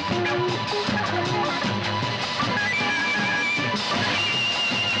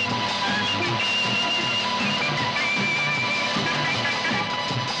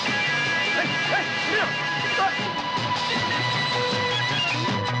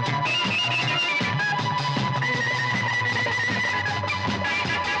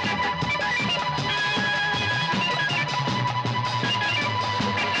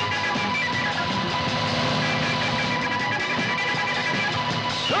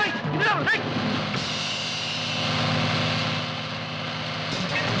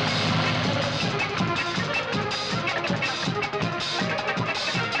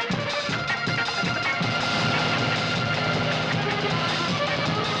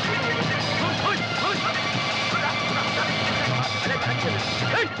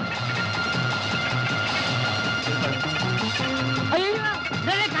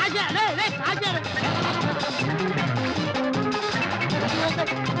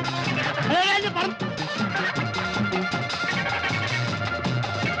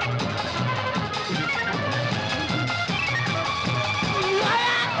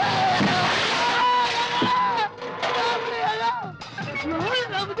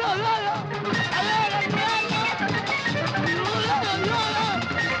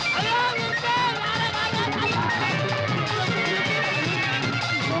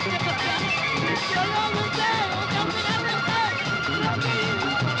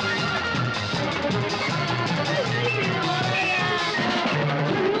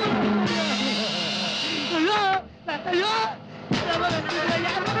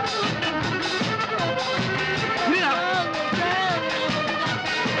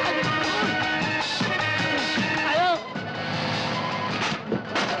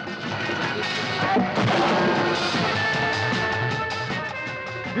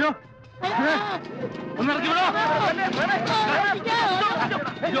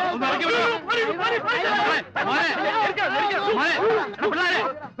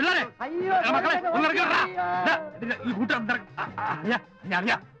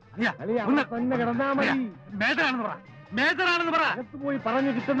 മേജറാണെന്ന് പറ. പോയി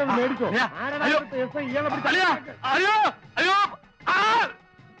പറഞ്ഞു കിട്ടുന്നത് മേടിച്ചോ. അയ്യോ അയ്യോ